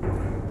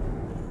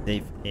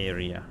safe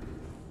area.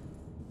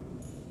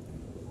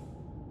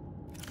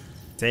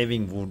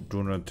 Saving would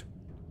do not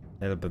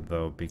help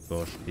though,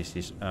 because this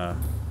is a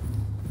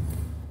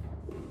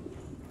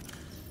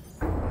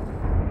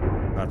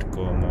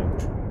hardcore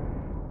mode.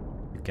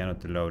 You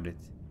cannot load it.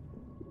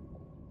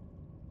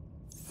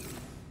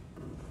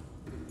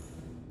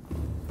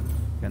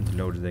 Can't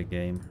load the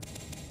game.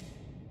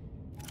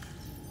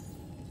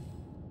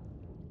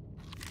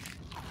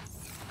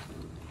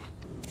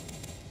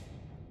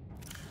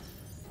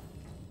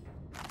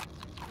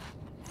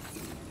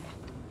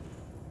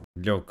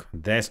 Look,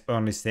 there's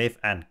only save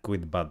and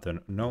quit button,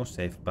 no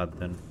save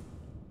button.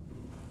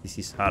 This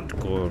is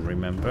hardcore,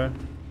 remember?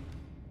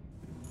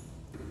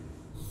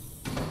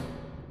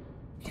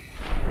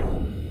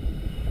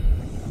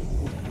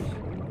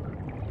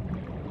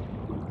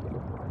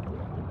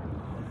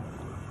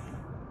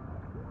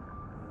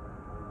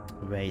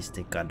 Where is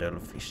the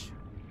cuttlefish?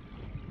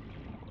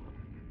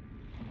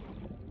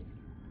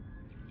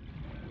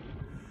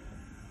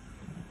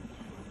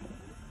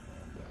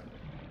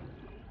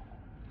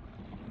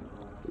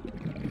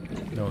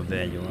 Oh,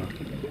 there you are.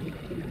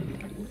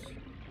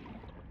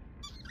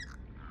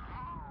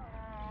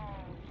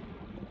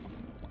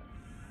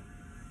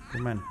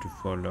 Command to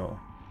follow.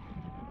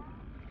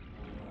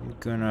 I'm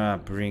gonna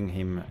bring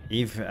him.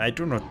 If I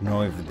do not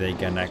know if they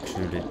can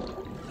actually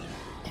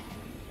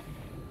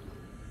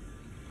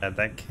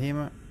attack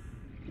him,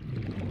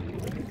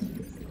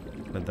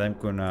 but I'm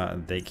gonna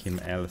take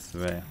him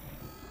elsewhere.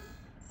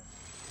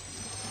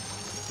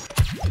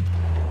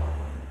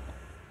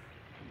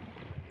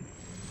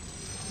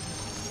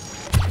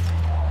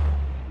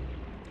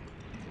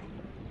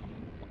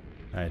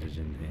 I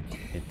didn't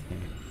hit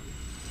him.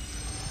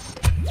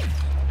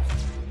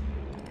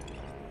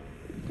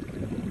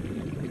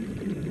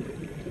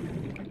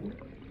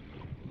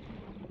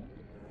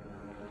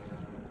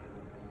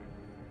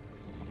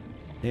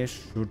 There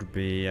should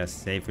be a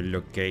safe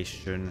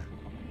location.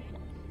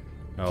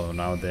 Oh,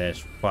 now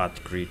there's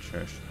fat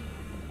creatures.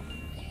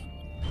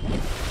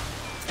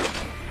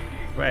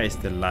 Where is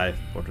the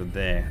lifeboat?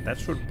 There. That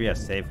should be a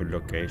safe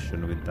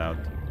location without...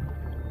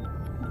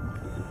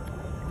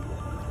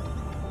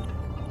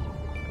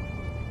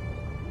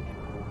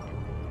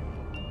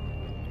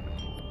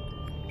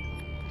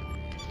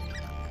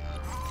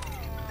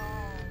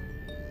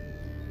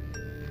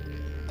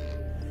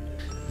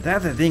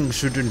 That thing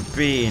shouldn't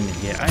be in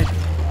here.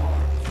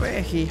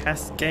 Where he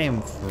has came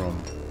from?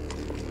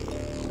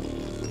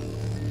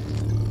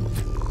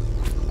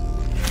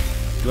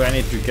 Do I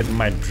need to get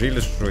my drill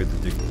droid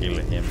to kill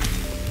him?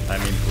 I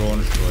mean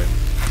bronze droid.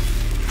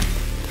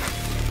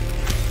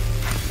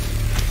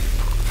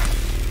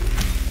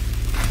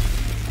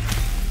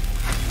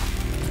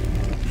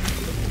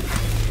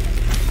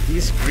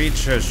 these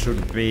creatures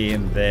should be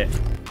in the...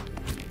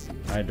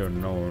 I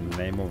don't know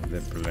name of the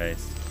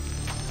place.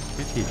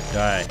 Did he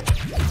die?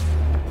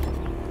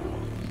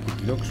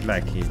 It looks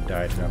like he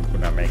died. I'm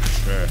gonna make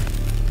sure.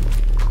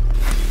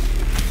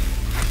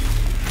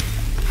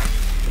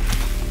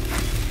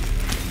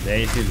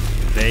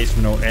 There is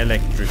no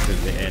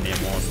electricity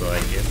anymore, so I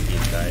guess he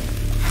died.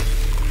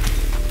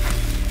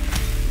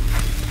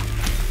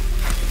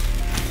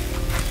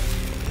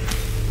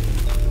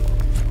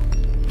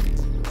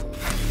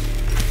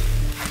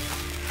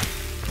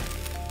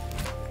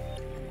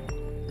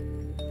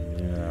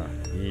 Yeah,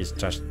 he's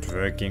just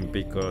working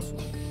because...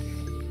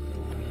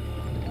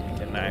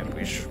 Can I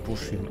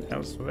push him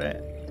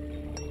elsewhere?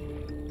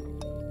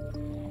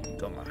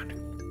 Come on.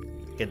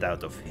 Get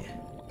out of here.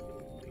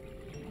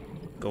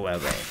 Go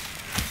away.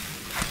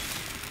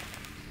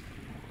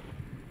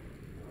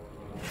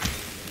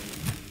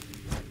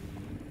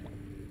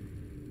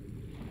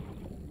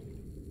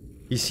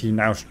 Is he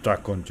now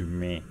stuck onto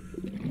me?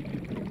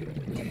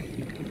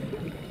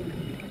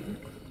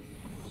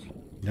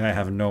 I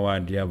have no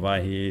idea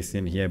why he is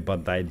in here,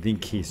 but I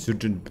think he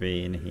shouldn't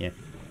be in here.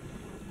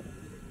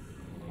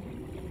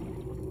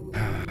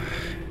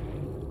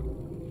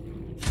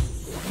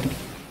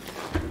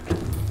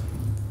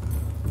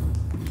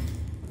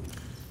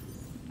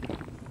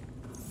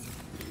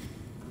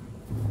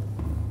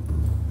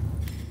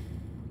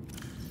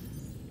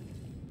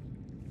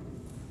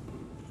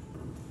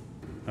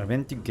 I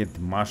went to get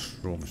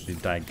mushrooms.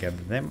 Did I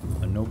get them?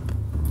 Nope.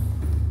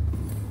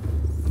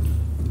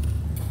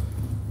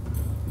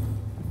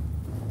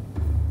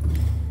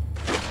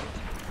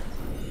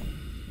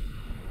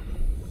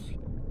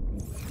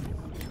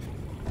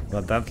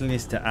 But at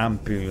least the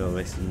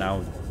ampule is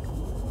now...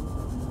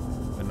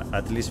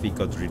 At least we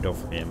got rid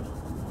of him.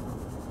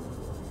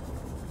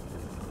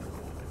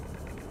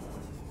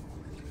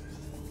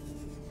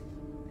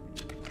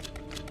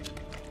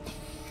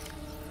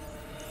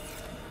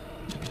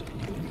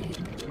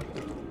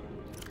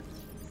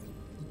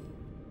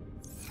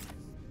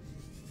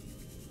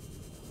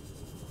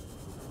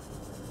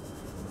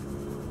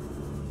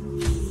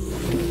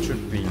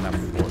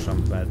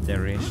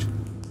 Batteries.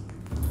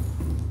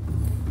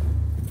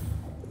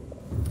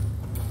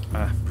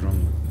 Ah,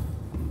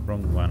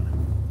 wrong one.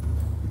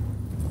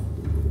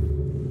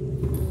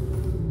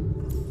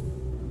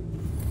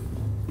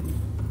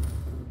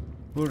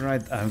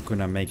 Alright, I'm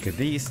gonna make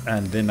these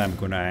and then I'm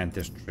gonna end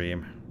the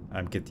stream.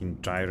 I'm getting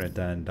tired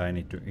and I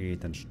need to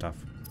eat and stuff.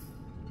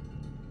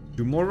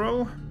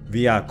 Tomorrow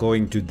we are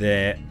going to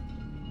the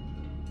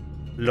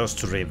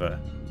Lost River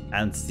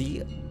and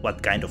see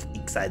what kind of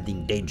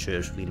exciting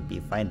dangers we'll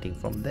be finding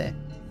from there.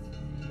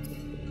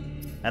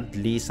 At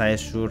least I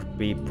should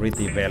be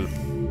pretty well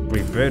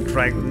prepared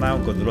right now.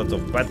 Got a lot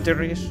of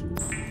batteries,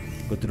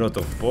 got a lot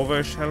of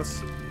power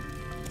shells.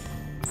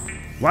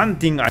 One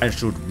thing I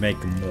should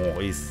make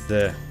more is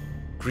the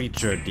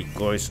creature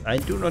decoys. I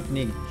do not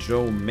need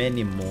so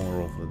many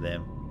more of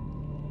them,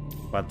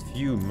 but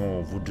few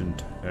more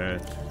wouldn't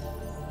hurt.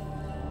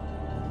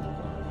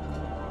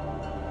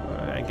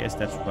 I guess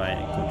that's why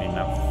good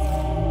enough.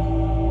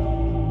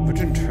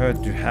 Wouldn't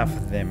hurt to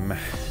have them.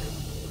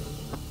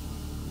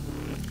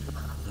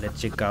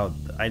 Let's check out.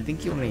 I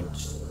think you need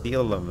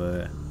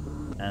silver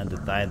and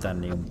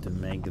titanium to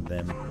make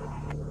them.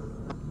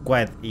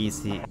 Quite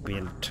easy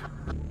build.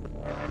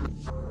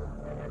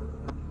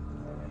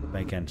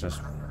 I can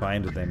just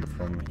find them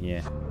from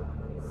here.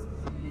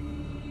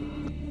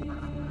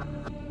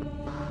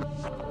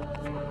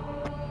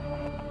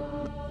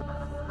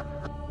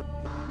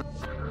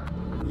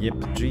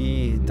 Yep,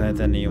 3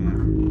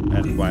 titanium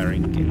and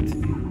wiring kit.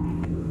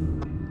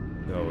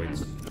 So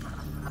it's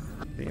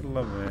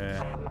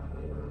silver.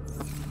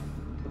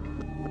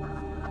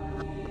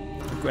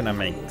 I'm gonna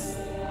make 6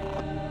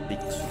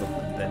 of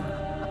them.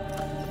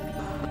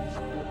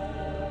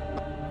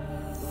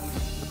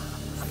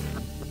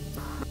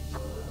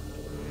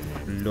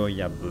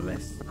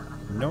 Loyables.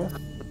 No.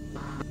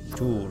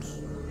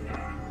 Tools.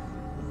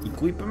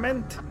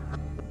 Equipment.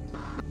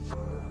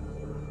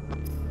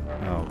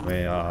 Oh,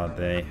 where are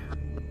they?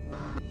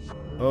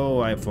 Oh,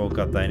 I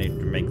forgot I need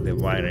to make the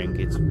wiring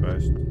kits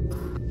first.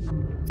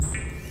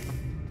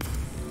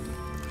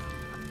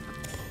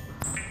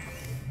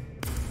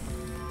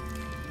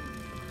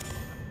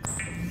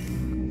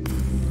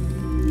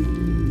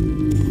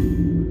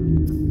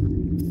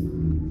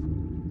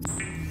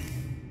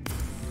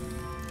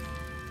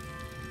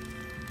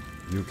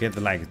 You get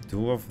like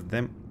 2 of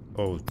them.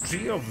 Oh,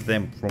 3 of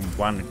them from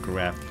one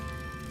craft.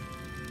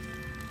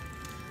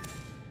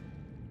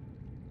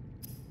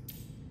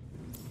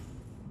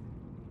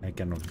 I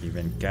cannot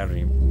even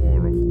carry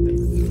more of them.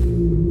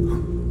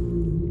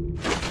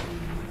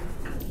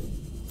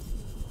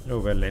 Oh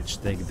well, let's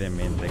take them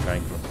in the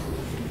guy.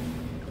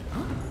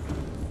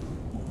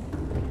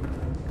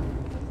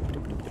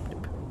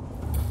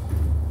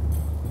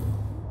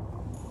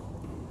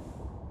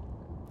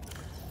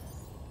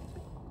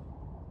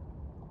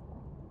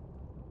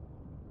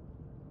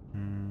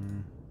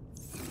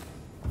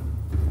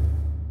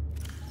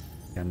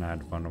 Can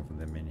add one of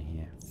them in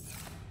here.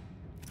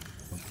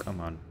 Oh,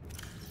 come on.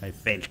 I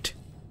failed.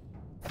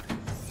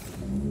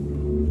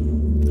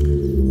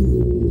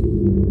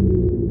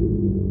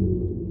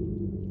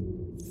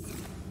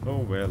 Oh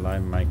well, I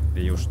might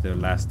use the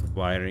last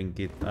wiring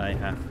kit I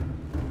have.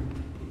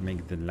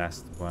 Make the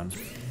last one.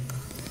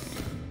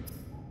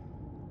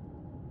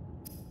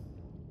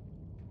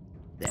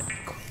 There we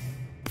go.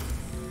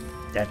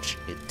 That's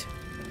it.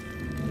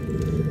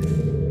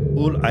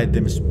 All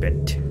items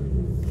spent.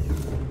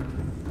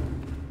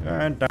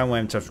 And now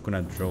I'm just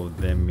gonna throw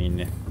them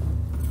in.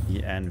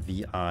 And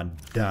we are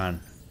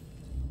done.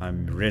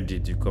 I'm ready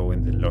to go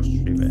in the Lost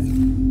River.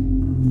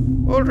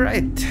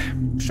 Alright,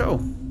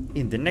 so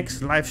in the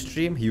next live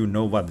stream, you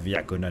know what we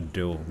are gonna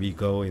do. We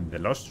go in the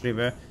Lost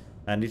River,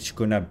 and it's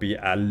gonna be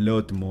a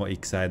lot more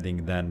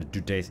exciting than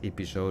today's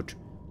episode.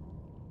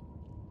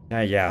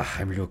 Yeah,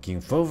 I'm looking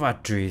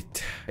forward to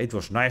it. It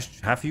was nice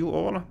to have you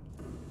all.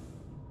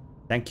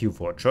 Thank you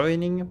for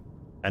joining,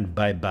 and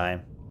bye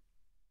bye.